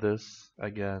 Rerun this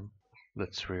again.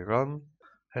 Let's rerun.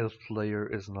 Health layer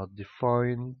is not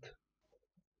defined.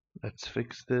 Let's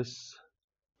fix this.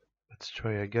 Let's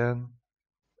try again.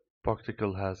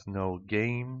 Particle has no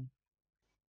game.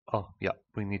 Oh, yeah,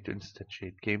 we need to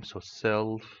instantiate game. So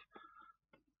self.game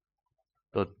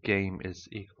is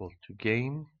equal to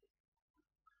game.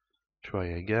 Try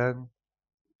again.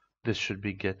 This should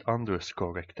be get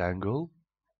underscore rectangle.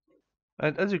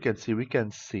 And as you can see, we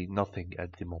can see nothing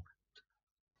at the moment.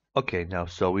 Okay, now,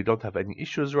 so we don't have any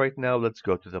issues right now. Let's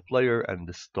go to the player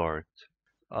and start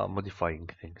modifying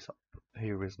things up.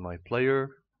 Here is my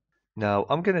player. Now,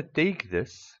 I'm going to take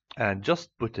this and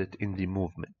just put it in the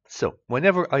movement. So,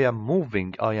 whenever I am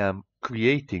moving, I am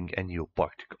creating a new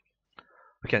particle.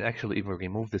 We can actually even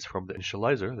remove this from the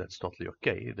initializer. That's totally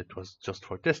okay. That was just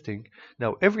for testing.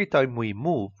 Now, every time we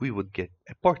move, we would get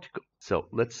a particle. So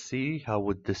let's see how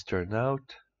would this turn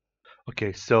out.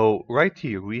 Okay, so right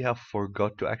here, we have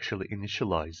forgot to actually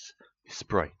initialize the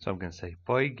sprite. So I'm going to say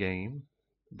pygame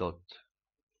dot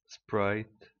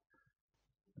sprite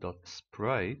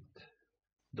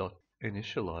dot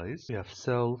initialize. We have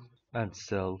self and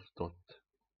self dot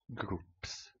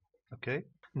groups. Okay,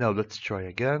 now let's try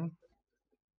again.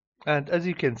 And as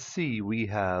you can see, we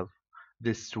have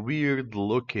this weird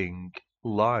looking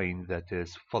line that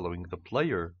is following the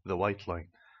player, the white line.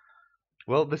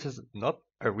 Well, this is not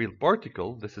a real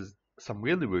particle. This is some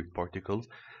really weird particles,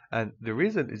 and the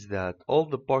reason is that all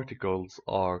the particles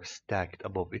are stacked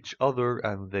above each other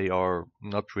and they are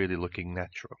not really looking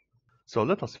natural. So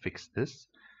let us fix this.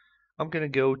 I'm gonna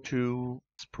go to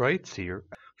Sprites here.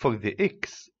 For the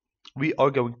X, we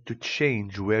are going to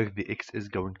change where the X is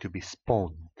going to be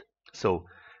spawned. So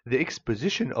the X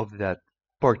position of that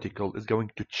particle is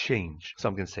going to change. So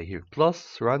I'm going to say here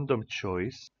plus random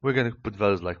choice. We're going to put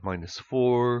values like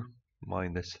 -4,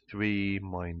 -3,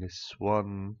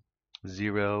 -1,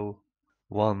 0,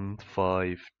 1,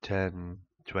 5, 10,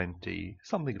 20,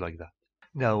 something like that.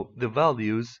 Now the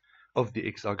values of the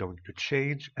X are going to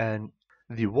change, and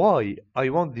the Y, I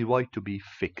want the Y to be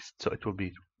fixed. So it will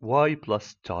be Y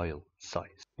plus tile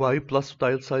size. Y plus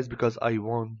tile size because I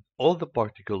want all the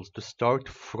particles to start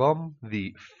from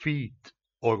the feet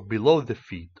or below the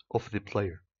feet of the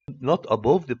player. Not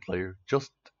above the player,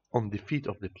 just on the feet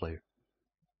of the player.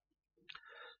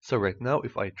 So right now,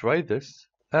 if I try this,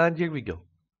 and here we go.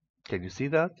 Can you see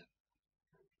that?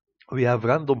 We have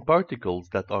random particles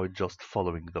that are just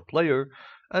following the player,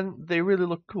 and they really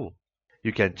look cool.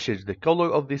 You can change the color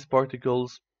of these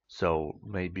particles, so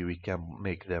maybe we can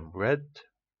make them red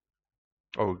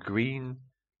or green,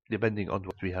 depending on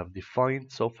what we have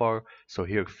defined so far. So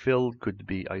here fill could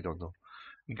be, I don't know,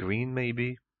 green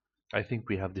maybe. I think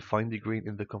we have defined the green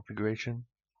in the configuration.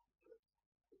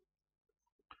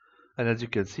 And as you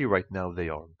can see right now, they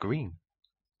are green.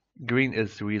 Green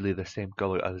is really the same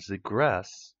color as the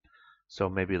grass, so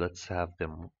maybe let's have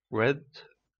them red.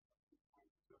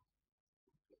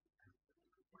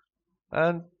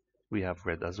 And we have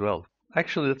red as well.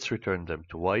 Actually, let's return them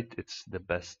to white. It's the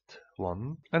best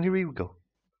one. And here we go.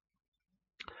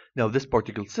 Now, this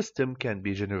particle system can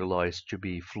be generalized to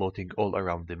be floating all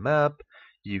around the map.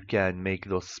 You can make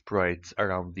those sprites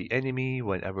around the enemy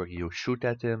whenever you shoot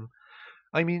at him.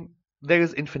 I mean, there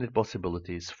is infinite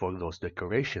possibilities for those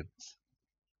decorations.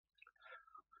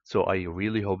 So I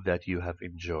really hope that you have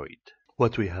enjoyed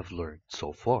what we have learned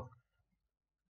so far.